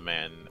the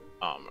man,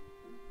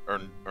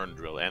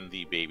 Erndril, and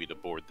the baby to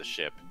board the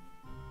ship,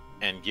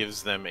 and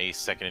gives them a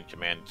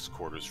second-in-command's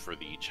quarters for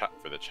the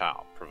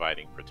child,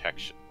 providing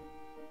protection.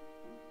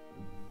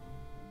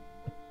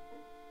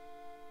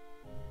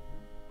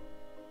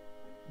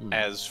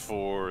 As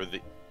for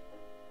the...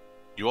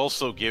 You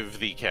also give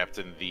the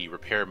captain the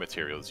repair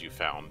materials you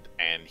found,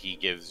 and he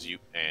gives you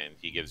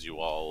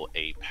all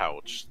a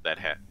pouch that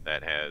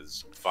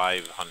has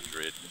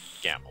 500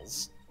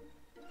 gamels.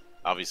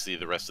 Obviously,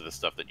 the rest of the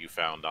stuff that you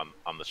found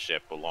on the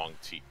ship belong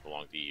to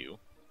you.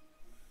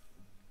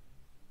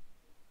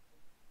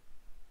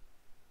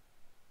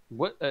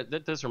 What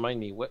that does remind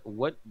me.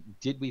 What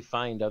did we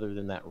find other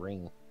than that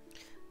ring?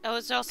 It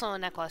was also a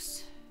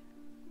necklace.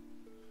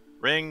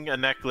 Ring, a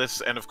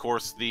necklace, and of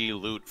course the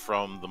loot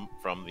from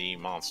the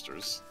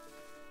monsters.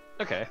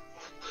 Okay.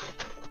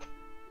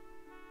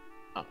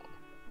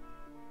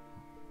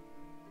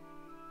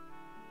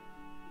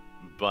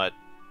 But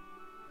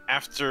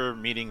after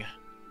meeting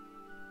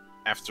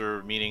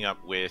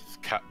up with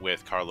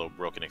Carlo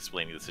Brook and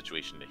explaining the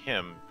situation to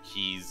him,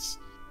 he's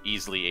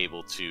easily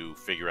able to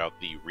figure out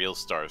the real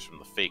stars from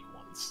the fake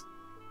ones,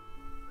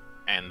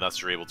 and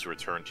thus you're able to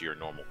return to your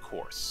normal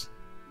course.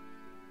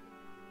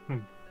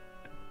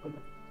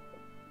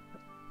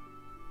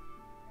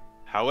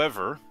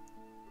 However,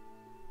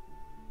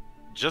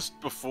 just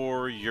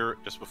before you're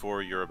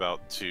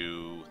about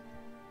to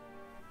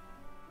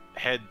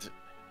head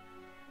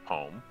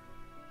home,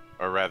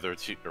 or rather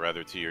to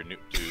your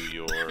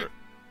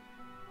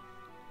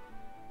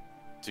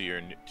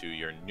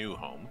new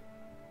home.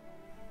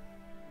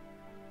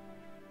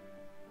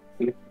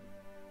 Do you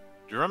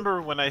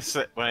remember when I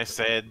said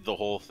the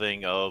whole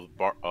thing of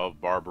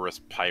barbarous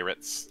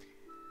pirates?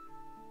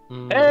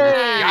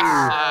 Hey!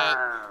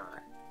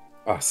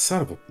 Oh,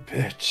 son of a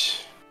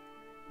bitch.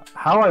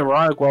 How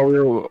ironic! While we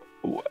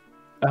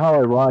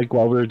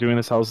were doing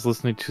this, I was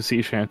listening to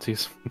sea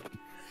shanties.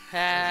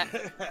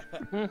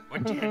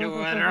 What do you do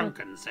with a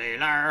drunken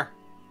sailor?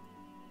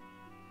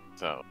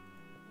 So,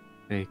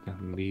 They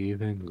can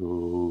leave and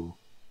go.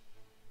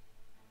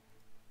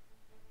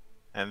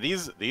 and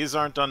these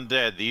aren't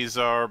undead. These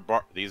are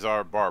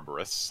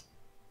barbarous.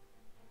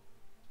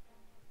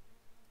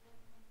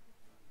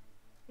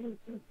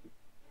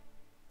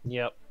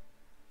 Yep.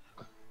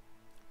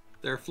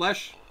 They're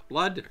flesh,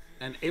 blood,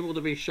 and able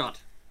to be shot.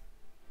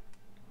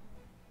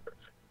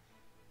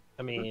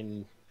 I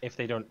mean, if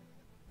they don't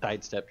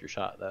sidestep your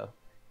shot, though.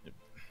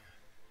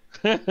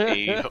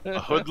 A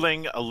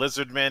hoodling, a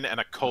lizardman, and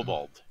a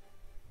kobold.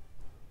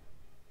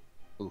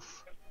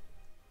 Oof.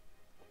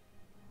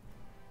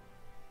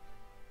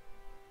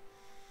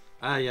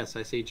 Ah, yes,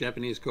 I see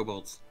Japanese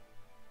kobolds.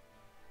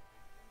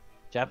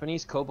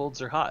 Japanese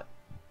kobolds are hot.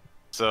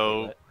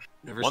 So,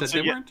 Never Once said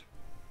they again- weren't.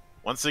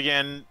 once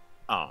again,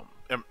 are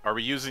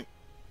we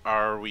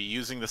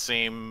using the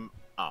same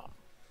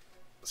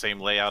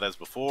layout as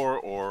before,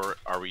 or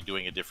are we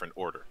doing a different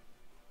order?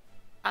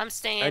 I'm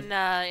staying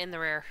in the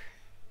rear.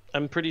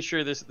 I'm pretty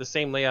sure the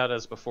same layout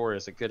as before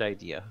is a good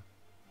idea.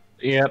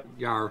 Yep.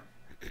 Yar.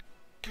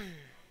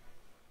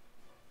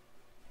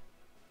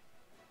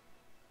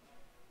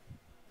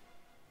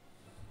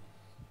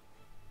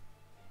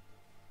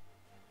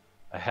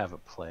 have a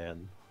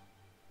plan.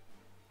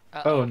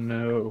 Oh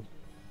no.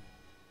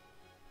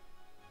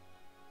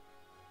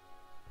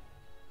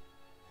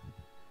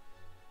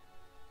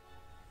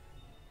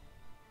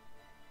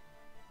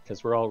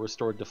 Because we're all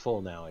restored to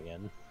full now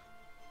again.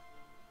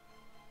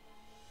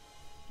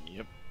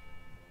 Yep.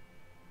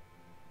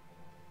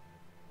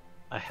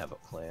 I have a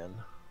plan.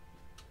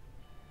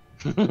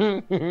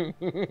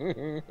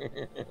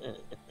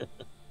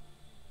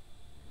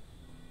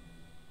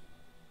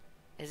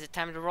 Is it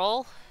time to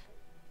roll?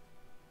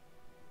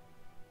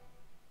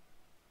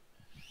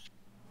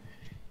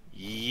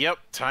 Yep.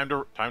 Time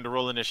to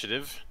roll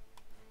initiative.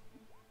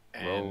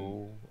 And,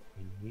 Roll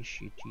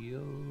initiative.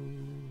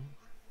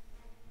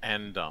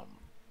 And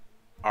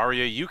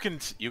Arya, you can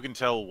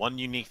tell one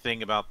unique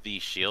thing about the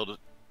shield,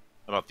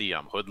 about the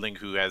hoodling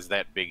who has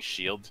that big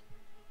shield.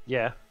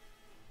 Yeah.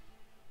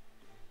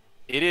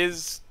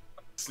 It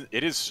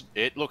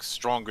looks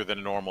stronger than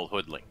a normal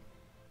hoodling,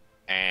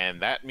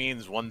 and that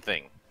means one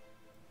thing.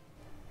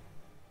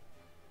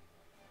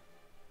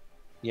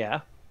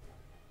 Yeah.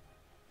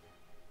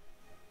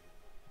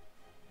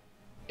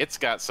 It's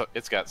got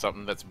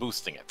something that's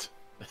boosting it.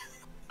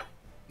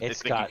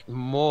 It's got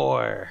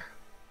more.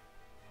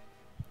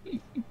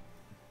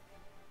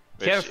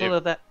 Careful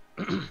of that.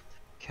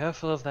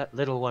 Careful of that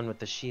little one with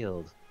the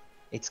shield.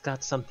 It's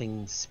got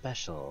something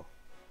special.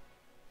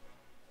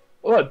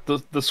 What?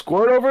 The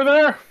squirt over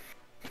there?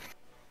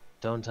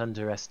 Don't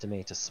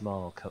underestimate a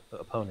small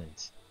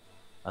opponent.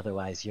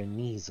 Otherwise, your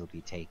knees will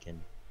be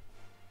taken.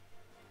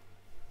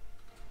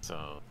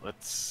 So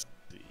let's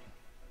see.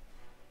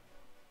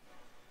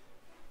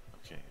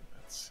 Okay,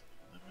 that's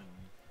 11,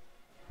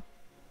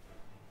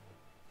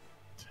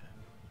 10.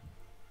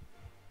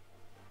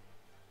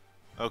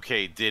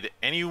 Okay, did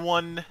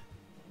anyone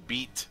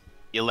beat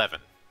 11?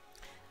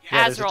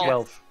 Yeah, there's a Azrael.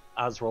 12.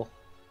 Azrael.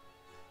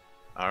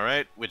 All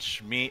right,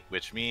 which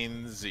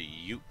means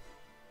you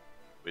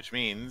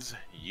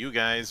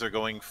guys are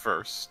going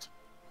first.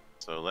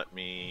 So let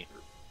me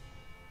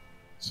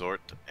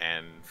sort,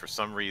 and for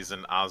some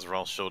reason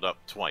Azrael showed up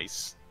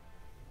twice.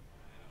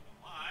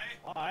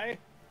 Why?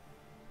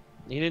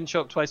 He didn't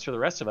show up twice for the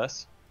rest of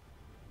us.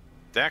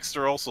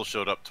 Daxter also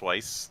showed up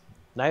twice.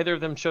 Neither of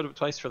them showed up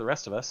twice for the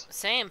rest of us.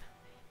 Same.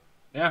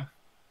 Yeah.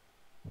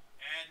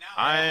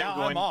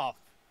 I'm off.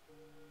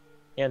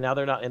 Yeah, now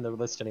they're not in the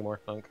list anymore,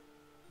 Punk.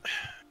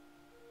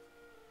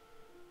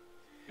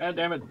 God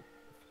damn it.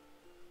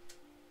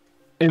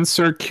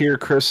 Insert Cure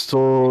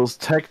Crystals.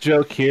 Tech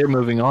joke here.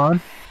 Moving on.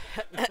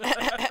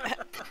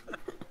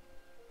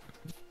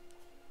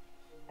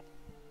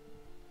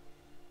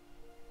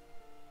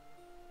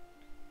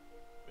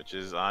 Which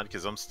is odd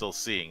because I'm still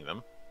seeing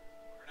them.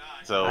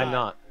 So I'm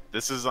not.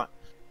 This is a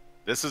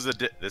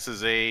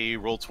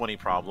Roll20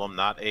 problem,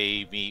 not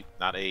a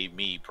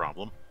me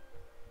problem.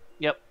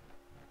 Yep.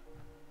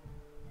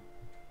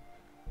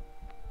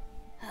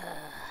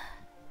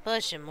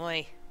 Push him,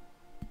 boy.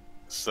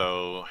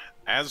 So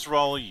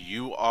Azrael,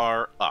 you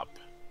are up.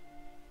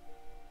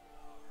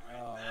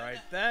 All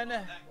right then.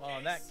 Well,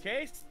 in that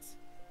case,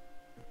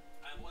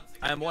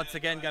 I'm once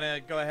again gonna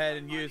go ahead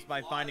and use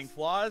my finding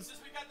flaws.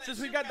 Since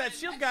we got that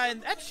shield guy,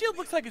 and that shield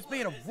looks like it's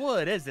made of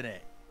wood, isn't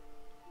it?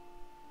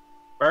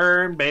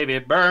 Burn, baby,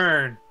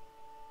 burn.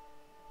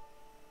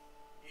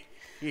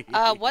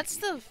 What's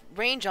the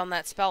range on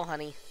that spell,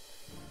 honey?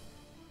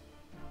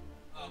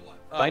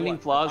 Finding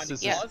what? flaws Finding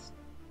is flaws?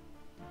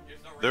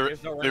 The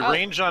no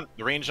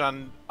range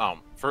on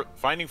for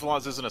finding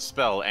flaws isn't a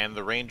spell, and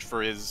the range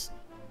for his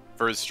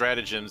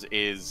stratagems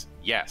is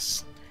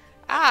yes.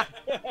 Ah,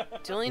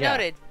 duly Yeah.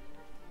 noted.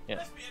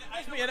 Yeah.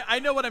 I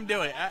know what I'm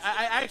doing.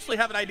 I actually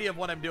have an idea of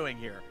what I'm doing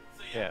here.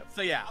 Yeah.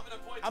 So yeah,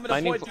 I'm gonna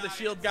Finding point to the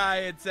shield guy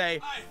and say,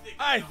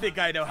 I think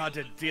I know how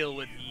to deal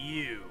with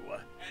you.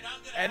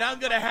 And I'm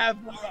gonna have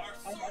our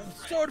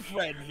sword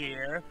friend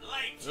here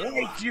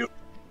light you.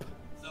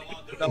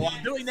 So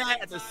I'm doing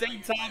that at the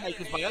same time I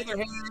use my other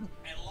hand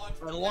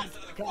and launch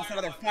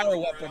another fire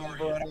weapon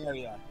over an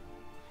area.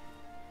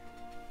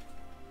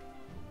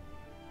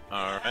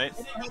 All right.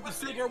 I don't have the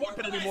silver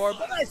weapon anymore,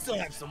 but I still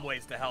have some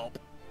ways to help.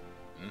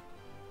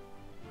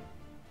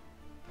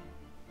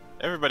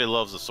 Everybody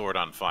loves a sword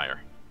on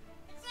fire.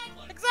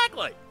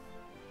 Exactly.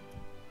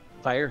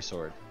 Fire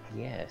sword.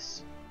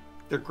 Yes.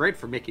 They're great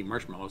for making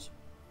marshmallows.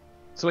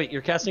 So wait,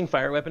 you're casting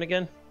fire weapon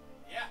again?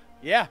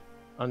 Yeah.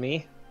 On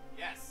me?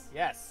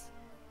 Yes.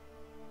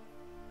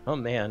 Oh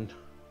man.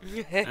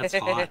 That's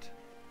hot.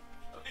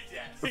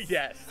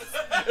 Yes.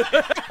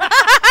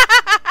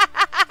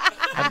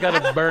 I've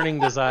got a burning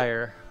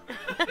desire.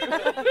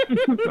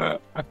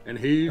 And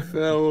he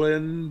fell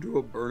into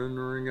a burning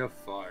ring of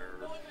fire.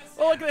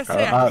 Well, what can I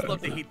say? I just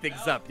love to heat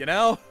things up, you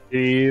know?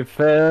 He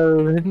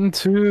fell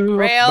into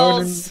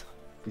Rails.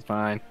 He's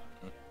fine.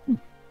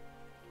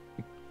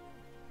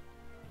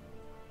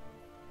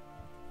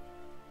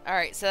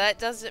 Alright, so that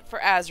does it for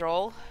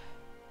Azrael.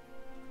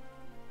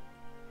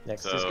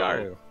 Next So- is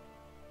Garu.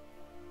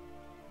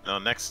 No,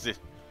 next.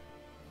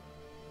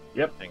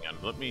 Yep. Hang on.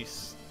 Let me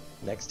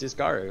Next is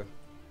Garu.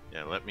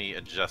 let me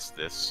adjust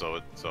this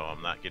so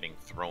I'm not getting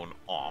thrown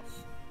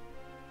off.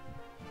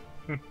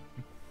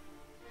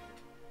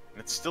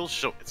 It's still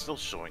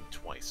showing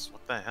twice.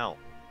 What the hell?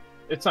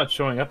 It's not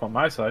showing up on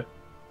my side.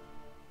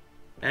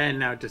 And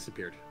now it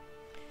disappeared.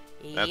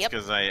 That's Yep.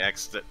 because I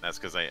X'd it. That's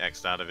because I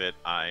X'd out of it.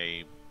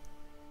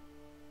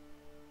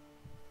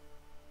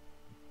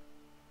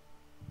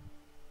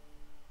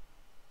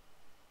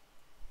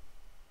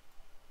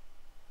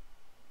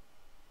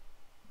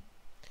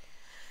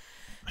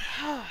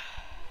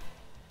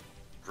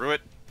 Screw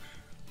it.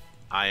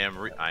 I am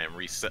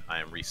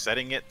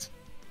resetting it,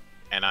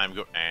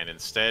 and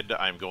instead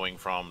I'm going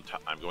from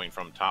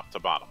top to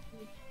bottom.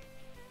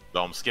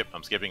 Though I'm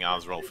skipping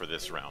Oswald for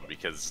this round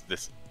because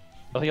this.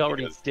 Well, he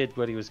already did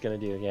what he was gonna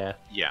do. Yeah.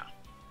 Yeah.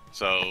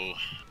 So,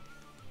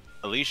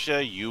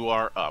 Alicia, you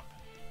are up.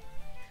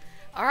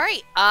 All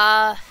right.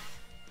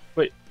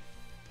 Wait.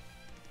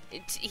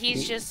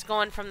 He's just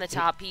going from the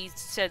top. He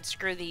said,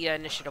 "Screw the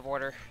initiative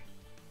order."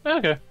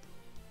 Okay,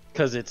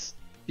 Because it's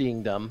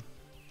being dumb.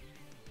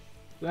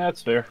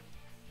 that's fair.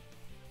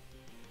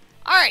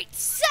 All right.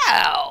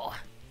 So,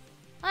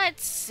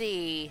 let's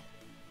see.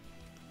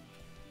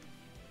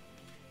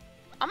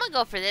 I'm gonna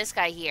go for this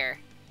guy here.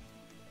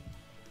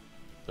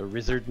 The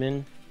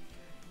Wizardman.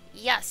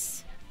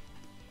 Yes.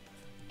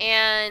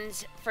 And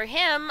for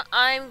him,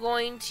 I'm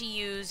going to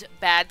use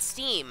Bad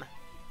Steam.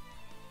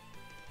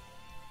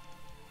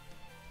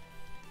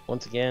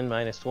 Once again,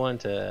 -1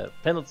 to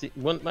penalty.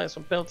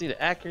 -1 penalty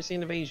to accuracy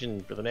and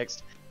evasion for the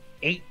next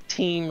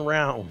 18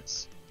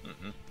 rounds.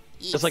 Mm-hmm.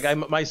 Yes. Just like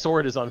my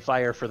sword is on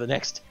fire for the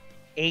next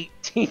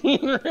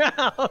 18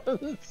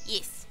 rounds.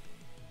 Yes.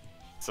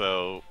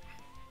 So.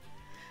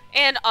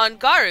 And on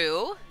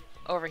Garu,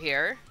 over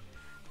here,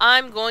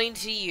 I'm going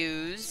to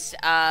use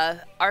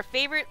our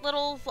favorite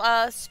little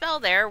spell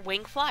there,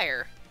 Wing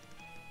Flyer.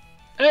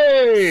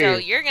 Hey! So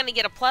you're going to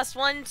get a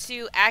 +1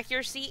 to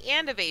accuracy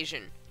and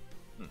evasion.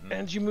 Mm-hmm.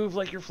 And you move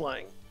like you're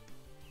flying.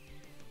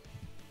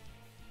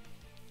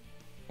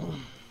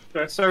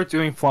 Should I start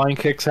doing flying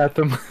kicks at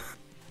them?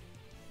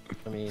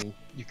 I mean,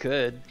 you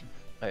could.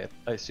 I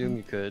assume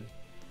you could.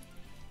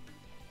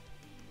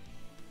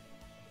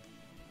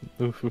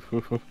 Oof, oof,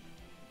 oof, oof.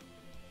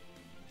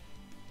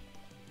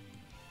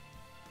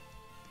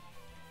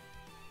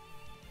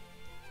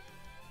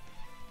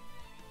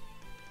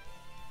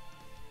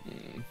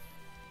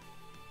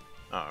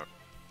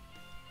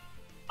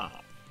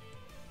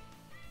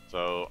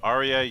 So,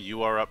 Arya,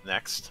 you are up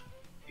next.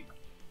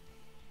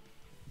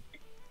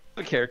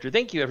 A character.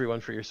 Thank you,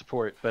 everyone, for your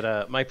support.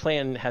 But my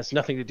plan has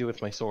nothing to do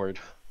with my sword.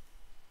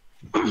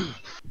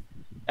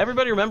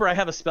 Everybody, remember, I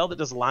have a spell that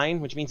does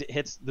line, which means it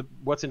hits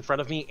what's in front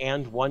of me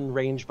and one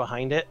range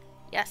behind it,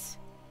 Yes.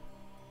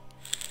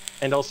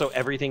 and also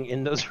everything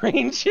in those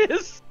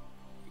ranges.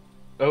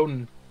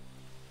 Oh,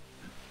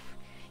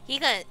 She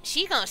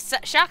gonna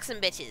shock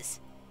some bitches.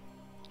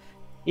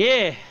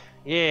 Yeah,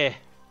 yeah.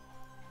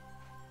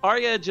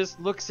 Arya just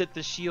looks at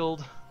the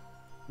shield,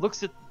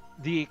 looks at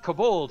the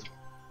kobold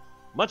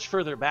much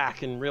further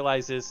back, and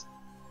realizes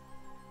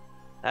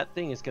that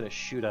thing is going to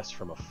shoot us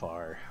from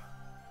afar.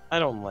 I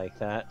don't like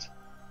that.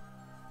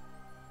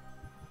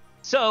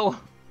 So,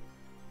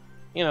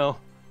 you know,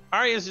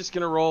 Arya's just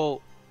going to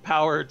roll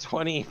power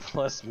 20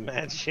 plus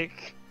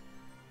magic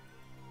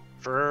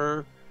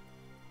for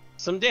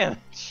some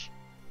damage.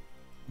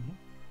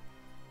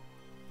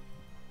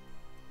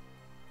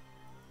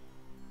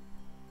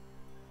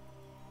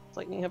 Does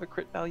lightning have a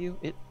crit value?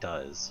 It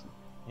does.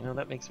 You know,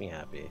 that makes me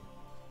happy.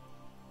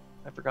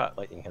 I forgot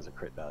lightning has a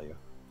crit value.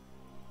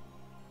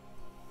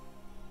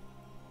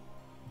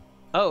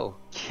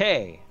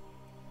 Okay.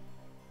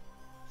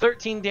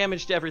 13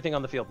 damage to everything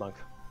on the field, monk.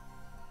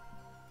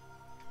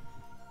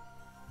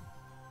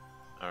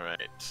 Alright,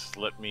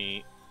 let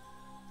me...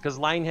 Because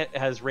line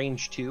has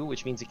range 2,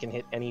 which means it can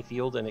hit any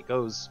field, and it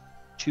goes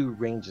 2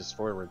 ranges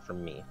forward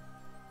from me.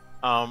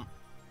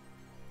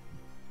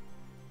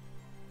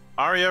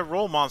 Arya,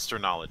 roll monster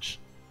knowledge.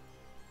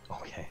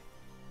 Okay.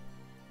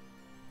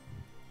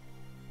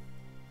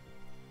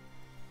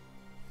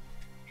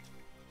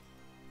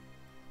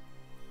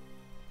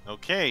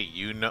 Okay,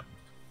 you know...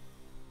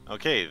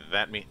 Okay,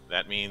 that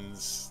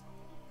means...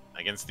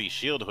 Against the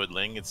shield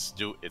hoodling,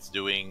 it's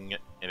doing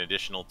an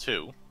additional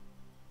 2.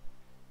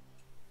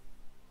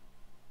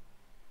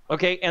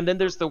 Okay, and then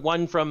there's the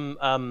one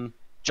from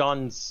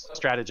John's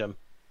stratagem.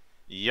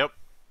 Yep.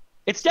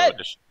 It's dead!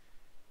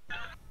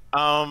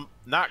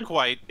 Not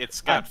quite. It's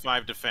got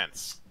 5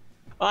 defense.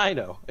 I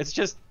know. It's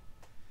just...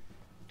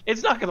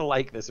 It's not going to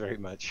like this very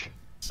much.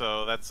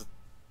 So that's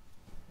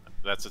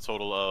a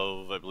total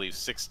of, I believe,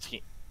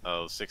 16.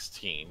 Oh,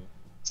 16.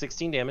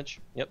 16 damage,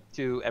 yep,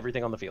 to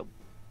everything on the field.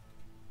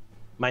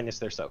 Minus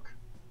their soak.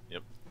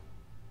 Yep.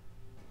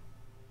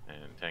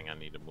 And hang on, I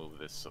need to move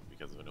this up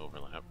because of an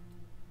overlap.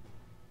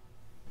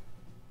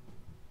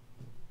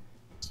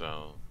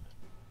 So,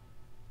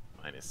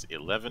 minus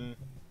 11.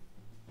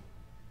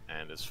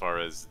 And as far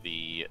as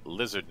the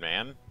Lizard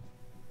Man,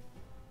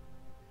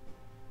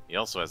 he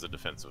also has a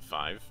defense of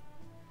 5.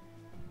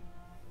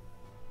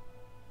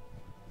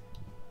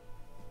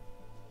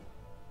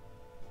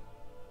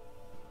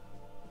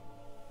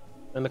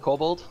 And the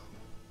kobold?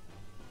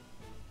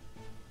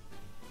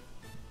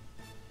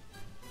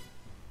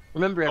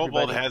 Remember,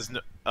 everybody. Kobold has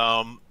no,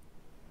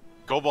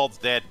 Kobold's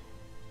dead.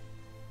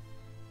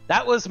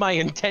 That was my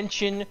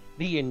intention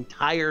the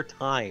entire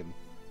time.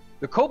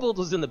 The kobold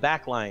was in the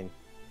back line.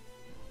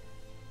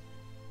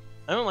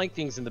 I don't like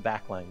things in the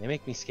back line. They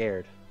make me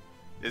scared.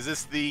 Is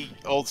this the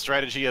old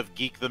strategy of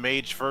geek the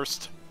mage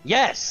first?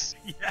 Yes!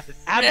 Yes.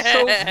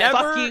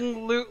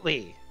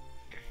 Absolutely.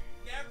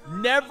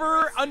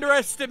 Never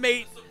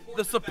underestimate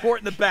the support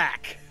in the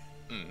back.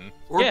 Mm-hmm.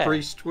 Or Yeah.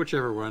 priest,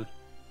 whichever one.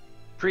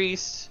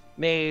 Priest,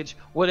 mage,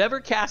 whatever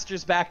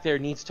caster's back there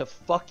needs to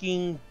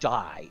fucking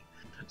die.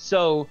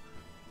 So,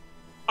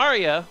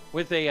 Arya,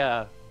 with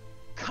a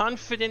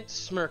confident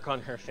smirk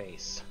on her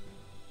face,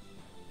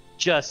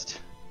 just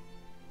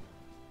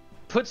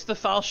puts the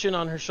falchion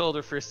on her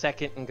shoulder for a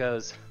second and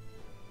goes,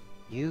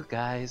 "You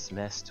guys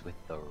messed with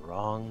the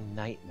wrong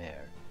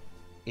nightmare.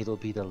 It'll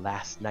be the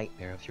last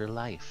nightmare of your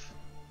life."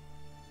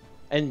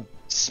 And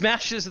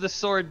smashes the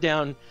sword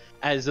down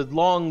as a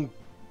long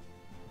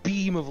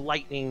beam of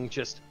lightning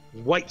just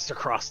wipes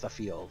across the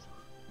field.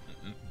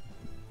 Mm-hmm.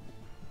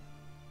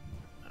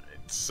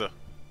 So,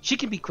 She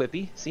can be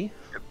quippy, see?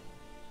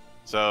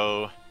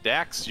 so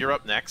Dax, you're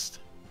up next.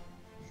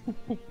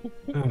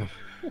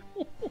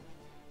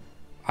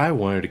 I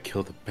wanted to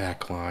kill the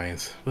back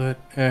lines, but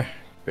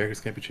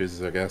beggars can't be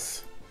choosers, I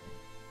guess.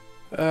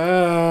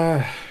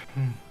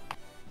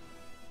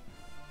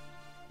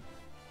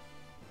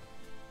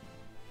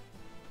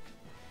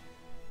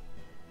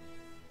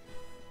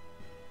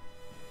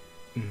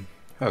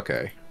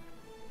 Okay.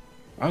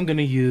 I'm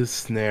gonna use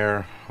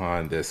snare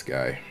on this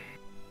guy.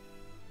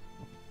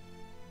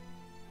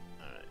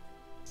 Alright,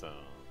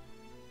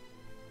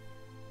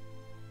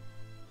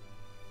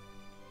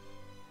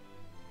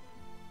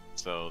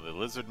 so the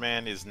lizard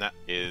man is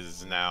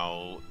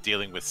now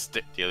dealing with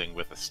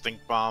a stink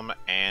bomb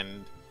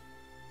and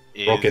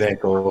Broken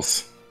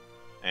ankles.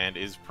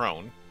 is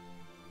prone.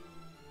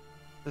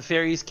 The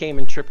fairies came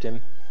and tripped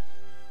him.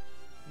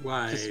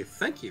 Why,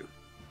 thank you.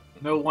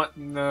 No one.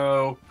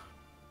 No.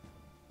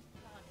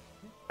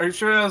 Are you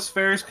sure that was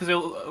fairies? Because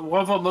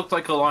one of them looked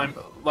like a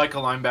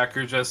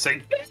linebacker, just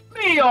saying, "Give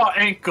me your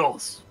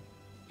ankles."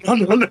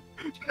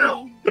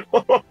 No.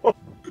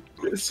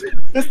 This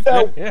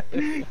guy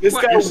What,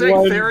 you're saying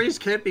won. fairies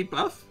can't be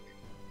buff?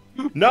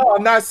 No,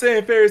 I'm not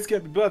saying fairies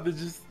can't be buff.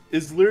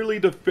 It's literally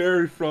the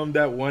fairy from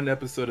that one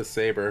episode of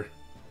Saber.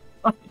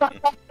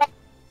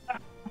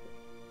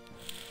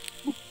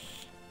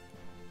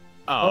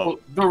 Oh,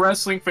 the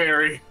wrestling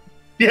fairy.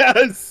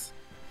 Yes.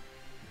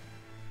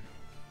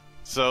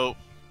 So,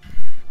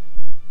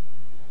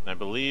 I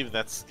believe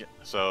that's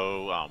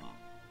so.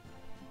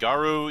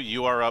 Garu,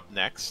 you are up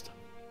next.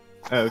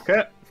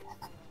 Okay.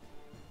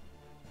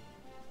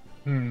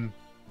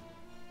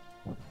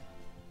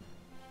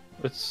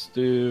 Let's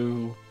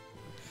do.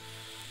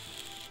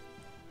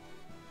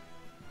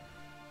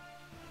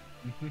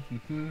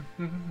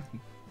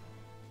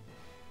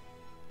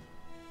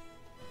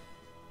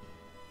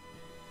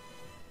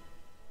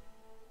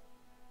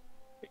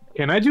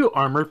 Can I do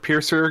armor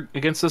piercer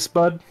against this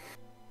bud?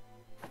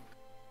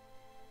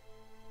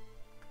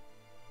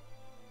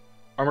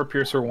 Armor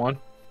piercer 1.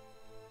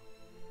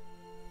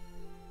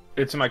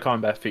 It's in my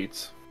combat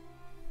feats.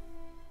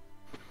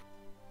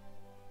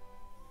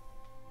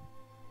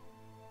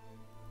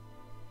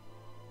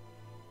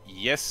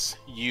 Yes,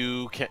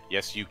 you can.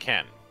 Yes, you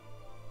can.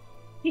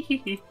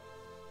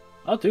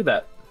 I'll do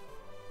that.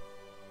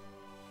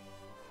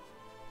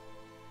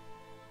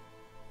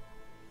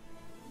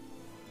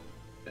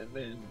 And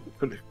then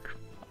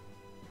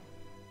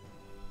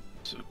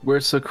so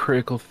where's the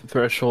critical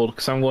threshold?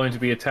 Because I'm going to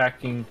be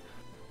attacking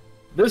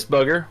this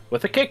bugger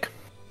with a kick.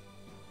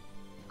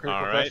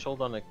 Critical Alright.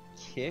 threshold on a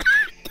kick.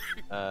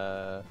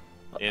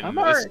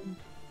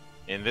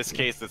 In this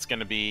case, that's going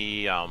to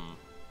be 12,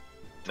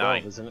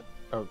 9. isn't it?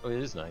 Oh, it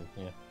is 9.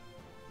 Yeah.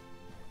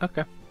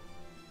 Okay.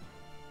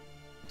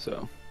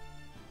 So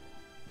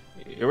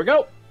here we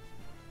go.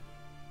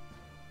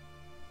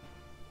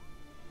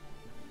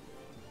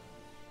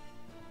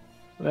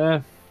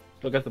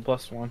 Still got the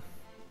 +1.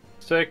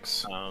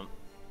 6. Well,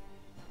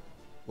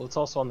 it's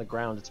also on the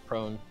ground. It's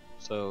prone,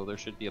 so there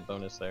should be a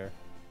bonus there.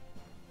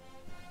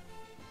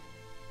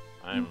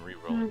 I'm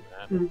re-rolling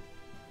that.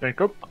 Thank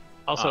you.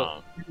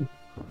 Also,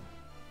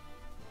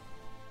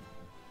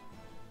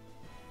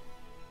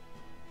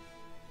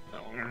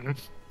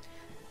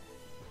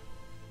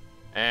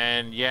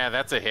 And yeah,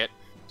 that's a hit.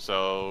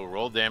 So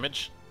roll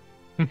damage.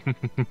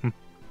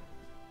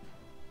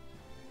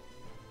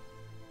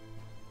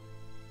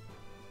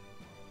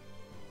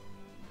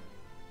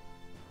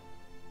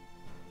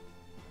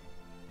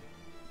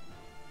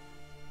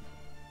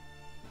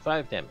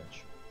 five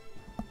damage,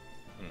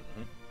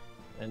 Mm-hmm.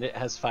 and it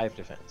has 5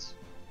 defense.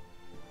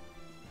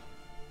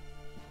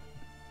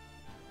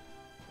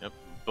 Yep.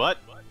 But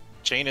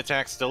chain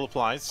attack still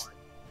applies.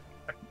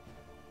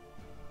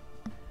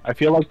 I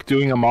feel like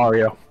doing a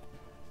Mario.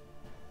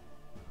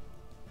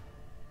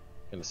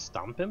 Gonna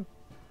stomp him.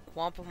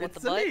 Whomp him with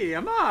It's the butt. me,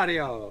 a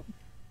Mario.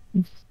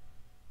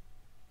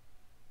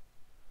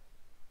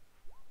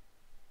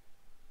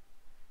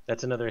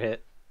 That's another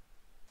hit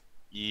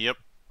Yep.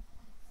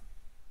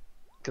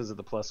 because of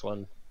the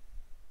 +1.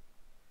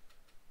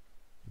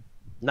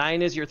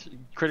 9 is your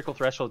critical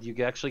threshold. You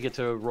actually get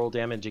to roll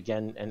damage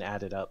again and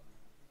add it up.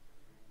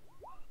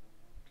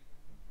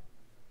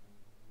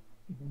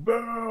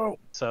 Boo!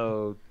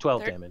 So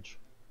 12 Thir- damage.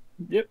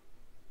 Yep.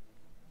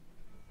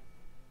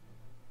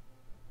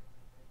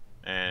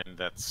 And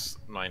that's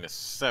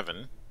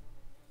 -7.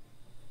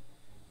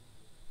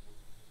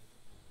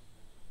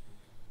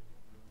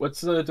 What's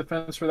the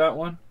defense for that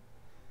one?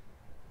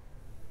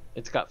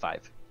 It's got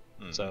 5.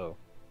 Mhm. So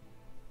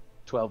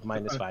 12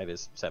 minus 5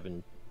 is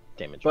 7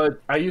 damage. But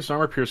I used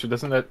armor piercer.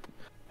 Doesn't that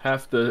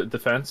have the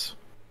defense?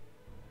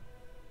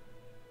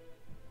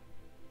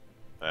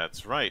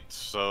 That's right.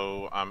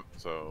 So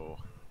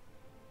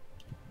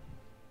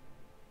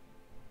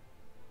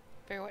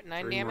For what,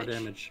 9 3 more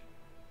damage?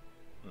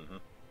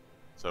 damage.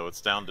 so it's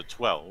down to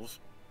 12.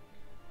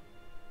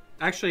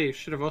 Actually, you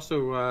should have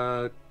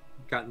also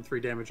gotten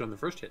 3 damage on the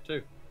first hit,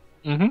 too.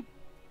 Mm-hmm.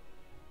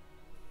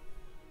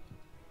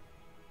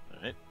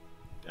 All right.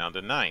 Down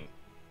to 9.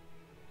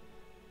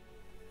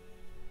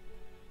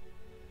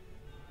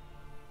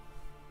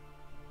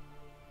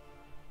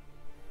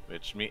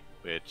 Which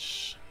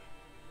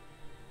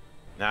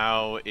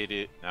now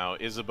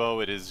Isabeau,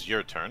 it is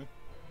your turn.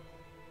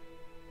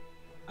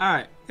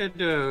 Alright, gonna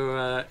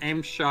do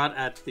aim shot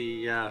at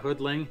the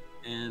hoodling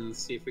and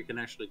see if we can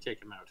actually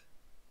take him out.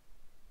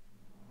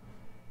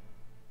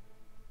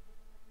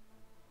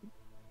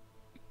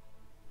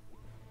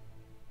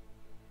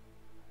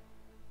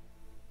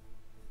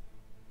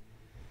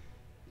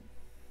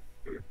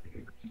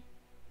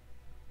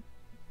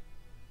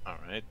 All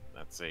right,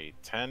 that's a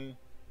 10.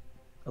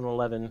 An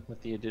 11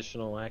 with the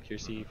additional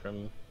accuracy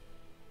from...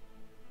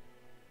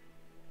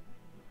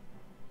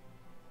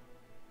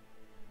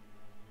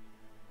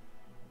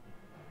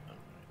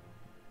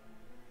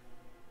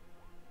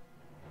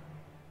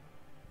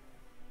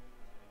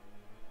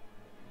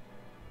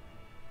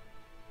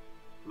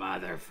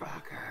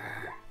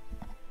 Motherfucker.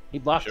 He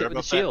blocked Sure it with a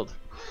about that? shield.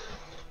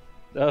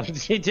 No,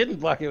 he didn't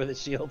block it with a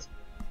shield.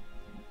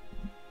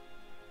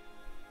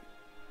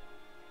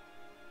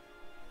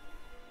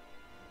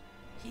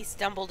 He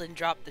stumbled and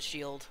dropped the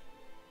shield.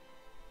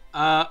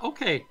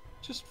 Okay,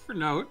 just for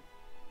note,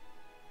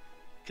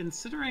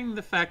 considering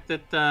the fact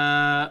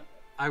that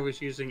I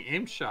was using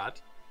aim shot,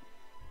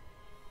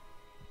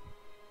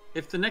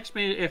 if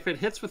it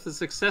hits with a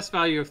success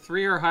value of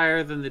 3 or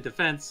higher than the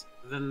defense,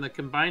 then the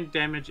combined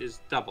damage is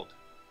doubled.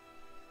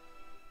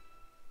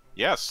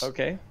 Yes.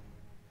 Okay.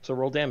 So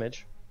roll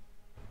damage.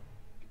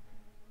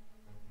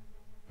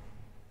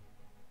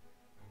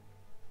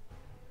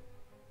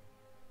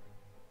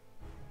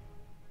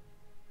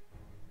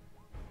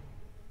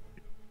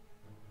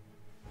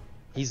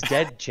 He's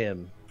dead,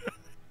 Chim.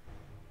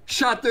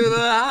 Shot through the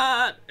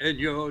heart, and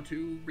you're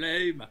to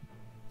blame.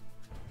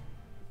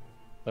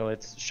 Oh,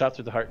 it's shot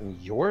through the heart,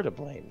 and you're to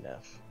blame,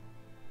 Neff.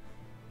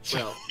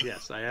 Well,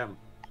 yes, I am.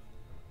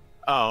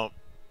 Oh,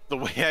 the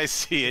way I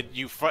see it,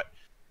 you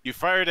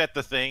fired at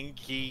the thing.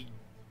 He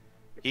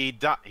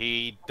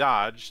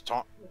dodged,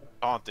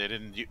 taunted,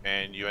 and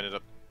you ended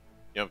up,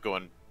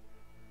 going,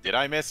 "Did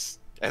I miss?"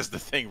 As the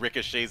thing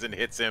ricochets and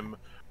hits him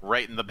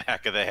right in the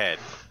back of the head.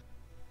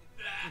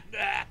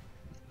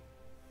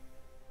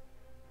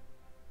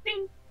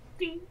 Ding,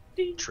 ding,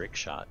 ding. Trick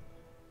shot.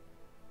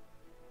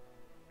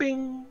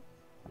 Bing.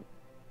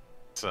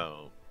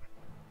 So,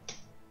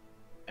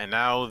 and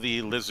now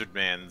the lizard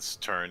man's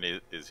turn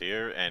is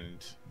here,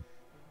 and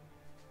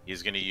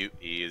he's gonna the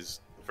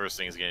first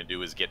thing he's gonna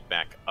do is get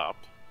back up,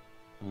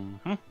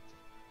 Mm-hmm.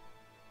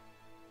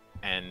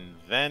 and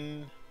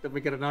then Then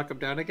we gotta knock him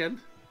down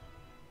again?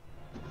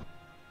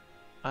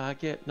 I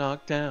get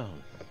knocked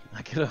down.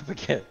 I get up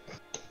again.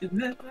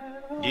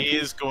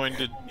 he's going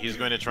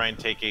to try and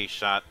take a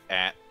shot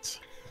at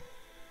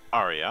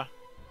Arya.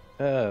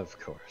 Of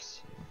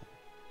course.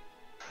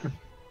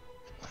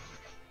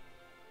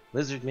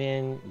 Lizard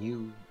man,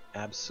 you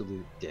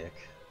absolute dick.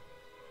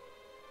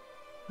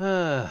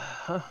 Huh.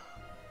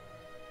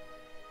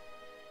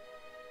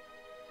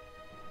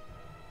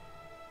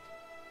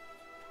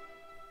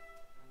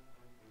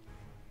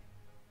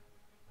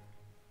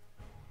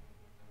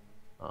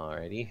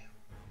 Alrighty.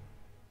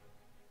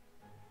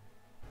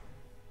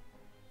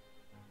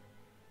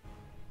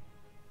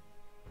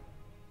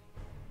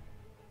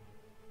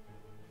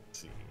 Let's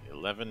see,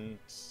 11.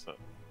 So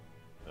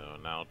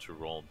now to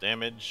roll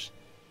damage.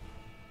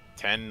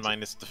 10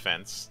 minus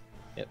defense.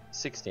 Yep,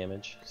 6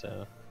 damage,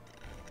 so...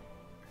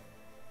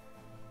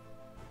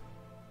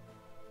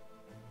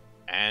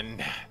 And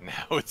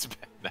now it's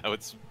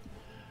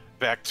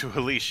back to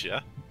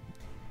Alicia.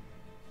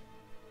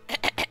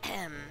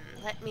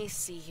 Let me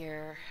see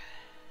here.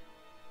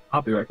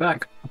 I'll be right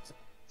back.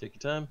 Take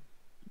your time.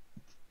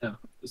 No,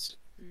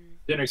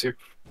 dinner's here.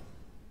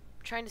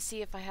 I'm trying to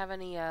see if I have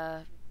any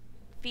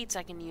feats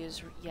I can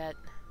use yet.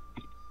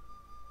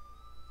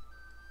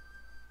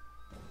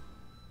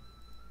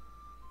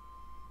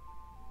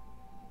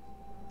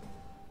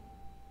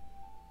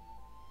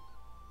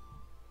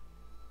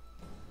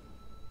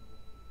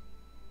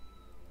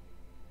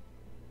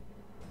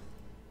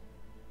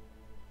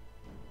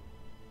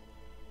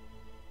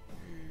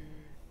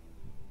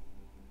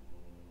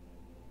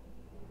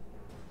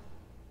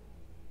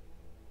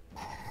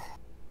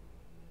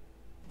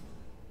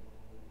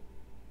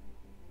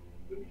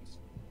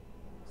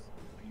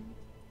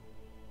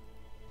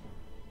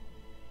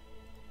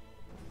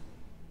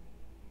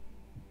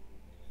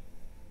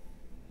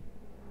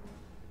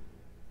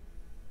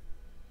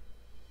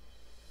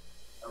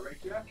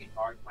 do you have any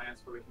art plans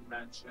for the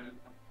convention?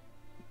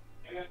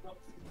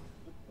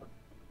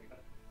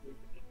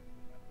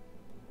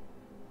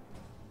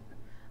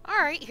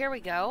 Alright, here we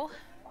go.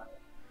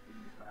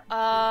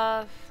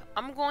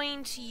 I'm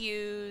going to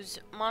use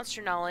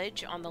Monster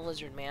Knowledge on the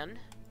Lizard Man.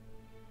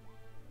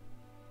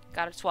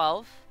 Got a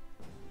 12.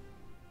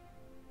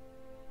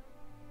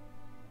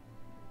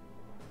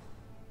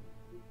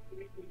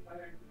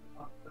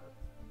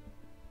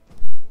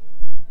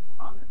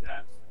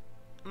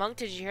 Monk,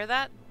 did you hear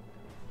that?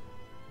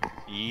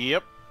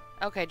 Yep.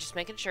 Okay, just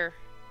making sure.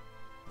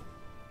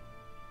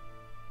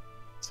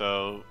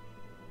 So,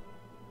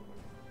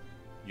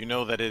 you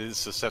know that it is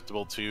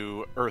susceptible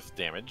to earth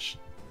damage.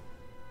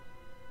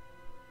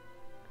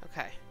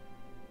 Okay.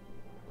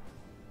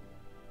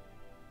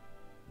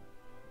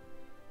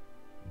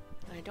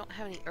 I don't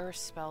have any earth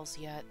spells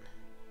yet.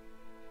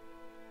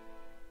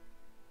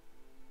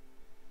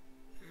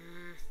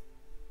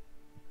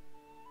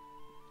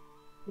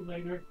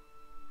 Later.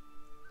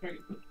 Okay.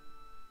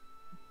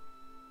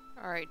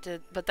 Alright,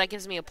 but that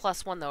gives me a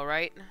 +1 though,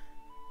 right?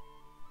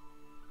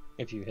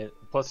 If you hit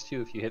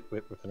 +2 if you hit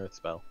with an earth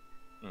spell.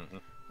 Mm-hmm.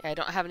 Yeah, I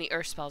don't have any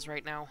earth spells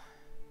right now.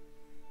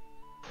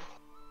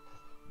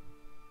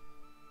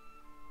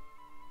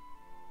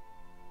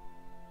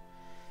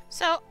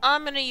 So,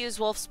 I'm gonna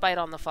use Wolf's Bite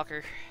on the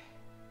fucker.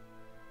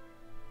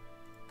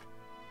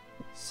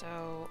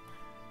 So...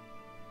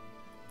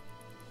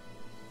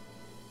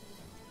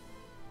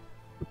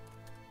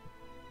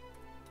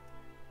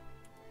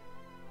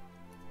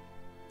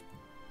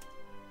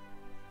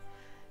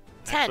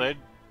 Actually,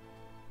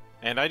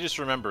 and I just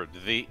remembered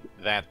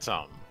that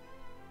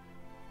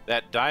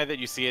die that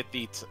you see at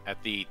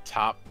the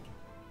top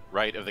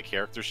right of the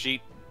character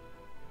sheet.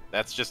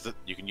 That's just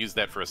you can use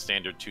that for a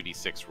standard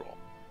 2d6 roll.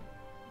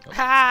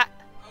 Ha!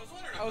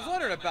 I was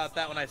wondering about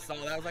that when I saw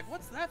that. I was like,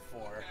 what's that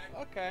for?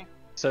 Okay.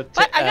 So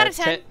But I got a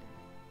 10.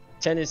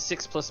 10 is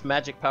 6 plus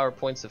magic power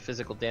points of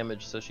physical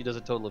damage, so she does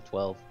a total of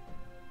 12.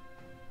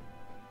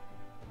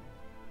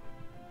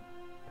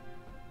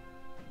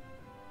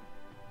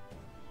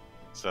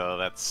 So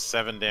that's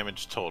 7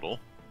 damage total.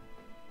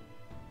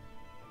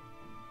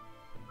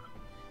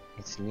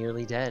 It's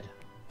nearly dead.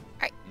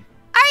 Arya,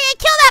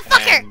 kill that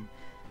fucker! And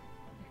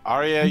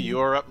Arya,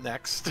 you're up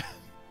next.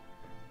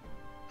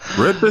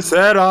 Rip his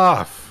head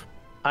off.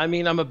 I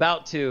mean, I'm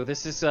about to.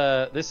 This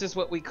is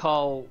what we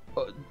call.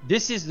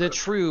 This is the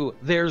true.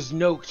 There's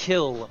no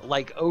kill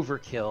like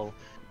overkill,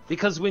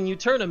 because when you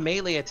turn a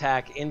melee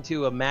attack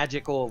into a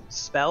magical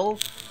spell,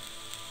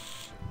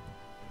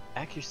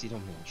 accuracy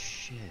don't mean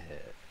shit.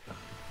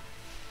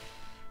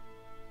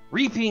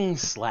 Reaping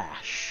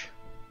Slash,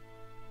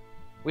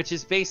 which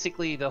is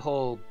basically the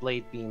whole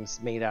blade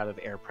beams made out of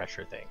air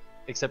pressure thing,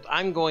 except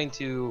I'm going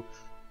to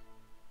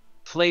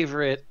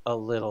flavor it a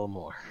little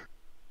more.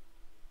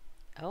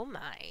 Oh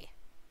my.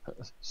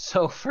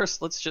 So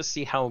first, let's just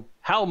see how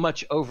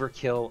much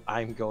overkill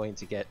I'm going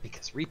to get,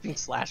 because Reaping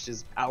Slash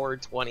is power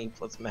 20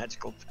 plus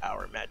magical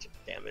power magic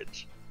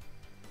damage.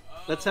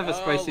 Let's have a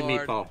spicy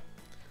Lord. meatball.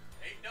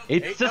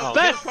 It's the no,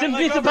 best quite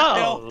like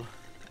meatball!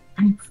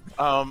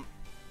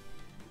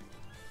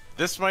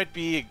 This might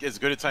be as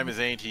good a time as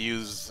any to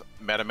use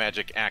meta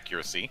magic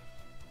accuracy.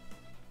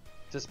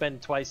 To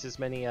spend twice as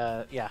many,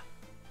 yeah.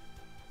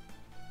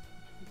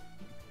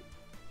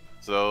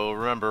 So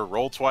remember,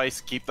 roll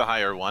twice, keep the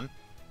higher one.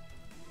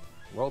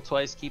 Roll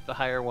twice, keep the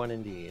higher one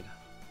indeed.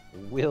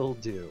 Will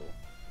do.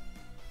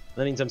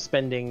 That means I'm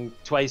spending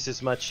twice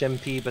as much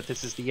MP, but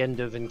this is the end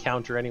of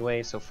encounter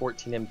anyway, so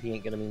 14 MP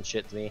ain't gonna mean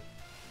shit to me.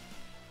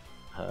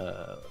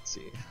 Let's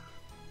see.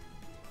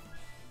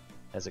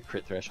 Has a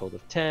crit threshold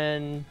of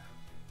 10.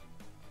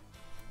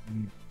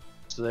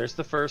 So there's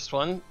the first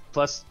one.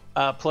 Plus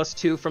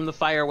 2 from the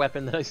fire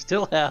weapon that I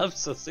still have,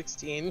 so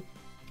 16.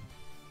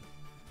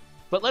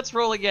 But let's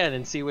roll again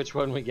and see which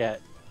one we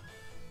get.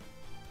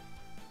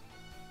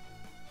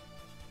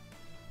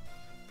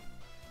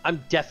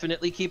 I'm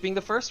definitely keeping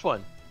the first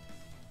one.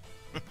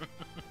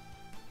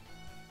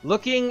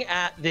 Looking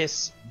at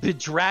this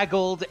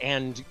bedraggled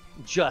and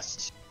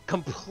just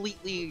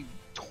completely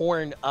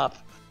torn up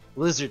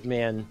lizard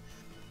man,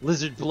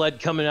 lizard blood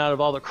coming out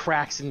of all the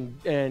cracks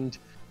and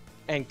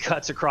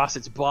cuts across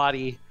its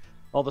body,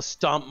 all the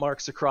stomp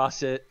marks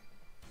across it,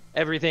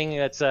 everything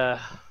that's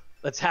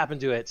happened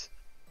to it.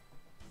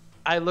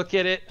 I look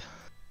at it,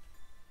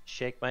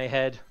 shake my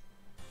head.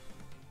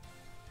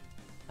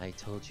 I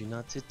told you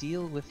not to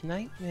deal with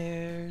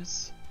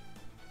nightmares.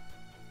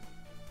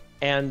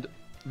 And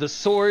the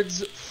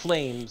sword's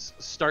flames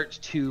start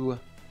to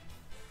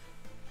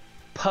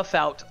puff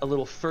out a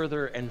little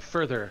further and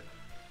further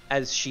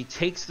as she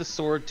takes the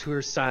sword to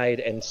her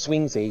side and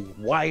swings a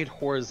wide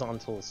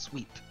horizontal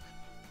sweep.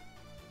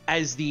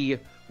 As the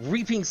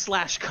Reaping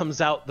Slash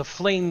comes out, the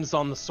flames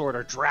on the sword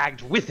are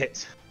dragged with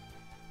it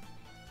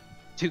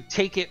to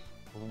take it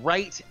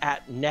right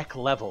at neck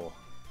level.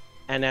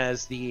 And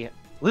as the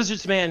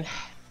Lizard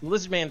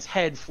Man's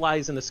head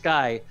flies in the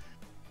sky,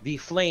 the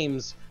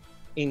flames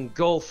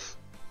engulf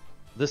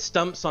the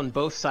stumps on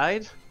both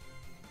sides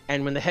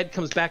And when the head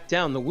comes back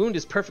down, the wound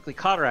is perfectly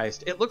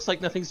cauterized. It looks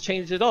like nothing's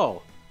changed at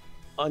all.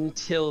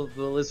 Until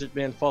the lizard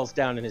man falls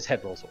down and his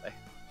head rolls away.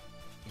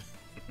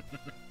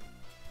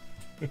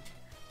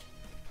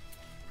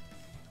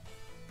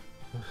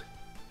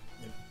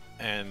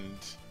 And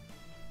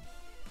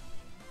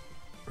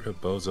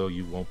Bozo,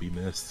 you won't be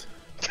missed.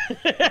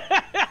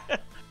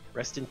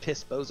 Rest in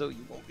piss, Bozo,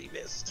 you won't be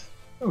missed.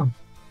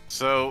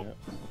 so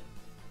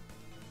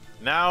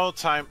now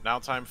time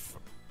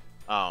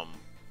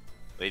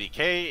Lady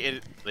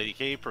K,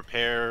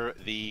 prepare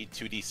the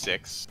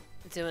 2d6.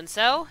 Doing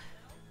so.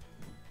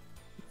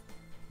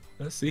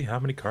 Let's see how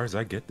many cards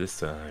I get this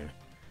time.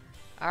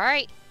 All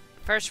right.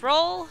 First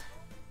roll.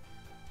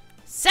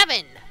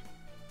 7.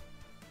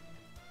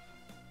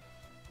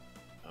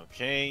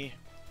 Okay.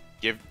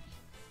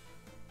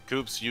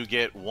 Coops, you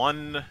get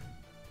one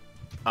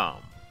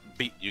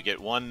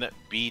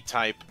B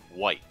type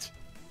white.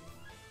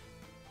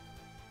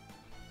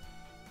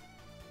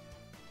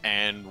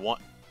 And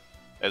one,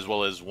 as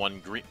well as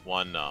one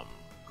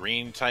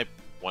green type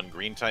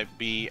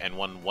B and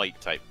one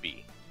white type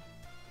B.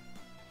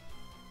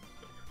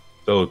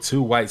 So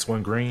 2 whites,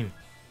 1 green.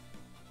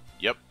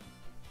 Yep.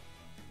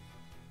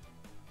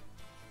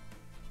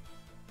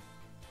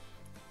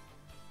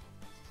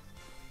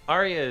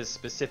 Arya is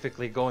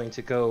specifically going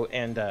to go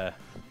and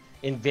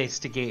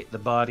investigate the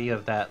body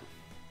of that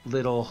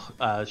little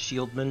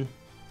shieldman,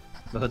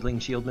 the hoodling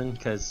shieldman,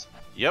 because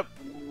Yep.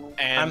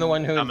 And I'm the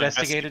one who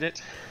investigated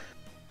it.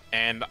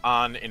 And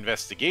on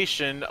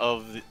investigation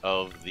of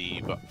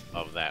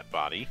that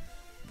body,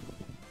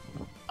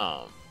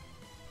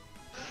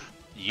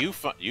 you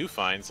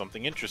find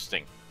something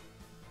interesting.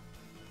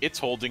 It's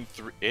holding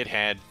it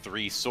had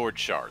 3 sword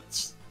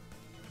shards.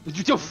 What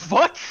the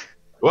fuck?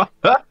 What?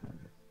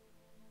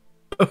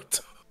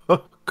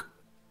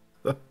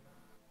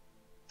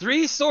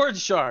 3 sword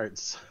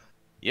shards.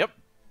 Yep.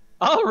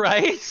 All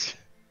right.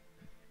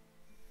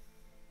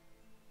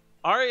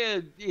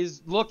 Arya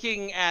is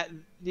looking at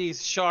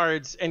these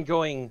shards and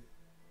going,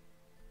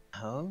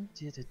 "How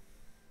did a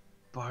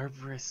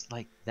barbarous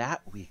like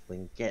that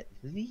weakling get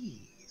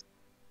these?"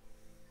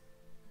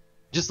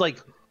 Just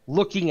like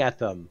looking at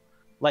them,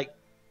 like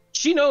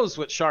she knows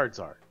what shards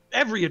are.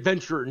 Every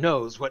adventurer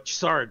knows what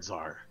shards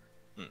are.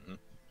 Mm-hmm.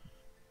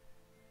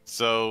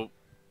 So,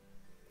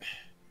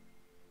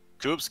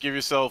 Coops, give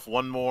yourself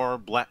one more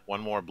black,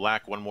 one more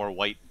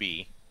white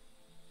B.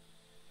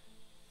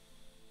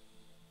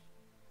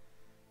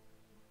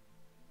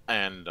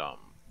 And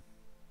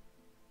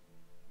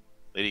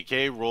Lady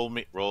K, roll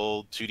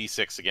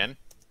 2d6 again.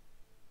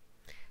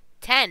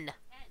 10.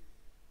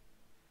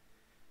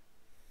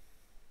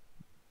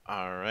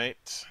 All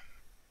right.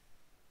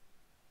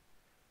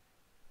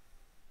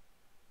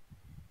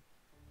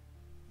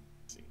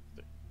 Let's see.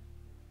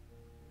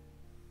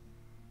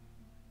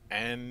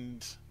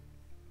 And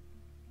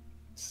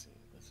let's see.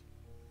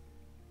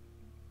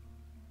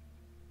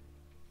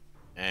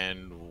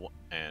 And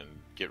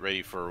get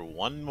ready for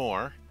one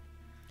more.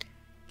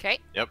 Okay.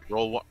 Yep.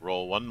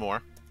 Roll one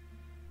more.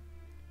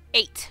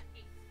 8.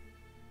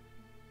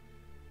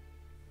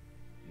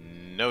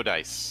 No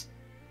dice.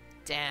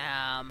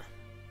 Damn.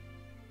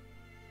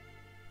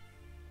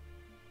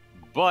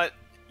 But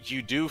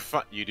you do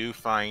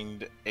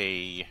find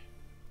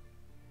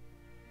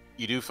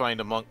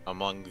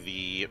among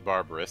the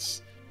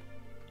barbarous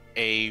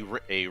a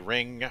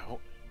ring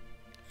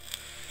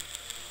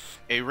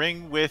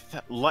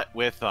with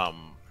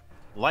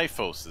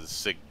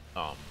Lyphos's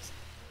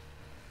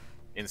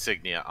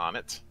insignia on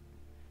it.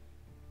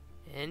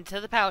 Into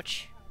the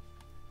pouch.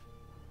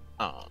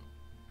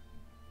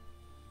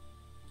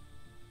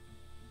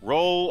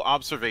 Roll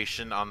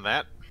observation on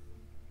that.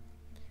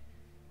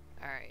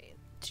 All right.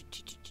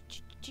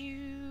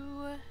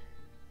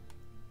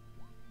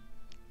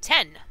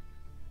 10.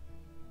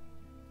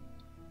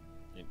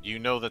 You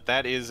know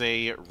that is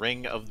a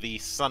ring of the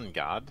sun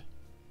god.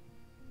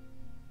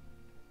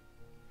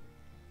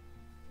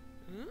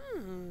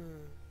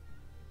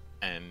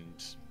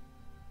 And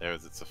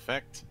there's its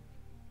effect.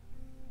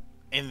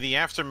 In the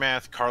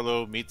aftermath,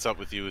 Carlo meets up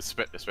with you,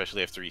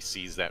 especially after he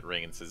sees that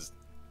ring, and says,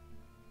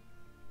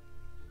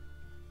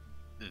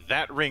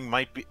 "That ring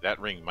might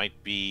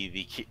be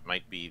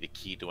the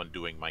key to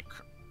undoing my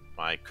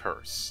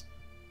curse.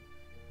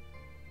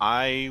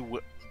 I'm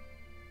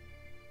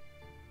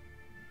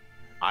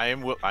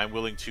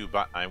willing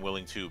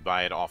to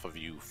buy it off of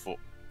you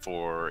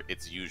for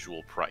its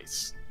usual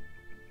price.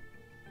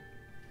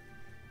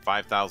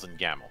 5,000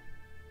 gamel.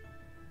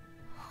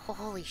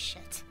 Holy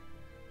shit.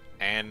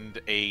 And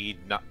a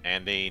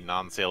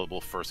non-saleable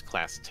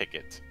first-class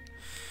ticket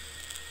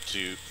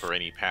for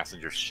any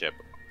passenger ship.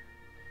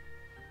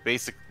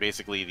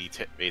 Basically the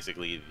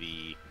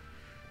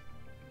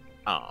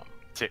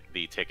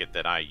ticket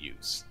that I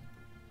use."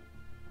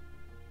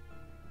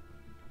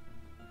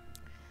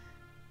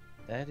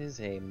 That is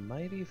a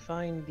mighty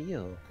fine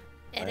deal.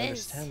 It I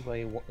is. understand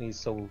why he's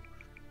so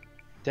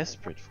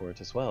desperate for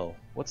it as well.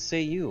 What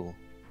say you?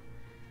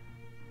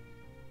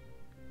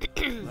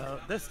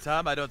 Well, This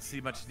time, I don't see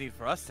much need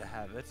for us to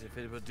have it. If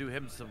it will do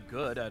him some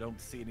good, I don't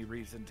see any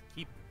reason to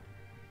keep.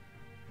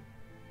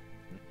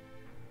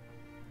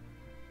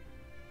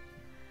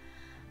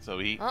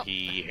 So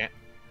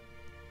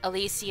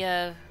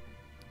Alicia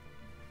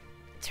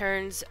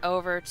turns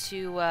over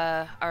to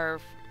our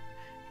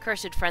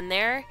cursed friend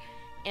there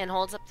and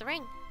holds up the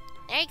ring.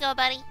 There you go,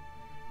 buddy.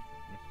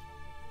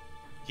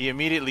 He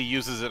immediately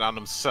uses it on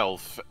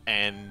himself,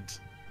 and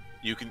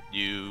you can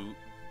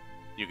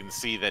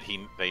see that he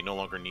no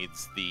longer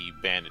needs the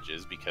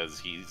bandages because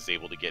he's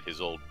able to get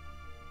his old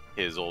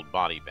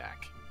body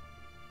back.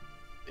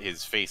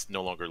 His face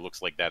no longer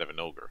looks like that of an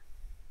ogre.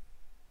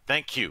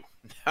 Thank you.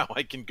 Now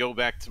I can go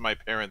back to my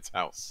parents'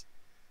 house.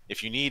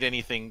 If you need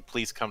anything,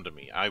 please come to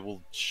me. I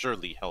will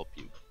surely help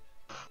you.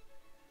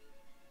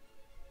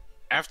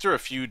 After a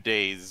few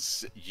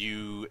days,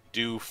 you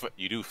do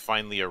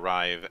finally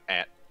arrive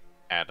at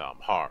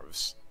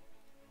Harv's,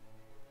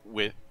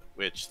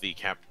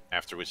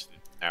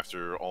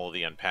 after all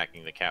the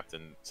unpacking, the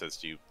captain says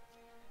to you,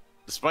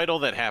 "Despite all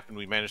that happened,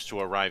 we managed to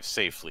arrive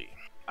safely.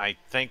 I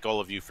thank all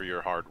of you for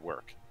your hard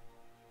work."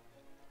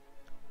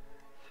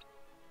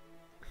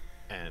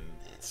 And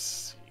let's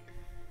see.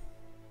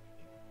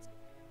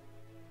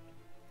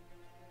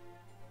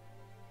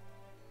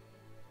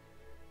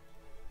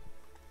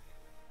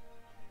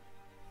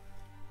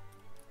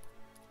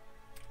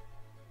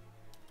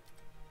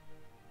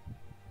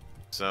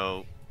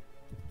 So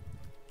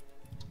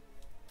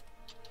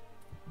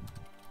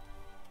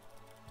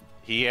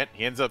he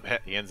ends up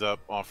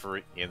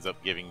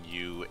giving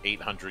you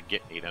 800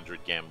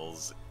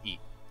 gamels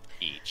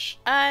each.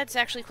 It's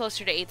actually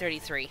closer to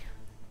 833.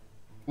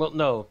 Well,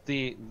 no,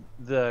 the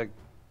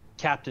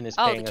captain is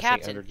paying us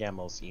 800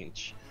 gamels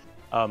each.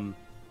 I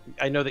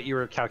know that you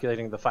were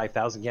calculating the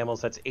 5,000 gamels.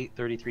 That's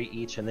 833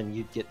 each, and then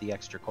you'd get the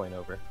extra coin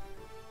over.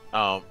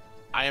 I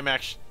am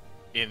actually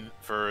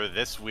for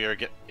this.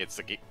 It's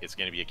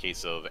going to be a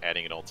case of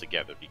adding it all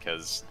together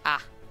because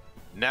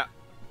now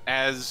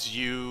as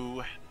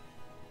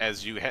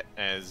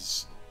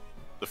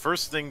the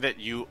first thing that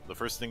you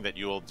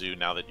will do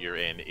now that you're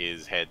in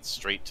is head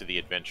straight to the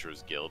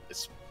Adventurers Guild.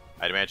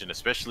 I'd imagine,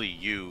 especially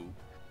you,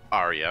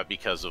 Arya,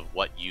 because of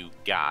what you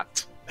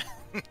got.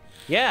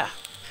 Yeah.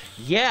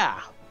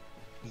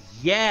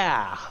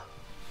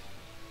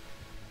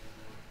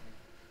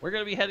 We're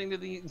gonna be heading to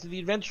the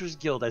Adventurers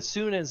Guild as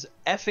soon as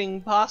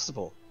effing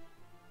possible.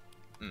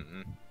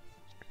 Mm-hmm.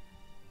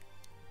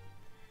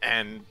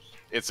 And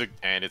it's a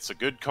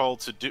good call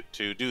to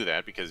do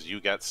that because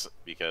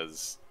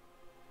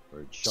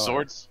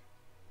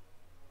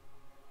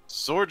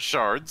sword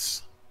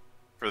shards,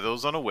 for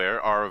those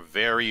unaware, are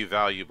very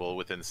valuable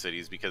within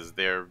cities because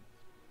they're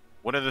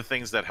one of the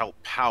things that help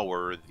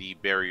power the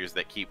barriers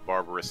that keep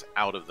Barbarous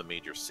out of the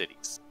major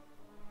cities.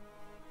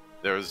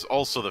 There's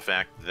also the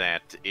fact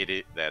that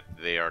that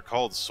they are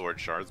called sword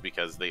shards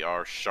because they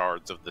are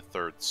shards of the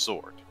third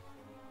sword.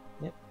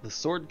 Yep, the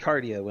sword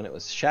Cardia when it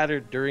was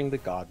shattered during the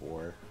God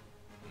War.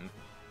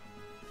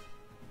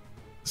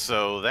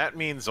 So that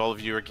means all of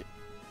you are...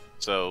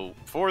 So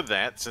for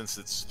that, since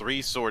it's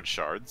 3 sword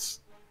shards,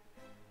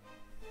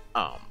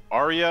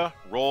 Arya,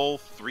 roll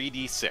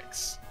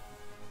 3d6.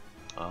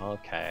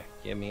 Okay,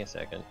 give me a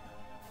second.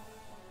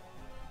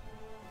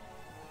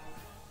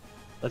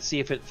 Let's see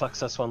if it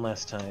fucks us one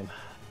last time.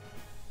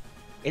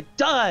 It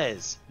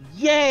does!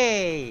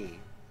 Yay!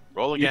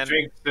 Roll again. You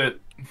jinxed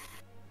it.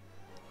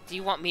 Do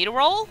you want me to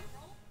roll?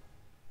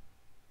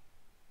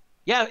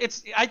 Yeah,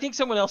 I think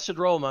someone else should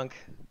roll, Monk.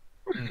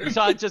 You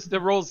saw just the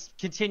rolls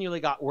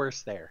continually got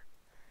worse there.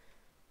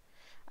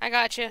 I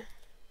gotcha.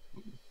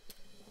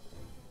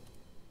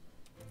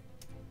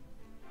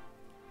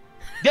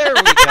 There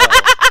we go!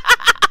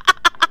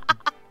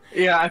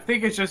 Yeah, I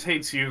think it just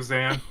hates you,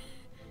 Zan.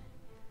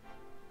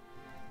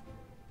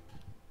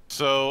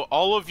 So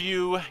all of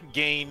you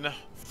gain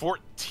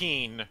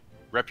 14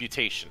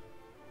 reputation.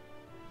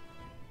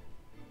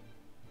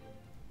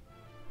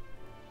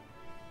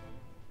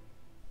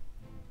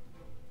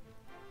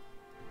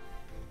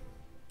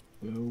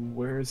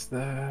 Where's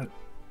that?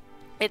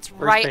 It's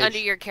First right page. under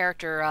your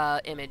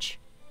character image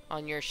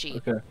on your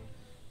sheet. Okay.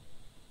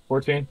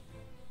 14?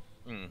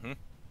 Mm-hmm.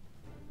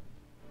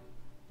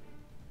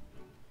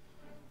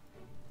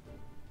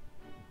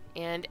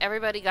 And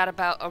everybody got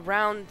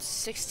around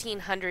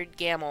 1,600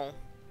 gamel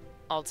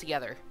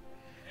altogether.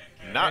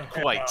 Not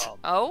quite.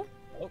 Oh?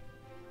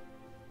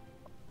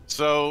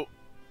 So,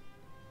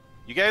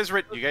 you guys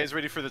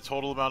ready for the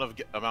total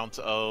amount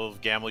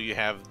of gamel you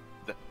have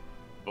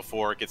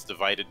before it gets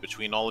divided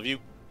between all of you?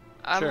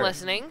 I'm Sure.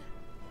 listening.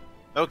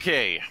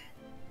 Okay.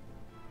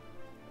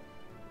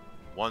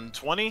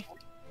 120.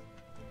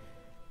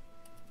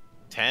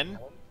 10.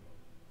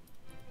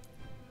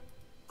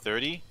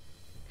 30.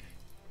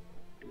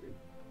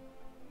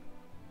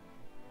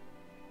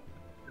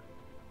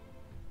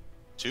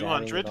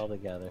 200. All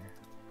together.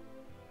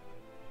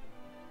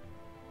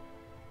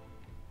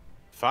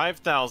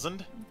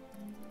 5,000.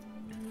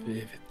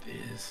 50.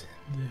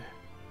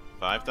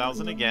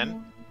 5,000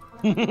 again.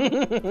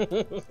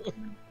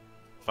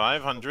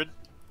 500.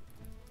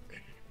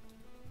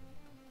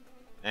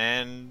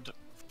 and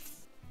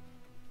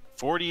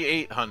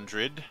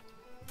 4,800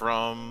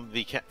 from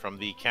the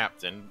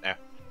captain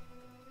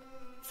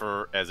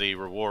for as a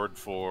reward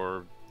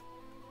for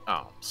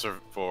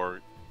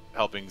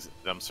helping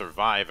them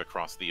survive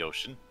across the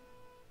ocean.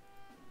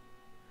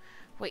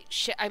 Wait,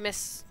 shit! I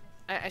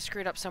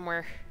screwed up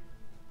somewhere.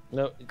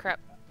 No, Crap.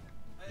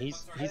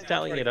 he's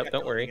tallying it up.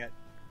 Don't worry.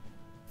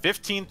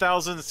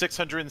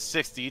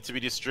 15,660 to be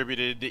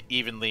distributed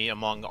evenly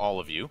among all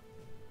of you.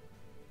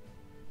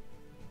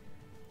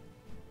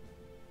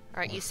 All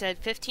right, you said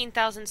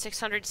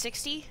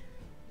 15,660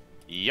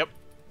 Yep.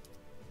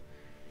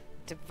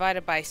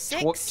 divided by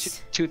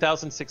 6.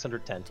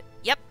 2,610.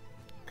 Yep.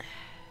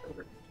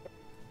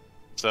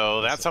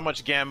 So that's how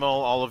much gamble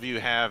all of you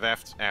have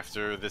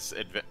after this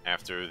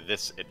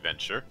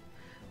adventure.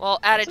 Well,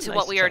 added That's a to nice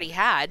what we already chunk.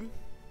 had.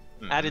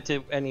 Mhm. Added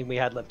to any we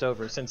had left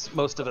over, since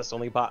most of us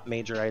only bought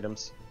major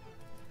items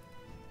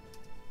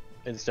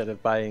instead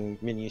of buying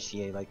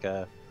minutiae like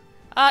No,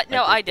 Like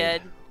I we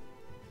did. did.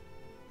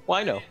 Well,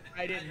 I know.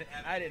 I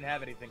didn't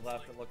have anything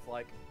left. It looks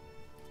like.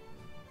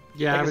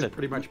 Yeah, Like I I was said,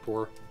 pretty much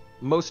poor.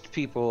 Most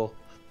people,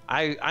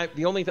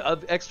 the only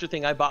extra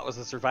thing I bought was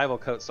a survival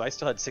coat, so I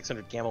still had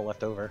 600 camel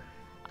left over.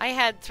 I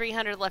had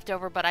 300 left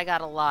over, but I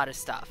got a lot of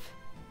stuff.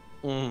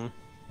 Mm-hmm.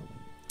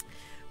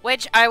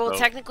 Which I will Oh.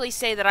 technically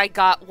say that I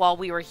got while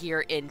we were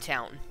here in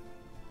town.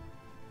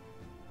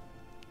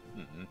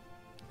 Mhm.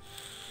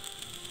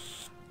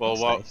 Well,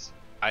 Nice.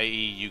 i.e.,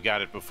 you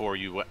got it before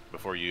you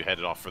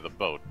headed off for the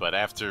boat. But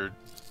after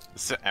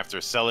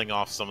selling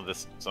off some of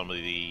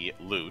the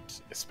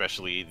loot,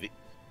 especially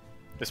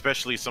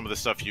some of the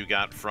stuff you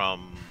got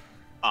from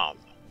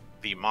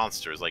the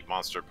monsters, like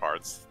monster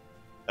parts,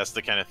 that's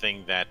the kind of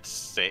thing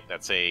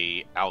that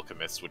a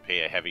alchemist would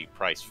pay a heavy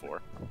price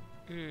for.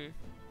 Mm.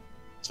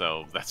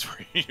 So that's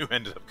where you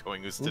ended up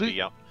going, was to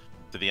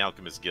the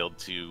alchemist guild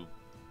to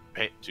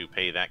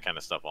pay that kind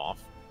of stuff off.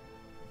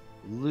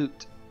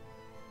 Loot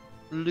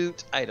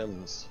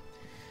items.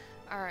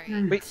 All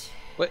right. Wait,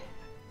 what?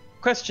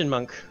 Question,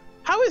 Monk.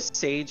 How is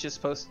Sage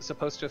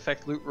supposed to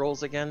affect loot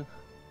rolls again?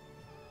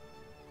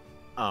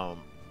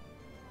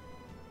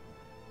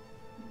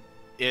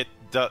 It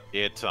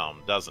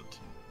doesn't.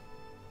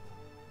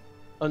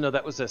 Oh no,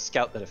 that was a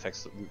scout that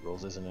affects the loot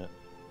rolls, isn't it?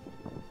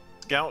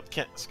 Scout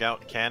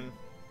can,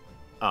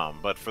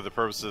 but for the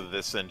purpose of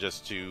this and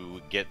just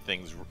to get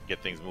things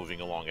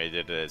moving along, I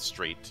did a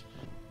straight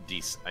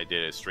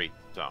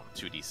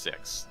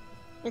 2d6.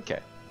 Okay.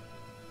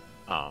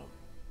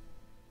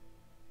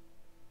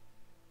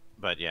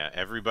 But yeah,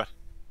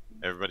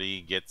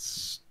 everybody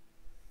gets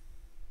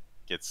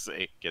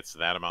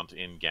that amount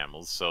in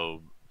gambles.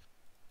 So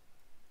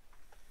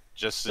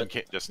just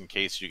in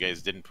case you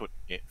guys didn't put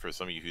it, for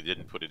some of you who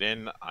didn't put it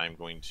in, I'm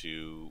going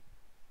to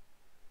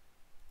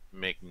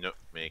make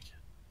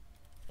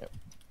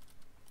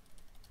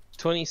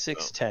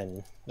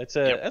 2610. That's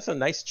a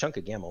nice chunk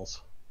of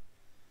gamels.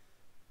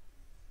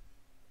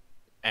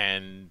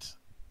 And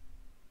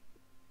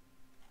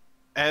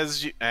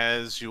as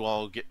you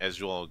all get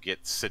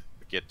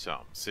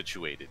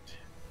situated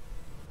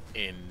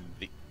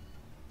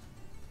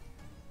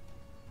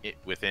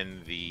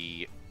within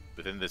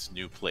this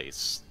new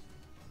place,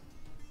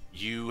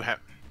 you have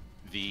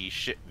the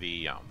ship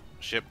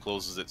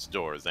closes its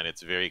doors, and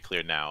it's very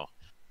clear now.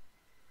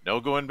 No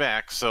going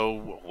back.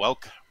 So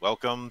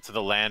welcome to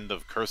the land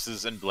of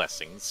curses and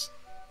blessings.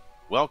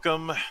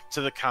 Welcome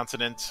to the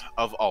continent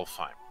of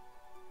Alfleim.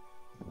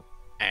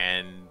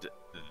 And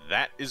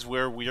that is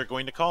where we are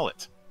going to call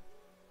it.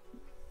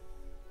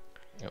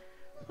 Yep.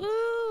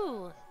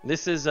 Woo!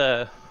 This is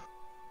I'll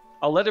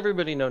let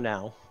everybody know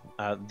now.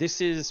 This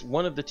is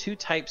one of the two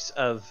types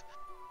of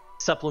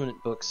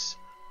supplement books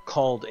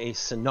called a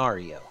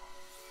scenario.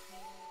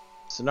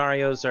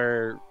 Scenarios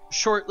are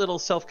short little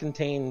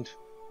self-contained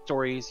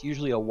stories,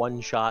 usually a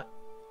one-shot.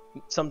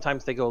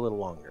 Sometimes they go a little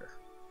longer.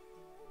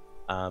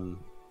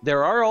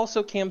 There are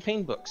also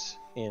campaign books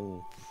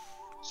in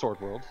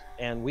Sword World,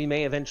 and we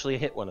may eventually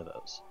hit one of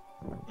those.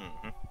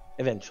 Mm-hmm.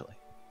 Eventually.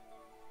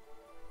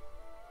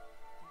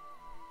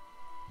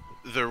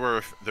 There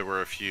were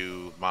a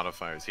few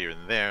modifiers here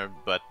and there,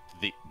 but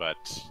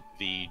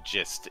the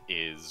gist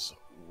is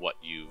what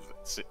you've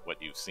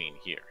seen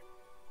here.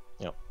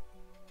 Yep.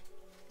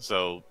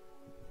 So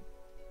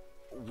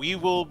we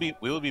will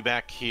be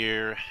back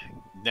here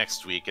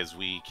next week as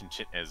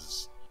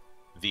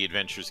the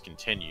adventures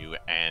continue,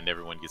 and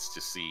everyone gets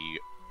to see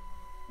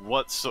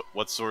what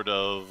sort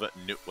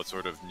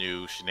of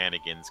new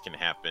shenanigans can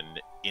happen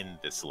in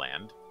this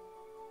land.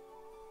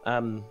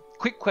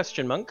 Quick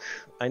question, Monk.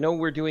 I know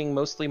we're doing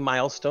mostly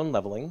milestone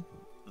leveling.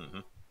 Mm-hmm.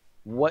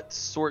 What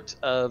sort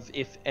of,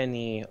 if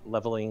any,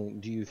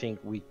 leveling do you think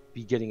we'd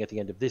be getting at the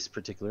end of this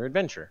particular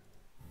adventure?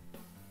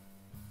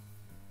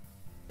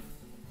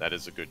 That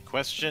is a good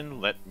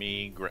question.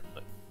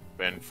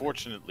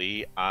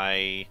 Unfortunately,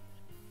 I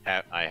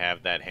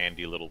have that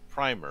handy little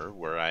primer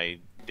where I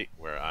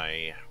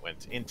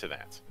went into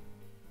that.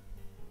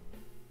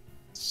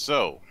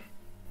 So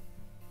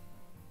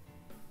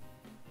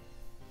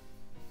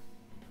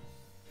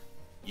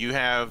You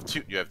have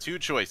two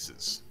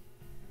choices: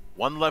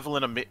 one level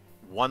in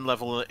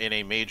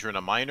a major and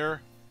a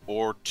minor,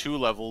 or 2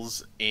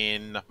 levels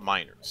in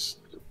minors.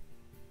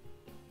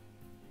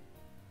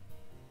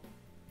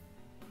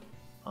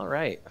 All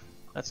right,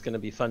 that's going to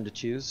be fun to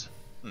choose.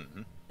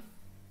 Mm-hmm.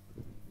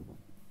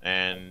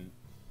 And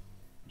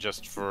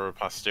just for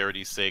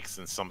posterity's sake,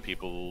 since some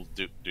people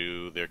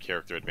do their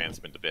character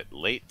advancement a bit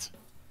late,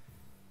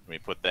 let me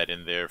put that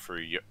in there for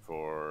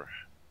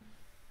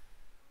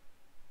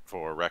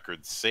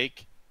record's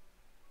sake.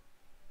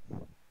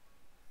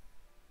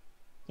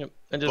 Yep,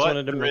 I just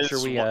wanted to make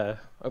sure we.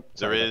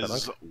 There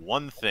is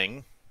one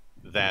thing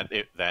that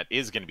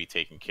is going to be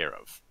taken care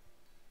of,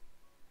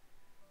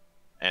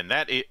 and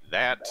that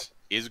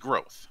is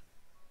growth.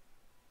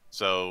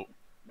 So,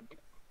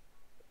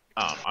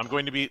 I'm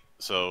going to be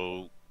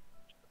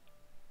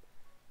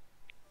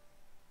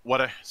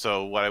what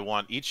I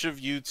want each of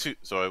you to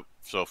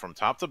so from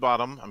top to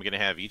bottom, I'm going to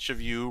have each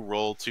of you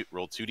roll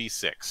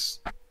 2d6,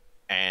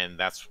 and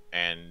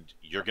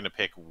you're going to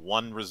pick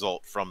one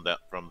result from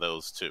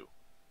those two.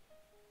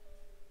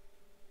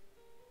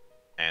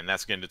 And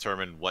that's going to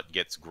determine what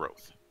gets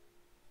growth.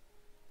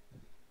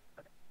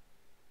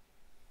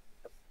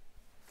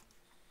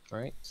 All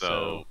right.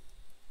 So,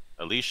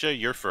 Alicia,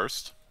 you're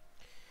first.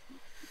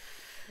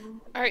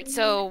 All right,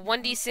 so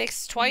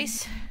 1d6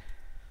 twice.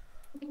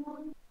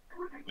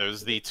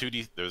 There's the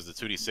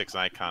 2d6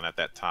 icon at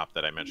that top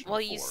that I mentioned. Well,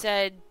 before. you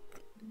said.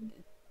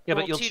 Yeah,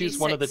 but you'll choose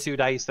one of the 2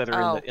 dice that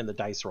are in the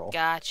dice roll.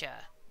 Gotcha.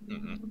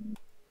 Mm-hmm.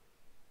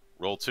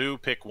 Roll 2,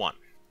 pick 1.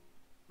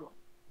 Oh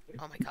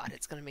my god,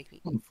 it's gonna make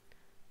me.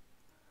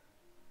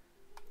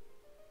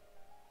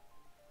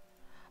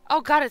 Oh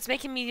god, it's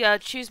making me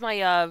choose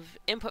my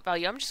input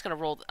value. I'm just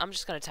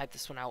gonna type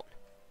this one out.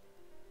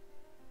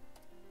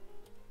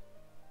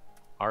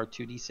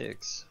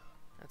 R2d6.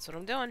 That's what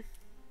I'm doing.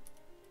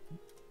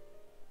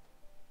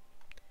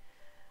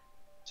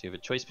 So you have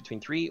a choice between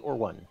 3 or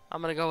 1.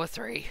 I'm gonna go with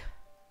 3.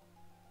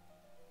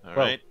 All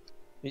right.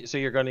 So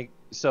you're gonna.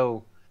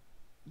 So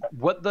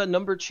what the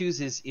number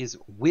chooses is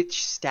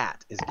which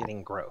stat is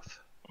getting growth.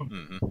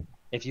 Mm-hmm.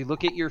 If you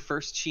look at your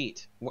first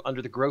sheet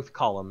under the growth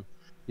column,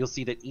 you'll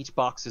see that each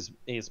box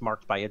is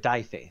marked by a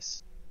die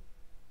face.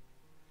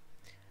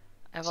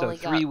 So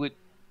 3 would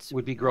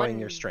be growing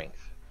your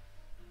strength.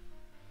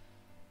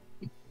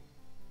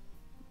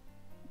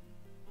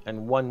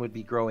 And 1 would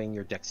be growing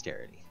your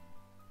dexterity.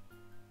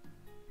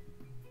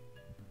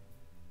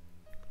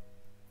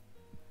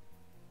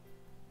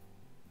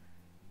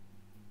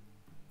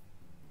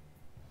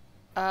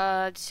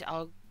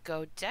 I'll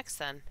go dex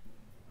then.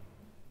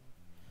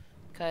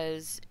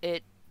 Because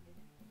it...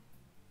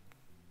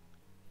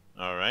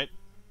 All right.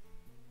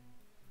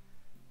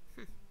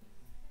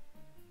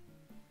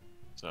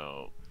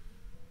 So,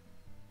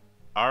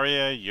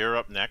 Arya, you're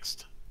up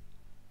next.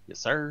 Yes,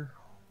 sir.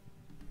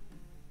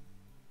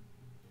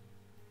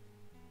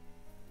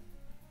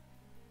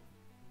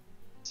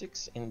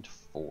 Six and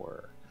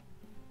 4.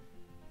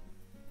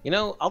 You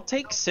know, I'll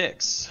take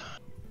 6.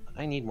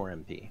 I need more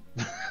MP.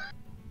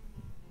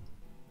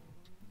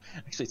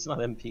 Actually, it's not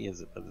MP,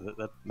 is it?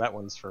 That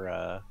one's for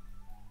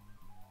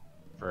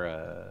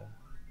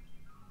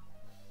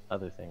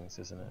other things,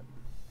 isn't it?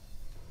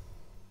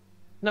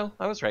 No,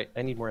 I was right.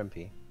 I need more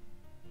MP.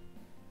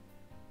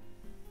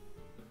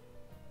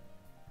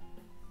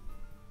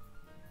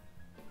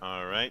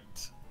 All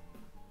right.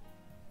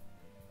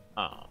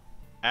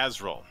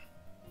 Azrael.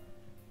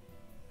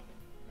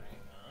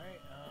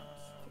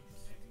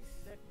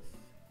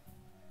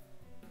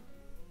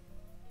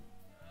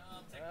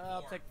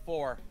 I'll take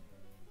 4.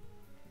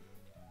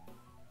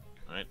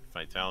 Alright,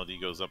 vitality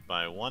goes up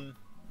by 1.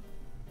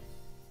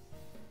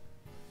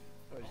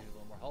 So I use a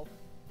little more health.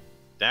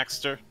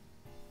 Daxter.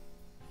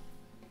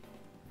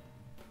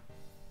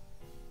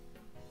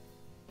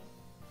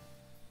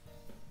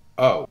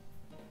 Oh.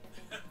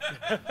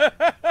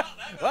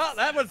 Well,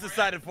 that was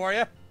decided for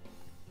you.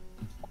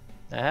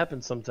 That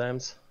happens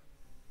sometimes.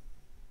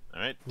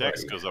 Alright,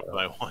 Dex goes up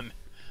by 1.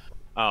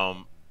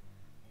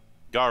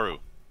 Garu.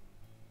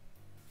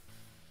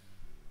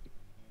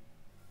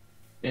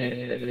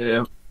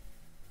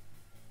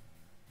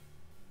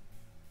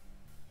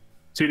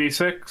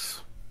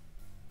 2d6.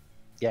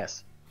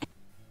 Yes.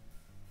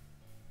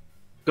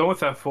 Go with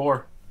that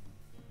 4.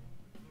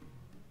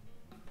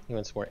 He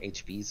wants more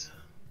HPs.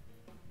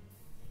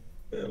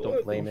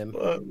 Don't blame him.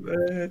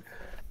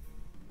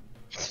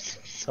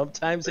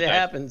 Sometimes it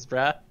happens,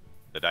 bruh.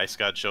 The dice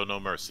god show no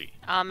mercy.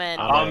 Amen.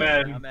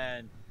 Amen.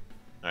 Amen.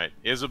 Alright,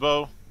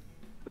 Isabeau.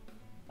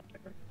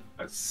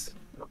 That's...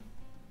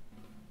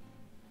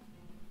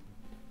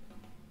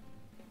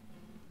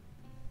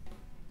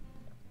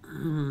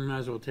 Might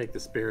as well take the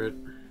spirit.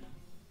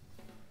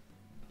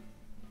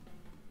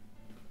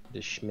 The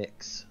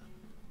Schmicks.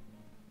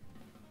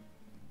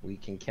 We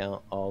can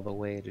count all the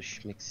way to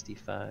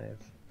Schmick-65.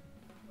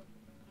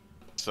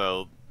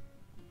 So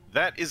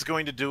that is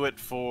going to do it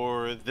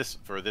for this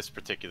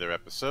particular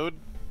episode.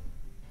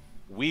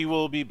 We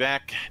will be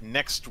back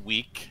next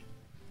week,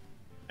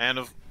 and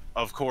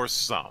of course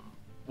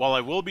while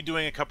I will be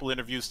doing a couple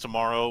interviews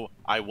tomorrow,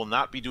 I will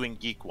not be doing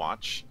Geek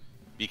Watch,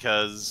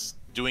 because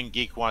doing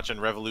Geek Watch and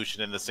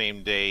Revolution in the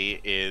same day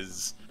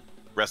is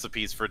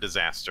recipes for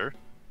disaster.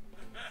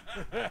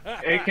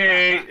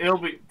 AKA, it'll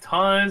be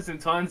tons and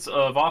tons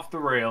of off the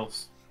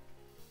rails.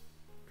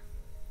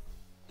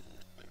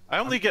 I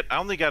only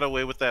got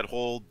away with that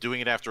whole doing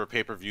it after a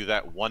pay-per-view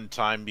that one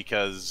time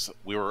because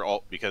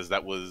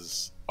that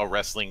was a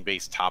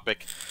wrestling-based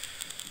topic.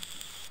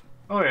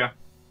 Oh yeah.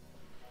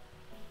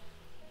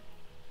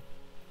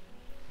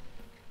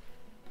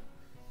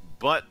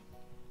 But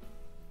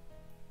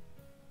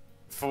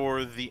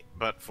for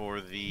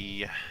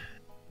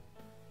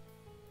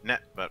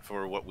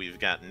what we've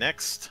got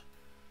next,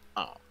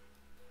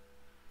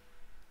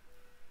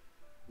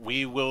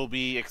 we will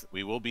be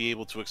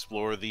able to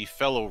explore the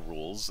fellow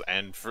rules,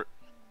 and for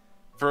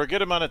a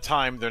good amount of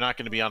time, they're not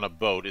going to be on a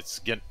boat. It's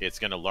going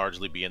to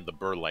largely be in the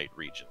Burlight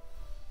region.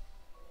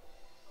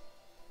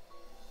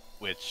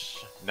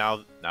 Which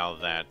now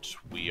that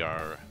we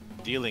are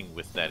dealing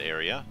with that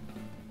area,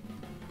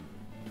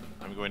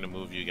 I'm going to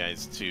move you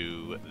guys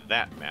to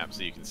that map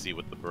so you can see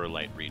what the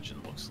Burlight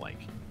region looks like.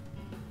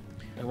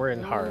 And we're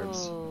in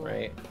Harves,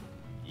 right?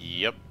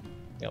 Yep.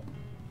 Yep.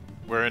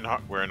 We're in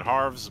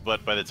Harves,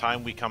 but by the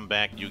time we come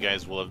back, you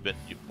guys will have been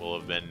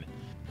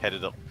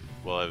headed up.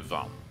 Will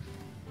have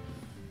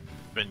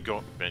been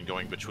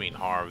going between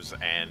Harves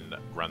and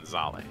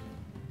Granzale.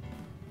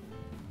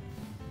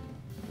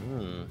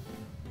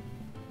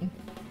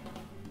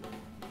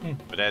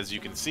 But as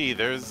you can see,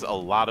 there's a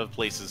lot of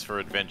places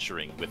for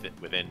adventuring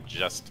within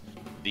just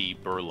the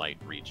Burlight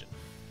region.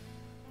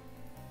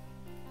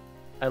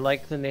 I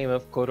like the name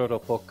of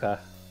Kororopoka,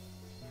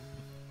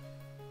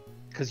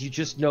 because you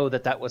just know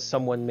that was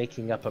someone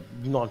making up a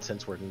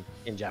nonsense word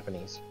in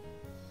Japanese.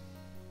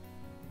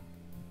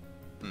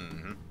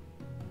 Mm-hmm.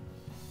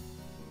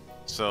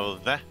 So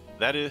that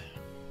is.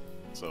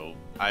 So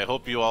I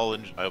hope you all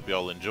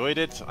enjoyed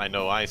it. I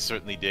know I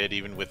certainly did,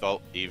 even with all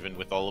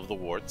of the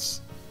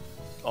warts.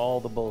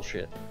 All the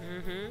bullshit.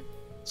 Mm-hmm.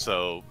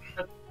 So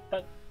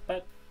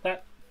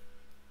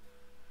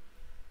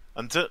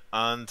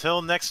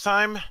until next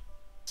time,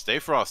 stay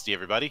frosty,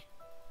 everybody.